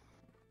 So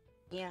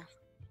Yeah.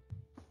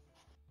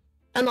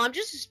 And I'm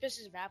just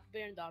suspicious of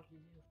Applebear and Dr.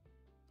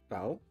 New.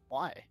 Oh?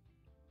 Why?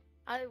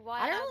 I I don't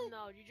don't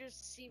know. You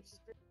just seem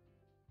suspicious.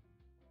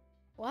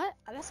 what?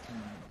 That's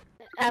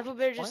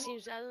Applebear just What?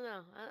 seems. I don't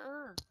know.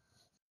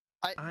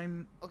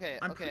 I'm Okay.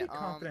 I'm okay. pretty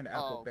confident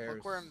Oh, Applebear's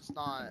Bookworm's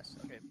not.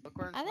 Okay,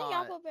 Bookworm's I think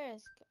not. Applebear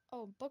is.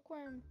 Oh,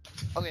 Bookworm.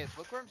 Okay,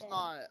 Bookworm's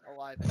not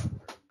alive anymore.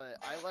 But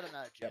I let him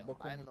out of yeah, jail.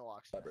 Bookworm I'm is the a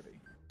locksmith. celebrity.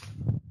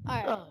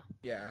 Alright. Oh.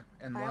 Yeah,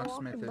 and I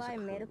locksmith walked is a by cool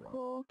role.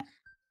 medical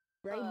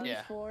right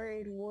Yeah. before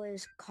it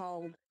was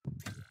called.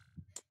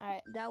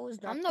 Alright. That was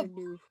I'm Dr. the.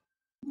 Doof.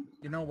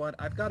 You know what?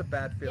 I've got a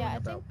bad feeling I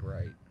about think-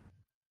 Bright.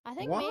 I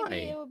think Why?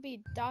 maybe it would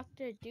be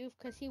Dr. Doof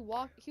because he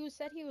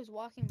said he was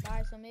walking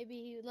by, so maybe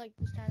he like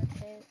was trying to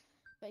say it,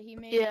 but he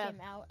maybe Yeah.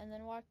 came out and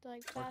then walked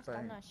like past. Okay.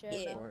 I'm not sure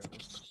Yeah. though.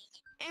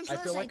 And I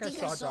plus, feel like I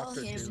think saw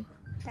Dr. him Doof.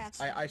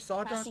 pass, I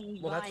saw Dr.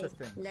 passing Well, that's by the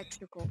thing.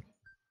 electrical.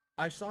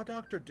 I saw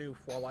Dr. Doof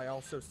while I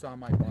also saw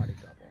my body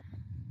double.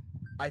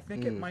 I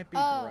think it might be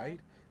Oh.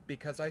 Bright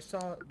because I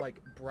saw like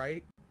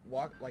Bright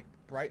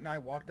and I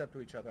walked up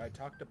to each other. I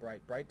talked to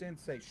Bright. Bright didn't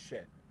say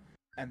shit,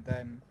 and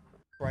then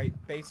Bright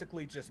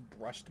basically just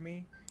brushed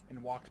me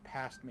and walked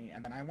past me,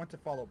 and then I went to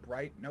follow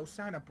Bright. No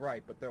sign of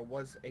Bright, but there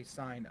was a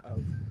sign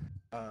of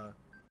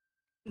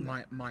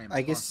my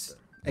imposter.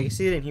 I guess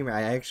you didn't hear me.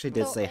 I actually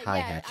did So, say hi,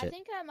 yeah, Hatchet. I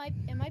think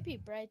it might be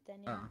Bright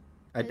then. Yeah.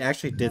 I Cause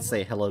actually did I say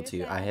would- hello you're to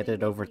you. saying I think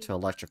headed over maybe- to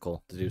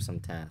electrical to do some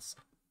tasks.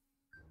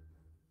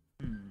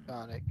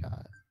 Got it. Got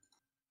it.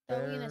 So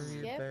are we gonna Very,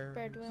 skip or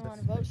very do we want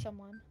to vote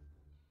someone?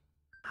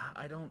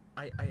 I don't.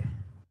 I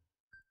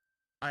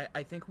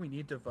think we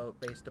need to vote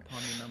based upon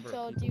the number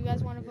So of people. do you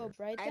guys want to vote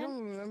Bright I then?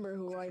 don't remember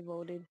who I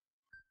voted.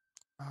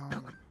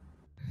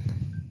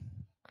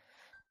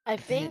 I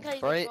think I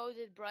Bright-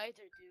 voted Bright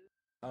or Dude.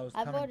 I was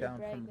I coming voted down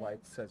Bright, from guys.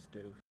 Light says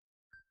Doof.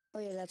 Oh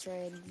yeah, that's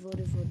right. I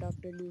voted for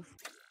Dr. Doof.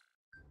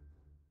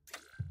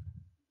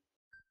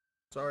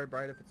 Sorry,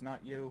 Bright, if it's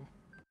not you.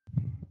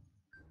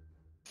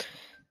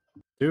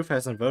 Doof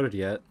hasn't voted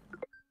yet.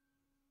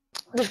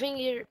 The thing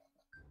here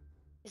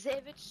is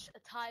if it's a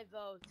tie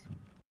vote.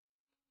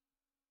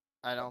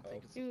 I don't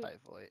think it's a Dude. tie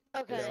vote.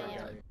 Okay, It's yeah. a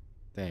tie.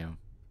 Damn.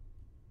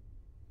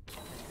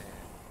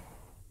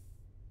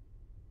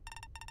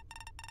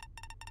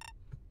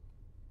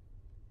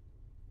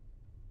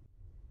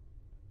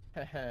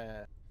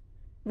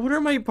 What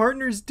are my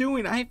partners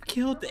doing? I've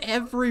killed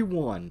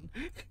everyone.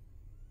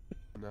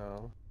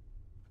 No.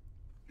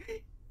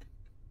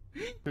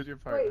 Who's your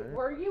Wait, partner?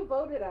 were you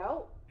voted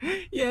out?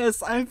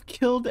 Yes, I've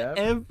killed Yep.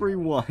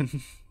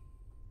 everyone.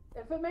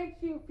 If it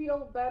makes you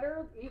feel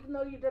better, even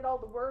though you did all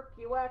the work,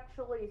 you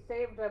actually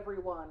saved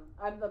everyone.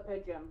 I'm the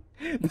pigeon.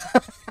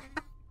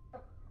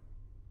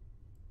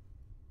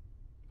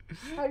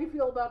 How do you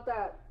feel about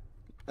that?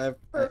 I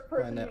First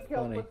person find you that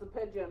killed funny. was the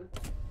pigeon.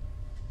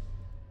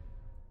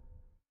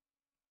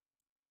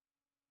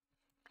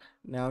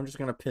 Now I'm just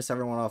gonna piss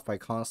everyone off by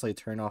constantly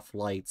turning off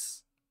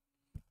lights.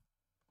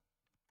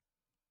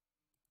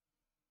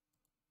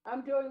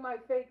 I'm doing my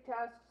fake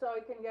task so I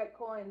can get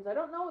coins. I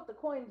don't know what the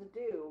coins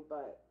do,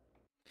 but...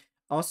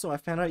 Also, I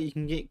found out you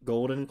can get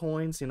golden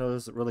coins, you know,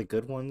 those really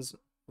good ones,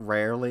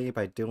 rarely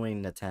by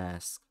doing the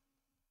task.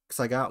 Because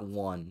I got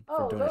one from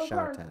Oh, doing a those shower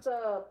aren't task.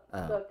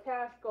 the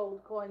cash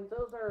gold coins.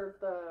 Those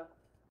are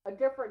a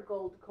different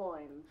gold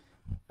coins.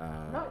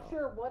 Not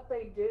sure what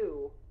they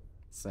do.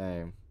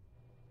 Same.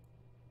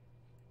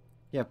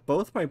 Yeah,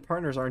 both my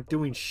partners aren't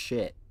doing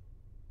shit.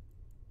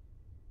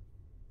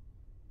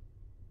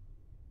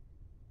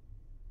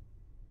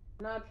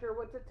 Not sure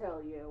what to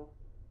tell you.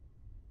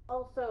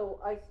 Also,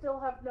 I still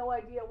have no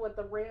idea what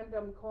the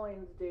random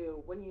coins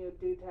do when you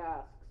do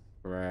tasks.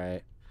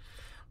 Right.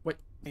 Wait,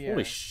 Yeah.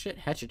 holy shit,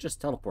 Hatchet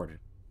just teleported.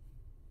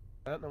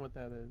 I don't know what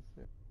that is.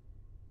 Yeah.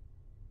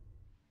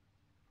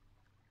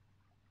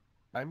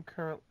 I'm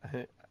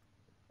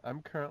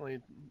currently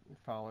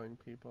following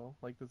people.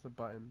 Like there's a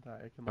button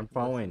that I can. I'm Like,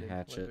 following listen to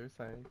Hatchet. What they're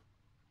saying.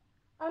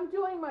 I'm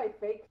doing my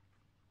fake.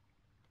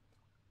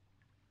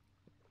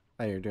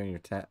 Oh, you're doing your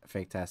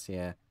fake task,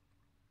 yeah.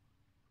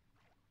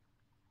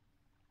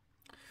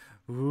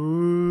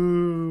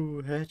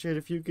 Ooh, Hatchet,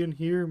 if you can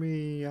hear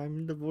me,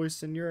 I'm the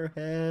voice in your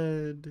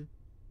head.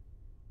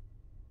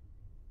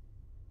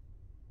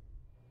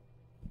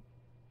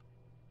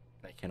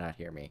 They cannot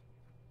hear me.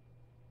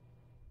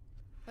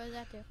 What does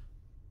that do?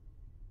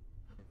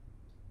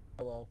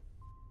 Hello.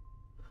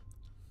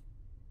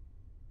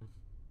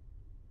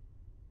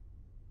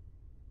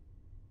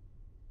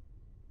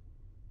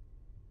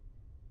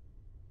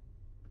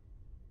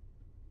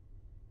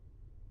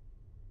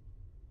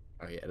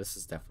 Oh yeah, this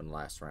is definitely the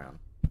last round.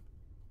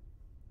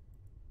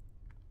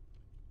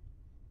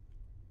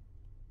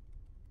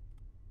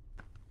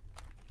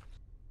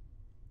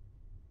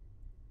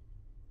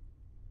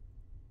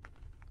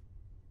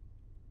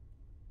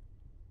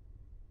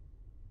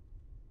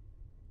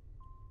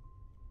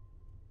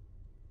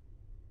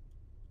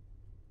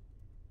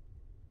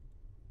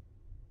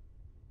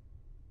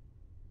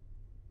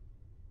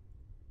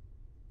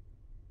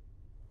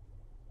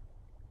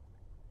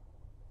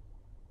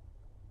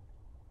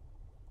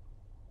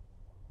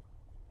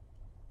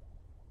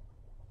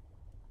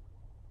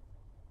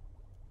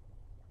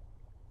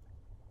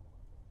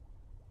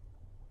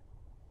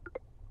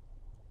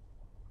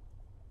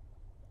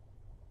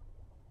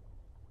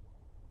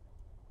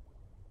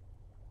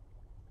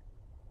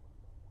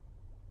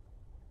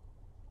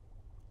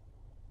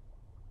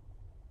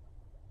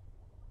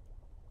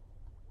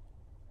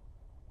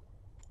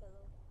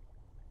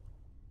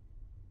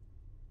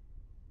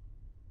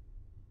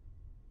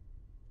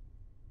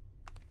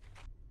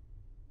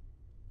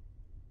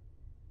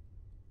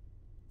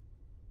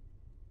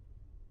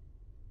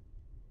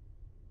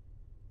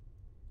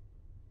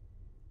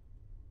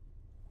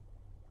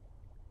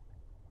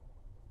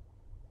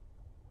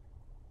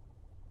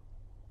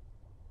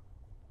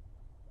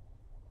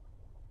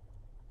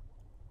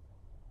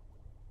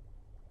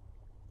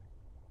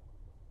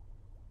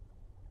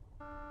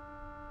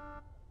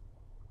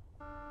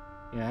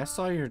 Yeah, I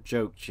saw your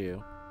joke,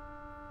 Chew.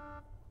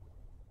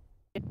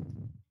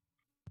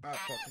 Ah,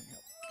 fucking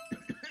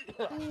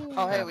hell.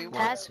 Oh, hey, we won.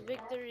 Pass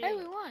victory. Hey,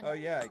 we won. Oh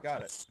yeah, I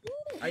got it.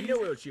 I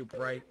knew it was you,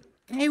 Bright.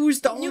 He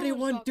was the Knew only it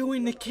was one fucking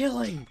doing the Duke.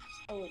 killing.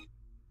 What's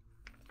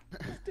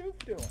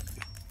Duke doing?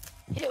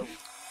 Ew.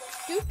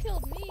 Duke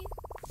killed me.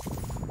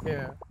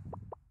 Yeah.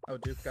 Oh,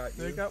 Duke got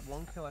They you. got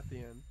one kill at the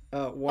end.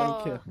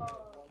 One kill.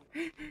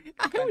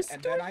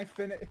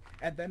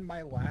 And then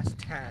my last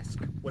task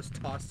was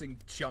tossing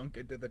junk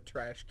into the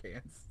trash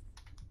cans.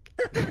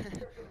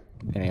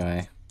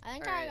 Anyway, I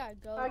think Alright. I gotta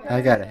go.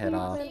 I gotta head Achievement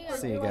off. for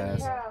See you doing guys.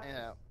 tasks.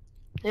 Yeah.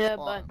 Yeah,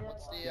 Well, but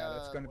what's the, Yeah,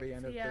 that's gonna be the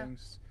end of See ya.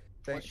 things.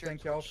 What's your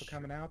Thank y'all for Twitch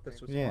coming out.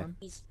 This was Yeah. fun.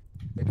 It's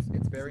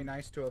very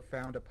nice to have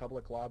found a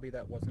public lobby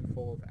that wasn't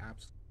full of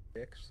absolute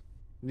dicks.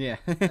 Yeah.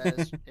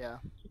 Yeah.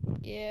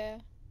 Yeah.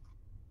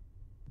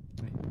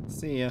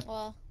 See ya.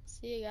 Well,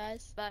 see you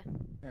guys. bye.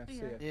 Yeah, see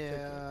Yeah. ya. Take care.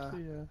 Yeah.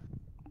 Yeah.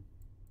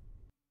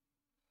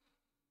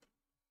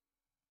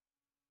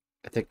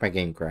 I think my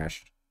game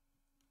crashed.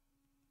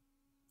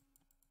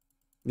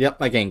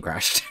 Yep, my game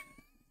crashed.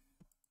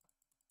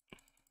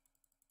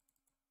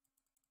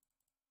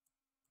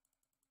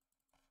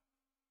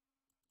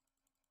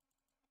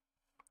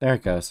 There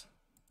it goes.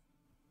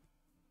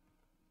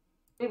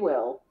 We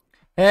will.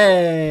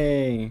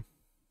 Hey!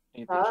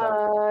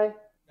 Hi.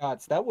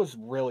 Gods, that was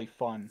really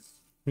fun.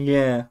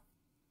 Yeah.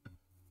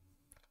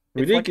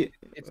 We It's did like- get...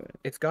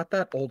 It's got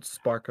that old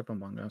spark of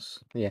Among Us.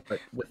 Yeah. But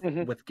with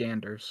Mhm. with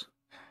ganders.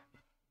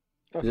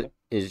 Okay.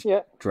 Is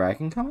Yeah.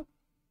 Dragon coming?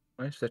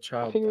 Where's the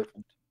child? figured-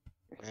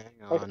 Hang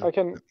I on.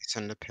 can. Let me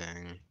send a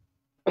ping.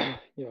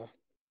 Yeah.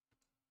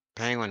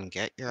 Penguin,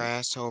 get your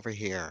ass over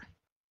here.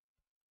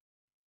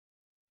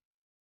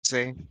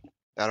 See?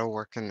 That'll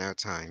work in no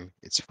time.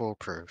 It's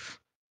foolproof.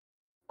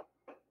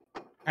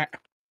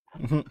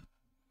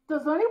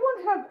 Does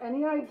anyone have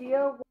any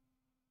idea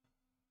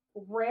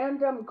what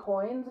random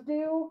coins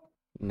do?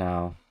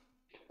 No.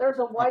 There's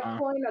a white Uh-uh.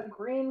 coin, a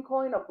green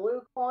coin, a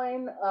blue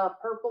coin, a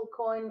purple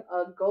coin,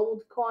 a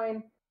gold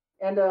coin,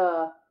 and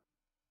a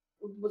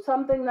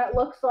something that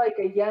looks like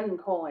a yen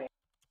coin.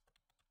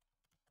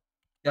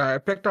 Yeah, I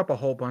picked up a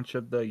whole bunch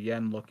of the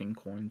yen-looking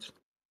coins.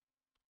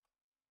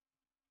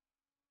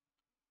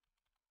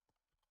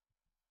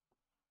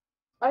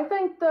 I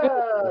think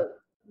the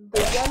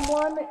yen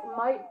one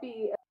might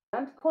be a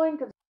yen coin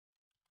because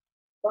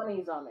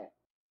bunnies on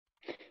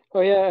it.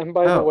 Oh yeah, and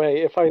by the Oh,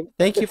 way, if I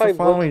Thank you if for I look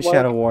following like,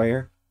 Shadow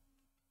Warrior.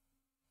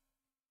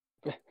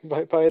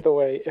 by the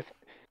way,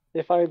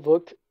 if I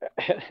looked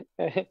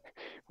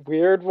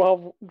weird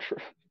while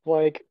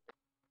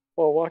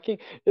while walking,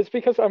 it's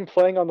because I'm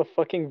playing on the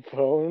fucking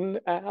phone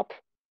app,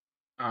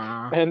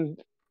 and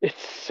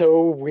it's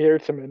so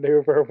weird to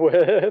maneuver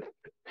with.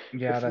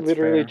 Yeah, it's that's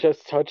literally fair.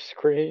 just touch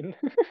screen.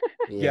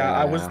 Yeah,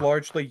 I was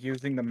largely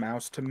using the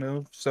mouse to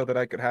move so that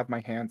I could have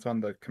my hands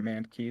on the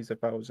command keys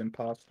if I was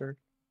imposter.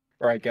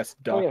 Or I guess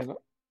duck. Oh yeah,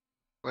 no.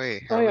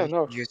 Wait, Oh how yeah, are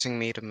no. you using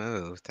me to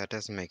move? That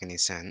doesn't make any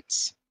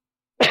sense.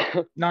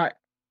 Not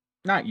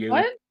you.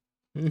 What?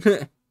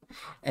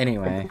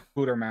 Anyway,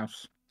 Booter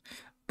mouse.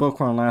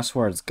 Bookworm, last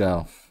words,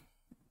 go.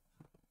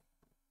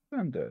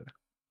 I'm dead.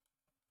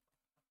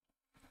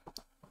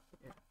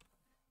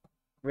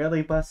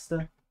 Really,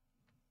 Buster?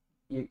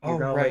 You're Oh,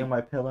 gonna lay right. on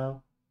my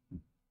pillow?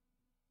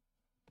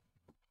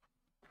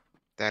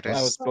 That Oh,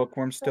 is is...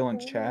 Bookworm still in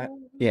chat?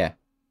 Yeah.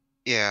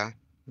 Yeah.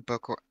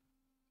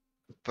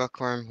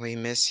 Bookworm, we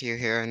miss you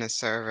here in the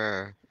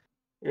server.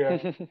 Yeah.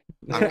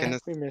 I'm gonna...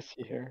 We miss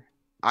you here.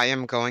 I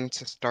am going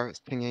to start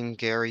singing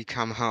Gary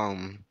Come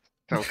Home.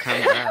 So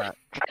come back.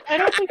 I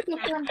don't think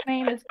Bookworm's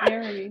name is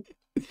Gary.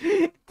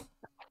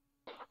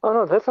 Oh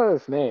no, that's not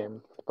his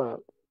name, but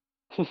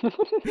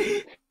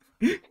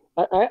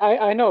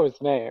I know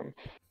his name,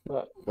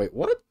 but Wait,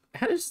 what?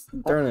 How does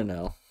Derna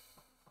know?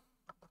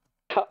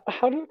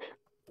 how do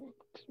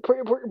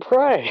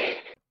pray?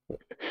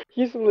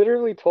 He's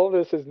literally told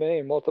us his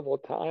name multiple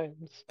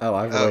times. Oh,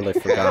 I've Oh, literally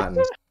yeah.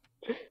 forgotten.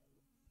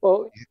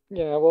 Well,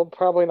 yeah, well,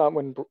 probably not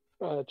when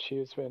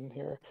Chiu's been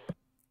here,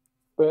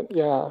 but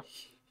yeah.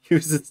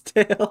 Use his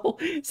tail.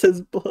 It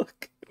says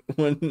book.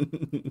 When...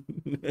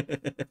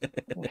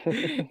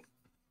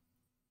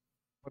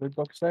 What did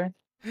Book say?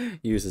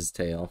 Use his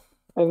tail.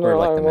 And Or no,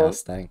 like I the won't.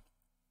 mouse thing.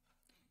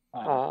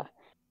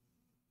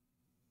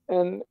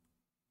 And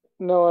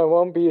no, I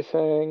won't be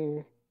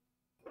saying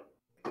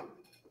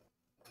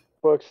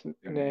Book's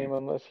name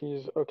unless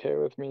he's okay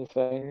with me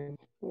saying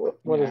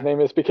what his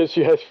name is, because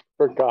you guys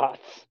forgot.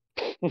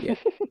 Yeah.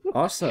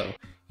 Also,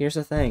 here's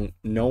the thing: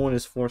 no one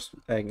has forced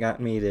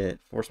me to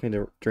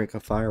drink a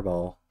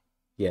fireball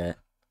yet.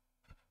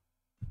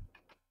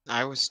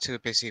 I was too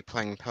busy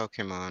playing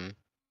Pokemon.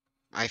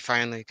 I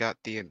finally got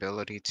the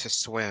ability to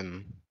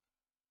swim.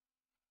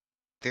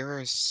 There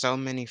are so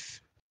many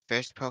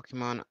fish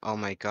Pokemon. Oh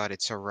my god,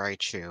 it's a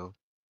Raichu.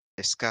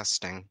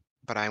 Disgusting.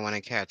 But I want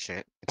to catch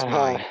it. It's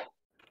mine.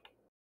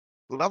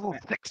 Level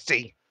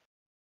 60!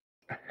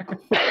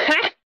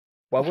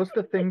 What was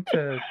the thing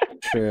to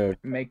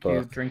make you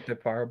Book. drink the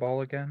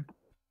fireball again?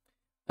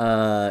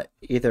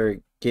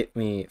 Either get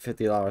me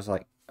 $50,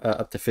 like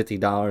up to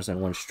 $50 in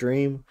one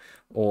stream,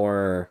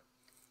 or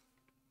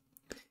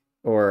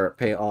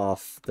pay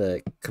off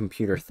the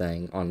computer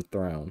thing on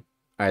Throne.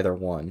 Either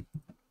one.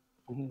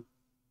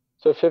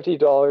 So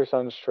 $50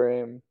 on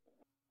stream.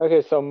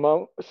 Okay,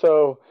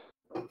 so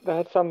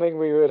that's something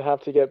we would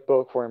have to get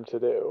Bookworm to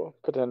do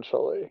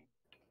potentially,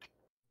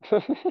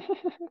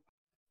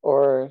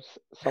 or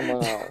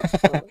someone else.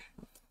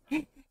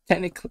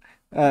 Technically,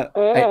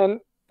 and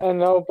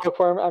no,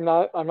 Bookworm,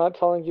 I'm not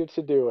telling you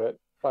to do it.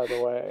 By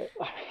the way,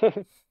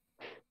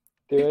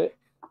 do it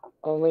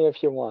only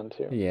if you want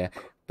to. Yeah,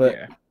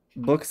 but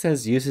Book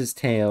says use his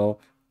tail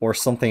or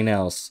something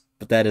else,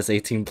 but that is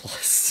 18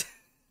 plus.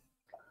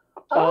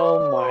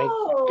 Oh my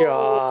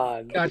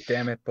god. God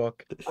damn it,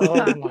 Book.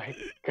 Oh my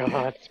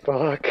god,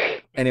 Book.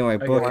 Anyway,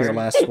 Okay, Book, your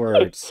last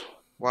words.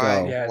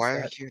 Why? Go.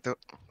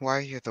 Why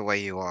are you the way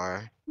you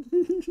are?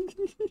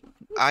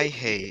 I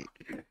hate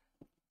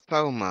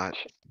so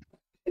much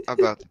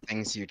about the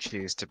things you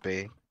choose to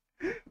be.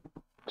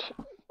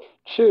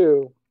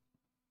 Chew.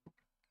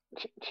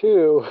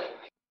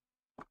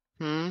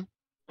 Hmm?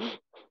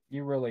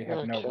 You really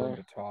have no room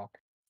Okay. to talk.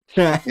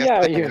 Yeah,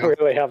 I you do.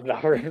 really have no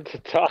room to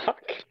talk.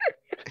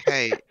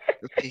 Hey,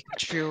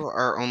 Pikachu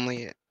are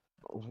only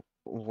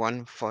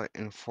 1 foot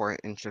and 4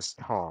 inches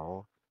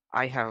tall.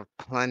 I have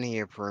plenty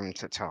of room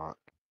to talk.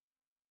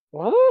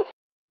 What?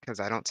 Because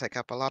I don't take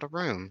up a lot of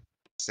room.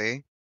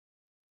 See?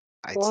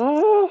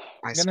 What?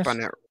 I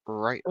spun it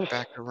right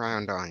back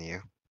around on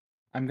you.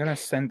 I'm gonna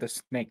send the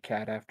snake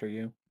cat after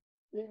you.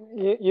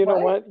 You know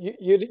what?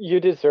 You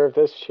deserve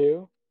this,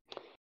 Chew.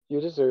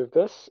 You deserve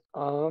this.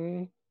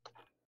 I'm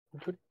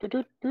gonna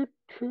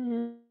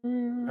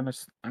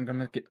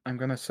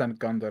send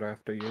Gundar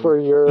after you. For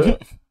your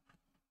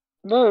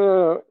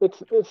no,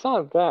 it's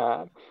not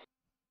that.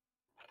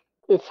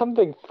 It's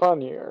something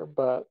funnier,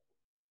 but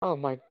oh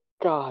my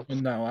god.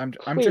 No, I'm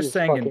Please just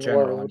saying in fucking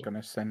general. load.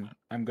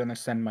 I'm gonna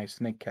send my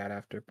snake cat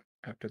after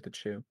the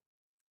chew.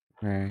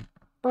 Right.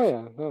 Oh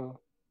yeah, no.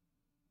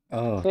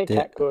 Oh, Snake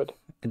cat good.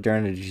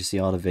 Darren, did you see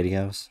all the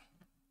videos?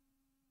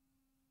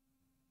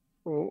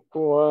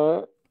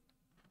 What?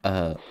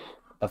 Of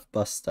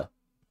Busta.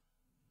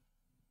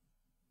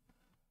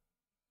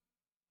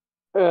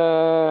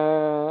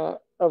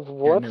 Of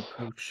what? New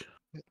pooch.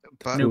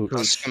 But New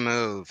Busta pooch.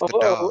 Move, the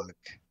dog.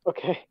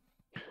 Okay.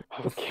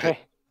 Okay.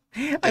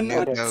 I'm new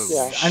not.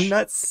 Doge. I'm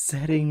not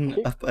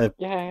setting up a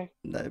Yeah.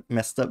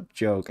 messed up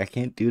joke. I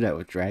can't do that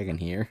with Dragon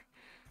here.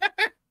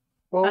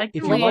 Well,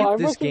 If you like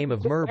this game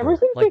of I Murber,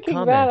 wasn't like, thinking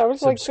that. comment, I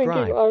was like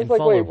subscribe, thinking. I was and like,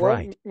 follow wait,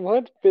 Bright.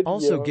 what video?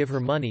 Also give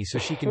her money so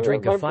she can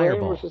drink My a brain was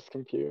fireball. just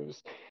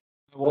confused.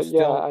 I will But still,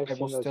 yeah, I've I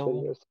will seen those still,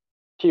 videos. I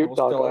Cute will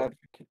still doggo.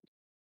 advocate.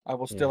 I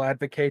will still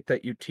advocate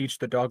that you teach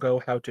the doggo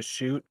how to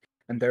shoot,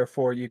 and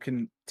therefore you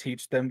can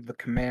teach them the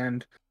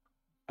command.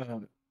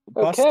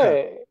 Busta,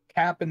 Okay.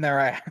 cap in their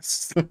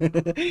ass.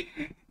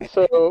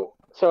 So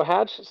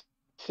Hatch,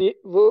 see,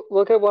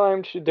 look at what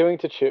I'm doing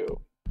to Chew.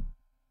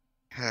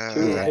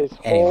 To his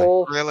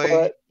whole Really?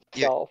 foot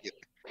self.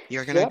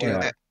 You're gonna Yep. do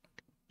that?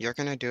 You're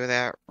gonna do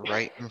that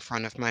right in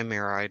front of my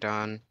mirror,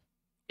 Idon?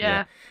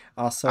 Yeah.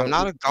 Also, I'm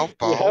not a golf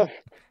ball.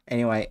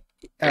 Anyway,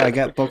 I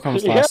got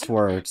Bookworm's last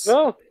words.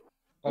 No.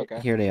 Okay.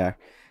 Here they are.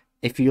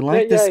 If you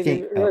like this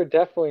game, you're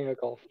definitely a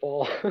golf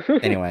ball.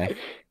 Anyway,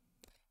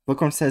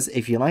 Bookworm says,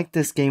 if you like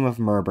this game of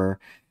Murber,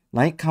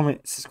 like,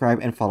 comment, subscribe,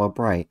 and follow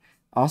Bright.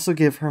 Also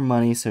give her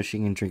money so she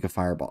can drink a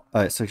fireball.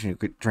 So she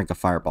can drink a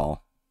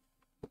fireball.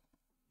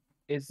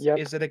 Is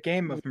it a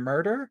game of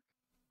murder?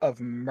 Of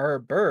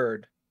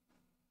Murbird?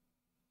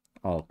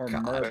 Oh, or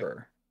God.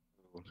 Murber?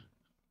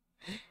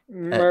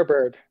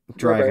 Merbird.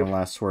 Dragon,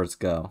 last words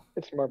go.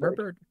 It's Merbird.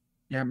 Merbird.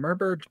 Yeah,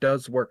 Merbird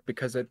does work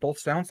because it both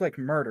sounds like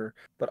murder,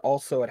 but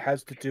also it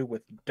has to do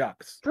with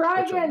ducks.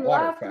 Dragon,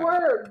 last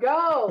word,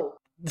 go!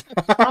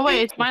 Oh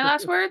wait, it's my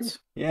last words?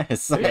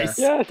 Yes, Yeah. I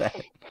said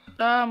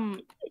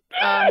that.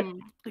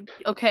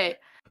 Okay.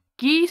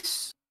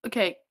 Geese,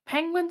 okay,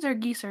 penguins or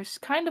geese are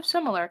kind of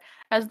similar,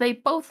 as they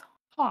both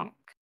honk.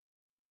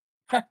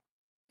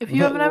 If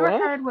you have never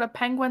heard what a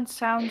penguin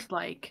sounds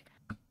like,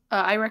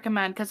 I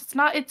recommend, because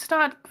it's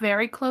not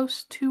very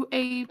close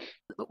to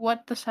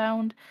what the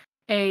sound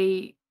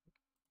a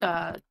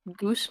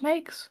goose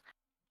makes,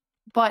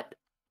 but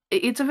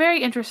it's a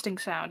very interesting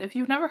sound. If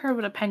you've never heard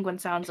what a penguin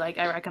sounds like,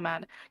 I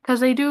recommend,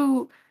 because they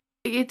do.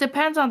 It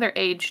depends on their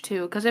age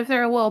too, because if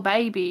they're a little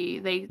baby,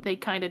 they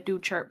kind of do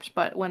chirps,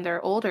 but when they're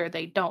older,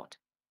 they don't.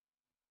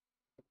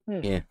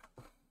 Yeah.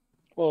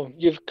 Well,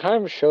 you've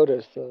kind of showed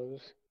us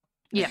those.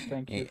 Yeah.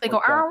 Thank you. They go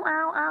ow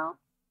ow ow.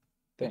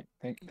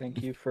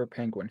 Thank you for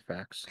penguin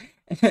facts.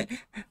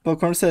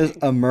 Bookworm says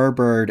a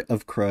merbird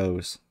of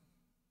crows.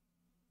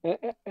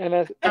 And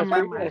as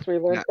we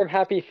learned from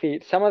Happy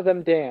Feet, some of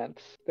them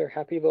dance their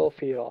happy little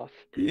feet off.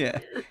 Yeah.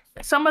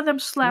 Some of them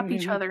slap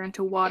each other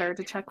into water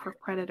to check for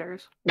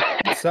predators.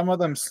 Some of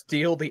them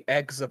steal the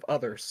eggs of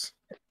others.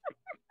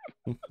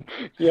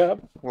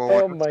 Yep.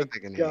 Well, oh my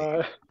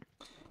god.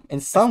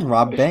 And some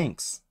rob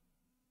banks.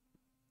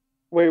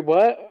 Wait,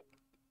 what?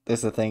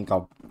 There's a thing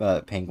called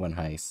Penguin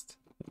Heist.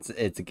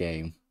 It's a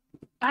game.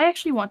 I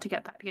actually want to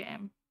get that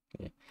game.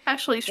 Yeah.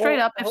 Actually, straight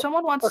up, if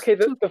someone wants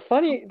the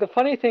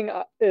funny thing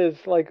is,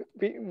 like,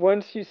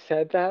 once you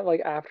said that, like,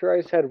 after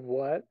I said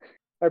what,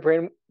 my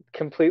brain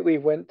completely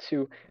went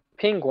to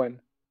Penguin,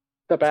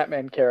 the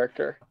Batman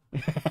character.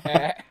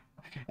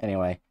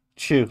 Anyway,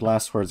 Chew,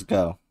 last words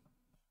go.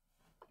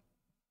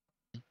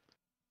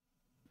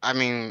 I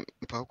mean,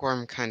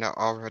 Bookworm kind of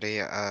already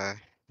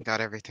got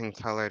everything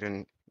colored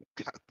and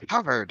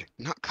covered,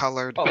 not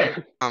colored. Wait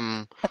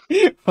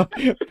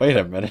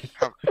a minute.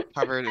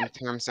 Covered in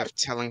terms of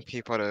telling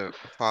people to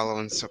follow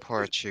and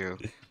support you.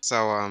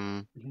 So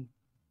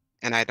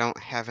and I don't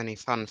have any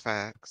fun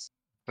facts,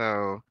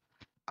 so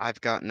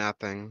I've got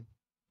nothing.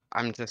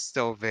 I'm just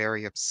still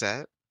very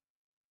upset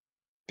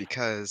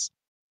because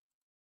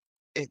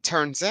it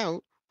turns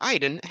out I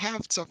didn't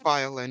have to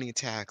file any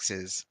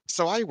taxes,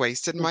 so I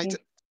wasted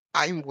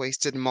I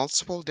wasted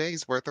multiple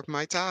days worth of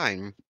my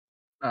time.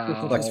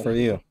 Sucks for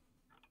you.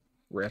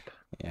 Rip.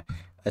 Yeah.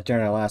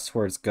 Adjourn, last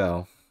words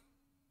go.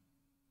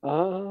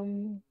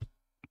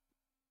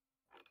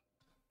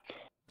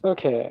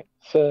 Okay,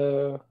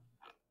 so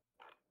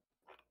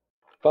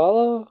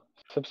follow,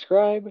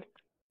 subscribe,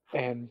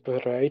 and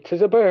bright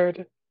as a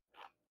bird.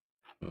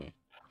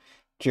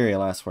 Jerry,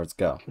 last words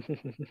go.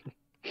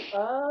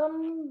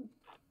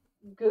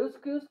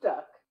 Goose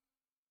duck.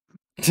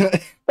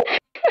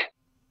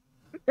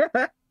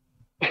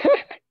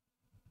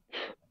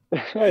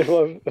 I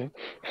love that.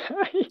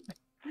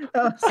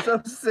 That was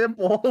so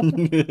simple.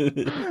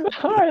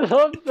 I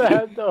love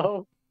that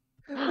though.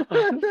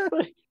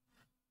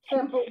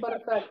 Simple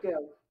but effective.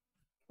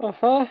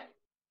 Uh-huh.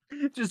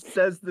 It just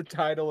says the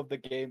title of the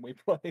game we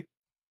play.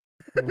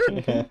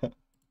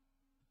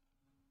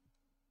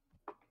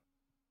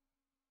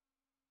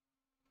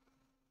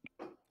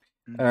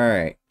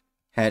 Alright.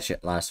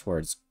 Hatchet, last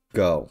words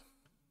go.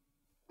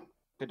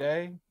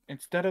 Today,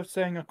 instead of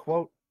saying a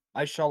quote,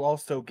 I shall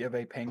also give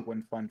a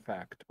penguin fun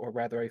fact, or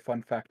rather a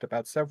fun fact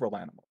about several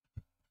animals.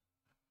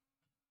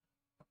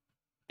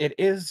 It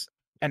is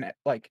and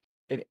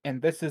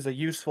this is a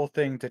useful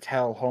thing to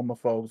tell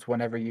homophobes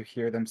whenever you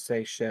hear them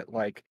say shit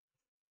like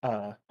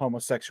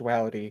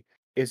homosexuality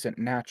isn't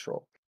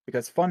natural.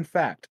 Because fun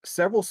fact,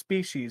 several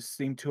species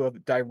seem to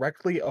have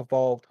directly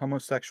evolved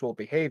homosexual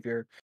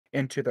behavior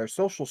into their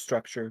social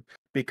structure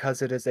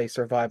because it is a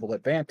survival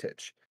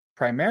advantage.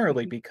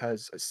 Primarily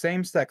because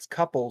same-sex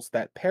couples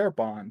that pair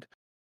bond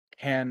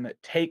can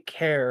take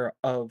care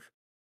of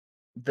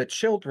the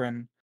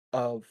children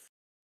of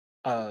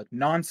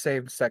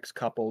non-same-sex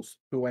couples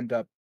who end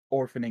up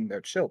orphaning their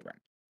children.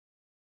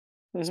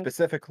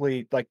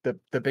 Specifically, like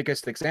the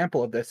biggest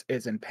example of this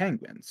is in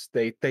penguins.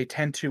 They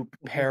tend to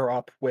pair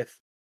up with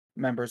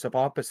members of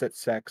opposite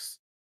sex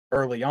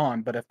early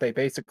on, but if they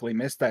basically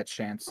miss that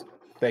chance,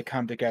 they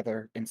come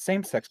together in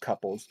same-sex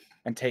couples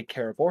and take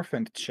care of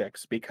orphaned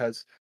chicks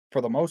because,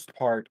 for the most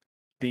part,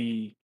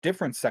 the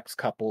different sex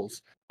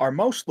couples are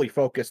mostly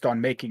focused on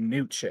making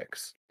new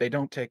chicks. They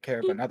don't take care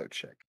of another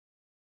chick.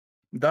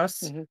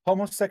 Thus,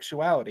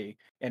 homosexuality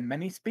in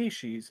many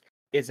species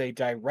is a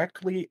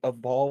directly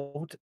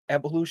evolved,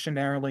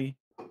 evolutionarily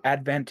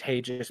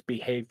advantageous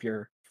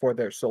behavior for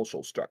their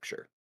social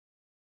structure.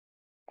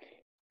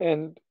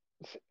 And,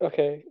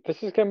 okay,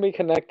 this is going to be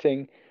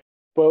connecting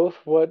both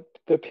what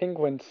the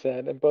penguin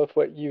said and both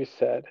what you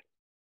said.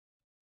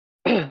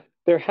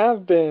 There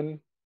have been...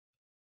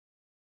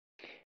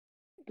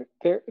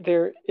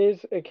 There is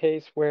a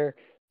case where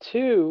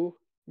two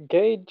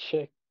gay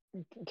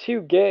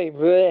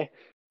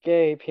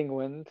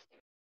penguins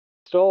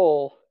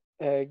stole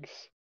eggs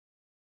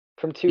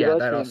from two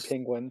lesbian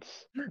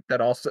penguins.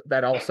 That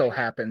also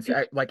happens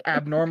like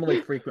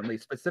abnormally frequently,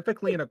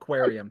 specifically in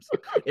aquariums.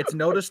 It's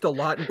noticed a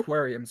lot in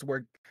aquariums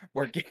where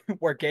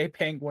gay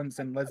penguins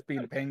and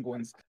lesbian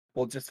penguins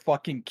will just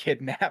fucking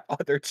kidnap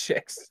other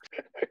chicks.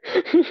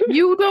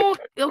 You don't.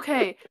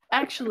 Okay,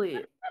 actually,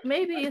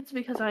 maybe it's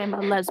because I am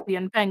a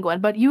lesbian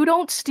penguin, but you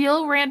don't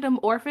steal random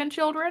orphan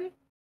children?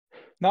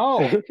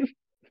 No.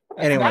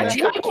 Anyway. I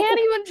can't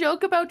even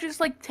joke about just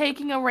like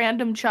taking a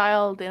random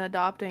child and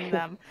adopting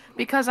them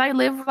because I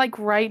live like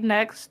right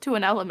next to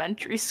an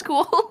elementary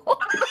school.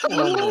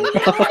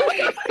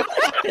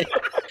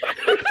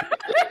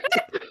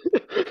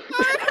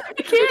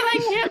 I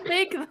can't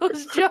make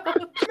those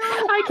jokes.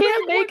 I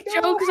can't make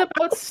jokes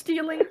about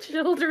stealing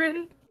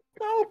children.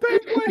 No,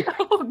 penguin.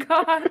 Oh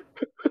god.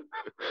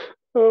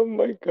 Oh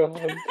my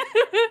god.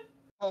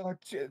 Oh,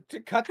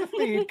 cut the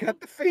feed. Cut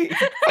the feed.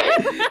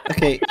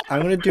 Okay,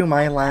 I'm gonna do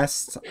my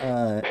last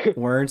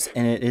words,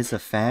 and it is a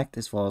fact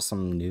as well as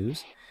some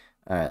news.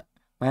 My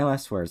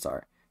last words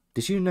are: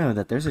 did you know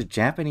that there's a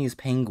Japanese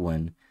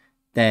penguin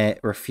that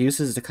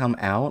refuses to come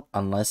out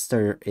unless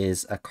there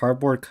is a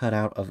cardboard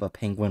cutout of a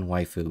penguin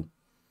waifu?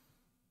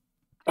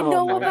 I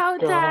know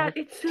about that.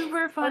 It's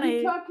super Are funny.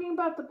 you talking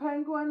about the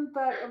penguin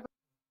that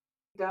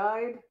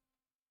died?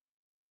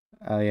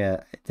 Oh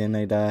yeah, didn't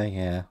they die?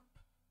 Yeah.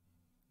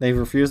 They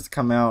refused to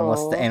come out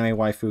unless the anime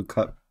waifu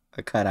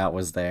cutout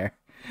was there.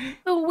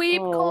 The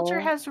weeb culture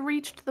has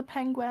reached the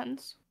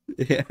penguins.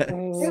 Yeah.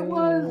 It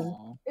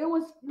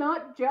was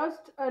not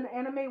just an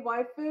anime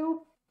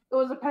waifu. It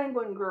was a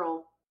penguin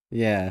girl.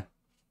 Yeah.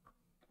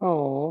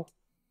 Oh.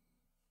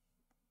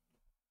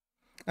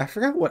 I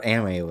forgot what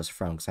anime it was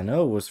from, because I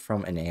know it was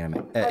from an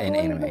anime. I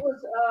believe it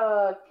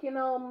was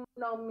Kino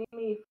no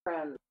Mimi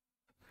friend.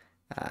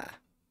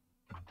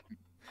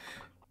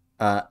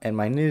 And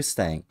my news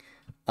thing,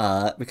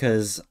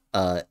 because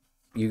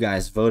you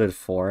guys voted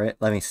for it.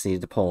 Let me see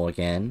the poll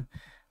again.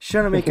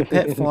 Should I make a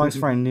pet vlogs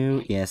for a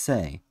new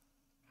ESA?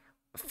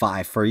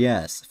 5 for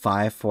yes.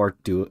 5 for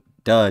do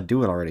it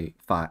already.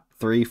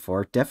 3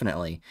 for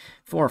definitely.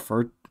 5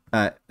 for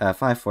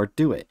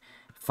do it.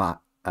 5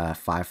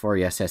 for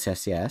yes.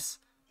 6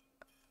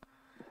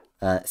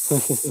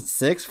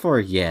 for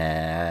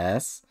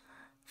yes.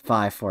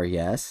 5 for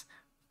yes.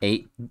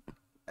 8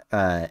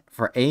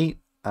 for 8.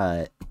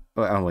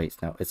 Oh wait,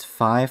 no, it's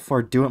 5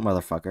 for do it,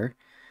 motherfucker.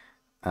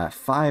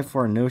 5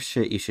 for no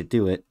shit, you should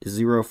do it.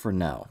 0 for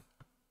no.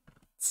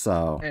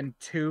 So. And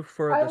 2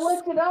 for I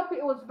looked it up.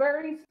 It was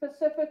very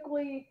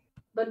specifically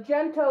the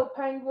Gento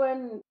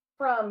penguin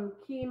from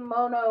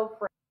Kimono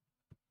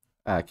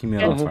Friends.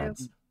 Kimono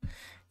Friends.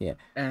 Yeah.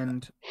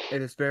 And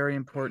it is very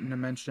important to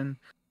mention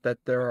that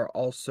there are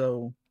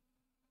also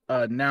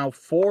now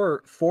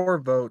four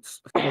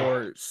votes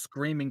for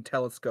Screaming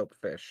Telescope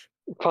Fish.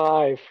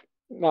 5.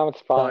 Now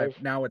it's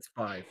 5. Now it's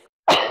 5.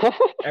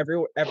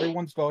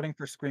 Everyone's voting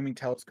for Screaming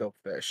Telescope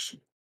Fish.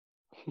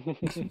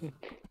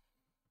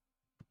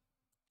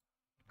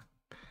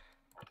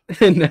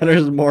 And now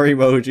there's more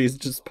emojis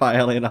just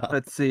piling up.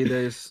 Let's see,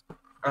 there's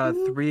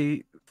 4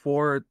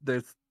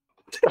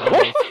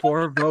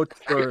 votes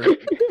for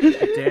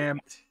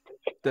Damped.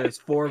 There's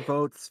 4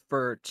 votes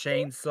for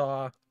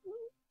Chainsaw.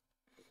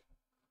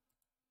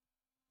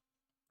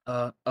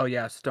 Oh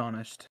yeah,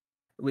 Astonished.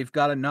 We've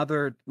got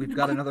another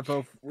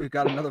vote. We've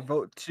got another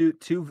vote.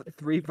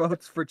 3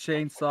 votes for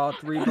Chainsaw.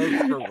 3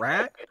 votes for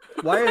Rat.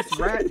 Why is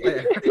Rat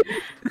there?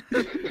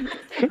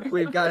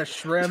 We've got a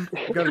shrimp.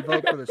 I'm gonna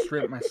vote for the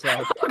shrimp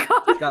myself.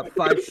 Got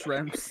 5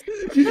 shrimps.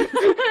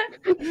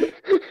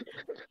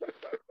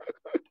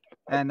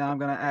 And now I'm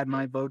gonna add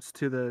my votes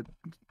to the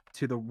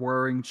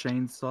whirring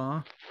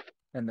chainsaw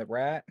and the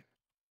rat.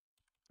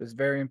 It's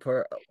very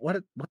important.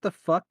 What the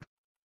fuck?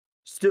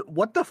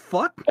 What the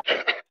fuck?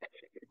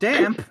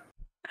 Damp.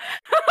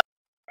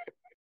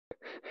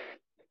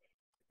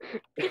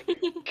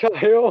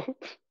 Child.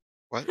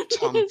 What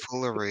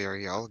tomfoolery are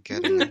y'all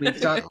getting?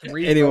 We've got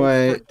 3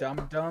 Anyway. votes for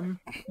Dum Dum.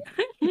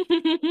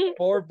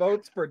 4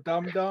 votes for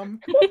Dum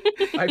Dum.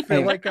 I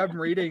feel like I'm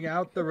reading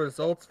out the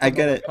results from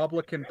the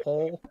Republican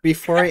poll.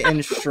 Before I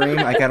end stream,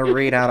 I gotta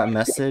read out a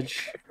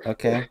message.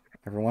 Okay,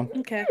 everyone?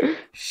 Okay.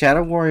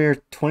 Shadow Warrior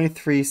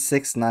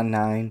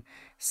 23699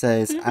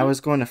 says, I was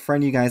going to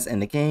friend you guys in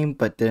the game,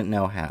 but didn't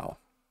know how.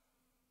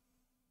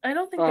 I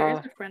don't think there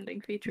is a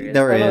friending feature.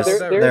 There is.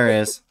 There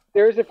is.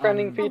 There is a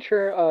friending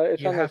feature.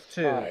 It's on the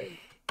side.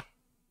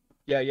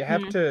 Yeah, you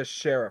have to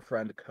share a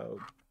friend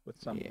code with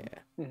someone.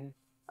 Yeah.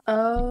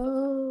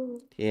 Oh.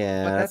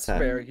 Yeah, but that's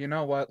fair. You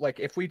know what? Like,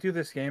 if we do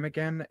this game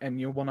again and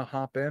you want to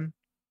hop in,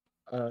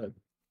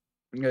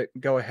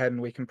 go ahead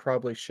and we can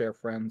probably share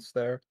friends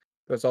there.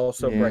 There's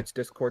also Bright's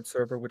Discord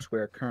server, which we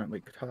are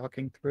currently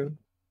talking through.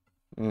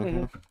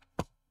 Mm-hmm.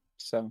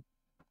 So,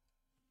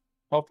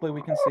 hopefully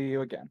we can see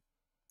you again.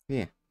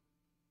 Yeah.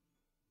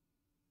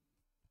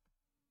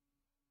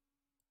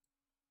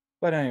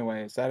 But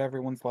anyway, is that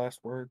everyone's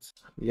last words?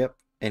 Yep.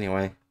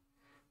 Anyway,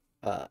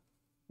 I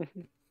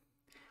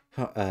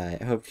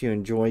hope you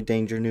enjoy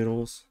Danger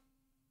Noodles.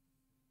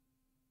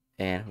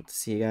 and hope to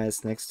see you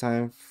guys next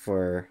time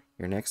for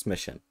your next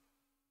mission.